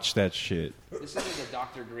 watch that shit. This is a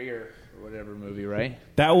Dr. Greer or whatever movie, right?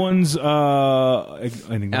 That one's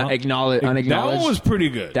Unacknowledged. That one was pretty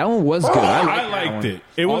good. That one was good. I liked it.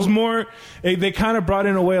 It was more. They kind of brought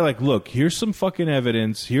in a way like, look, here's some fucking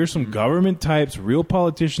evidence. Here's some government types, real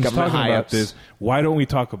politicians Government talking about high-ups. this. Why don't we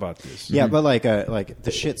talk about this? Yeah, but like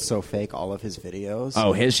the shit's so fake. All of his videos.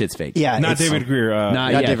 Oh, his shit's fake. Yeah, Not it's- David Greer. Not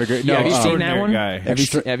Not yet. David Greer. Yeah, No, have you seen that Extraordinary one? guy. Have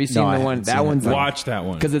you seen No, I the one? haven't That seen one's it. like, Watch that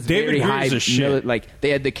one. because it's David very Greer's high. a shit. Like they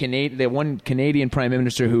had the one Canadian prime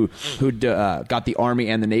minister who got the army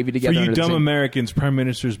and the navy For together. you under the dumb same- Americans, prime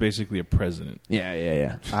minister is basically a president.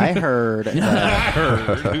 Yeah. I heard.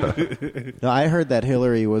 No, I heard that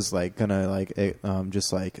Hillary was like gonna like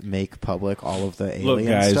just like make public all of the alien Look,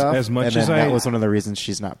 guys, stuff. as much and then as that I- was one of the reasons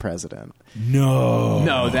she's not president.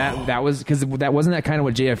 No, that was because that wasn't that kind of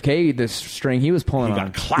what JFK the string he was pulling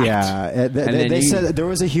on. Yeah, And then they you- said there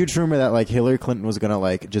was a huge rumor that like Hillary Clinton was gonna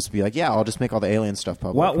like just be like, yeah, I'll just make all the alien stuff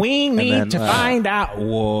public. what we And need then, to find out.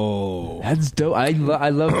 Whoa, That's dope. I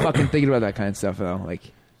love fucking thinking about that kind of stuff though. Like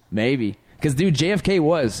maybe because dude, JFK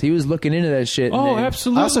was looking into that shit. Oh, and then-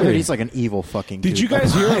 absolutely. I also heard he's like an evil fucking. Did dude you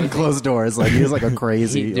guys hear behind him? closed doors? Like he was like a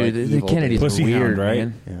crazy. Dude, like, the evil Kennedys dude. are Pussy weird, hound, right?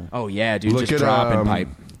 man. Yeah. Oh yeah, dude, Look just at dropping pipe.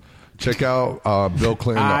 Check out Bill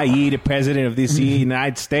Clinton. I.e. the president of this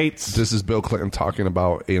United States. This is Bill Clinton talking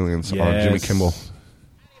about aliens on Yes. Jimmy Kimmel.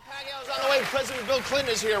 On the way, President Bill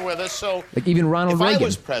Clinton is here with us. So, Like even Ronald if Reagan I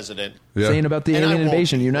was president, saying about the and I alien won't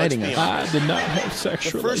invasion be, uniting let's us. be honest. did not have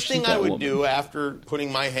sex The first thing I would do after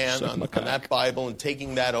putting my hand on that Bible and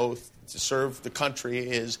taking that oath to serve the country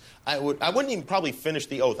is I wouldn't even probably finish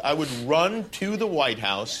the oath. I would run to the White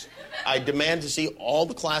House. I demand to see all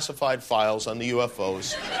the classified files on the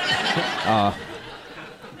UFOs.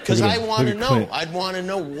 Because I want to know. I'd want to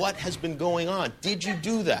know what has been going on. Did you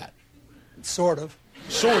do that? Sort of.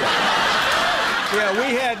 Sort of. Yeah,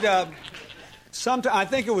 we had I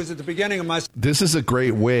think it was at the beginning of my. This is a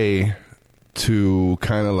great way to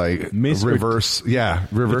kind of like reverse It's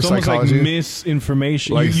almost psychology. like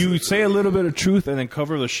misinformation. Like- you say a little bit of truth and then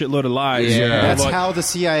cover the shitload of lies. That's Like- how the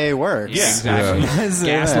CIA works. Yeah, exactly.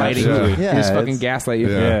 Gaslighting you. Yeah, Just fucking it's- gaslight you.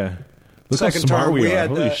 Yeah. Look how Second smart term, we we are. had,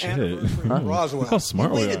 Holy Anna shit. Roswell. Look how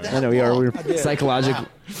smart we are. I know we are. We're I did. psychological.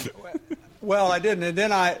 Well, I didn't. And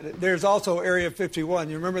then there's also Area 51.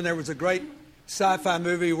 You remember there was a great sci-fi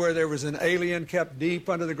movie where there was an alien kept deep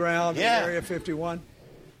under the ground in Area 51?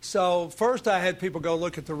 So first I had people go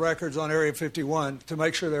look at the records on Area 51 to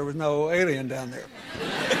make sure there was no alien down there.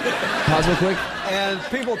 Pause real quick. And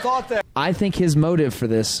people thought that. I think his motive for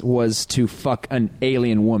this was to fuck an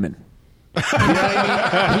alien woman. You know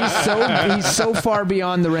what I mean? He's so far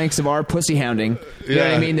beyond the ranks of our pussy hounding. You know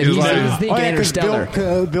what I mean? That he's thinking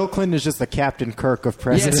interstellar. Bill Clinton is just the Captain Kirk of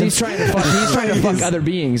presidents. Yes, he's trying to fuck other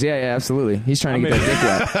beings. Yeah, absolutely. He's trying to get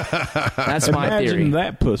that dick wet. That's my Imagine theory.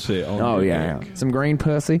 that pussy. Oh yeah, some green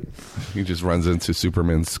pussy. He just runs into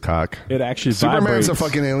Superman's cock. It actually Superman's vibrates. a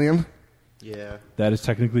fucking alien. Yeah, that is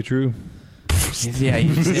technically true. Yeah,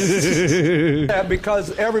 Yeah,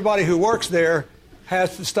 because everybody who works there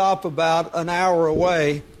has to stop about an hour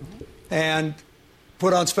away and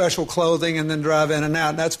put on special clothing and then drive in and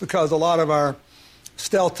out. And that's because a lot of our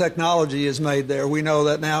stealth technology is made there. We know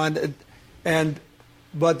that now,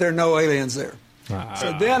 but there are no aliens there.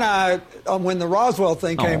 So then when the Roswell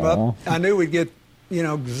thing came up, I knew we'd get,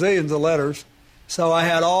 gazillions of letters. So I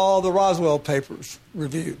had all the Roswell papers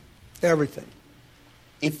reviewed, everything.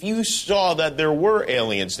 If you saw that there were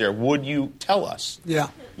aliens there, would you tell us? Yeah.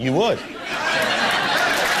 You would.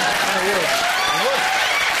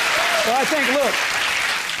 Well, I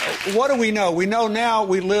think, look, what do we know? We know now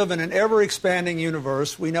we live in an ever-expanding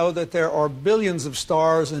universe. We know that there are billions of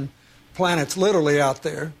stars and planets literally out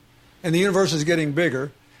there, and the universe is getting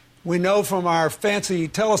bigger. we know from our fancy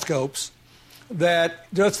telescopes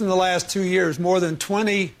that just in the last 2 years, more than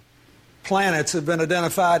 20 planets have been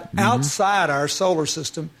identified outside our solar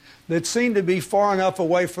system that seem to be far enough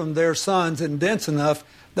away from their suns and dense enough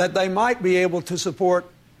that they might be able to support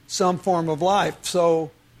some form of life.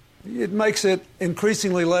 So it makes it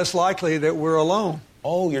increasingly less likely that we're alone.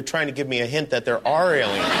 Oh, you're trying to give me a hint that there are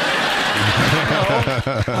aliens.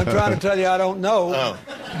 I'm trying to tell you I don't know. Oh.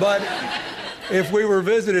 But if we were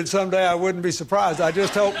visited someday, I wouldn't be surprised. I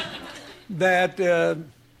just hope that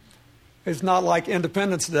it's not like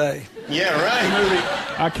Independence Day. Yeah,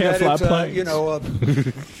 right. I can't that fly it's,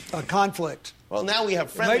 planes. A conflict. Well, now we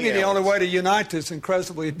have friendly Maybe the aliens. only way to unite this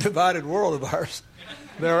incredibly divided world of ours.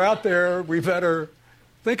 They're out there. We better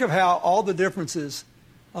think of how all the differences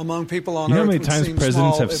among people on You know how Earth many would times seem presidents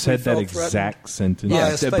small have if we said that felt exact threatened sentence? by Yeah,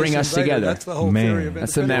 a to space bring us invader. together. That's the whole Man. theory of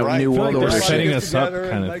That's the independence. New World They're Order Everybody setting gets us up together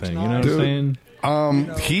kind and of makes thing. You know noise. what I'm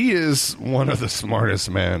saying? He is one of the smartest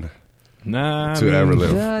men Nah, to ever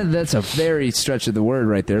live. That's a very stretch of the word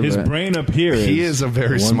right there. His but brain up here. He is a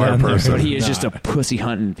very one smart down there. person. But he is just a pussy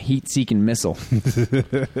hunting, heat seeking missile. Dude,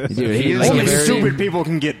 he is like, Only very- stupid people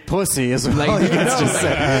can get pussy. Is Like, all you can just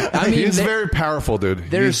say. I mean, He's there- very powerful,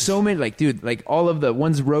 dude. There's so many, like, dude, like all of the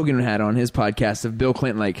ones Rogan had on his podcast of Bill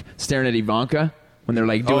Clinton, like staring at Ivanka when they're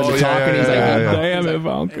like doing Oh, the yeah, talking. yeah, He's like, yeah, oh, yeah. Damn, he's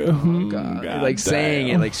Ivanka. God, like saying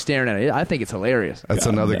it, like staring at it. I think it's hilarious. That's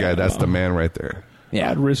another guy. That's the man right there. Yeah,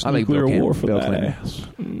 I'd risk I like nuclear Bill war for Bill that Clinton.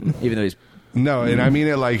 ass. Even though he's No, and I mean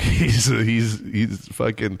it like he's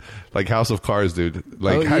fucking like House of Cards, dude.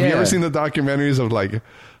 Like, Oh, have you yeah. ever seen the documentaries of like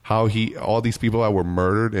how all these people that were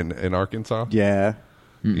murdered in Arkansas? Yeah.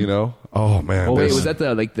 You know? Oh man. Oh wait, there's- was that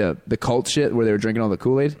the cult shit where they were drinking all the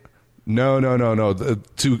Kool-Aid? No.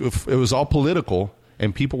 It was all political,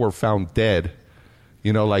 and people were found dead.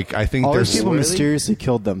 You know, like I think All there's these people mysteriously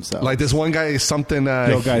killed themselves. like this one guy something.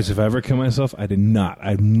 Yo, guys, if I ever kill myself, I did not.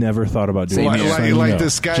 I've never thought about doing Same it. here. Just saying no.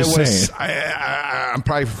 this guy Just was. saying. I'm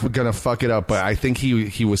probably gonna fuck it up, but I think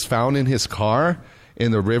he was found in his car in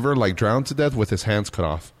the river, like drowned to death with his hands cut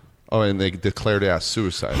off. Oh, and they declared it as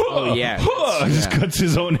suicide. Oh yeah, Just cuts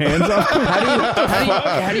his own hands off.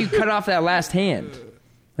 how do you cut off that last hand?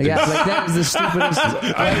 Like that was the stupidest.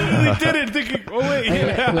 I really did it thinking, oh, wait.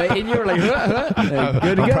 And you were like, like,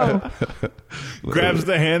 good to go. Grabs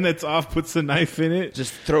the hand that's off, puts the knife in it.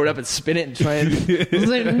 Just throw it up and spin it and try and.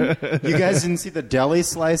 You guys didn't see the deli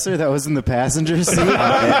slicer that was in the passenger seat?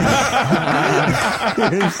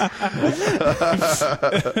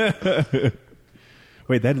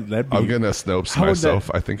 Wait, that'd be... I'm gonna Snopes How would myself.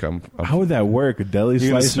 that- I think I'm How would that work? A deli You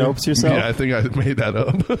gonna slicer? Snopes yourself? Yeah, I think I made that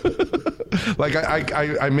up. Like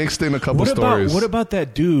I mixed in a couple What stories. about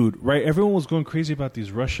that dude, right? Everyone was going crazy about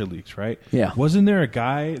these Russia leaks, right? Yeah. Wasn't there a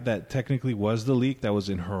guy that technically was the leak that was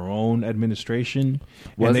in her own administration?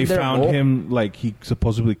 Wasn't and they there? found Oh. him, like, he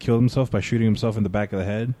supposedly killed himself by shooting himself in the back of the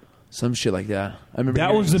head? Some shit like that. I remember That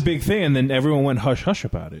hearing was the it. big thing, and then everyone went hush-hush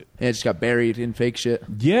about it. Yeah, it just got buried in fake shit.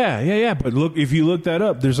 Yeah. But look, if you look that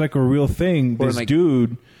up, there's like a real thing. Or This like-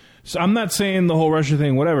 dude. So I'm not saying the whole Russia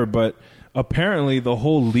thing, whatever, but apparently the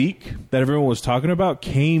whole leak that everyone was talking about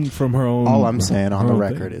came from her own. All I'm saying on her the own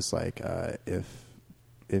record thing. is like,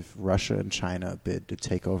 if Russia and China bid to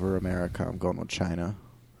take over America, I'm going with China.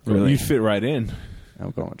 You fit right in.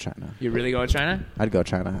 I'm going with China. You really go to China? I'd go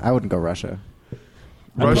China. I wouldn't go Russia.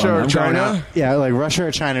 Russia or I'm going China? out- yeah, like Russia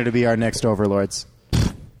or China to be our next overlords.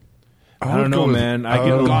 I don't know, man. I get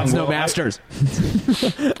along God's no well- masters.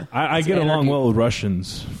 I get along well with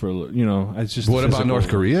Russians for it's just What about physical. North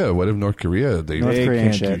Korea? What if North Korea? They North They Korean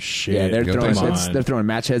can't do shit. shit. Yeah, they're You don't throwing think so? they're throwing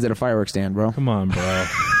match heads at a fireworks stand, bro. Come on, bro.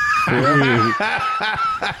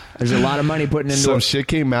 There's a lot of money putting into Some it. shit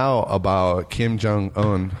came out about Kim Jong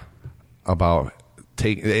Un about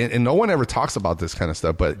and no one ever talks about this kind of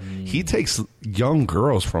stuff, but he takes young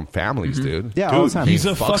girls from families, dude. Yeah, all the Dude, time. he's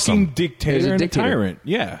a fucks fucking them. dictator He's a and dictator. a tyrant.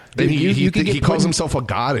 Yeah. And Dude, you can he get calls put- himself a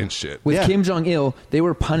god and shit. With Yeah. Kim Jong Il, they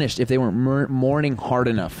were punished if they weren't mourning hard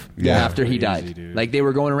enough Yeah. after he Crazy, died. dude. Like they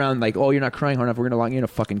were going around like, "Oh, you're not crying hard enough. We're gonna lock you in a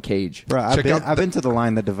fucking cage." Bro, Check out I've been to the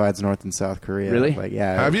line that divides North and South Korea. Really? Like,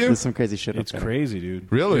 yeah. Have you? There's some crazy shit It's up there. crazy,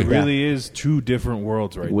 dude. Really? It really is two different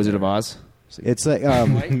worlds right Wizard there. of Oz. It's like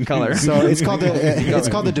Color. So it's called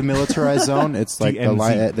the demilitarized zone. It's like the DMZ.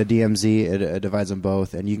 line, the DMZ. It divides them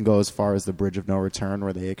both, and you can go as far as the Bridge of No Return,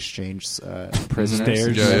 where they exchange prisoners.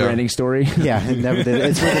 Stairs. Yeah, yeah. Never-ending story. Yeah,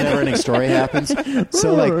 it's where the never-ending story happens.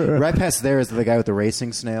 So like right past there is the guy with the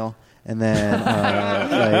racing snail, and then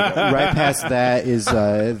like right past that is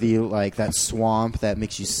that swamp that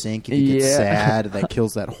makes you sink if you get Yeah. sad, that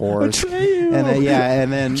kills that horse,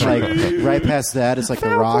 and then like right past that is like the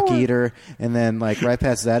rock eater, and then like right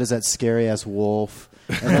past that is that scary ass wolf.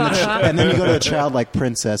 And then you go to the childlike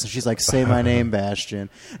princess, and she's like, "Say my name, Bastion."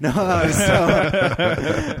 No, so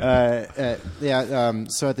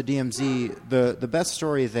so at the DMZ, the best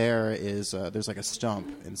story there is there's like a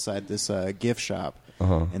stump inside this gift shop.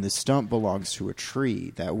 And this stump belongs to a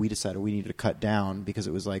tree that we decided we needed to cut down because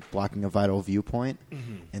it was like blocking a vital viewpoint.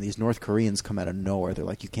 And these North Koreans come out of nowhere. They're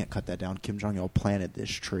like, "You can't cut that down. Kim Jong-il planted this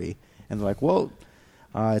tree." And they're like, "Well,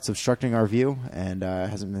 it's obstructing our view and it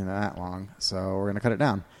hasn't been that long, so we're going to cut it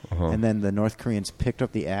down." And then the North Koreans picked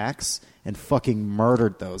up the axe and fucking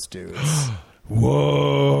murdered those dudes.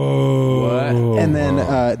 Whoa! What? And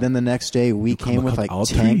then the next day we came with like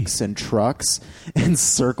tanks and trucks and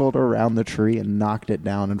circled around the tree and knocked it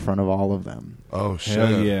down in front of all of them. Oh shit!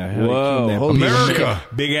 Hell yeah! Whoa! Holy America!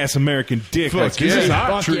 Big ass American dick. Fuck Like, this is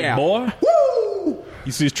yeah. our tree, yeah. boy. Woo!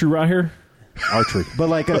 You see this tree right here? Our tree. But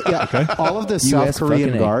like all of the South US Korean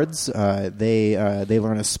fucking A. guards, they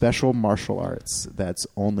learn a special martial arts that's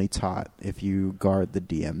only taught if you guard the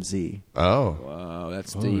DMZ. Oh. Wow,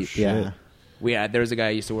 that's deep. Yeah. There was a guy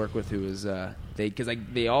I used to work with who was because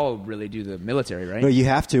they all really do the military, right? No, you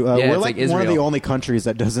have to. Yeah, we're it's like like one of the Israel. only countries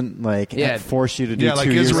that doesn't like force you to do Yeah, like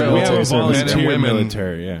 2 years Israel. of We have a military service. Men and volunteer women.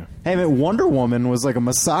 military. Yeah. Hey, man, Wonder Woman was like a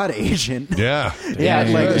Mossad agent. Yeah. Yeah,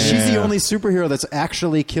 like Yeah. she's the only superhero that's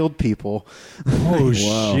actually killed people. Oh Whoa,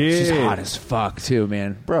 shit! she's hot as fuck too,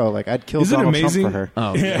 man. Bro, like I'd kill Isn't it Donald amazing? Trump for her.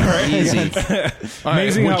 Oh, Yeah, right. easy.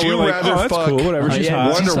 Amazing would how you we're like, rather oh, that's fuck cool, whatever. She's yeah,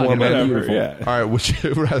 hot. she's She's fucking whatever. beautiful. Yeah. All right, would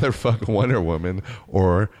you rather fuck Wonder Woman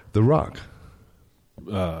or The Rock?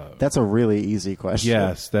 That's a really easy question.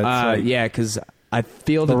 Yes, that's like, Yeah, because I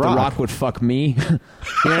feel that The The Rock. Rock would fuck me.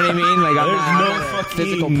 You know what I mean? Like There's I'm no not fucking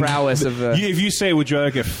physical prowess of If you say, "Would you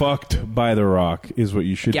rather get fucked by The Rock?" is what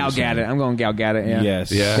you should. Gal be saying. Gadot. I'm going Gal Gadot. Yeah.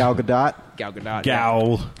 Yes. Yeah. Gal Gadot, Gal Gadot. Gal.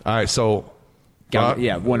 All right, so Gal,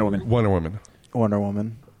 yeah, Wonder Woman. Wonder Woman. Wonder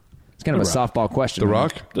Woman. It's kind of a softball question. The man.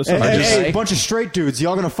 Rock? Hey, bunch of straight dudes.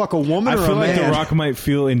 Y'all gonna fuck a woman I or feel a like man? The Rock might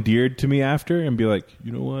feel endeared to me after and be like,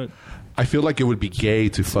 you know what? I feel like it would be gay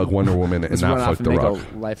to fuck Wonder Woman and Let's not run fuck off and The make Rock.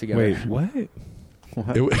 a life together. Wait, what?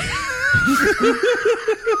 It would-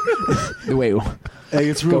 Wait. Hey,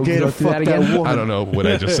 it's real gay go to through fuck that that again? woman. I don't know what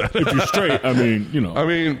I just said. If you're straight, I mean, you know. I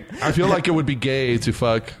mean, I feel like it would be gay to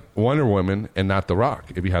fuck Wonder Woman and not The Rock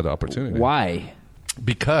if you had the opportunity. Why?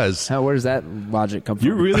 Because Where does that logic come from?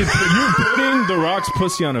 You're putting The Rock's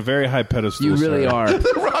pussy on a very high pedestal. You really sir. are.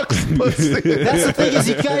 The Rock's pussy. That's the thing is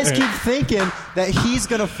you guys keep thinking that he's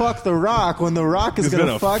gonna fuck The Rock when The Rock is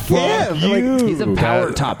gonna fuck him. you. Like, He's a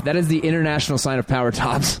power top. That is the international sign of power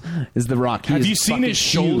tops. Is The Rock? He Have is you seen fucking his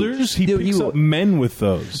shoulders? huge. He Dude, picks up men with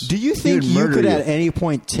those. do you think would you murder could you. at any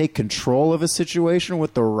point take control of a situation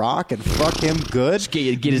with The Rock and fuck him good? get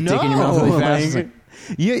his dick in your mouth really fast. like,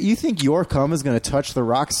 you think your cum is going to touch The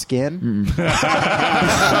Rock's skin? No,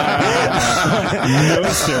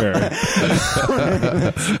 sir.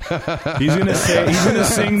 He's gonna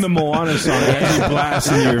sing the Moana song as he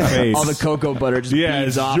blasts in your face. All the cocoa butter just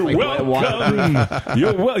beads off. You're like wet water. welcome.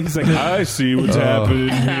 You're well. He's like, I see what's happening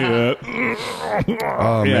here.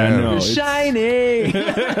 Oh, Yeah, man. no, You're it's- shiny.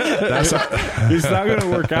 It's not going to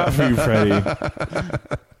work out for you, Freddie.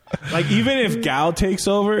 Like, even if Gal takes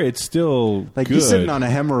over, it's still Like good. you're sitting on a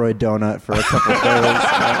hemorrhoid donut for a couple of days.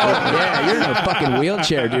 Yeah, you're in a fucking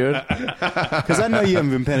wheelchair, dude. Because I know you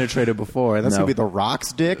haven't been penetrated before. That's No. going to be The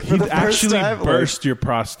Rock's dick for He'd the first actually time. Like, burst your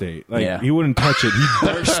prostate. Like, Yeah. he wouldn't touch it. He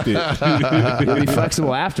burst it. You'll be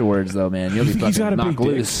flexible afterwards, though, man. You'll be He's got fucking a knocked big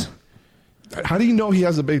dick. loose. How do you know he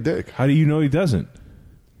has a big dick? How do you know he doesn't?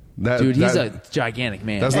 Dude, he's a gigantic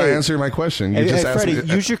man. That's not answering my question. You Hey, just hey, asked Freddie,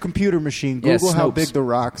 me. use your computer machine. Yeah, Google how Snopes. big The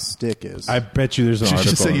Rock's dick is. I bet you there's an Did you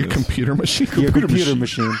article just say on your this. computer machine? Your computer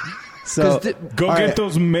machine. So Go all get right.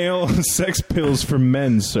 those male sex pills for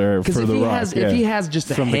men, sir, Because for if The he Rock. has, yeah. if he has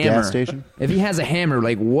just a From the hammer, gas station? if he has a hammer,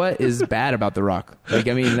 like what is bad about The Rock? Like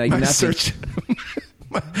I mean, like my nothing. search,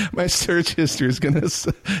 my search history is gonna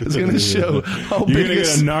show how You're big gonna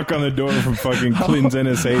is get a knock on the door from fucking Clinton's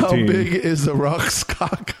NSA how team. big is The Rock's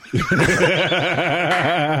cock.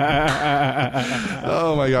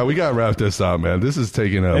 Oh my god, we gotta wrap this up, man. This is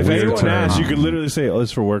taking a If weird anyone turn. asks, you could literally say, "Oh,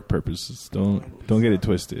 it's for work purposes." Don't get it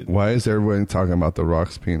twisted. Why is everyone talking about The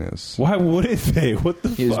Rock's penis? Why wouldn't they? What the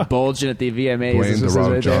He was fuck? bulging at the VMAs. Dwayne This The was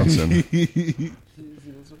Rock right there. Johnson.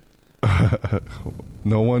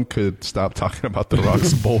 No one could stop talking about The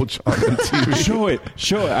Rock's bulge on the TV.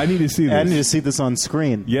 Show it. I need to see this. I need to see this on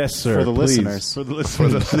screen. Yes, sir. For the please. listeners. For the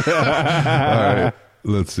listeners. All right,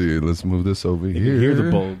 let's see. Let's move this over here. Hear the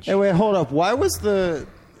bulge. Hey, wait, hold up. Why was the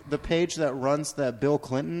page that runs that Bill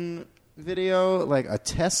Clinton video like a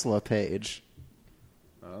Tesla page?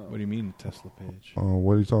 What do you mean, Tesla page? Oh,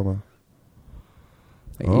 what are you talking about?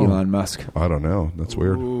 Like Elon Musk. I don't know. That's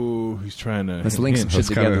weird. Ooh, he's trying to. Let's link some shit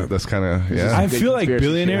together. That's kind of yeah. I feel like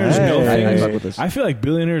billionaires know things. I feel like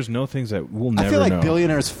billionaires know things that we'll never know. I feel like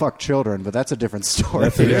billionaires fuck children, but that's a different story.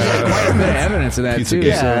 There's quite a bit of evidence of that too.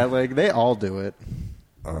 Yeah, like they all do it.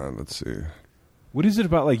 Let's see. What is it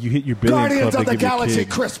about like you hit your billion Guardians club of the give your Galaxy, kid-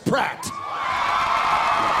 Chris Pratt.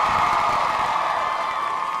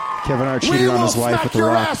 Kevin Hart cheated on his wife with The your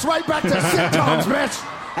Rock. ass right back to sitcoms,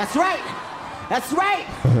 bitch. That's right. That's right.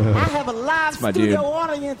 I have a live my studio dude.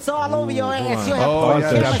 audience all over your ass. You have Oh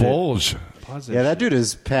yeah, cameras. that bulge. Yeah, that dude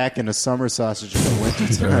is packing a summer sausage in the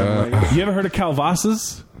wintertime. Like, You ever heard of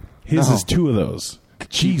Calvasas? His No. is 2 of those.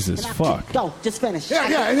 Jesus fuck. Go, just finish.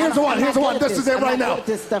 Yeah, and here's the one. Here's the one. This is it right now.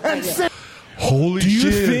 This stuff right here. Holy Do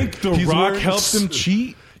you shit! think The He's Rock wearing- helped him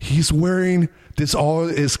cheat? He's wearing. This all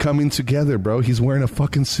is coming together, bro. He's wearing a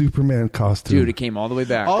fucking Superman costume. Dude, it came all the way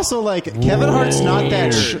back. also, like Kevin Hart's not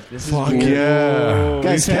that. Fuck yeah! Guys,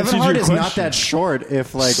 This Kevin answers Hart your is not question. that short.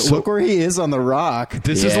 If like, So- look where he is on The Rock.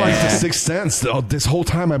 This is like the Sixth Sense. This whole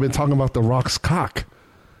time I've been talking about The Rock's cock.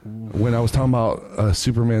 When I was talking about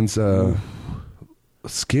Superman's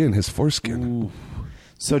skin, his foreskin.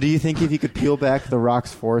 So, do you think if you could peel back The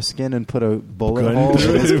Rock's foreskin and put a bullet Gun hole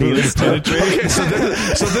through in his it, penis? Okay,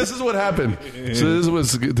 so this is what happened. So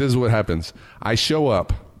this is what happens. I show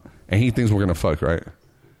up, and he thinks we're gonna fuck, right?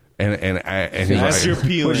 And he's That's like, your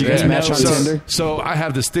peeling. Would you guys match on Tinder? So I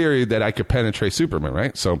have this theory that I could penetrate Superman,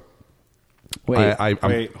 right? So Wait, I'm-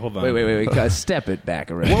 Wait, hold on. wait. Guys, step it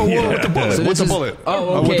back already. Whoa, with the bullet. So with this the is- bullet.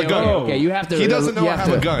 Oh, okay. With the gun. Okay, you have to. He doesn't know you I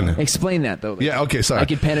have a gun. Explain that though. Yeah, okay, sorry. I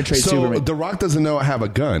can penetrate so Superman. The Rock doesn't know I have a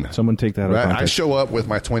gun. Someone take that out of Right? I context. show up with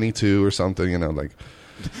my 22 or something, like.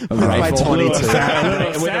 My 22. with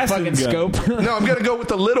a fucking scope. No, I'm gonna go with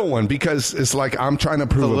the little one because it's like I'm trying to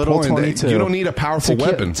prove The a little point 22. that you don't need a powerful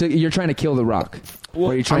weapon. You're trying to kill The Rock.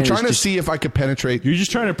 Or you're I'm trying to just- see if I could penetrate. You're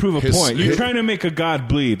just trying to prove a His- point. You're his- trying to make a god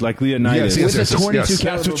bleed like Leonidas. Yes, With a 22 yes.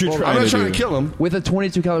 caliber That's what you're bullet. trying I'm not to trying do. to kill him. With a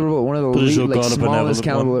 22 caliber bullet, one of the elite, like, smallest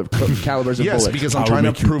calibers of Yes, bullets. because I'm I will trying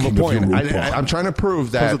to make you prove a king of point. Europa. I'm trying to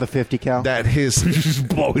prove Those that are the 50 cal. that his Just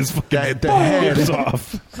blow his fucking that the head.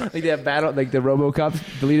 off. like that battle, like the RoboCop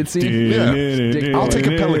deleted scene. Yeah. I'll take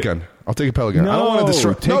a pellet gun. I don't want to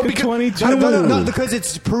destroy. Take a because 22. No, because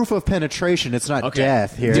it's proof of penetration. It's not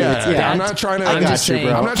death here. Yeah, It's- I'm not trying to. I'm just saying.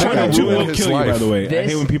 I'm not trying It to will ruin his kill you, life. by the way. I This-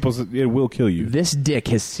 hate when people say it will kill you. This dick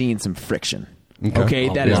has seen some friction. Okay. Okay,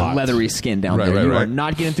 that is lot. leathery skin down Right, there. right, You are right.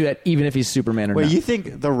 not getting through that, even if he's Superman or Wait, not. you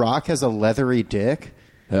think The Rock has a leathery dick?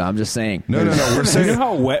 I'm just saying. No. We're You know saying.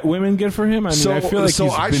 how wet women get for him? I mean, So, I feel like so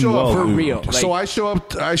he's I been show well up for lubed. real. Like- So I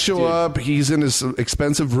show up. He's in this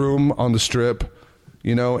expensive room on the strip,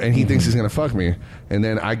 and he thinks he's gonna fuck me. And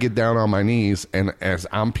then I get down on my knees, and as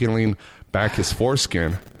I'm peeling back his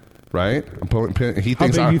foreskin, right? He How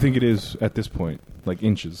thinks big do you think it is at this point? Like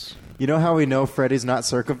inches? You know how we know Freddy's not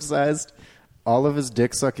circumcised? All of his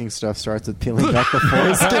dick sucking stuff starts with peeling back the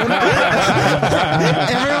foreskin.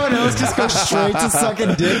 Everyone else just goes straight to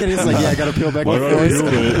sucking dick, and he's like, "Yeah, I gotta peel back the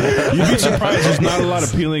foreskin." You'd be surprised. There's not a lot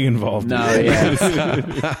of peeling involved. No,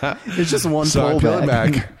 yeah. It's just one So I pull peel it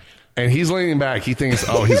back. back, and he's leaning back. He thinks,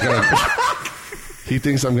 he's gonna. He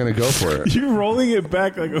thinks I'm gonna go for it. You're rolling it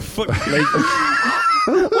back like a fucking.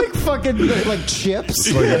 like fucking like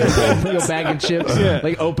chips. Like a bag of chips. Yeah.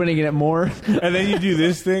 Like opening it more. And then you do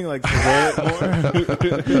this thing like to roll it more.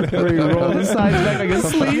 Where you roll the sides back like a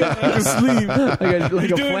sleeve. Like a sleeve. Like a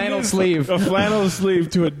You're doing flannel this, sleeve. A flannel sleeve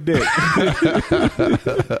to a dick. Like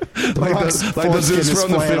the dudes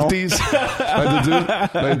from the 50s.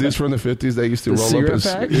 Like the dudes from the 50s that used to roll up cigarette his.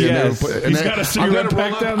 pack? Yes. and He's then got a cigarette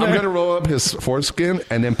pack down there. I'm gonna roll up his foreskin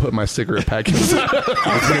and then put my cigarette pack inside.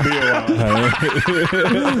 It's gonna be a while.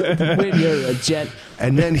 When you're a jet.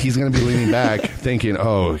 And then he's gonna be leaning back, thinking,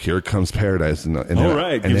 "Oh, here comes paradise." And then, All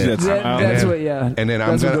right, gives you that smile. That's what, yeah. And then that's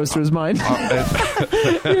I'm what gonna, goes through his mind.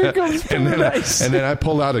 Here comes and paradise. then I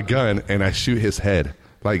pull out a gun and I shoot his head,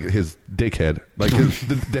 like his dick head, like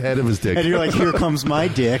the head of his dick. And you're like, "Here comes my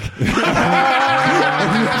dick."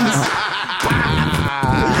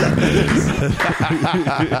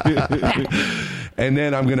 And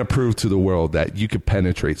then I'm gonna prove to the world that you could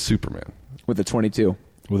penetrate Superman With a 22.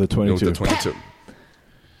 With a 22. with the 22.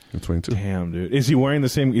 The 22. Damn, dude. Is he wearing the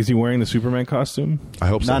same? Is he wearing the Superman costume? I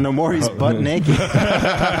hope so. Not no more. He's butt naked.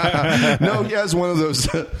 No, he has one of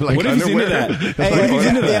those. Like What if he's into underwear. that? Hey, What if he's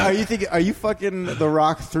into that? Are you fucking The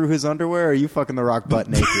Rock through his underwear, or are you fucking The Rock butt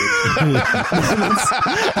naked?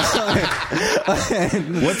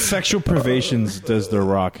 What sexual privations does The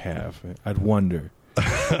Rock have? I'd wonder.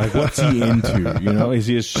 Like, what's he into? You know, is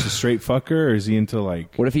he a straight fucker, or is he into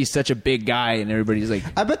like? What if he's such a big guy and everybody's like?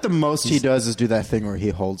 I bet the most he does is do that thing where he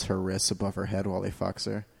holds her wrists above her head while he fucks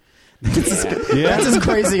her. That's as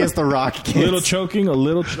crazy as The Rock gets. A little choking,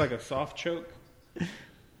 like a soft choke.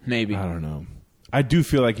 Maybe. I don't know. I do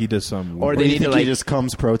feel like he does some. Or Or they you need to think like he just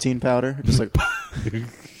comes protein powder, just like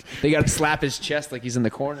they got to slap his chest like he's in the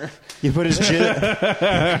corner. you put his jizz.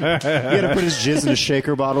 You got to put his jizz in a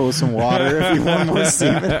shaker bottle with some water if you want more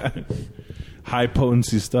semen. High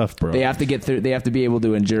potency stuff, bro. They have to get through. They have to be able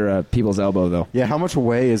to endure people's elbow, though. Yeah, how much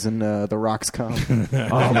whey is in The Rock's cum?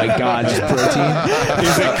 Oh my god, just protein.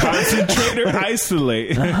 Is it concentrate or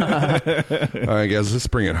isolate? All right, guys, let's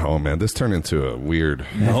bring it home, man. This turned into a weird.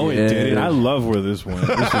 No, it didn't. I love where this went.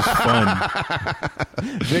 This was fun.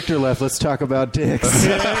 Victor left. Let's talk about dicks.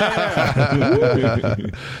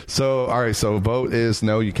 So, all right. So, vote is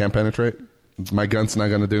no. You can't penetrate. My gun's not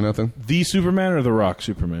going to do nothing. The Superman or The Rock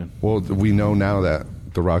Superman? Well, we know now that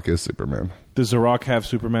The Rock is Superman. Does The Rock have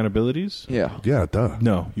Superman abilities? Yeah. Yeah, duh.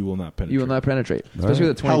 No, you will not penetrate. You will not penetrate, especially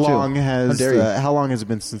with a 22. How long has it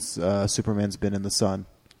been since Superman's been in the sun?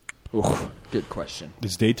 Ooh, good question.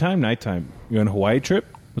 It's daytime, nighttime. You on a Hawaii trip?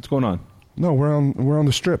 What's going on? No, we're on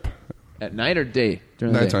the strip. At night or day?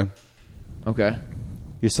 During the Nighttime. day? Okay.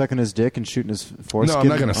 You're sucking his dick and shooting his foreskin? No, I'm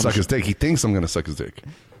not going to suck his dick. He thinks I'm going to suck his dick.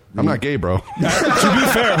 I'm not gay, bro. To be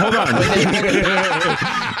fair, hold on.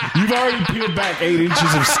 You've already peeled back 8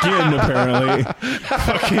 inches of skin, apparently.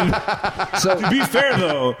 So, to be fair,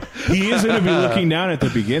 though, he is going to be looking down at the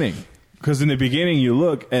beginning. Because in the beginning you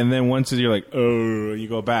look, and then once you're like, oh, you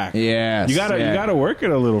go back. Yes, you gotta work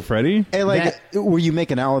it a little, Freddie. Hey, like, were you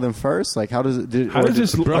making out with him first? Like, how does it? How does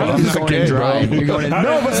this? Bro, I'm not gay, bro. You're going in How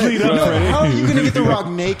does this lead up, Freddie? How are you going to get The Rock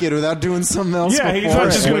naked without doing something else? Yeah, he's before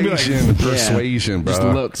not just it? going to be like Persuasion, bro. Just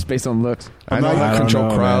looks, based on looks. I know how to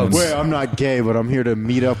control crowds. Wait, I'm not gay, but I'm here to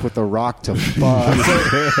meet up with The Rock to fuck.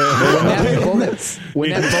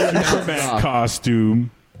 When that bullet bounces off,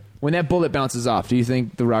 costume. when that bullet bounces off, do you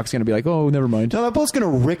think The Rock's going to be like, oh, never mind? No, that bullet's going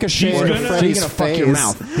to ricochet Or into he's Freddy's going to face. fuck your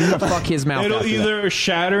mouth. He's going to fuck his mouth. It'll after that. either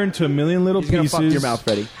shatter into a million little He's gonna pieces, fuck your mouth,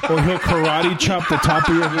 Freddie. or he'll karate chop the top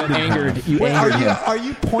of your head. Wait, are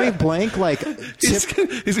you point blank like He's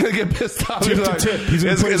gonna get pissed off. Tip to tip. He's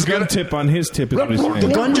gonna put his gun tip on his tip. Is what he's saying.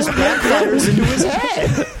 the gun just backfires into his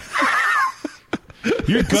head?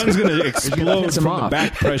 Your gun's gonna explode piss him from the off.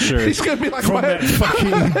 back pressure. He's gonna be like, from "What?" that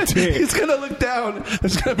fucking dick. He's gonna look down.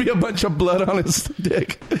 There's gonna be a bunch of blood on his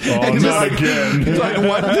dick. Oh, and he's not just again. He's like,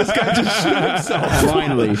 why did this guy just shoot himself?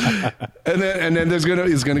 Finally. And then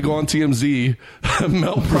he's gonna go on TMZ,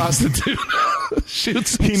 male prostitute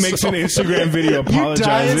shoots. He makes an Instagram video You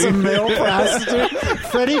die as a apologizing. male prostitute.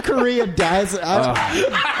 Freddie Correa dies. All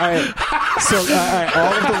right. So, all right,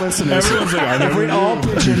 all of the listeners, Everyone's like, I if never we all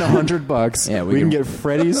knew. pitch in $100, Yeah, we can get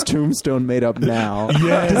Freddie's tombstone made up now.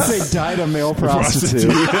 Yes. To say died a male prostitute.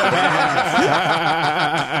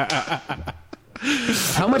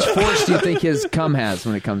 How much force do you think his cum has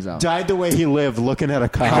when it comes out? Died the way he lived, looking at a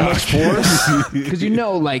cock. How much force? Because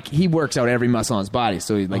like he works out every muscle on his body,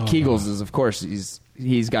 so Kegels is, of course,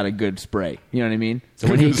 he's got a good spray. You know what I mean? So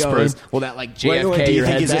when he Good goes, spray. well, that like JFK, Wait, do you your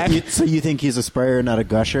think head he's back. so you think he's a sprayer, not a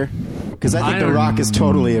gusher? Because I think I The don't- Rock is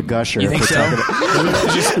totally a gusher. You if think we're so?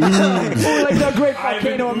 talking Like the great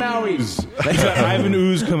volcano of Maui. He's got Ivan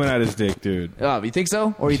Ooze coming out his dick, dude. Oh, you think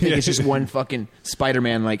so? Or you think it's just one fucking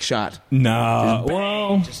Spider-Man like shot? Nah. Just bang,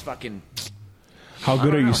 Well, just fucking. how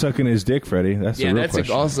good are you sucking his dick, Freddie? That's the Yeah, real that's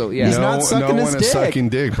question. also yeah. He's not sucking no his one is dick. sucking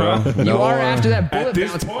dick, bro. You No are one. after that bullet At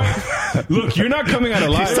this bounce. point, look, you're not coming out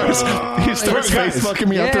alive. He starts Guys, face fucking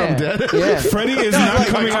me after I'm Yeah. dead. Yeah. Freddie is not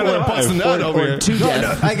coming out busting alive. nut over here. To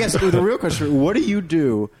death. I guess the real question: what do you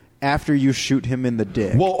do after you shoot him in the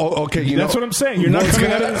dick? Well, okay, you That's know what I'm saying. You're not what's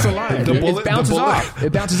coming gonna- out of this alive. The bullet, It bounces the bullet, off.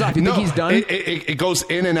 It bounces off. You no, think he's done? It goes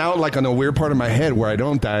in and out like on a weird part of my head where I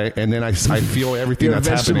don't die, and then I feel everything You're a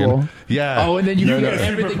that's vegetable. happening. Yeah. Oh, and then you No, get no.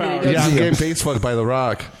 everything that he Superpower. does yeah, to I'm you. getting face fucked by The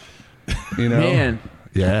Rock. You know, Man.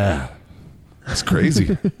 Yeah, that's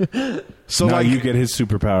crazy. So Now like, you get his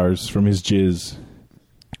superpowers from his jizz.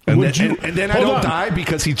 and Would then, you- and then I hold don't on. die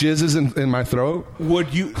because he jizzes in my throat.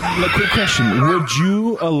 Would you? Like, quick question: would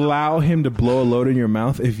you allow him to blow a load in your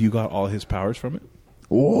mouth if you got all his powers from it?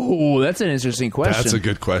 Whoa, that's an interesting question. That's a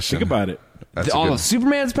good question. Think about it. That's a All good- of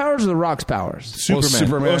Superman's powers or The Rock's powers? Well,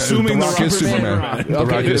 Superman. Assuming The The Rock Rock is is Superman. Superman. The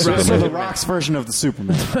Rock is Okay, so Superman. the Rock's version of the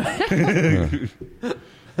Superman.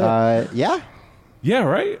 Yeah, Yeah,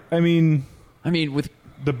 right. I mean, with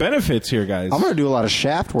the benefits here, guys. I'm gonna do a lot of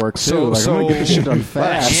shaft work too. So- I'm gonna get this shit done a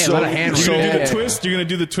fast. hand- lot of hand You're gonna work. do Yeah. the twist. You're gonna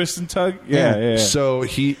do the twist and tug. Yeah. Yeah. So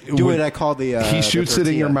he Do it. I call the he shoots it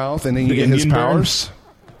in your tortilla. mouth, and then you The get his Indian burn? powers.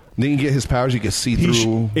 Then you get his powers. You can see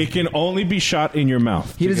through. It can only be shot in your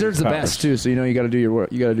mouth. He to get deserves the powers. best too, so you know you got to do your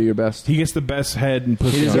work. You got to do your best. He gets the best head and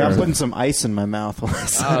pussy. Yeah, on I'm earth. putting some ice in my mouth. Oh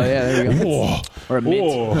yeah, there you go. Whoa. Or a mint.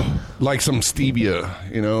 Whoa. Like some stevia,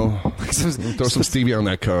 you know. Throw some stevia on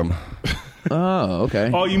that cum. Oh,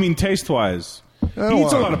 okay. Oh, you mean taste wise? He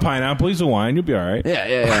eats a lot of pineapple. He's a wine. You'll be all right.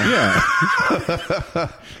 Yeah.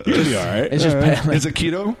 You'll be all right. It's just Is it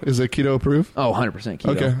keto? Is it keto approved? Oh, 100% keto.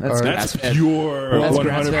 Okay, That's, all right. That's grass-fed. pure. That's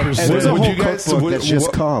 100%. There's a Would whole you guys- cookbook would- that's just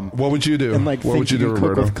what- cum. What would you do? And like What would you things do, cook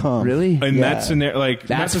Roberto? with cum. Really? In Yeah. that scenario, like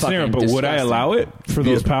That's not the scenario, but fucking would I disgusting. allow it for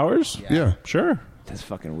those powers? Yeah. Sure. That's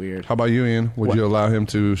fucking weird. How about you, Ian? Would you allow him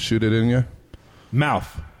to shoot it in you?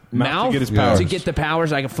 Mouth Mouth to get his Yeah. powers. to get the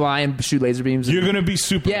powers. I can fly and shoot laser beams. You're gonna be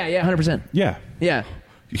super. Yeah, 100%. Yeah. Yeah.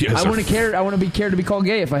 Yes, I wouldn't care. I wouldn't be cared to be called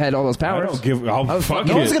gay if I had all those I powers. don't give. I'll was fuck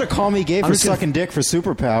fucking- No one's it. gonna call me gay for just gonna- sucking dick for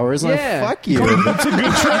superpowers. Like, Yeah. fuck you. That's a good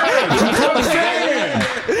trade.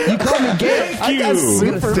 You call me gay. Thank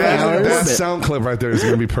you. That sound clip right there is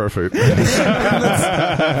going to be perfect. Fuck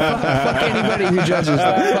anybody who judges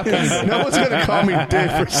that. Fuck anybody. No one's going to call me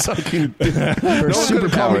dick for sucking dick. No one's going to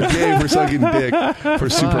call me gay for sucking dick for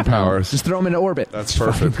superpowers. Just throw them into orbit. That's Just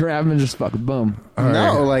fucking perfect. grab them and just fucking boom.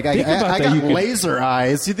 No, like I Think about got that, you could- laser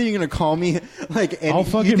eyes. You think you're gonna call me like? And I'll you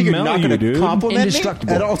fucking think you're melt not you, gonna dude. compliment me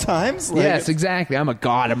Indestructible. at all times? Like, Yes, exactly. I'm a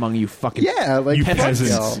god among you fucking Yeah, like You fuck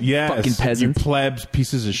peasants. y'all. Yes. Fucking peasants. You plebs,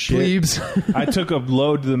 pieces of shit. plebes. I took a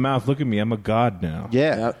load to the mouth. Look at me. I'm a god now.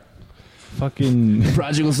 Yeah. Fucking.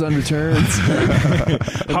 Prodigal son returns.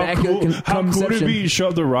 How cool would it conception. be? Show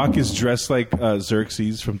up the Rock is dressed like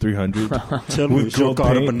Xerxes from 300. Tell me With you're gold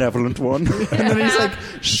God a paint. benevolent one. And then he's like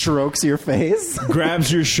strokes your face.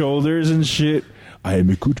 Grabs your shoulders and shit. I am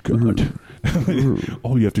a good god.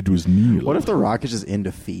 All you have to do is kneel. What if the Rock is just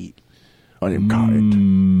into feet? What?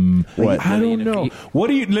 What? I don't know. What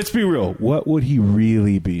do you? Let's be real. What would he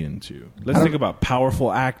really be into? Let's think about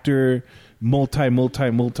powerful actor,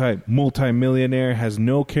 multi-millionaire, has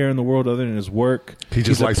no care in the world other than his work. He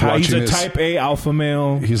just likes He's watching a his- type A alpha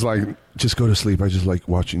male. He's like, just go to sleep. I just like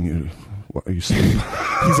watching you. You sleep.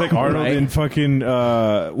 He's like Arnold Right. in fucking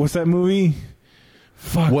what's that movie?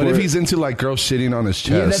 Fuck. What if where- he's into like girls shitting on his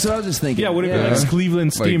chest? Yeah, that's what I was just thinking. Yeah, what if it's like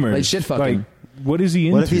Cleveland Like- steamers? like shit fucking. Like, what is he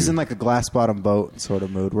into? What if he's in like a glass bottom boat sort of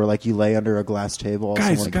mood, where like you lay under a glass table while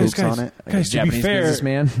guys, someone guys, poops on it? guys, to be Japanese fair,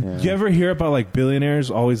 businessman. you ever hear about like billionaires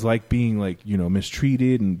always like being like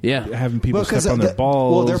mistreated and having people step on their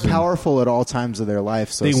balls? Well, they're and powerful at all times of their life,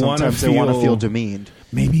 so They wanna sometimes they want to feel- feel demeaned.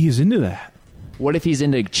 Maybe he's into that. What if he's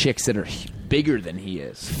into chicks that are bigger than he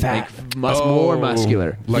is? Fat. Like more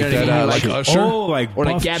muscular. Like You know what I that, mean? like Usher? Oh, like or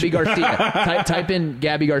like buff Gabby chick. Garcia. type in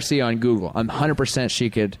Gabby Garcia on Google. I'm 100% she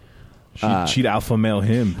could. She'd alpha male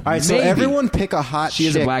him. All right, so Maybe. everyone pick a hot. She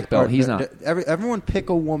is a chick, black belt. or- He's not. Everyone pick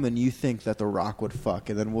a woman you think that The Rock would fuck,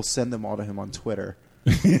 and then we'll send them all to him on Twitter.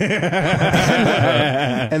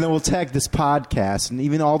 And then we'll tag this podcast, and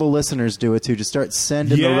even all the listeners do it too. Just start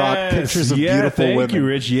sending The Rock pictures of beautiful thank women. you,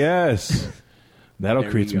 Rich. Yes. That'll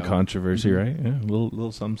There create we some go. controversy, right? Yeah, a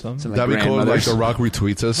little something. Some, That'd be cool. Like grandmothers. The Rock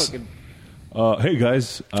retweets us. Hey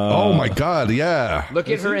guys. Oh my God! Yeah. Look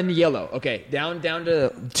at her in the yellow. Okay, down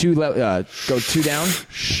to two. Go two down.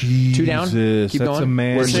 Jesus, Two down. Keep that's going. a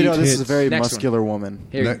man. Where's So, she? you know, this is a Tits. very Next muscular woman.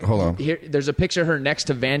 Here, Hold on. Here, there's a picture of her next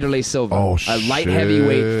to Vanderlei Silva, Oh, a light shit.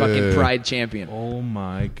 heavyweight fucking pride champion. Oh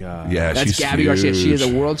my god. Yeah, That's she's Gabby Garcia. She is a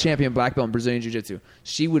huge. world champion black belt in Brazilian Jiu-Jitsu.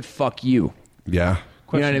 She would fuck you. Yeah.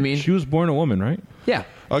 You know what I mean? She was born a woman, right? Yeah.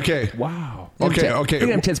 Okay. Wow. Okay. Look Okay. at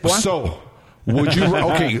them tits, boy. So, would you?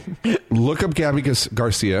 Okay. Look up Gabby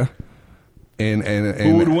Garcia. And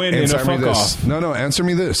Who would win in a answer me this. fuck-off? No. Answer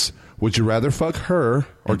me this. Would you rather fuck her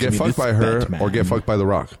or Answer get me fucked this, by her Batman. or get fucked by The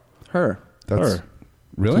Rock? Her. That's Her.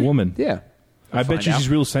 really It's a woman. Yeah. I bet you out. she's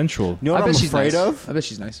real sensual. You know what I I'm bet she's afraid nice. of? I bet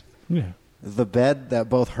she's nice. Yeah. The bed that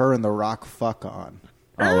both her and The Rock fuck on.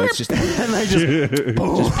 Oh, it's just And I just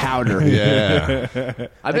powder. Yeah.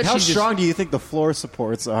 I Like, bet how she's strong do you think the floor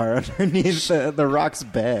supports are underneath the Rock's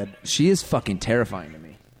bed? She is fucking terrifying to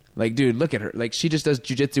me. Like, dude, look at her. Like, she just does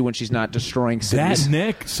jujitsu when she's not destroying cities. That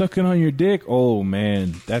neck sucking on your dick. Oh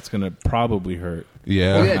man, that's gonna probably hurt.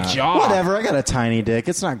 Yeah. Look at that jaw. Whatever, I got a tiny dick.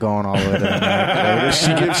 It's not going all the way to the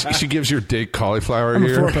neck. she gives your dick cauliflower I'm a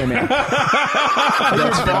here. foreplay man.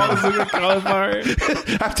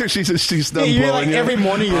 After she's done You're blowing like you. every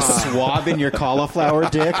morning you're swabbing your cauliflower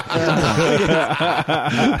dick.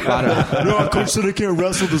 No, coach said I can't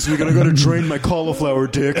wrestle this week, and I got to drain my cauliflower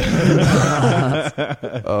dick. So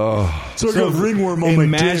I got ringworm on my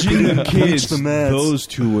dick. Imagine and the punch kids the mats. those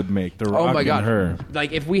two would make. The Rock Oh my god! and her.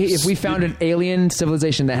 Like if we found an alien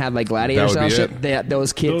civilization that had like gladiator That would style be shit,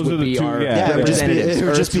 those kids Those are would the be two- our yeah, it would just be- representatives. it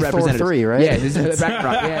would just be Earth's Thor representatives. 3, right? Yeah, this is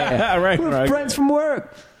Ragnarok. Yeah. Right, We're right. friends from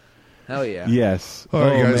work. Hell yeah. Yes. All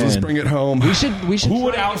right, guys, let's man. bring it home. We should Who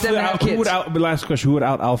would try and out? get them to have Who would kids. out? Last question: who would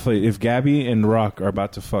out alpha if Gabby and Rock are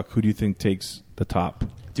about to fuck? Who do you think takes the top?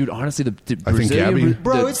 Dude, honestly, the I think Brazilian, Gabby-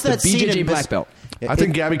 Bro, it's that the scene BJJ in black Miss- belt. I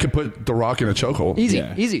think Gabby could put The Rock in a chokehold.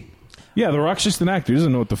 Easy. Yeah, The Rock's just an actor. He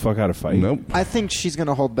doesn't know what the fuck how to fight. Nope. I think she's going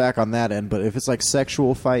to hold back on that end, but if it's like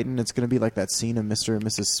sexual fighting, it's going to be like that scene in Mr. and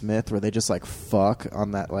Mrs. Smith where they just like fuck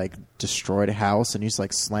on that like destroyed house and he's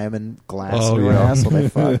like slamming glass Oh, through her yeah. ass while they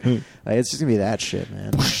fuck. Like, it's just going to be that shit,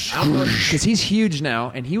 man. Because he's huge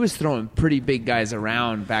now, and he was throwing pretty big guys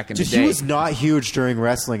around back in Dude, the day. he was not huge during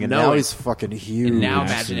wrestling, and No, now it- he's fucking huge. And now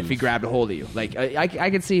imagine if he grabbed a hold of you. Like I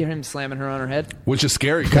could see him slamming her on her head. Which is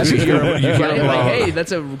scary because you hear Like, about, hey,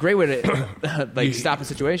 that's a great way to like stop a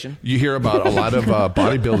situation. you hear about a lot of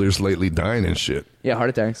bodybuilders lately dying and shit. Yeah, heart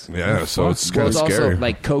attacks. Yeah, so it's Well, kind it's of scary. also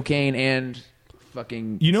like cocaine and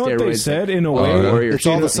fucking. You know what they steroids. said in a Like, way? warrior It's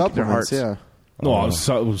all shit the to keep their supplements, hearts. yeah. No,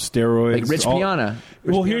 steroids. Like Rich all- Piana.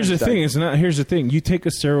 Well, here's the thing. It's not. Here's the thing. You take a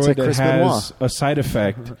steroid like that Chris has a side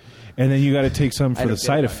effect, and then you got to take some for I the don't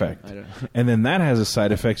side get it. effect, I don't- and then that has a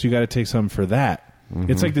side effect. So you got to take some for that.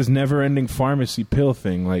 It's like this never-ending pharmacy pill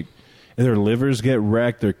thing. Like their livers get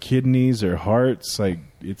wrecked, their kidneys, their hearts. Like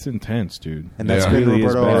it's intense, dude. And that's Yeah. been Really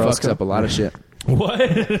is Roberto bad. It Orozco. fucks up a lot of shit. What?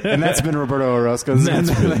 And that's been Roberto Orozco's.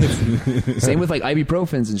 Same with like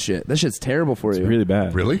ibuprofens and shit. That shit's terrible for you. really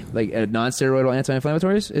bad. Really? Like non-steroidal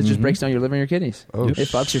anti-inflammatories, it just breaks down your liver and your kidneys. Oh, It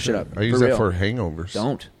fucks your shit up. I use for that real. for hangovers.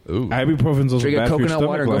 Don't. Ooh. Ibuprofen's also Drink a bad for your coconut stomach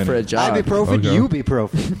water and go lining. for a jog. Ibuprofen, Okay.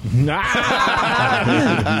 ibuprofen.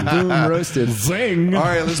 Boom, roasted. Zing. All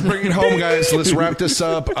right, let's bring it home, guys. Let's wrap this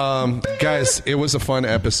up. Guys, it was a fun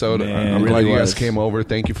episode. Man, I'm it glad really you guys was. came over.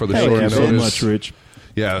 Thank you for the Hell short yeah, notice. so much, Rich.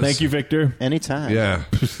 Yeah. Thank you, Victor. Anytime. Yeah.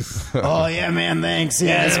 Oh, yeah, man, thanks.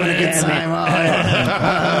 Yeah, it's been a good time. Oh,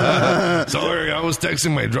 yeah. Sorry, I was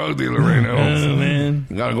texting my drug dealer right now. Oh, man.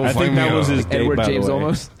 Gotta go I find think me that was a- his date, Edward by the James way.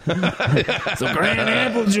 almost. Some grand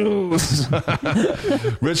apple juice.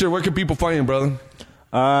 Richard, where can people find you, brother?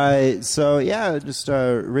 So yeah, just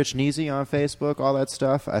Rich Neasy on Facebook, all that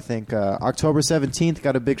stuff. I think October 17th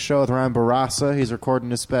got a big show with Ryan Barassa. He's recording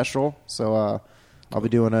his special, so I'll be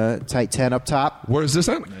doing a tight 10 up top. Where is this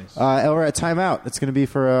at? We're at Timeout. It's going to be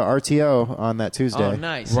for RTO on that Tuesday. Oh,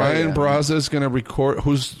 nice. Ryan yeah. Barraza is going to record.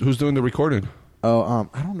 Who's doing the recording? Oh,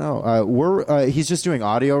 I don't know. He's just doing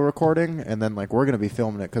audio recording, and then like we're going to be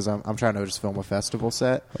filming it because I'm trying to just film a festival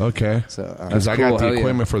set. Okay. So As I got the Hell yeah.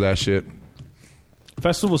 equipment for that shit.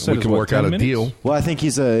 Festival set We is can what, work 10 out a minutes? deal. Well, I think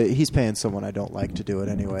he's paying someone I don't like to do it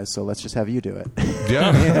anyway. So let's just have you do it.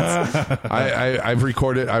 Yeah. I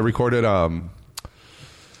recorded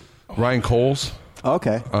Ryan Cole's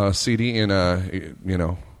Okay. CD, and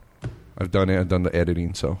I've done it. I've done the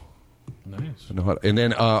editing, so Nice. I know how to, and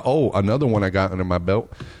then another one I got under my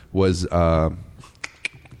belt was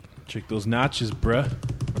Check those notches, bruh.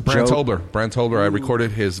 Brant Tobler. I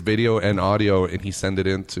recorded his video and audio, and he sent it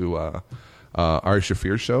in to Ari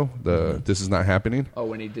Shaffir's show. The This Is Not Happening. Oh,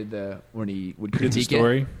 when he would the critique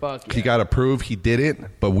story? it. Fuck yeah. He got approved. He did it,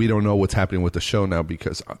 but we don't know what's happening with the show now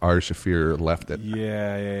because Ari Shaffir left it.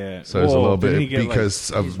 Yeah. So there's a Whoa, little didn't bit he get, because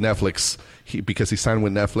of Netflix. Because he signed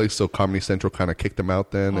with Netflix, so Comedy Central kind of kicked him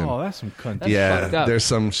out then. And Oh, that's some cunt. That's yeah, fucked up. there's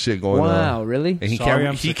some shit going on. Wow, really? And he Sorry,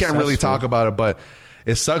 I'm can't really successful. talk about it, but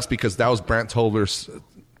it sucks because that was Brant Tobler's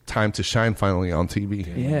time to shine finally on TV.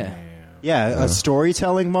 Yeah. Yeah, a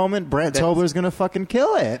storytelling moment. Brant Tobler's gonna fucking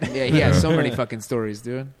kill it. Yeah, he has so many fucking stories,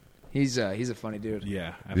 dude. He's a funny dude.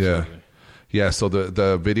 Yeah, Yeah, absolutely. yeah. So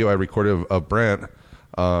the video I recorded of Brant,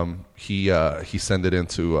 he sent it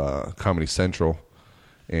into Comedy Central,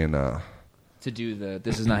 and To do the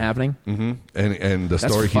This Is Not Happening. and the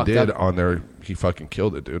That's story he fucked did up. on there, he fucking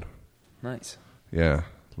killed it, dude. Nice. Yeah,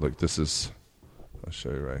 look, this is. I'll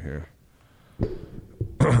show you right here.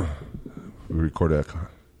 We recorded that,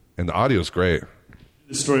 and the audio's great.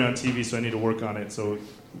 The story on TV, so I need to work on it. So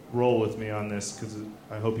roll with me on this because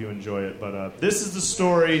I hope you enjoy it. But this is the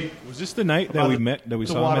story. Was this the night that we met? That we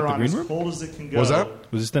the saw him water at the on green as room? cold as it can go. Was that?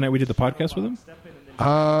 Was this the night we did the podcast with him?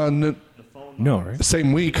 No, right?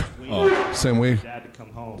 Same week. Same week. Dad to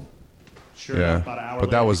come home. Sure Yeah, enough, about an hour but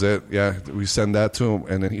that later, was it. Yeah, we sent that to him,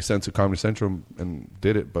 and then he sent to Comedy Central and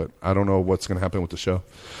did it. But I don't know what's going to happen with the show.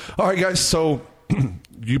 All right, guys. So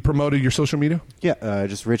you promoted your social media? Yeah,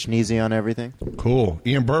 just Rich Neasy on everything. Cool.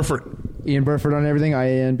 Ian Burford. Ian Burford on everything.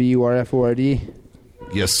 IanBurford.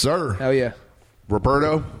 Yes, sir. Hell yeah.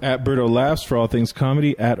 Roberto. At Berto Laughs for all things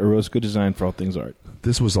comedy. At Orozco Design for all things art.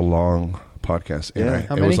 This was a long podcast. And Yeah. it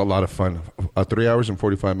How was many? a lot of fun. 3 hours and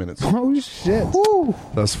 45 minutes. Oh shit!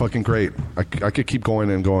 That's fucking great. I could keep going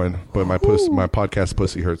and going, but my podcast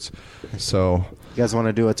pussy hurts. So you guys want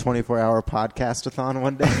to do a 24-hour podcast-a-thon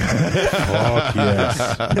one day? Fuck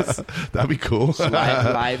yes. That'd be cool.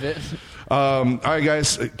 Live it. All right,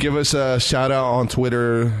 guys, give us a shout out on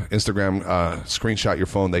Twitter, Instagram. Screenshot your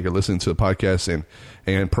phone that you're listening to the podcast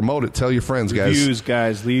and promote it. Tell your friends, guys. Reviews,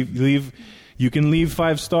 guys. Leave. You can leave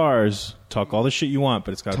 5 stars. Talk all the shit you want,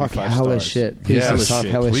 but it's got to be 5 stars. Hella shit. Please talk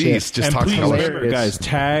hella shit. Please, just talk hella shit. Guys,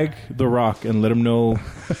 tag The Rock and let him know.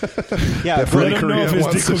 Yeah, let him know if his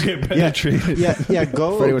dick will get penetrated. Yeah.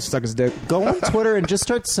 Go. Freddie would suck his dick. Go on Twitter and just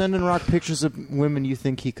start sending Rock pictures of women you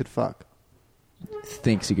think he could fuck.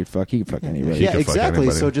 Thinks he could fuck. He could fuck anybody. Yeah,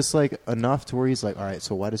 exactly. So just like enough to where he's like, all right,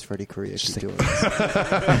 so why does Freddie Correa keep doing this?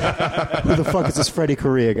 Who the fuck is this Freddie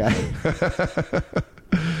Correa guy?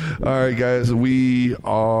 All right, guys, we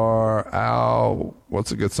are out.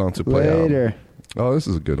 What's a good song to play Later. Oh, this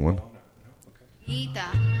is a good one.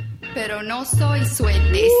 Pero no soy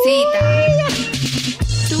suertecita.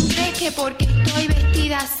 ¿Tú crees que porque estoy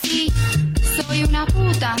vestida así soy una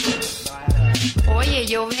puta? Oye,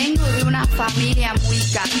 yo vengo de una familia muy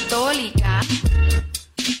católica.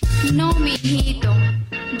 No, mijito,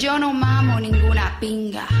 yo no mamo ninguna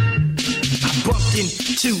pinga. I bumped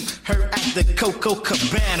into her at the Coco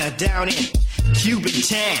Cabana down in Cuban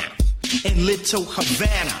town in Little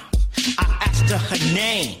Havana. I asked her her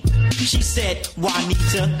name. She said,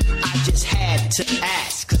 Juanita. I just had to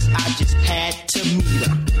ask, cause I just had to meet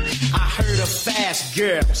her. I heard of fast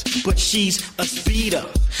girls, but she's a speeder.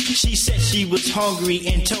 She said she was hungry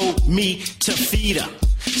and told me to feed her.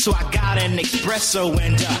 So I got an espresso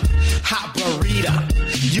and a hot burrito.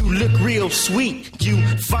 You look real sweet, you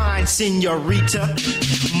fine señorita.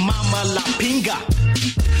 Mama la pinga,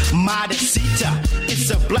 modesita. It's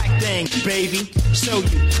a black thing, baby, so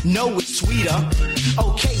you know it's sweeter.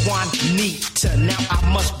 Okay, Juanita, now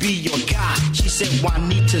I must be your guy. She said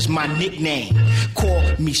Juanita's my nickname. Call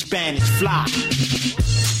me Spanish Fly.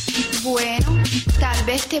 Bueno, tal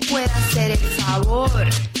vez te pueda hacer el favor,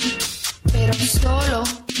 pero solo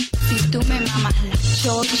si tú me mamas la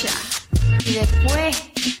chocha y después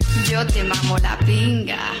yo te mamo la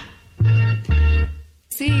pinga.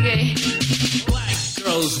 Sigue. Black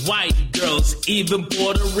girls, white girls, even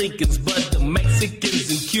Puerto Ricans, but the Mexicans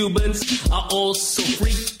and Cubans are also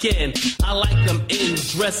freaking. I like them in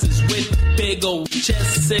dresses with big old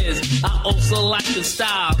chests. I also like the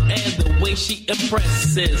style and the way she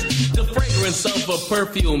impresses. The fragrance of her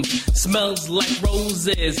perfume smells like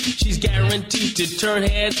roses. She's guaranteed to turn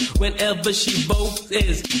heads whenever she votes.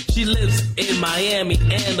 She lives in Miami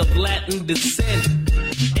and of Latin descent,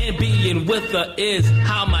 and being with her is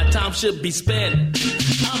how my time should be spent.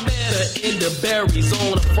 I met her in the berries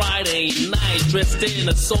on a Friday night, dressed in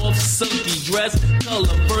a soft silky dress,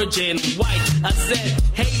 color virgin white. I said,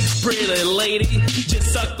 hey pretty lady,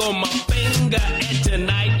 just suck on my finger, and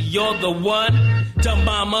tonight you're the one to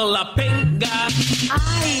mama la pinga.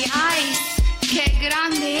 Ay, ay, qué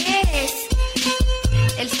grande es.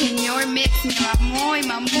 El señor Mix me mamó y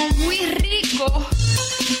mamó muy rico.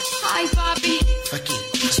 Ay, papi,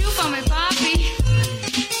 chúpame, papi.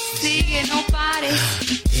 Sigue, no pares.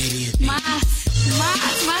 Más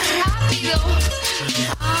rápido.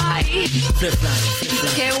 Ay,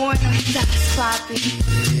 qué bueno estás, papi.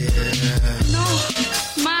 No,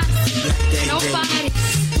 más, no pares.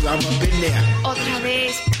 Otra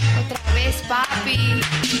vez, papi.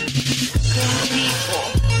 Qué rico,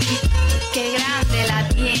 qué grande la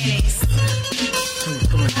tienes.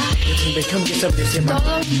 Ay, todos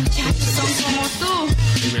los muchachos son como tú.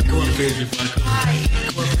 Ay,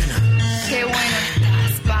 qué bueno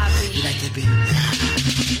estás, papi.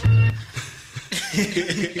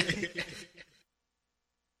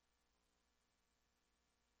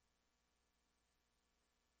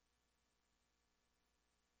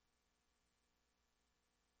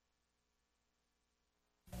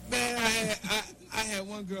 Man, I had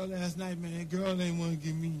one girl last night, man. Girl ain't want to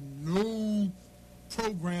give me no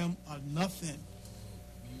program or nothing.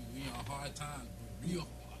 We on hard times, real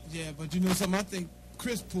hard. Yeah, but you know something? I think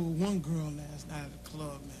Chris pulled one girl last night at the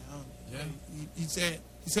club, man. Yeah. He said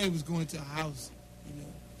he was going to a house, you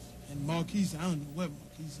know, and Marquise, I don't know what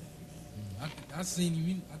Marquise said, man. I seen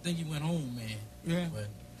him. I think he went home, man. Yeah. But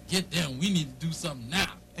get them. We need to do something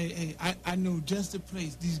now. Hey, I know just the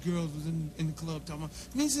place. These girls was in the club talking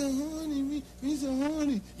about, me so horny, me so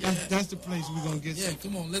horny. Yeah. That's the place we're going to get some.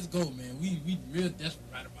 Come on, let's go, man. We real desperate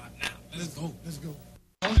right about now. Let's go. Let's go.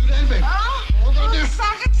 Don't do that, baby. What gonna do?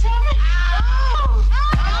 Suck it to me. Oh,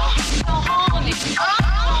 so horny.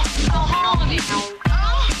 Oh, so horny. Oh,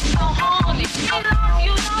 so horny. I love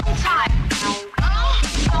you long time.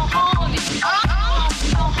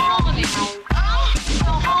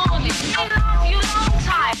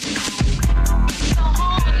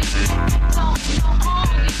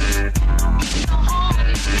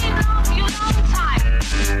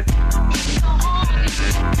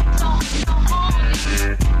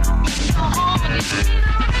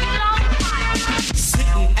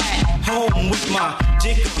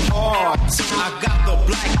 dick hard. So I got the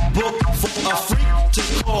black book for a freak to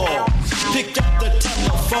call. Picked up the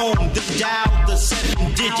telephone, then dialed the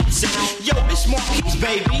 7 digits. Said, yo, it's Marquise,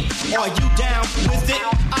 baby. Are you down with it?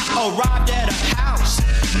 I arrived at a house,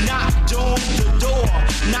 knocked on the door,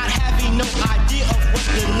 not having no idea of what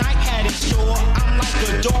the night had in store. I'm like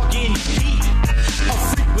a dog in heat, a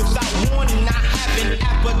freak without warning, not having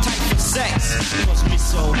appetite for sex. Cause me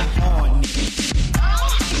so horny.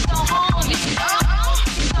 So horny.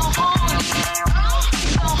 So horny.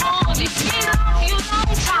 So horny. Get off you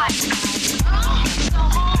long time. So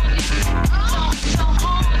horny. So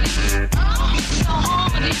horny. So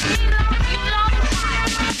horny.